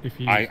 if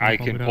you I pop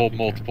can it out, pull you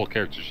multiple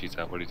character sheets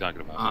out. What are you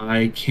talking about?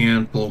 I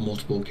can pull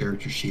multiple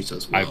character sheets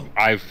as well.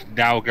 I've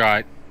now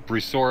got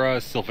Brisora,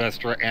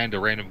 Sylvestra, and a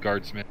random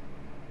guardsman,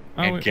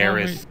 and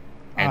Garrus,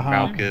 and Uh-huh.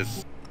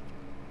 Malchus.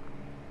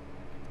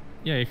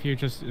 Yeah, if you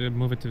just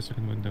move it to the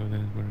second window,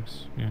 then it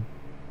works. Yeah.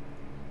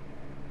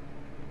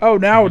 Oh,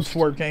 now it's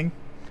working.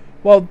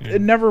 Well, Yeah.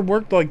 it never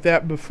worked like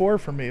that before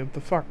for me. What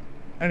the fuck?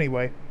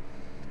 Anyway.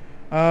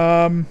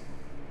 So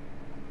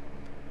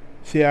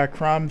yeah,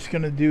 Crom's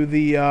gonna do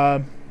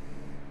the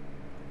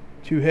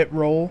 2-hit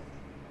roll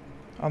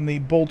on the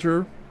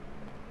bolter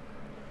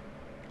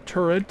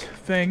turret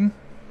thing.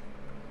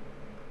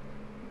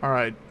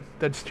 Alright,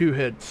 that's 2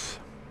 hits.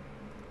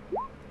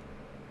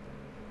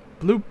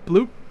 Bloop,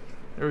 bloop.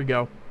 There we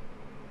go.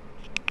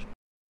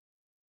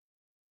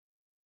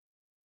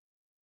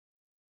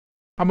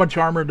 How much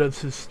armor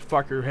does this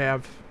fucker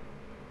have?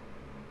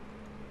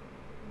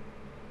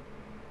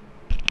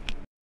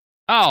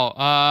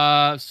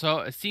 Oh, so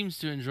it seems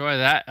to enjoy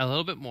that a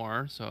little bit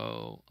more.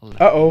 So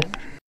 11 Uh-oh.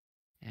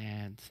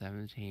 and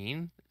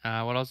 17.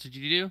 What else did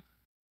you do?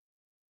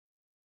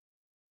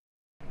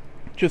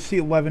 Just the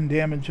 11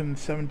 damage and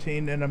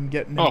 17, and I'm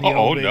getting in the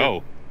elevator. Oh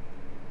no.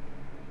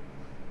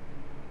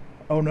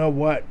 Oh no,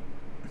 what?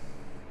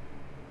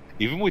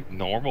 Even with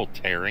normal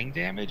tearing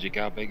damage, it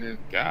got bigger?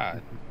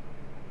 God.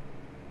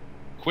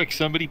 Quick,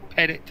 somebody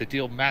pet it to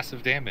deal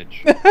massive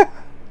damage.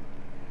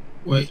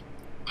 Wait,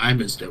 I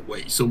missed it.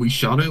 Wait, so we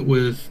shot it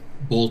with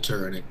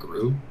bolter and it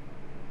grew?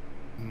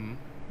 Mm-hmm.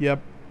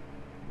 Yep.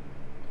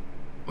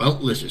 Well,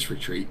 let's just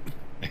retreat.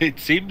 It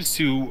seems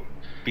to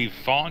be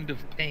fond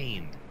of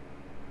pain.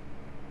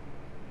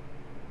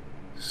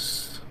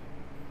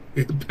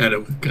 Pet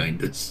it with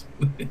kindness.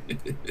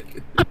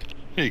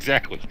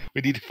 Exactly. We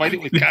need to fight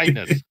it with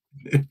kindness.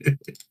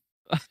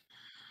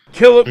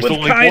 Kill it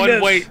with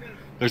kindness.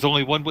 There's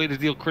only one way to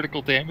deal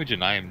critical damage,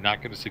 and I am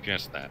not going to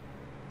suggest that.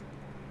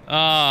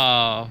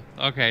 Oh,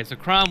 okay. So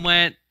Crom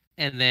went,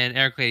 and then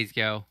Heracles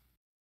go.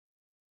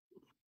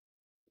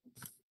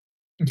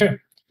 Okay.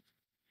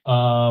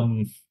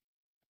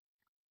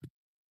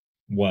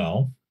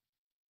 Well,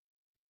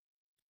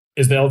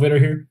 is the elevator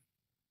here?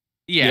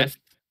 Yes. Yep.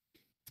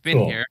 It's been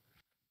Cool. here.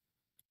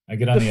 I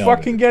get on the Just elevator.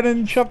 fucking get in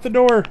and shut the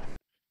door.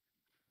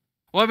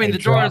 Well, I mean, the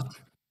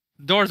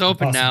door's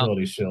open now,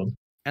 Possibility shield.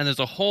 and there's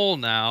a hole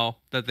now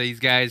that these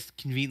guys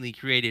conveniently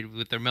created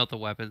with their melta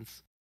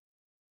weapons.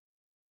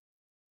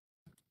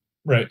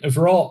 Right.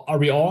 Are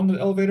we all in the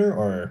elevator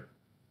or?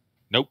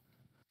 Nope.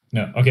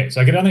 No. Okay.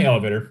 So I get on the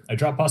elevator. I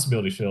drop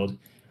possibility shield,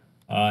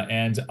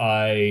 and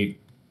I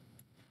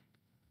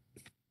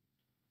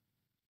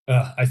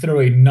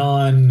throw a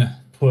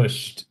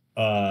non-pushed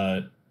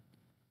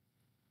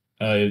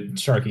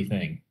Sharky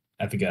thing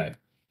at the guy.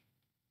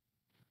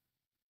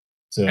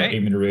 So Okay.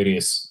 8-meter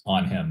radius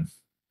on him.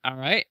 All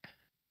right.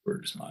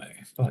 Where's my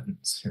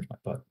buttons? Here's my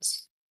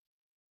buttons.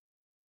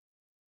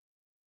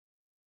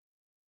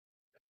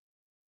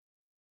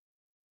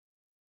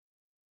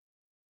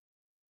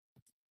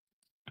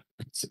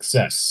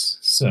 Success.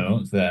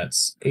 So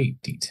that's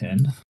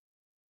 8d10.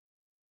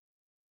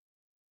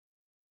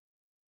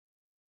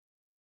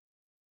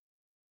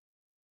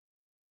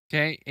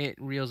 Okay, it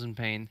reels in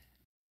pain.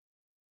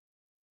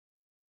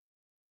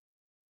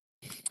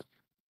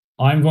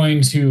 I'm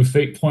going to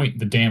fate point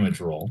the damage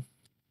roll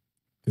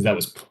because that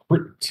was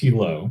pretty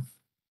low.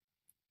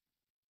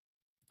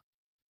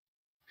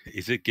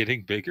 Is it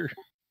getting bigger?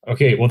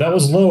 Okay, well that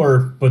was lower,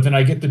 but then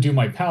I get to do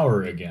my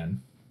power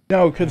again.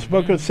 No, because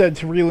Boko said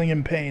it's reeling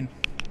in pain.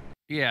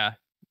 Yeah.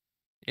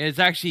 It's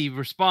actually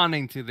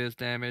responding to this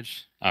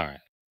damage. All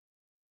right.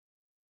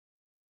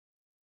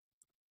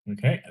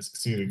 Okay, I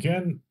succeed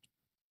again.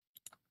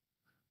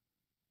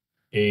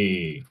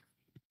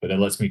 But it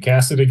lets me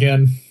cast it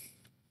again.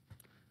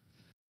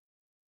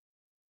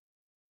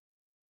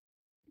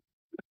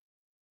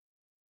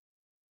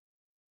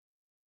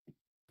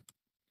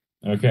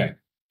 Okay,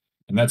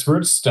 and that's where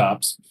it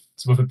stops.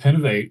 So with a pin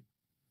of 8.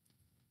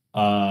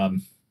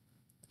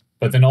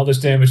 But then all this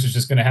damage is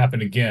just going to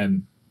happen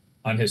again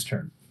on his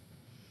turn.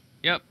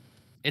 Yep.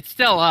 It's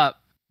still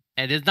up.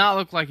 And it does not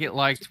look like it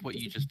liked what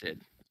you just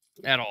did.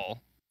 At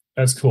all.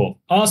 That's cool.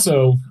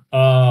 Also,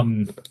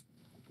 I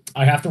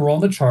have to roll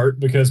on the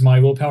chart because my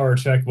willpower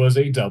check was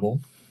a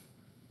double.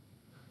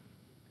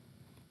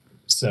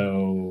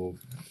 So,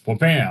 well,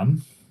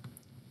 bam.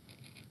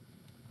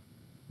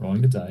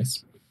 Rolling the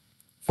dice.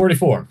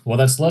 44. Well,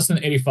 that's less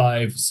than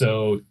 85,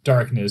 so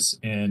darkness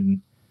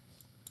in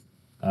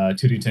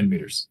 2d10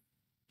 meters.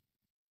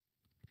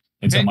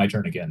 Until my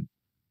turn again.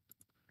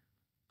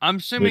 I'm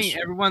assuming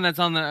everyone that's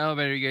on the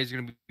elevator, you guys are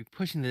going to be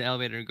pushing the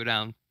elevator and go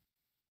down.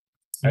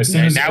 As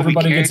soon as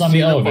everybody gets on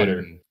the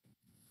elevator.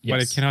 Yes.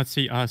 But it cannot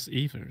see us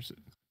either.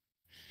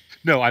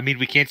 No, I mean,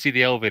 we can't see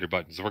the elevator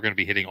buttons. So we're going to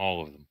be hitting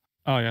all of them.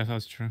 Oh, yeah,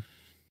 that's true.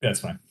 That's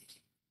fine.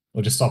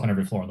 We'll just stop on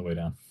every floor on the way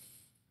down.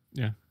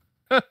 Yeah.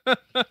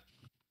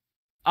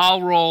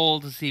 I'll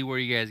roll to see where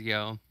you guys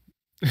go.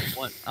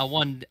 A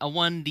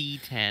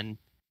 1d10.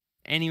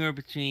 Anywhere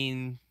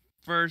between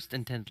 1st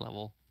and 10th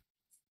level.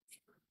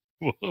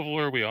 What level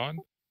are we on?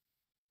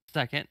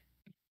 2nd.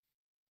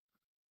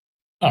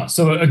 Oh,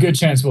 so a good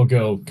chance we'll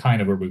go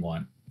kind of where we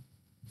want.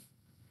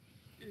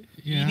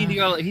 Yeah. You need to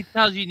go. He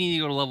tells you need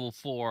to go to level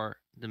 4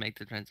 to make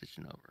the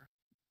transition over.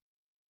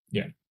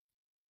 Yeah.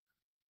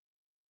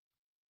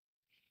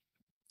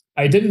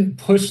 I didn't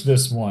push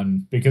this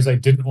one because I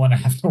didn't want to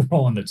have to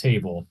roll on the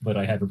table, but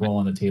I had to roll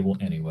on the table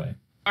anyway.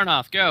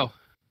 Arnoff, go.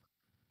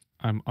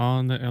 I'm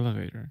on the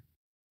elevator.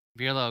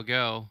 Birlo,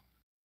 go.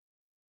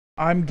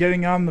 I'm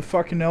getting on the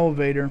fucking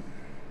elevator.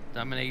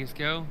 Dominguez,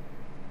 go.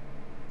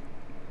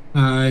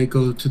 I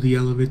go to the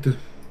elevator.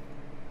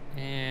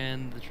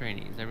 And the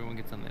trainees. Everyone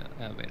gets on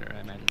the elevator, I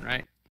imagine,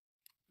 right?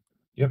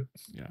 Yep.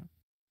 Yeah.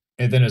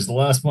 And then as the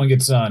last one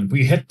gets on,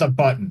 we hit the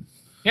button.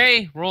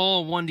 Okay,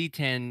 roll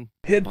 1d10.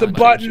 Hit the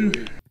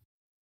button.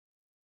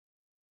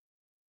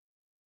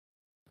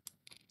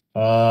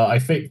 I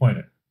fate point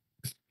it.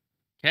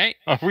 Okay.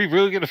 Are we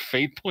really gonna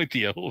fate point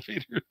the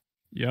elevator?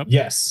 Yep.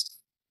 Yes.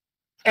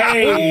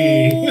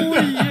 Hey! Oh,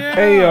 yeah.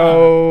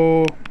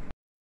 Heyo.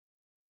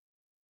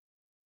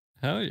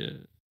 Hell yeah.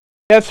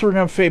 Yes, we're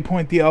gonna fate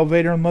point the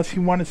elevator unless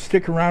you want to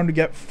stick around to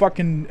get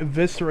fucking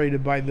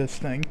eviscerated by this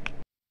thing.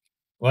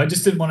 Well, I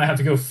just didn't want to have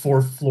to go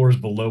 4 floors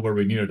below where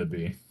we needed to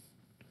be.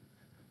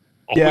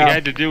 All we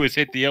had to do was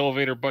hit the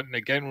elevator button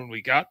again when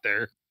we got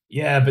there.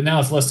 Yeah, but now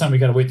it's less time we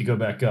gotta wait to go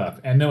back up.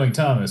 And knowing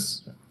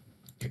Thomas,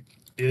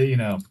 you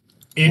know,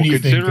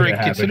 anything could have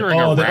happened.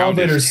 Considering oh, a the round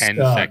elevator's is 10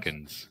 stuck.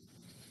 seconds.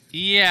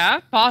 Yeah,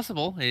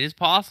 possible. It is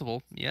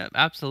possible. Yep,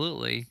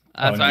 absolutely.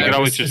 That's no, why you could I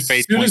always just fate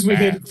as soon point as we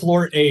back. hit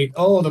floor 8,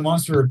 oh, the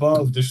monster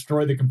above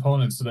destroyed the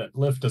components so that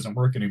lift doesn't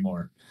work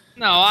anymore.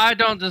 No, I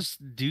don't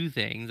just do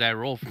things. I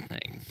roll for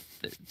things.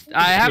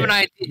 I have an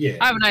idea. Yeah.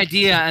 I have an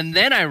idea, and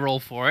then I roll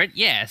for it.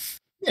 Yes.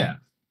 Yeah,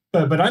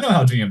 but I know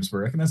how GMs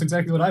work, and that's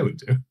exactly what I would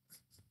do.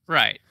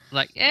 Right.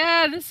 Like,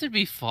 yeah, this would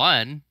be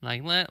fun.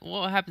 Like,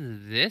 what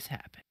happens if this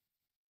happens?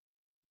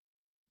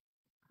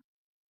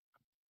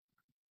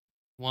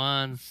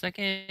 1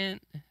 second.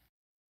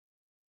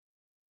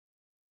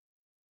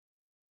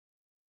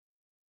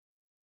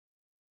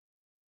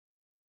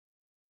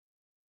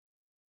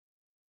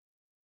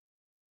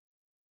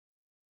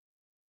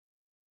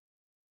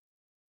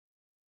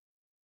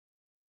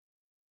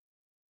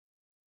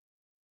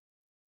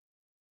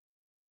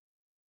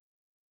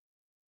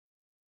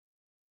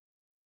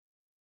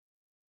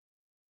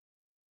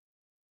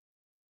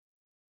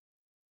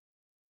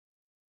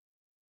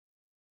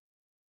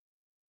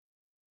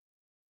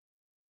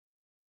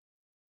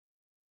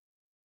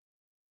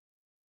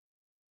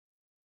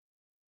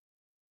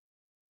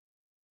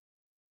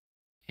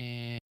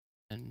 And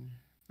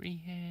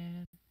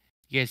rehab.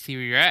 You guys see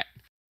where you're at?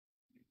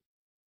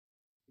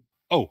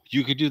 Oh,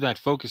 you could do that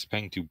focus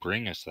ping to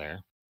bring us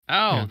there.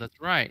 Oh, Yeah.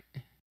 that's right.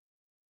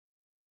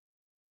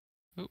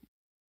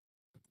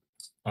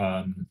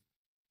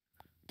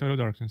 Total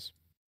darkness.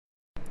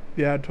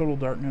 Yeah, total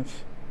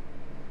darkness.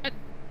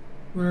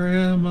 Where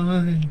am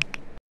I?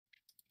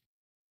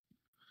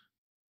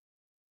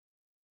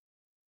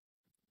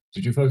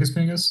 Did you focus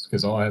ping us?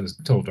 Because all I have is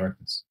total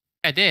darkness.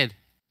 I did.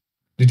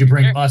 Did you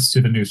bring us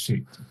to the new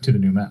sheet, to the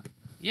new map?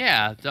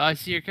 Yeah, I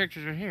see your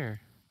characters are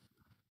here.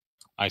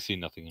 I see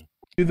nothing.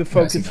 Do the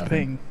focus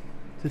ping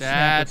to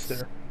snap us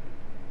there.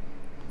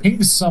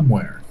 Ping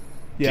somewhere.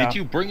 Yeah. Did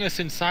you bring us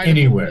inside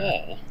Anywhere. of the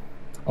wall?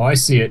 Oh, I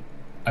see it.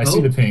 I see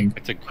the ping.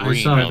 It's a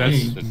green. saw it.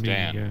 That's me,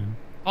 Dan. yeah.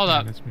 Hold Yeah,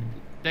 up. that's me.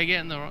 Did I get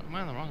in the wrong? Am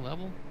I on the wrong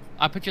level?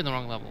 I put you in the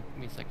wrong level.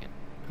 Give me a second.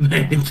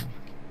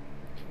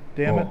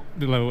 Damn it.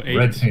 The level 8.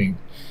 Red ping.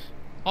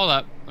 Hold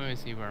up. Let me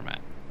see where I'm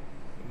at.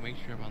 Make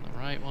sure I'm on the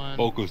right one.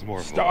 Focus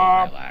more.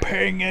 Stop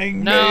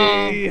pinging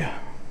No. me.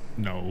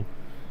 No.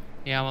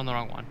 Yeah, I'm on the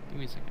wrong one. Give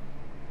me a second.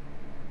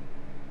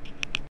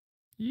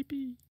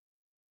 Yippee.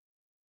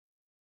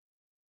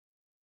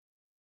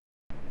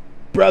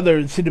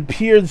 Brothers, it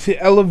appears the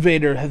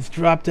elevator has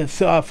dropped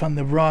us off on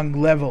the wrong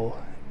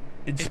level.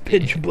 It's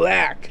pitch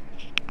black.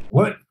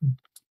 What?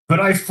 But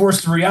I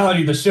forced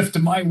reality to shift to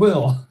my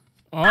will.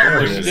 Oh,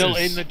 We're it still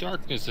is. in the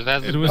darkness. It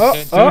hasn't it was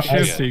been still sent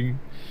yet. shifting.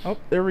 Oh,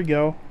 there we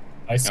go.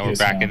 I see Now we're us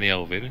back now. in the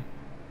elevator.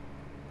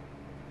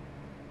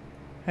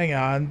 Hang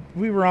on.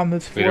 We were on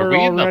this Wait, are floor we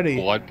already. in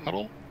the blood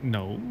puddle?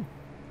 No.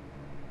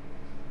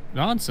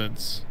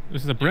 Nonsense.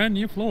 This is a brand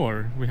new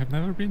floor. We have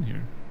never been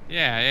here.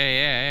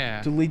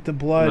 Yeah. Delete the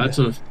blood. That's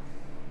a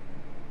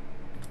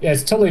Yeah,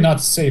 it's totally not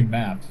the same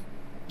map.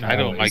 I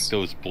don't like Always.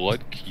 those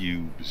blood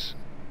cubes.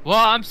 Well,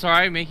 I'm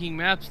sorry. Making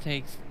maps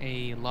takes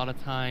a lot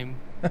of time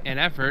and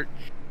effort.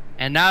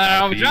 And now that I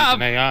have a Use an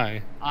job,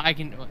 AI. I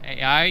can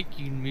AI. You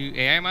can move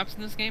AI maps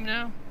in this game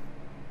now.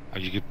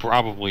 You could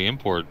probably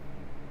import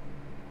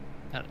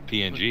That,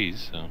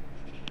 PNGs. So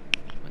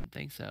Wouldn't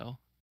think so.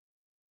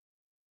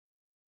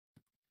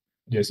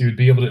 Yes, you would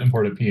be able to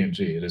import a PNG.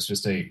 It is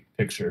just a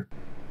picture.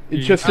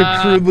 It's just a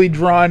crudely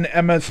drawn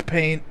MS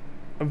Paint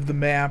of the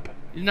map.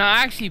 No,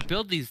 I actually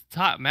build these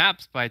top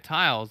maps by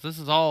tiles. This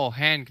is all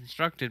hand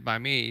constructed by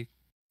me.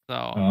 So,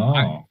 Oh.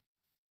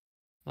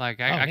 I Oh,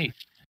 can, neat.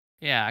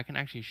 yeah, I can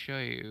actually show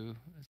you.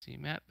 Let's see,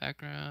 map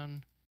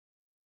background.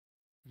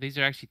 These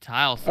are actually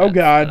tile sets Oh,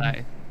 God.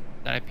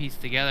 that I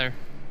pieced together.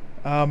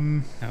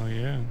 Hell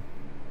yeah.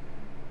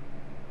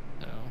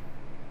 So,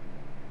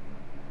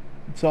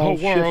 It's all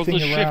The world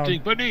shifting is around.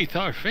 shifting beneath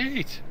our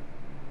feet.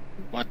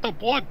 But the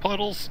blood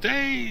puddle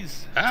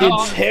stays.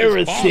 It's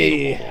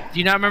heresy. Do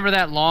you not remember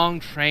that long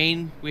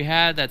train we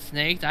had that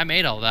snaked? I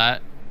made all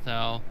that,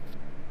 so.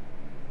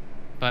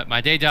 But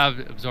my day job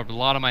absorbed a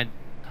lot of my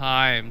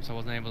time, so I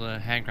wasn't able to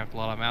handcraft a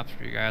lot of maps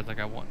for you guys like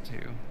I want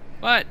to.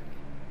 But,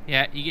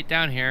 yeah, you get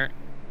down here.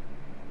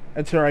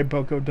 That's alright,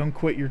 Boko. Don't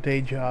quit your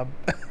day job.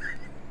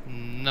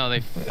 No,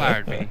 they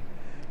fired me.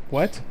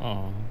 What?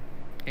 Oh.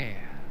 Yeah.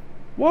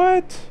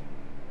 What?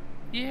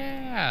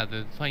 Yeah,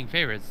 the playing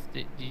favorites.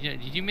 Did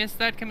you miss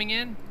that coming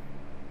in?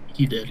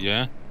 He did.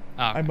 Yeah.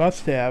 Oh, okay. I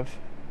must have.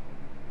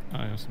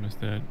 I also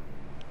missed that.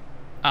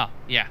 Oh,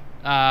 yeah.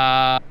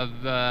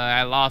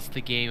 I lost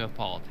the game of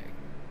politics.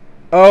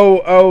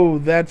 Oh,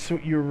 that's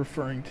what you're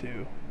referring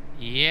to.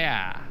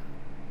 Yeah.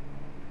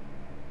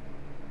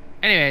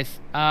 Anyways,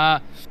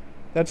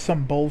 That's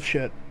some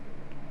bullshit.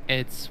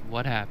 it's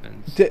what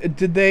happens.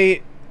 Did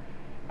they...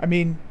 I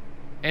mean...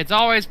 It's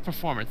always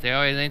performance. They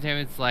always, anytime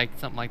it's like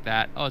something like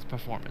that, oh, it's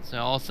performance. So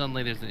all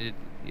suddenly it's,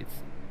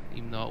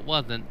 even though it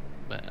wasn't,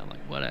 but I'm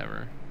like,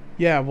 whatever.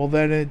 Yeah, well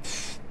then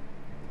it's...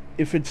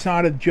 If it's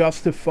not a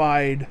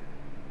justified...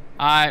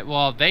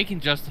 Well, they can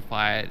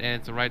justify it,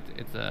 and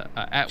it's a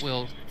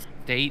at-will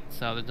state,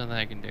 so there's nothing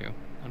I can do,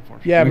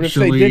 unfortunately. Yeah, but if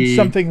they did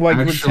something like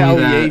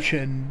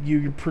retaliation,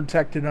 you're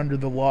protected under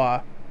the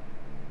law.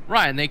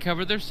 Right, and they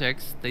covered their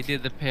 6. They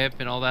did the PIP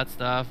and all that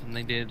stuff, and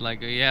they did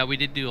like, yeah, we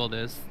did do all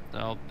this.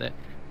 So that,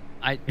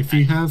 if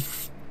you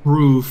have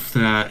proof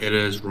that it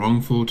is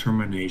wrongful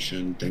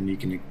termination, then you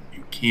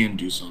can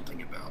do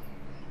something about it.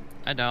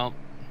 I don't.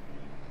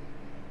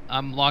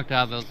 I'm locked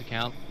out of those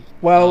accounts.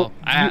 Well,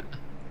 so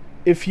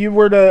if you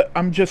were to,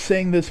 I'm just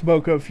saying this,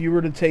 Boko, if you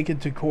were to take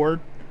it to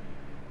court,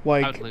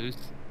 like... I would lose.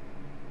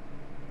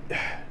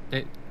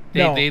 They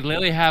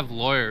literally have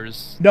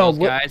lawyers. No,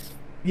 those guys.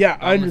 Yeah,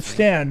 I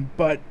understand,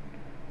 but,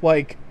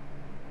 like,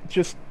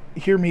 just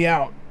hear me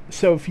out.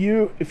 So if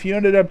you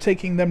ended up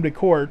taking them to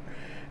court,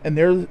 and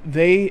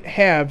they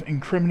have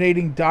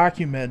incriminating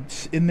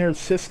documents in their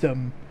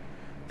system,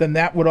 then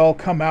that would all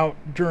come out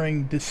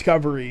during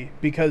discovery,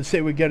 because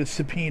they would get a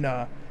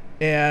subpoena,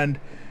 and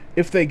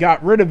if they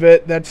got rid of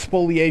it, that's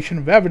spoliation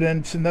of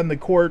evidence, and then the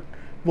court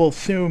will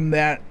assume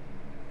that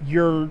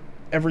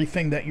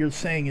everything that you're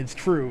saying is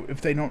true if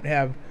they don't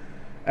have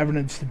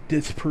evidence to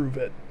disprove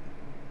it.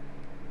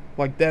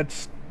 Like,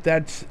 that's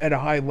at a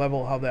high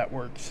level how that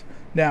works.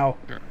 Now,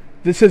 sure.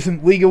 This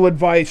isn't legal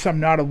advice. I'm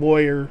not a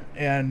lawyer,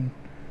 and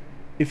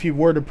if you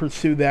were to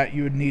pursue that,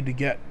 you would need to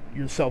get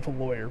yourself a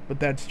lawyer.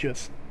 But that's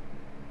just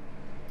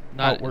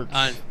how it works.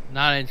 I'm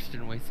not interested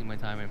in wasting my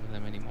time with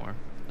them anymore.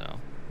 So.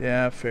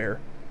 Yeah, fair.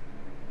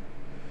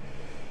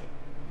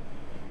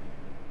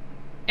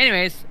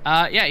 Anyways,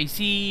 yeah, you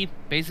see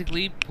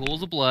basically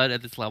pools of blood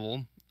at this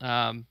level.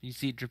 You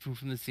see it dripping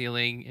from the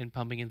ceiling and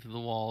pumping into the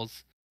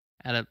walls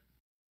at a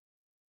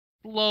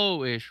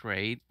low-ish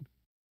rate.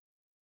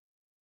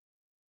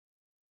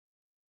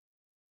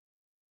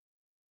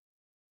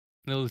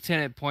 The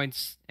lieutenant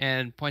points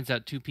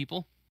out 2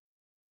 people.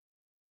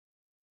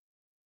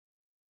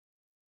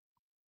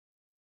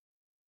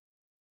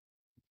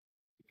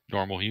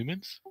 Normal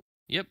humans?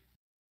 Yep.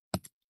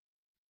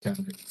 Kind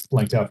of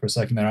blanked out for a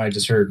second there. I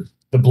just heard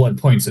the blood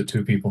points at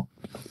 2 people.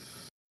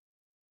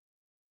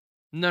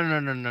 No.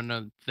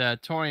 The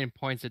Torian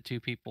points at 2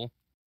 people.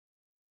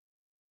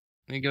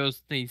 And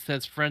he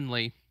says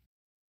friendly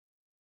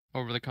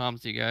over the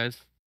comms to you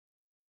guys.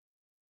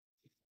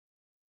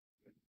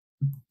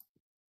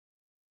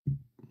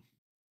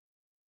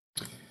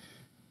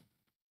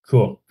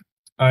 Cool.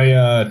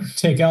 I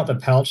take out the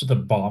pouch that the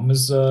bomb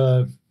is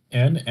in,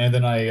 and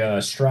then I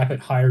strap it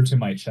higher to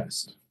my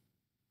chest.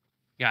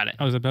 Got it.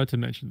 I was about to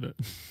mention that.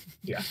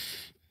 Yeah.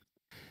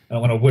 I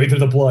want to wade through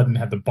the blood and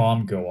have the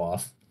bomb go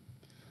off.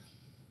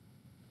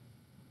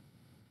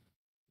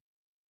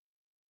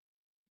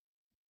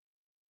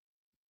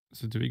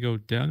 So do we go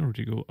down or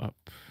do we go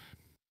up?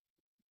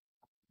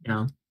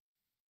 Down.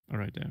 All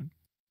right, down.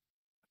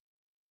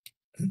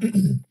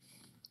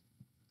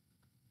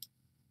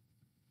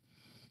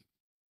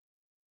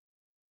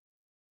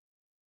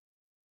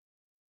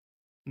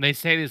 They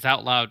say this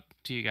out loud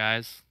to you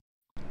guys.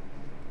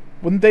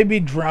 Wouldn't they be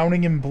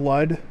drowning in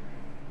blood?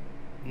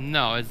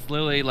 No, it's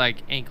literally like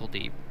ankle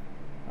deep.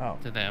 Oh.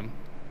 To them.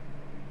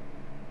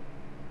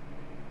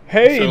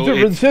 Hey, so the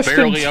it's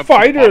resistance up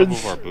fighters! To the bottom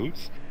of our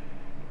boots?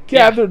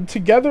 Gathered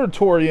together,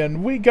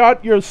 Torian. We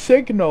got your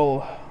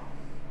signal.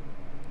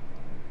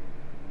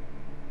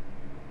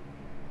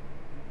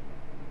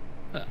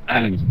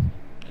 And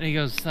he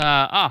goes,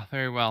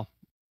 very well.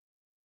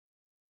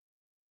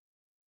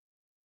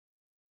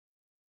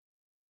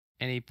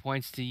 And he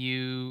points to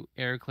you,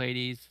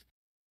 Heraclides,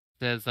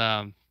 says,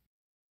 I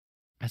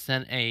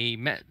sent a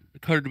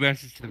coded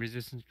message to the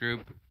resistance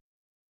group,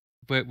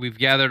 but we've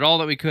gathered all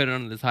that we could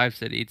on this hive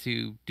city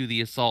to do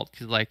the assault,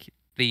 because, like,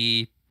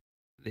 the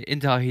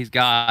intel he's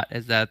got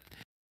is that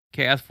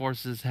Chaos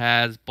Forces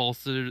has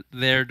bolstered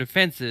their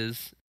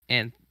defenses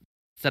and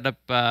set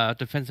up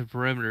defensive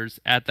perimeters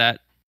at that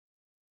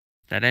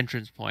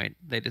entrance point.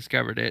 They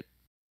discovered it.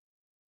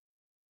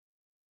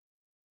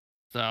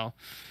 So,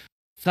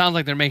 sounds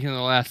like they're making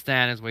the last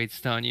stand, is Wade's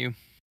telling you.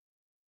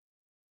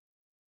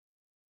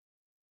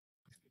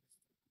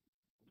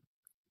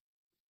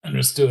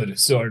 Understood.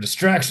 So our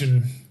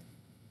distraction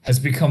has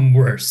become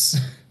worse,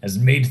 has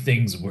made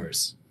things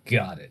worse.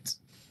 Got it.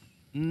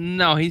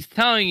 No, he's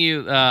telling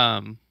you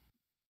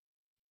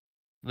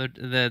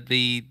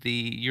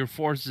your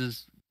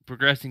forces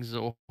progressing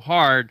so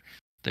hard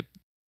that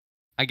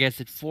I guess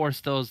it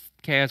forced those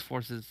chaos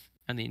forces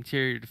on the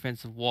interior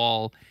defensive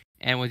wall,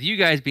 and with you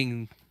guys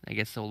being, I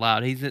guess, so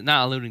loud, he's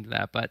not alluding to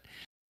that, but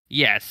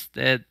yes,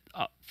 that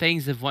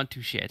things have went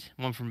to shit,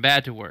 went from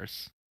bad to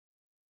worse.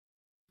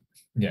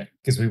 Yeah,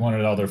 because we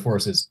wanted all their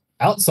forces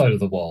outside of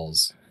the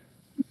walls.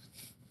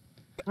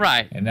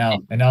 Right. And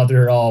now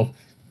they're all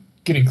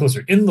getting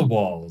closer in the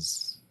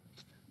walls.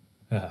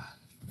 All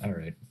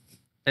right.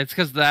 It's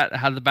because that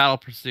how the battle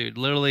pursued.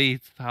 Literally,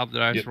 it's how the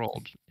dice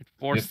rolled. It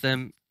forced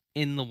them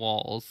in the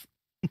walls.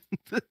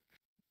 All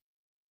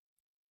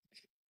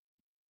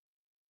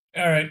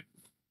right.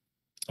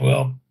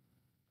 Well,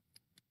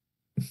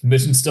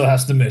 mission still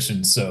has the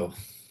mission, so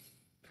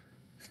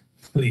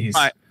please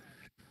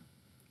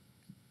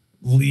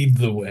lead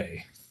the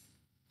way.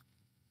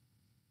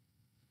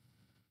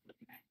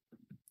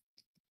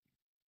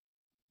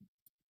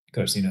 Of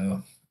course,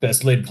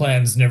 best laid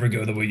plans never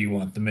go the way you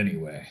want them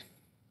anyway.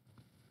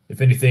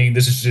 If anything,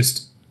 this is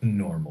just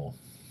normal.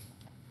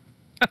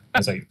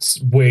 As I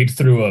wade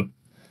through a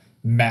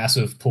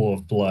massive pool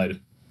of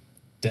blood.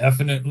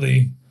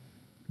 Definitely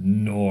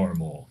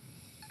normal.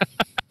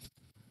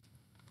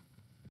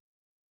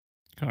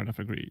 Cardiff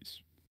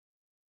agrees.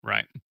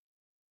 Right.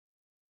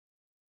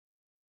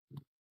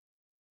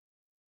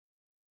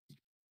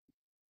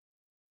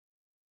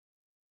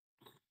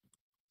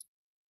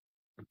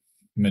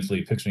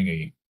 Mentally picturing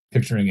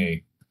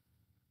a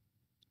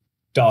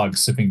dog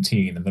sipping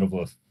tea in the middle of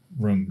a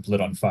room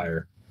lit on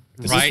fire.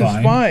 This is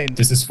fine.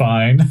 This is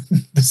fine.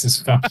 This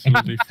is fine.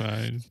 Absolutely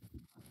fine.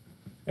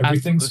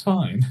 Everything's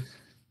fine.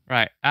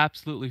 Right.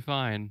 Absolutely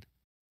fine.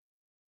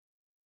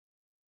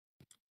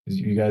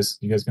 You guys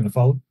gonna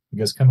follow? You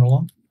guys coming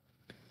along?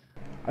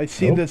 I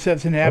see this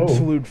as an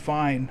absolute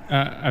fine.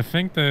 I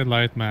think the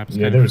light map's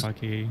kind of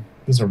lucky.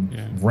 There's a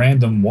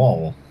random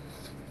wall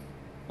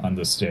on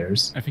the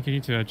stairs. I think you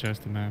need to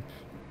adjust the map.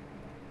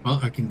 Well,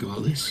 I can go at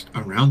least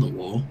around the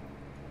wall.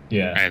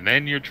 Yeah. And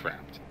then you're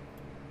trapped.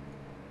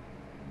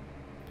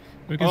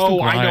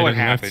 Oh, I know what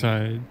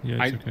happened.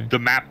 Yeah, it's okay. The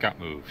map got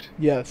moved.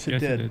 Yes, it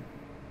did.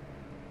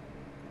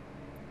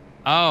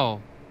 Oh.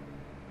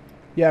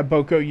 Yeah,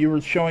 Boko, you were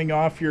showing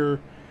off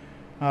your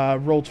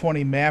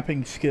Roll20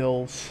 mapping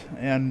skills,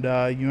 and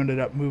you ended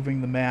up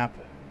moving the map.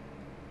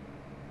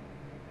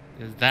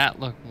 Does that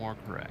look more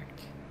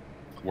correct?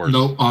 Worse.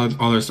 No,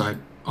 other side.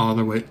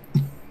 Other way.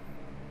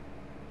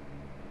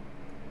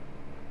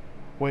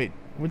 Wait,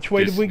 which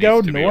way did we go?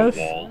 North?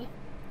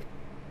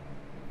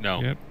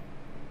 No. Yep.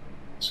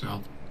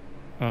 South.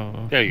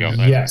 Oh. There you go.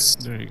 Yes.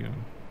 There you go.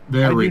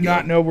 There we go. I do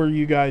not know where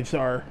you guys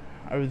are.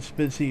 I was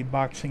busy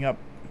boxing up.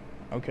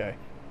 Okay.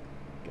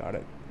 Got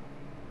it.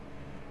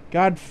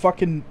 God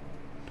fucking...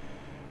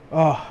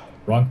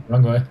 Wrong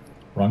way.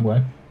 Wrong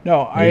way.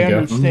 No, I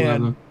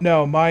understand.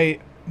 No, my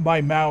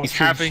mouse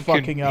is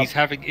fucking up. He's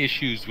having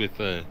issues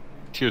with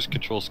Tier's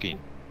control scheme.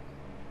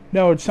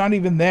 No, it's not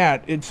even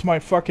that. It's my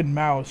fucking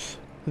mouse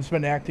that's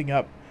been acting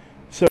up.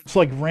 So it's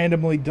like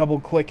randomly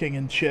double-clicking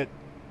and shit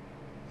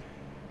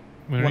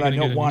when I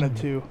don't want it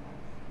to.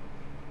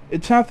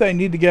 It's not that I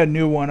need to get a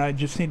new one. I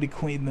just need to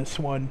clean this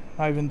one.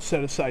 I haven't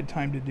set aside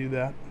time to do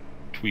that.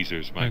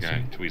 Tweezers, my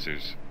guy.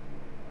 Tweezers.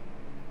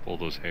 Pull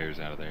those hairs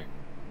out of there.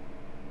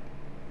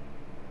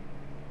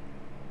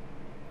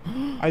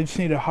 I just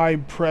need a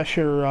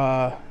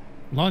high-pressure...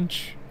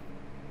 Lunch.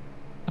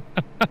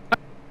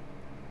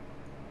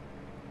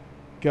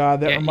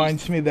 God, that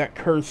reminds me of that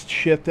cursed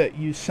shit that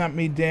you sent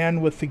me,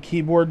 Dan, with the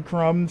keyboard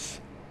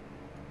crumbs.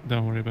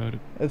 Don't worry about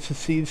it. That's the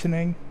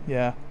seasoning?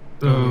 Yeah.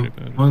 So,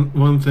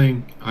 one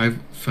thing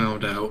I've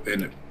found out,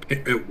 and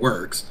it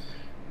works,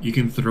 you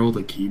can throw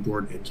the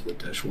keyboard into the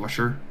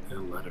dishwasher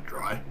and let it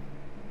dry.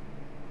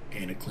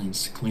 And it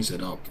cleans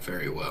it up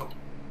very well.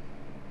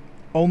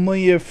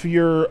 Only if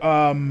your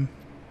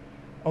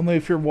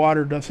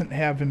water doesn't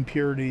have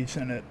impurities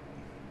in it.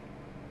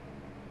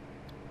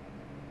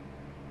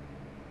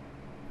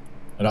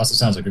 It also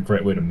sounds like a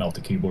great way to melt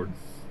the keyboard.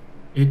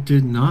 It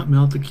did not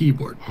melt the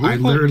keyboard. I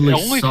literally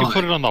only saw if you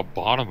put it on the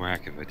bottom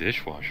rack of a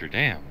dishwasher.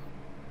 Damn.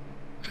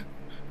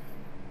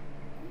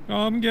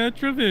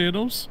 Get your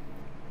videos.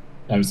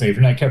 I would say if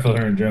you're not careful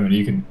here in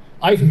Germany,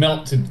 I've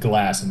melted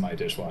glass in my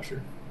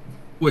dishwasher.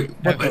 Wait,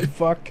 what the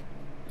fuck?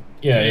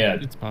 Yeah.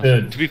 It's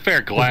possible. To be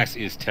fair, glass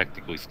is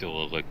technically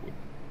still a liquid.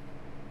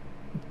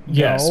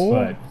 Yes,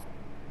 but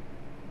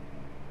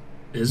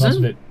is most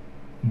of it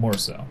more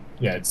so.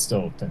 Yeah, it's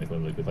still technically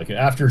liquid. Like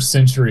after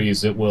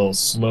centuries, it will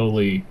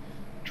slowly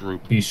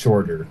be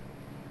shorter.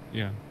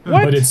 Yeah.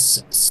 What? But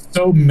it's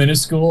so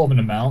minuscule of an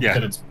amount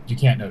that you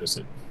can't notice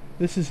it.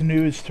 This is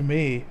news to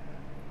me.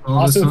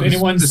 Also, if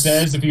anyone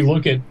says, if you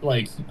look at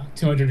like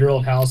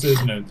 200-year-old houses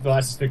and a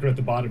glass is thicker at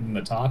the bottom than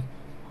the top,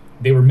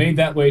 they were made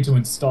that way to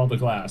install the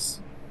glass.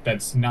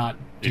 That's not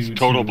due It's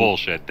total to,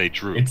 bullshit. They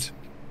drooped.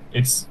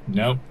 It's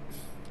nope.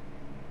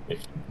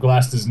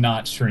 Glass does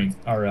not shrink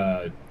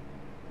or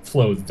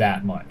flow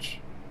that much.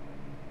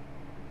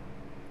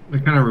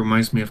 It kind of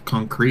reminds me of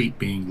concrete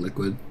being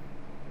liquid.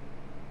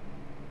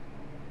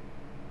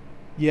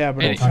 Yeah,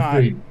 but it's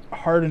concrete not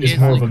hardened. It's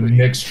more of a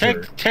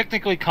mixture.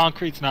 Technically,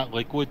 concrete's not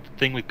liquid. The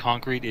thing with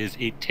concrete is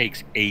it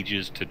takes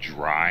ages to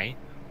dry.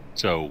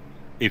 So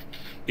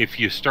if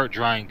you start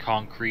drying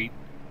concrete,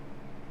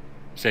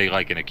 say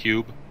like in a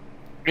cube,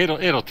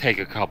 it'll take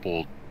a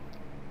couple.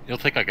 It'll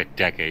take like a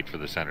decade for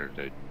the center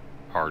to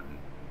harden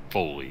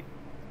fully.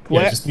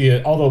 Yeah, just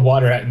all the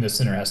water in the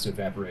center has to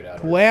evaporate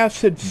out.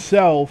 Glass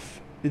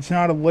itself, it's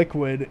not a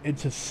liquid;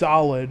 it's a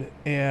solid,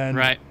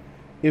 and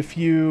if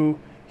you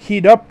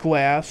heat up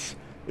glass,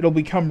 it'll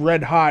become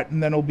red hot,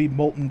 and then it'll be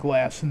molten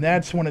glass, and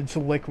that's when it's a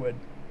liquid.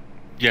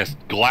 Yes,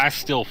 glass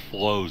still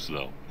flows,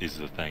 though, is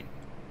the thing.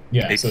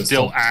 Yeah, it so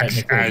still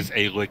acts as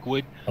a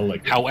liquid.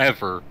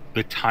 However,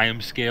 the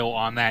time scale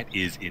on that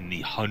is in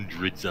the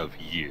hundreds of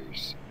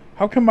years.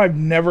 How come I've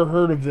never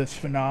heard of this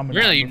phenomenon?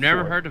 Really, you've before?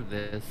 never heard of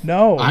this?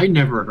 No. I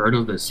never heard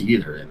of this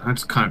either, and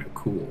that's kind of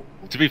cool.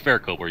 To be fair,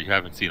 Cobra, you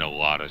haven't seen a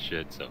lot of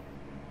shit, so...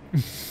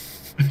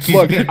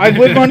 Look, I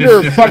live under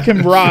a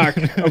fucking rock,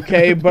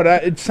 okay? But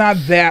it's not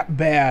that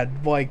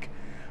bad. Like,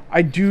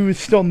 I do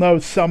still know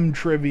some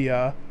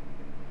trivia.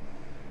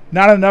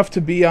 Not enough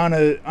to be on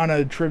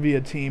a trivia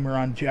team or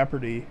on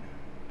Jeopardy,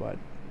 but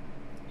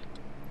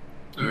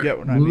you get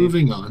what I mean.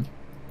 Moving on.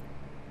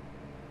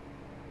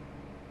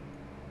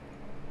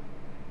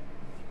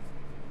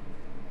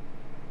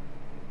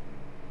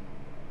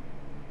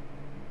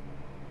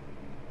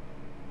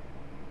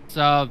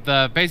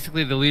 So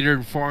basically the leader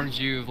informs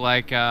you of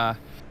like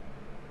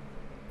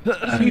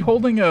Is he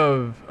holding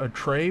a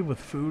tray with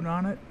food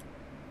on it?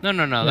 No,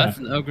 that's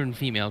an Ogren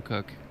female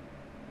cook.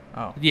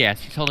 Oh. Yeah,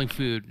 she's holding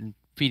food and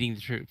feeding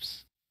the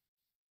troops.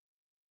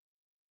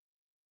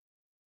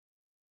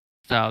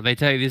 So they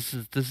tell you this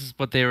is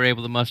what they were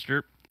able to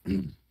muster.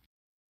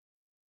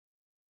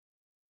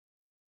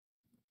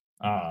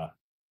 A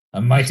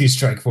mighty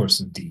strike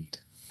force indeed.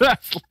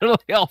 That's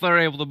literally all they're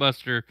able to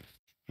muster.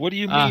 What do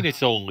you mean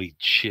it's only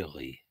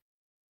chili?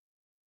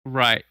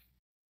 Right.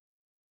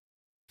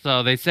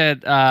 So they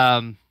said,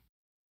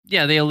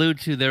 they allude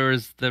to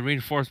the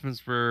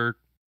reinforcements were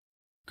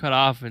cut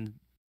off and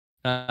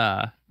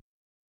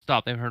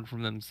stopped. They've heard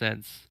from them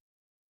since.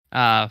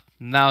 Now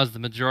is the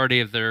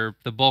majority of the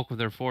bulk of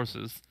their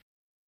forces.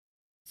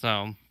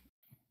 So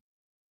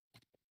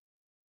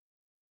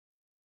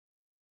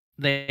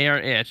they are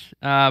it.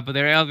 But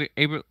they're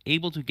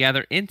able to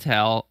gather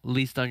intel, at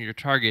least on your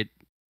target,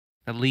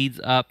 that leads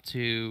up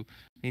to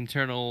the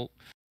internal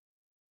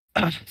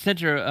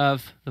center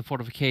of the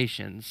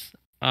fortifications.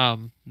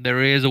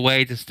 There is a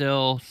way to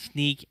still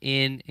sneak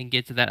in and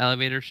get to that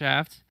elevator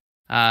shaft.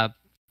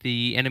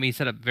 The enemy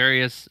set up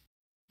various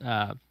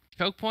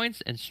choke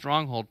points and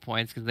stronghold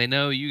points because they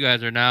know you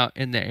guys are now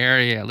in the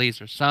area at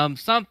least, or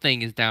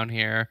something is down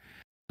here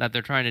that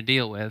they're trying to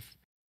deal with.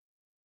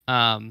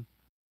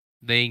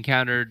 They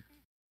encountered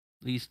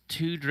at least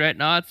 2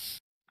 dreadnoughts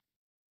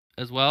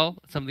as well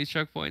at some of these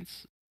choke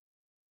points.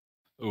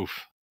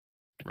 Oof.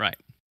 Right.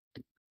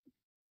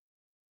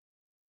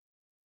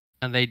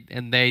 And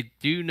they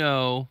do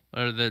know,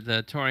 or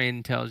the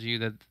Taurian tells you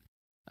that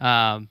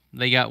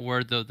they got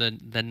word though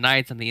the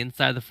knights on the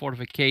inside of the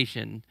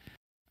fortification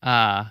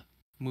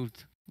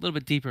moved a little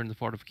bit deeper in the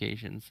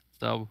fortifications.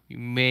 So you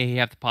may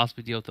have to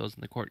possibly deal with those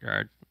in the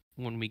courtyard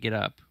when we get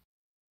up.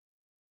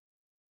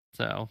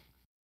 So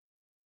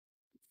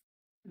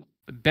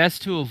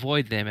best to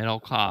avoid them at all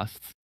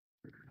costs.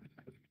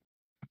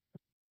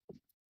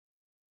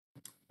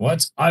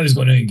 What? I was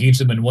going to engage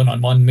them in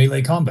one-on-one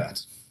melee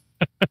combat.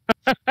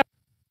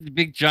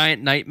 Big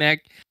giant night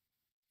mech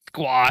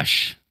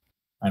squash.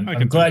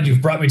 I'm glad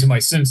you've brought me to my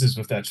senses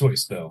with that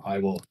choice, though. I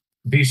will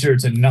be sure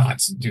to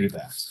not do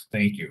that.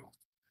 Thank you.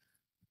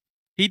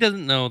 He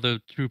doesn't know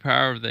the true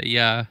power of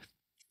the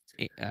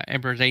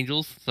Emperor's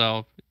Angels,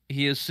 so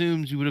he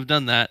assumes you would have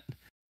done that.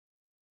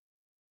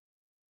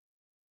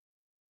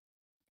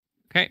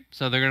 Okay,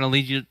 so they're gonna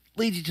lead you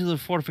to the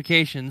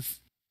fortifications,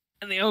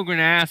 and the ogre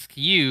gonna ask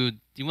you, "Do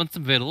you want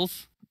some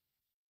victuals?"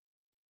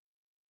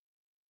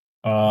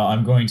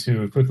 I'm going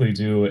to quickly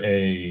do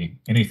a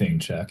anything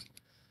check.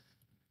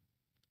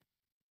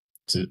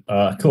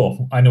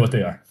 Cool. I know what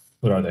they are.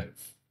 What are they?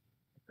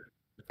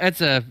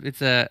 It's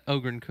a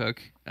ogre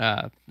cook.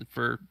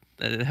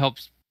 It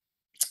helps.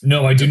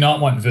 No, I do not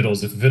want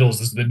victuals. If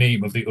victuals is the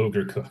name of the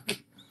ogre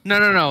cook.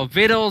 No.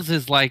 Victuals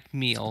is like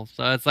meal,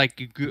 so it's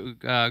like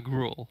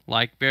gruel,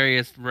 like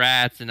various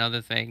rats and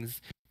other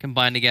things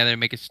combined together to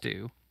make a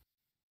stew.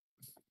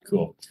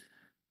 Cool.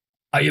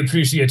 I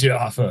appreciate your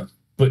offer,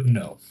 but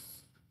no.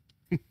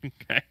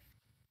 Okay.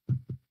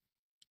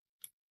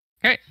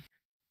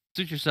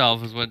 Suit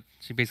yourself is what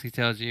she basically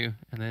tells you,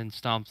 and then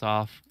stomps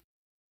off.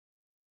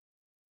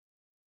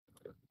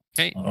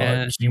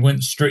 Okay. She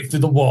went straight through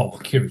the wall.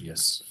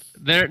 Curious.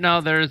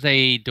 There's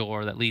a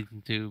door that leads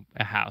into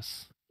a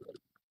house.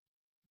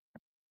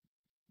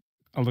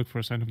 I'll look for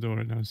a sign of door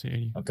and I don't see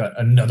any. I've got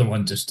another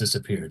one just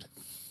disappeared.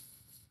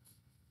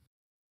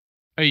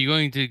 Are you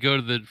going to go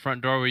to the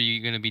front door? Where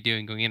you going to be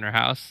going in her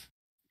house?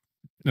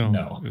 No.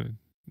 No.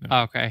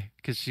 Oh, okay,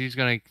 because she's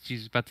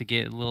about to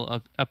get a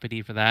little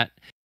uppity for that.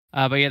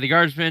 But yeah, the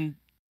guardsmen,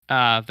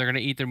 they're gonna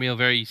eat their meal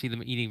you see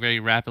them eating very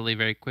rapidly,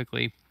 very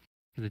quickly.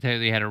 Because they tell you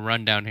they had a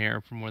run down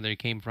here from where they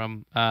came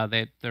from.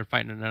 They're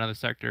fighting in another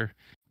sector.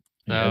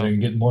 So, Yeah, they're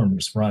getting more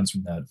response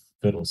from that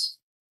fiddles.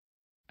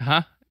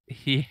 Huh?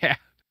 Yeah.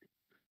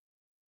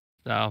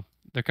 So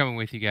they're coming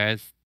with you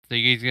guys. So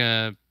you guys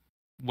gonna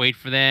wait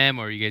for them,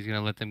 or are you guys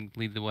gonna let them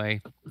lead the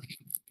way?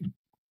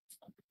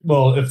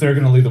 Well, if they're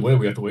gonna lead the way,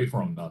 we have to wait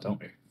for them now, don't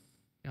we?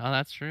 Oh,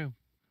 that's true.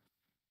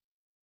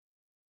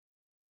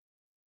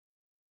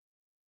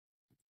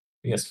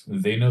 Yes,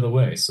 they know the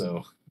way,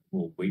 so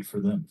we'll wait for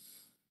them.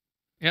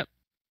 Yep.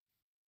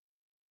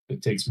 If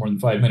it takes more than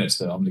 5 minutes,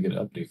 though, I'm gonna get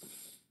an update.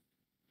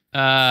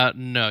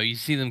 No, you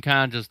see them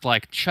kind of just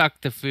like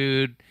chuck the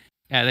food.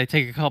 Yeah, they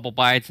take a couple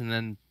bites and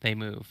then they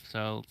move.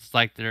 So it's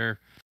like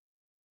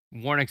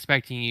weren't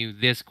expecting you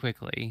this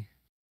quickly.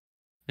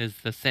 Is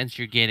the sense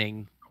you're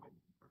getting,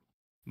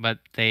 but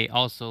they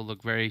also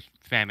look very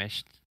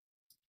famished.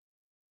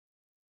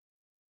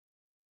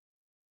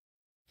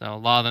 So a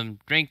lot of them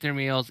drink their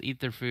meals, eat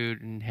their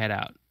food, and head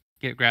out.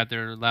 Grab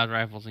their loud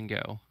rifles and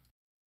go.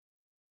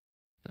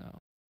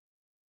 So.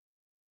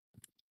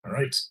 All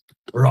right,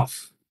 we're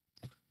off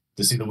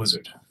to see the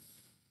wizard.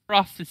 We're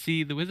off to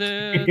see the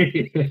wizard.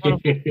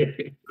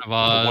 The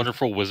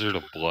wonderful wizard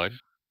of blood.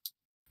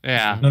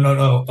 Yeah.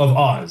 No, of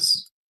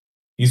Oz.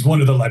 He's one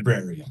of the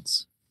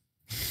librarians.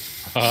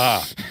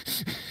 Ah.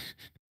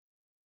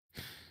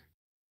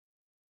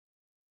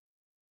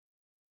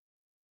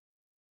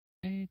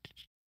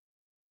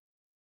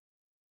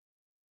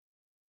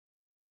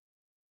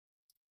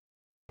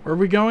 Where are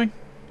we going?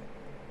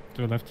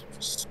 To the left.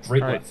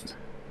 Straight All left. right.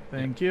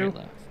 Thank you.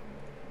 Left.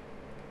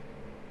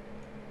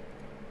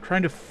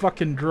 Trying to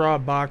fucking draw a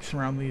box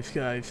around these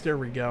guys. There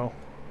we go.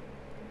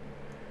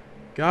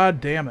 God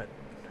damn it.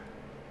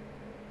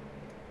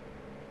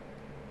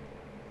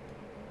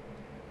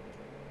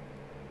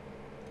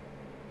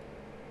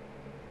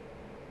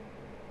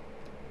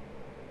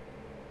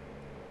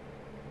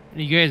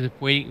 You guys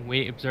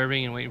are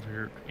observing and waiting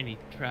for any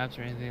traps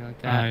or anything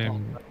like that? I roll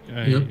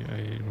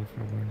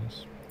for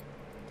awareness.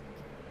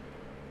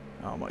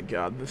 Oh my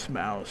god, this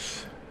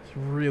mouse is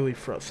really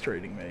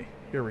frustrating me.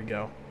 Here we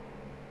go.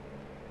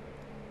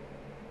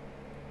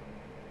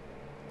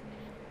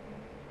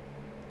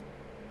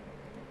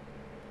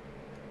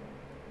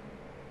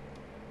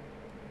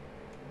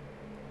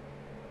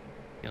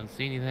 You don't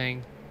see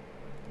anything.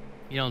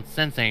 You don't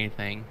sense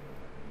anything.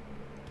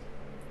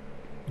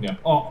 Yeah.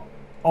 All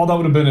that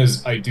would have been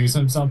is I do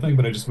sense something,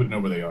 but I just wouldn't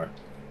know where they are.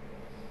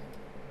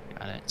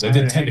 Got it. So I did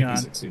Alright, hang technically on.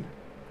 succeed.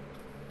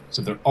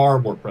 So there are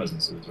warp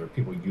presences or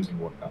people using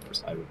warp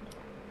powers. I would know.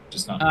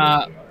 Just not know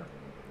where they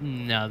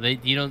are. No,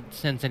 you don't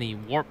sense any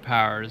warp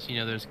powers. You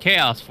know, there's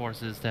chaos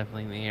forces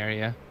definitely in the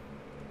area.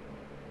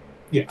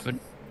 Yeah.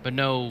 But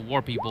no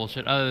warpy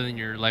bullshit other than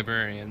your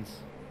librarians.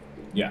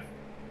 Yeah.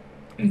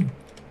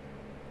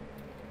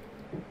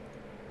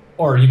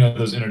 Or, you know,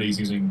 those entities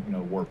using, you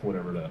know, warp,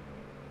 whatever, to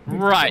make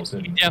Right. themselves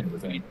hidden Yep. into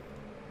the thing.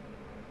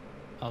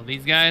 Oh,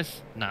 these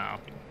guys? No.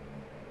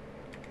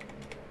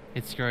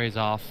 It scurries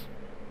off.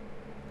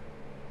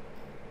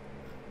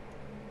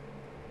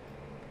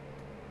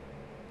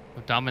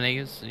 With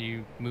Dominagus, are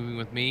you moving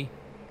with me?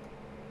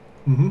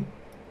 Mm-hmm.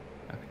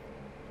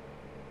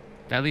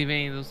 Did I leave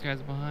any of those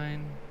guys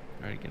behind?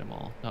 Try to get them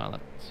all. No, I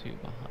left 2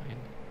 behind.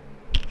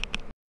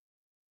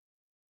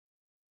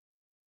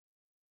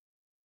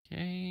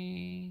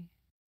 Okay.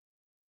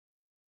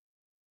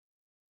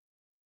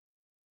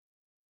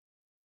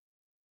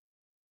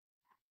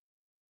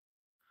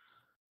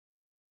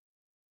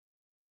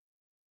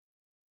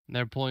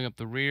 They're pulling up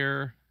the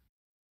rear.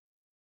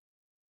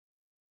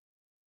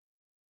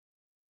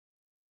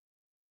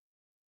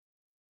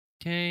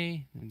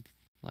 Okay.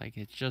 Like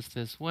it's just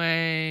this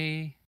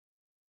way.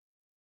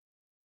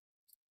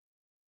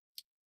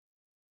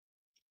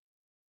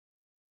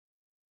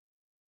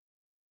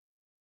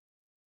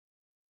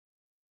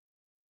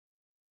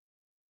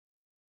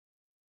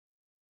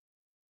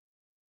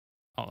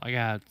 Oh, I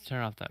gotta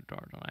turn off that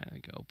door, don't I? I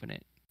go open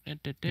it.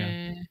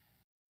 Yeah. 1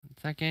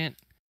 second.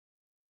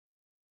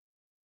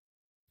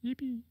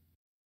 Yippee.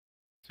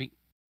 Sweet.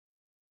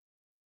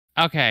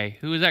 Okay,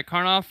 who is that,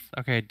 Karnoff?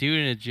 Okay, do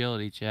an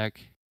agility check.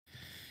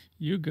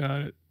 You got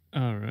it.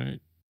 All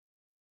right.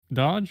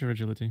 Dodge or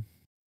agility?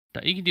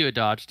 You can do a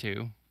dodge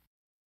too,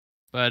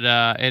 but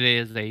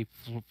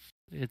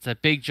it's a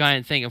big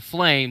giant thing of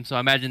flame. So I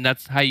imagine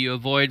that's how you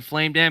avoid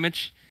flame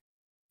damage.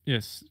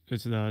 Yes,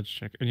 it's a dodge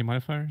check. Any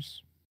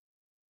modifiers?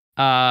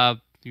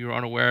 You were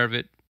unaware of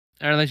it,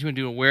 or unless you want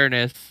to do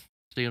awareness,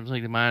 so you don't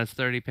take the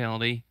 -30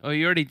 penalty. Oh,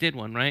 you already did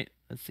one, right?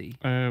 Let's see.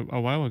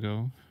 A while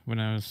ago. when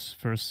I was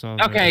first saw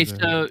Okay, the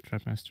so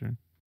Trapmaster.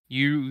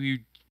 you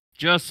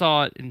just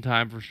saw it in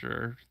time for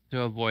sure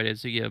to avoid it,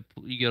 so you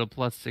get a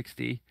plus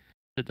 60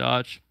 to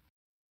dodge.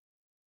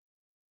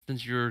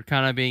 Since you're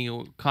kind of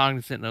being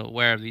cognizant and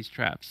aware of these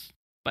traps,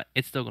 but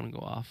it's still gonna go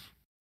off.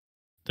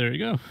 There you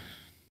go.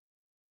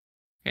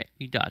 Okay,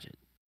 you dodge it.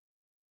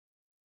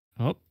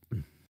 Oh,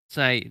 It's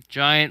a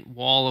giant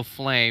wall of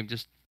flame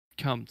just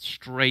come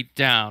straight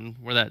down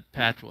where that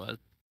patch was.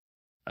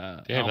 Damn,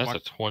 I'll that's a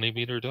mark-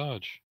 20-meter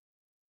dodge.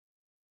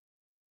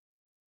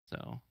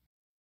 So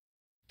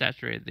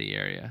saturated the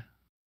area.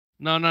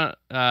 No,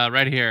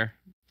 right here.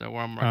 So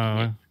where I'm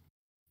marking it.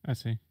 I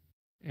see.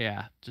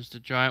 Yeah, just a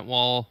giant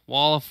wall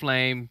of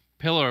flame,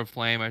 pillar of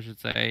flame, I should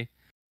say.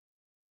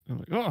 I'm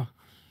like, oh,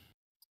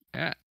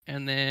 Yeah,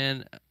 and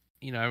then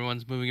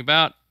everyone's moving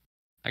about.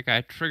 That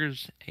guy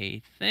triggers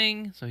a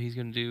thing, so he's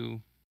gonna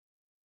do.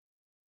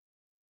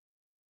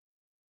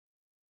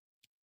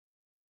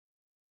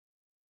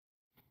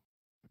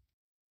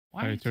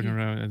 I turn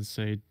around and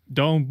say,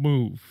 "Don't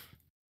move."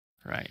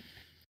 Right.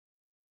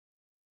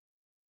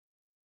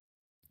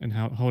 And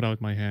hold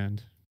out my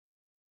hand.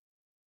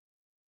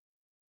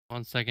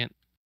 1 second.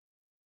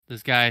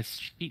 This guy's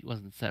sheet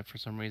wasn't set for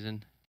some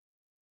reason.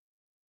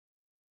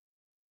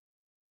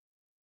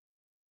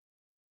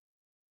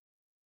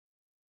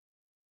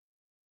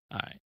 All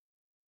right.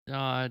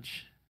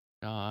 Dodge.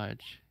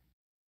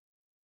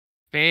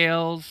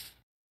 Fails.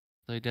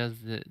 So he does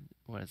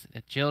what is it?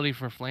 Agility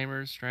for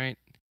flamers, right?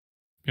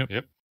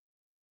 Yep.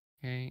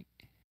 Okay.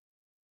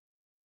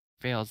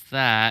 Fails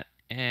that,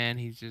 and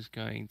he's just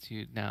going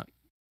to now.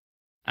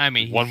 I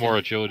mean, One more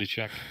agility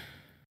check.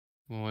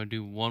 We want to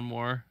do one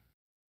more.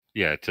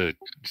 Yeah, to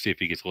see if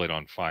he gets lit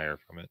on fire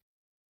from it.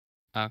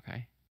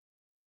 Okay.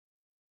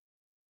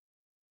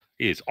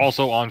 He is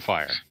also on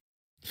fire.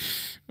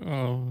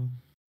 Oh.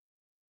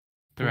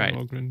 Poor Right.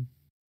 Ogren.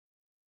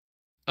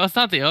 Oh, it's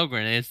not the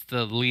Ogren, it's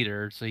the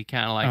leader. So he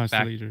kind of like it's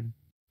the leader.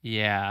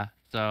 Yeah.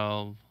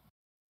 So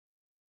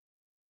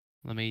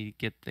let me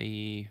get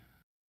the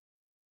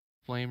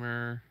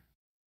flamer.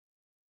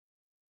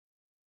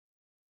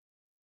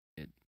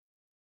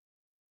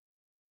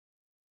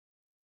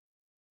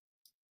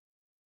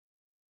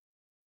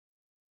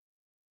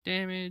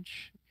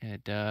 Damage. And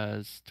it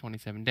does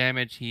 27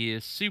 damage. He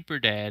is super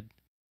dead.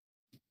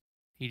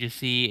 You just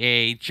see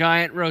a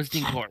giant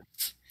roasting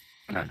corpse.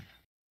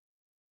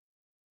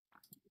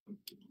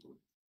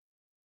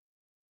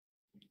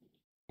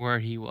 Where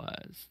he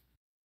was.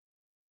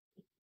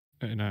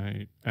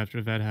 And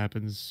after that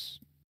happens,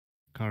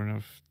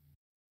 Karnov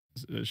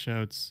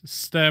shouts,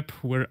 "Step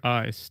where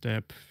I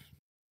step."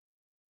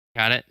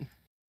 Got it?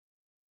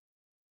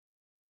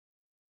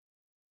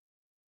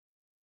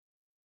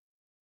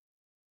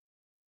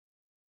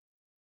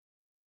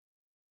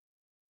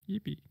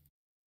 Yippee.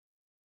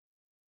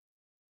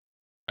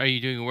 Are you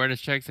doing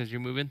awareness checks as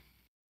you're moving?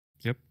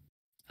 Yep.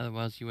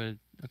 Otherwise, you would.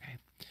 Okay.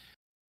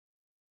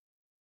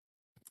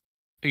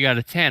 You got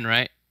a 10,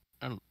 right?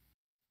 On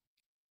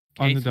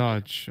Okay, the so-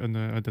 dodge.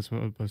 That's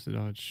what was the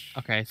dodge.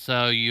 Okay,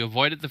 so you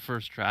avoided the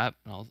first trap.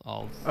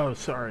 Oh,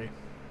 sorry.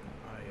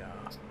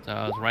 So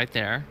I was right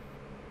there.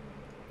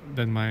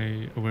 Then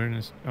my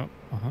awareness. Oh,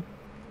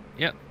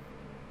 Yep.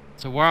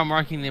 So where I'm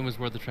marking them was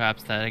where the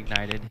traps that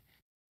ignited.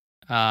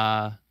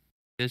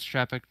 This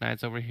trap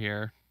ignites over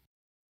here.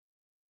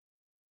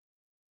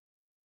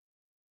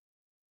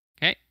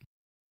 Okay.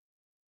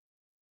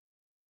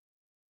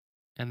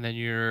 And then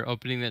you're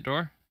opening that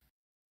door?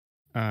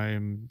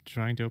 I'm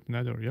trying to open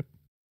that door. Yep.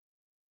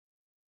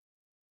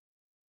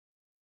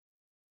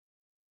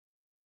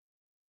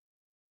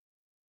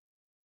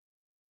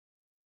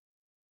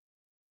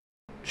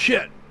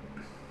 Shit.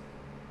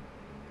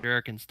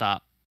 Sure can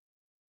stop.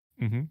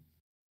 Mm-hmm.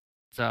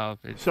 So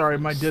it's Sorry,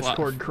 my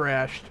Discord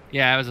crashed.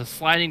 Yeah, it was a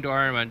sliding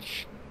door and went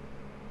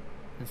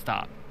and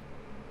stop.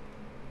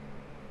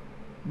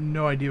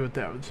 No idea what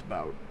that was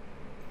about.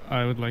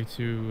 I would like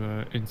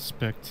to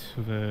inspect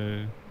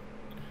the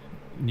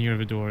near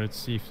the door and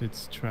see if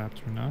it's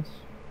trapped or not.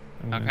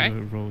 I'm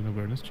gonna roll an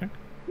awareness check.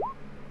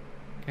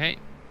 Okay.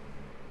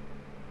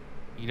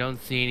 You don't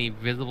see any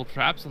visible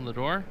traps on the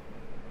door?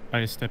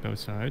 I step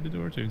outside the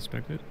door to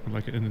inspect it,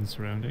 like in the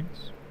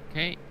surroundings.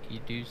 Okay, you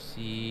do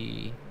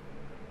see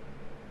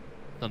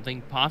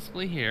something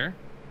possibly here.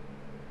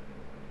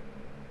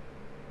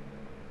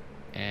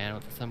 And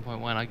with the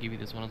 7.1, I'll give you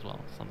this one as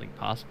well. Something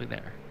possibly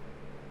there.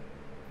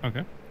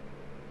 Okay.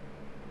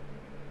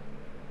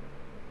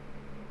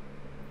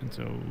 And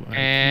so.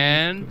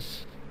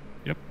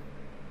 Yep.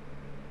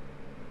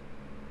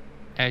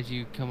 As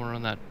you come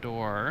around that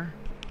door.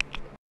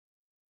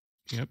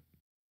 Yep.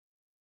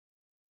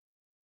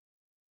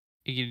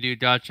 You can do a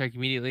dodge check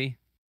immediately.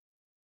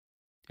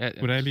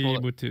 Would I be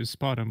able to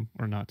spot him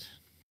or not?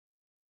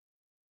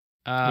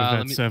 With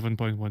that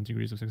 7.1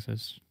 degrees of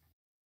success.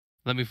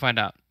 Let me find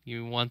out.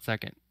 Give me 1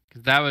 second,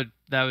 because that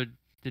would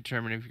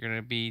determine if you're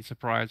gonna be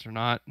surprised or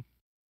not.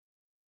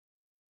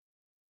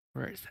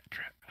 Where is that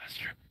trap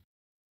master?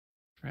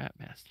 Trap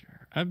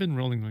master. I've been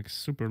rolling like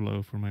super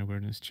low for my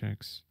awareness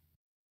checks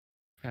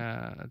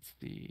That's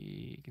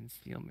the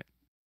concealment.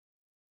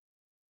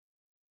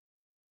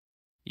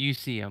 You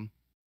see him.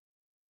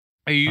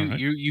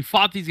 You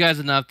fought these guys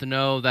enough to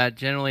know that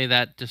generally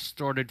that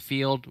distorted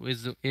field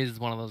is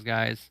one of those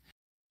guys.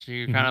 So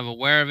you're kind of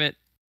aware of it,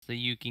 so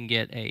you can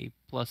get a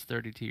plus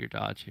 30 to your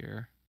dodge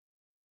here.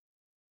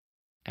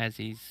 As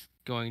he's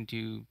going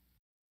to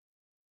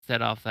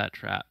set off that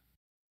trap.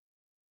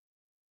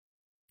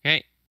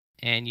 Okay.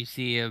 And you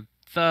see a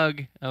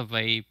thug of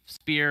a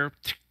spear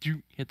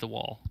hit the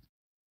wall.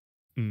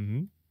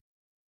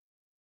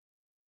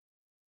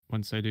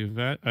 Once I do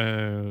that,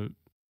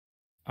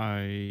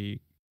 I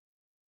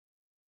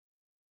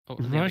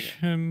rush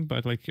him,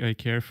 but like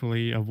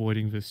carefully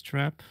avoiding this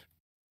trap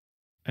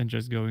and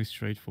just going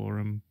straight for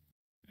him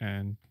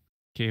and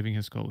caving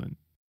his skull in.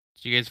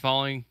 So you guys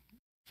following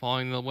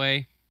the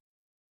way?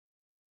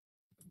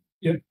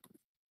 Yep.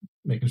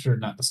 Making sure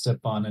not to step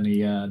on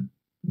any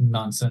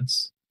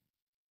nonsense.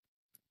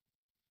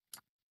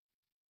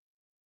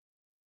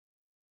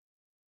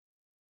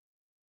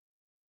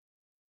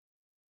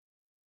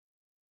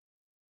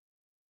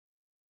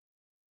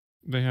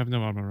 They have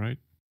no armor, right?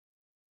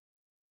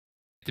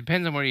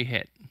 Depends on where you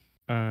hit.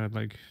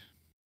 Like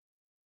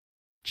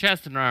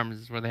chest and arms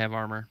is where they have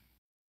armor.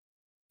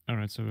 All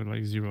right, so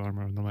like 0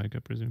 armor on the leg, I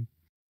presume.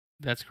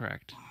 That's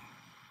correct.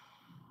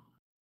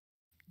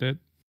 Dead.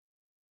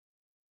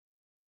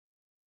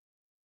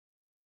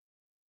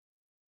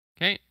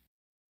 Okay.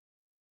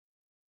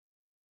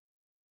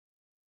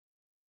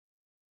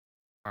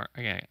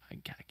 Okay, I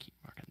gotta keep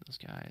marking those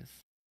guys.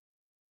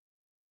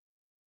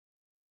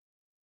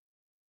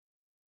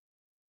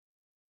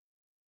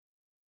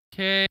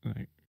 Okay.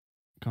 I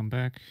come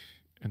back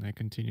and I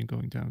continue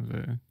going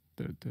down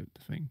the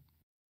thing.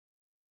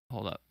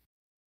 Hold up.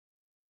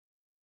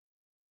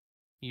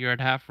 You're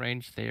at half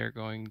range. They are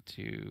going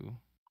to.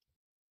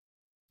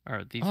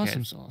 Or these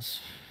awesome guys. Sauce.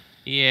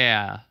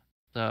 Yeah.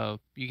 So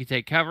you can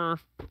take cover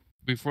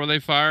before they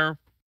fire.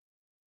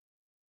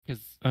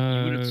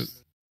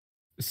 Because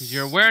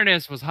your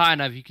awareness was high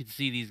enough, you could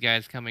see these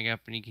guys coming up,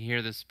 and you can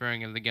hear the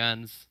spurring of the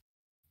guns.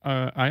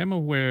 I am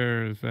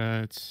aware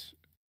that.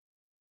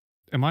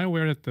 Am I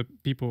aware that the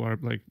people are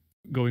like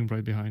going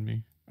right behind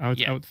me? I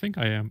would think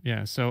I am.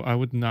 Yeah. So I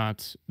would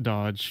not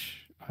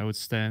dodge. I would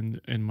stand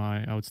in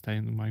my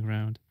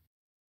ground.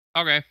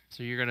 Okay.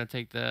 So you're gonna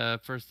take the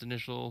first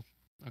initial.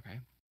 Okay.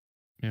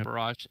 Yep.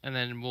 Barrage, and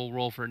then we'll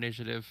roll for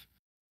initiative.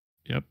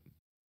 Yep.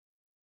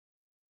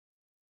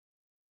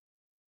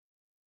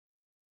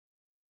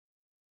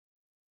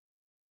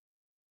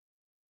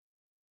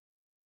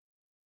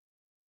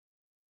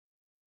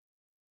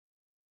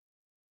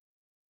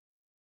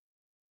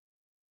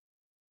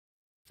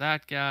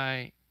 That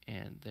guy,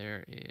 and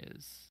there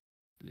is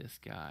this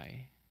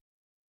guy.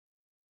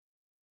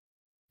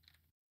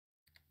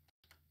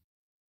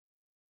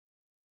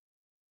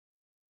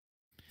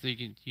 So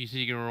you see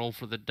you can roll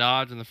for the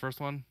dodge in the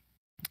first one?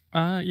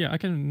 Yeah, I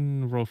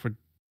can roll for.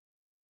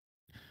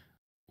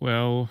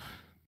 Well,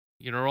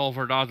 you can roll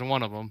for dodge in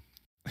one of them.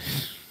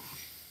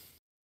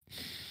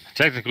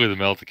 Technically, the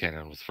melta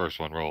cannon was the first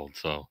one rolled,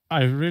 so.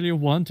 I really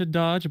want to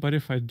dodge, but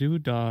if I do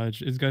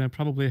dodge, it's gonna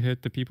probably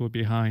hit the people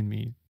behind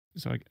me.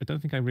 So I don't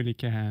think I really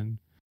can.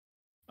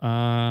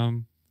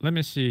 Let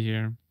me see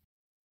here.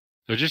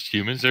 They're just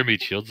humans. They're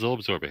meat shields. They'll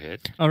absorb a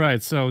hit. All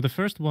right. So the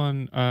first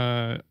one,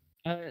 yeah,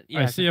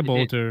 I see a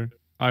bolter.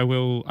 I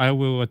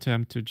will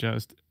attempt to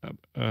just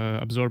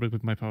absorb it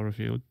with my power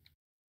field.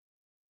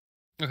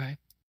 Okay.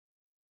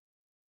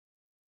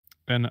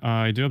 And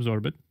I do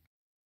absorb it.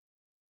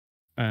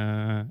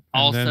 And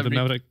all then 70.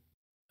 the melta.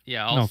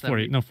 Yeah. All no,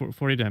 70. 40. No,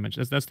 40 damage.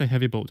 That's the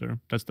heavy bolter.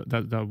 That's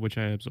that which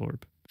I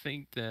absorb. I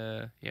think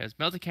it's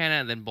melta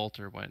cannon and then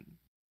bolter went.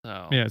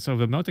 So yeah. So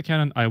the melta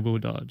cannon I will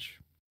dodge.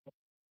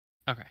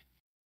 Okay.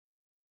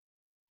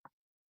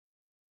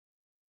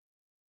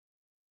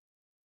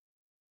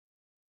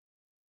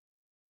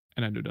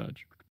 And I do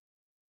dodge.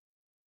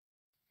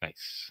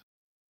 Nice.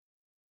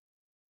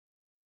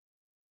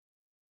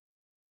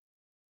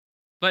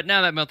 But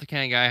now that melta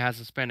cannon guy has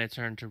to spend a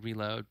turn to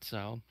reload,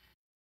 so.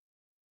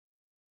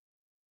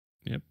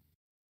 Yep.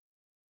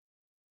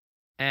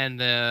 And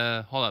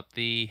hold up,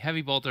 the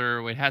heavy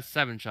bolter, it has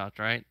 7 shots,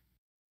 right?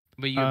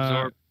 But you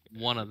absorb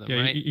one of them,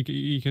 yeah, right?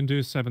 You can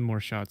do 7 more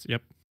shots.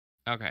 Yep.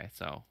 Okay,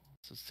 so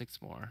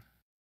 6 more.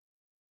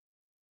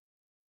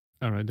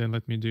 All right, then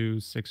let me do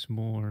 6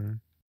 more.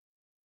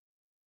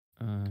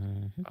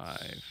 Hits.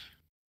 5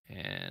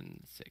 and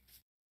 6.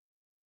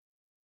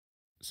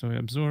 So I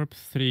absorb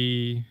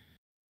 3,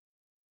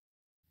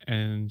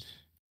 and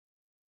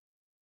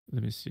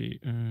let me see.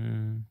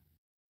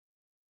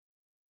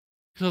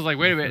 So I was like,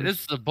 wait a minute, this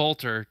is a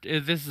bolter.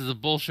 This is a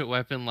bullshit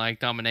weapon like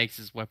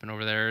Dominax's weapon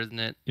over there, isn't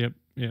it? Yep.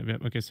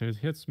 Okay, so it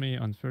hits me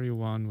on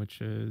 31, which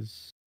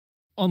is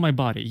on my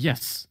body.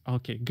 Yes.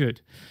 Okay,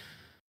 good.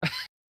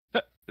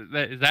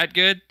 Is that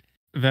good?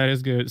 That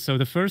is good. So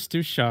the first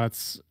 2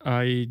 shots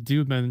I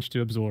do manage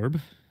to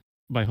absorb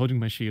by holding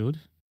my shield.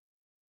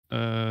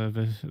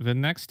 The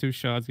next 2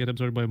 shots get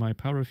absorbed by my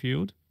power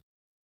field.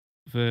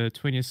 The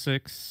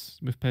 26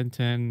 with pen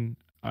 10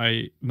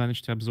 I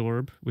managed to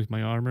absorb with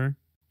my armor.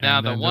 Now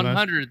and the then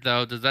 100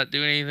 though, does that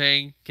do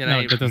anything? Can No,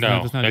 I? that does no,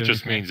 not that do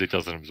just anything. means it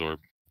doesn't absorb.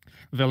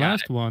 The Got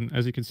last one,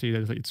 as you can see,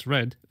 that it's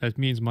red. That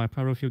means my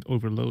power field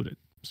overloaded,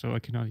 so I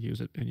cannot use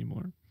it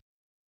anymore.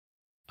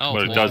 Oh,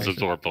 But it boy. does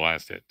absorb the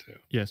last hit too.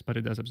 Yes, but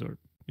it does absorb.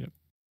 Yep.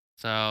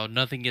 So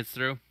nothing gets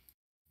through.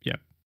 Yep.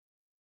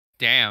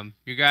 Damn,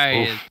 your guy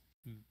is Oof.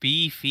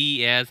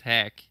 beefy as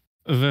heck.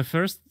 The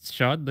first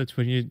shot, the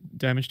 20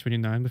 damage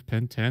 29 with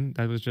pen 10,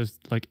 that was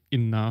just like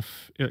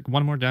enough. Like,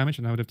 one more damage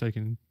and I would have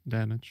taken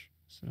damage.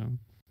 So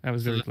that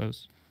was So very the-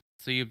 close.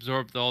 So you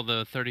absorbed all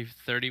the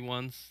 30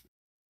 ones.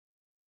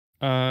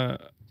 I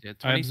Yeah,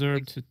 26.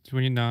 observed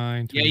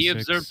 29, Yeah, you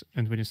 26, observed-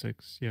 and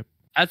 26. Yep.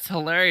 That's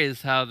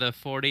hilarious how the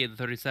 40 and the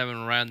 37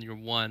 around your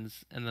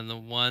ones, and then the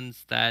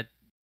ones that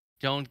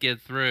don't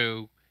get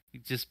through, you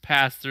just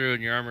pass through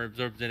and your armor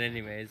absorbs it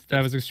anyways.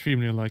 That was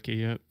extremely lucky.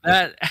 Yep.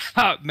 That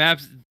how it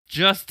maps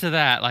just to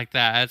that like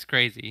that. That's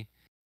crazy.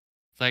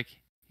 It's like,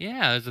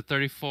 yeah, there's a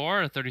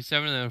 34, a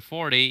 37, and a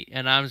 40,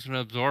 and I'm just gonna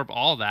absorb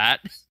all that.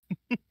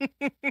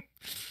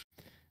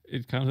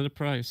 It comes at a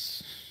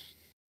price.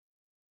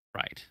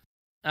 Right.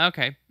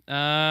 Okay.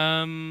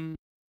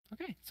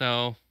 Okay.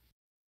 So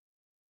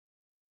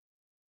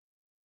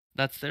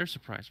that's their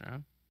surprise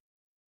round.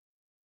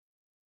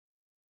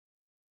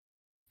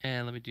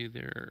 And let me do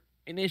their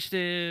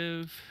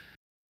initiative.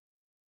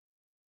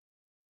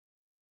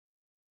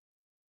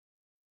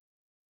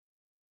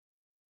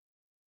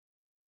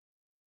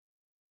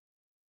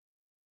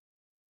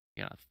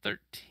 Yeah,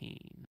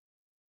 13.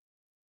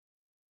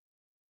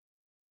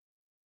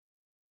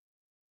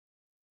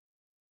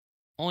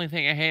 Only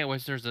thing I hate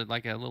was there's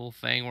like a little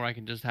thing where I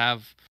can just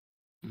have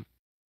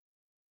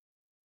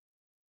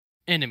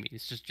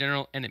enemies, just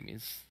general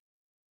enemies.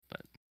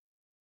 But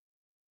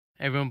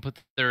everyone put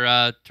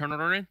their turn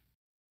order in.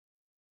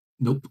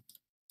 Nope.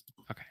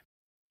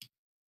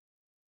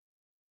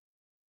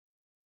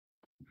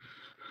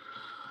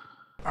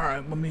 All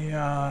right, let me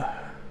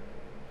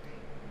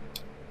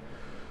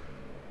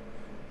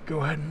go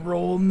ahead and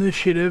roll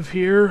initiative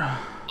here.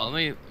 Oh, let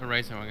me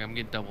erase them. I'm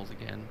getting doubles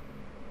again.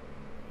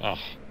 Oh,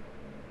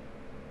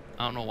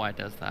 I don't know why it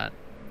does that.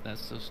 That's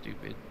so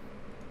stupid.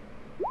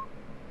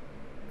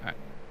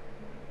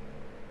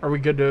 Are we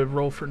good to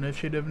roll for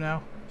initiative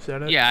now? Is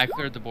that it? Yeah, I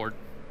cleared the board.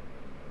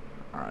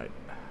 All right.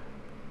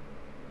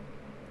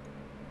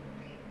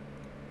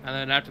 And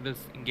then after this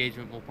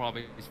engagement, we'll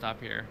probably stop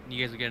here.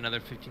 You guys will get another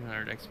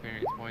 1,500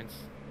 experience points.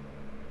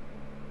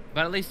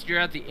 But at least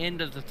you're at the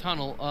end of the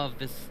tunnel of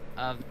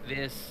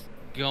this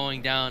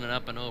going down and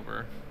up and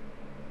over.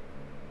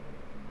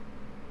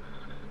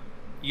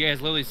 You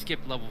guys literally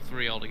skipped level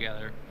 3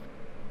 altogether,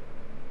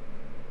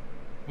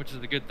 which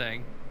is a good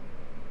thing.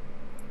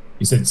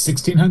 You said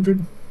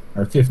 1,600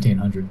 or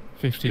 1,500?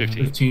 15.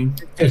 15.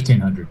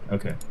 1,500.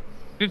 Okay.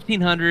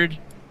 1,500.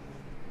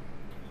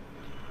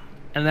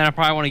 And then I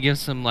probably want to give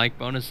some like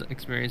bonus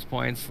experience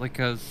points, like,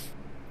 because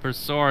for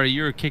Sora,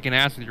 you were kicking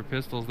ass with your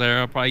pistols there.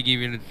 I'll probably give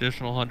you an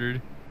additional 100.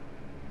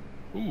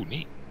 ooh,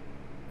 neat.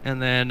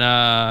 And then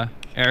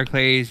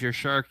Heracles, your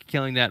shark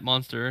killing that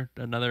monster,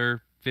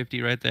 another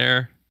 50 right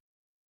there.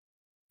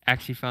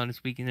 Actually found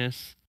its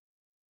weakness.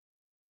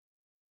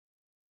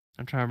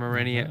 I'm trying to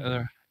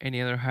remember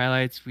any other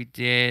highlights we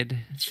did.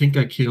 I think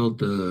I killed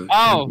the.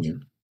 Oh!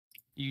 champion.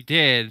 You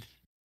did.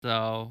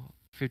 So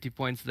 50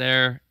 points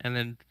there, and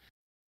then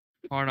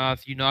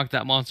Parnoth, you knocked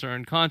that monster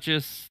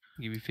unconscious.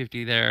 Give you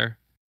 50 there.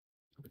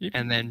 Yep.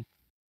 And then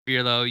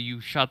Beerlo,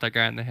 you shot that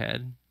guy in the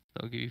head.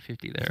 So I'll give you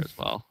 50 there as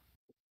well.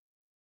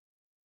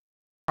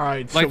 All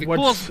right. Like So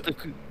what's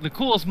the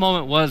coolest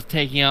moment was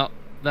taking out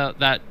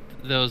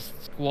those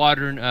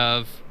squadron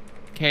of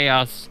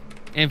chaos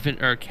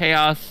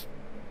chaos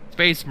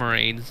space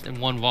marines in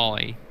one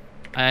volley.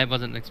 I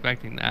wasn't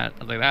expecting that.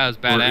 I was like, that was Or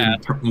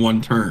badass. in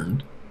one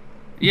turn.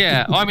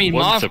 Yeah, I mean,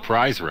 One Moth.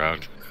 surprise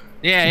round.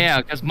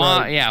 Yeah, because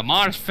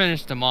Moth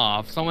finished them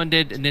off. Someone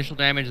did initial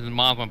damage, and then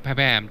Moth went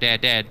bam,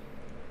 dead.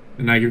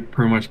 And I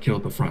pretty much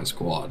killed the front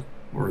squad,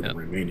 or Yep. the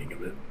remaining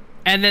of it.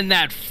 And then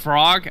that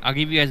frog, I'll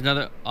give you guys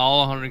another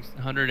all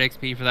 100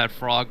 XP for that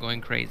frog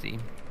going crazy.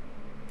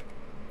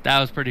 That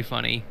was pretty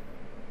funny.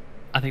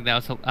 I think that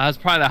was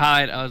probably the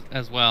highlight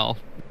as well.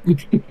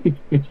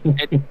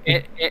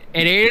 It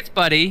ate its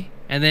buddy,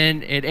 and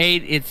then it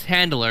ate its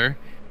handler,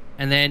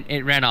 and then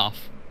it ran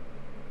off.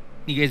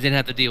 You guys didn't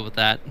have to deal with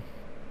that.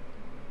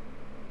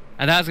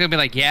 And that was gonna be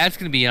like, yeah, it's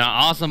gonna be an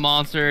awesome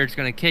monster. It's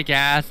gonna kick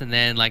ass, and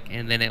then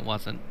it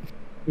wasn't.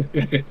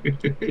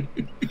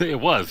 It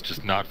was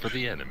just not for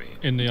the enemy.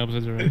 In the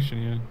opposite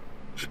direction,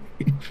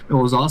 yeah. It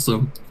was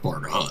awesome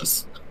for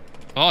us.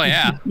 Oh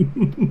yeah.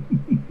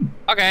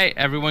 Okay,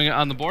 everyone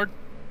on the board.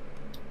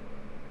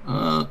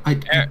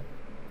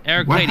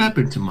 Eric, What Lady,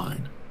 happened to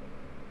mine?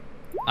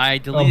 I Oh,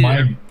 deleted.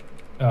 mine.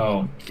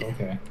 Oh,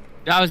 okay.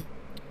 That was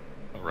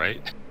All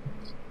right.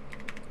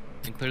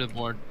 and clear the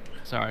board.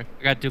 Sorry,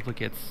 I got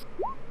duplicates.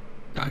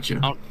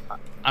 Gotcha.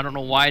 I don't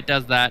know why it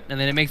does that, and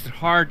then it makes it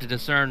hard to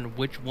discern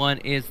which one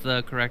is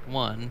the correct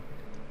one.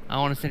 I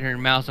want to sit here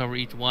and mouse over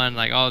each one,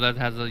 like, oh, that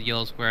has a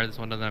yellow square, this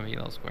one doesn't have a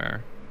yellow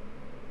square.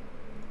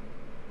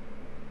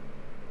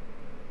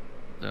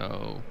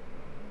 So...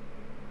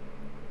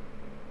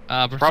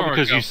 Probably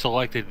because you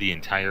selected the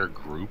entire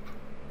group.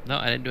 No,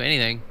 I didn't do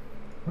anything.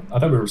 I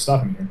thought we were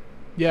stopping here.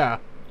 Yeah.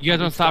 You guys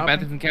want to stop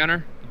at this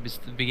encounter?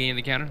 The beginning of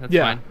the encounter? That's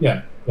Yeah. fine.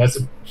 Yeah, that's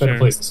a better Sure.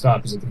 place to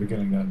stop is at the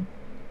beginning than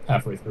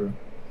halfway through.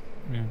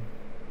 Yeah.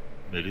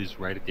 It is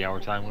right at the hour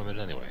time limit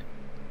anyway.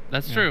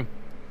 That's Yeah. true.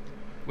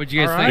 What'd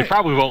you guys Alright. It think?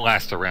 probably won't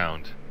last a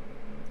round.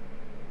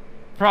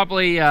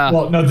 Probably,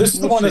 Well, no, this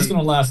is the we'll one that's see.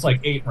 going to last like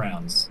 8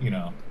 rounds, you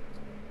know.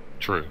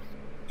 True.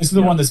 This is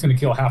the one that's going to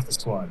kill half the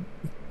squad.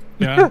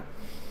 Yeah.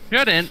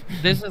 shouldn't.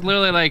 This is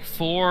literally like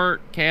 4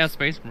 Chaos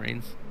Space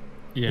Marines.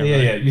 Yeah.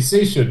 Yeah. You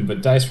say shouldn't,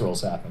 but dice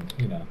rolls happen,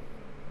 you know.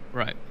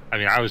 Right. I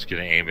mean, I was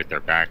going to aim at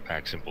their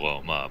backpacks and blow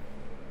them up.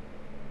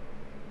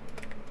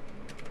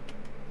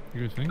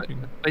 Good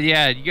thinking. But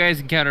yeah, you guys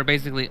encounter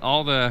basically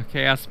all the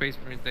Chaos Space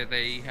Marines that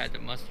they had to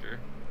muster.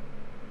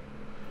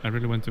 I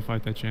really went to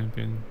fight that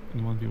champion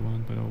in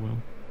 1v1, but oh well.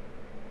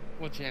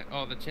 What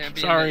oh, the champion.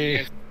 Sorry. that you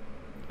guys-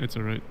 It's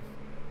alright.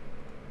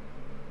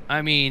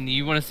 I mean,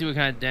 you want to see what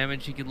kind of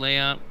damage he could lay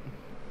out?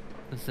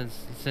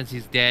 Since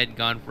he's dead,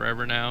 gone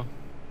forever now.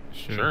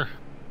 Sure.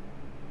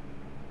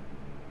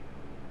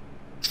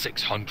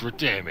 600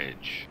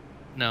 damage.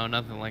 No,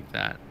 nothing like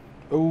that.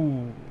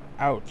 Ooh,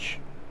 ouch.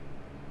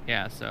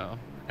 Yeah, so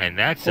And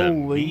that's a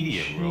Holy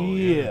medium roll.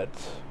 Yeah. shit.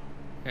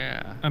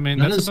 yeah. I mean,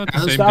 That that's is- about that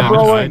the is same Stop damage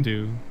I rolling.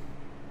 do.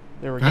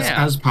 There we go. That's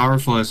Yeah. as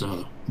powerful as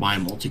a my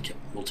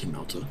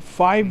multi-melter.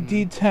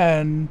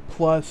 5d10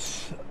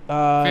 plus,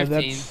 15.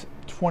 that's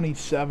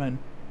 27.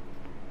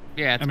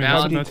 Yeah, it's I mean, that's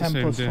balanced. about the 10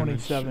 same plus damage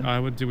 27. I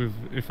would do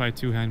if I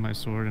two-hand my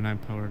sword and I'm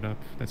powered up.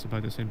 That's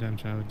about the same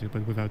damage I would do,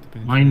 but without the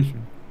Mine-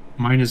 penetration.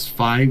 Mine is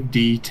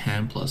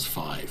 5d10 plus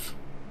 5.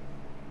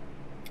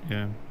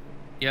 Yeah.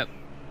 Yep.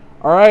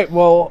 All right,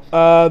 well,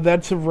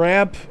 that's a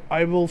wrap.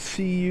 I will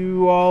see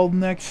you all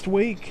next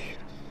week.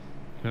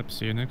 Yep.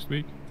 See you next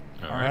week.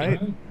 All right.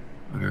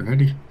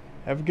 Alrighty.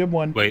 Have a good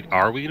one. Wait,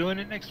 are we doing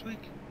it next week?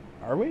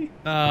 Are we?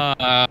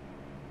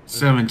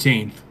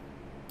 17th.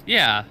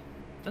 Yeah,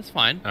 that's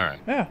fine. All right.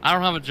 Yeah. I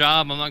don't have a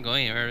job. I'm not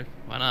going anywhere.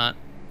 Why not?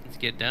 Let's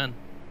get it done.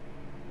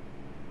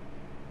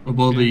 What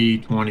about the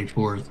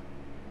 24th?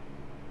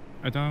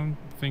 I don't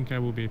think I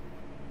will be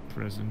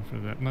present for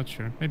that. Not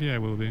sure. Maybe I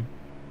will be.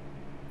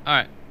 All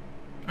right.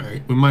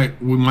 Alright, we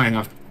might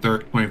have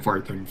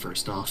 24th,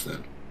 31st off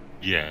then.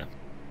 Yeah.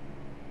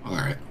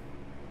 Alright.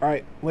 All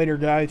right. Later,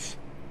 guys.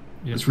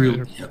 Yeah, Let's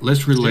later.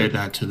 let's relay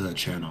that to the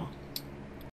channel.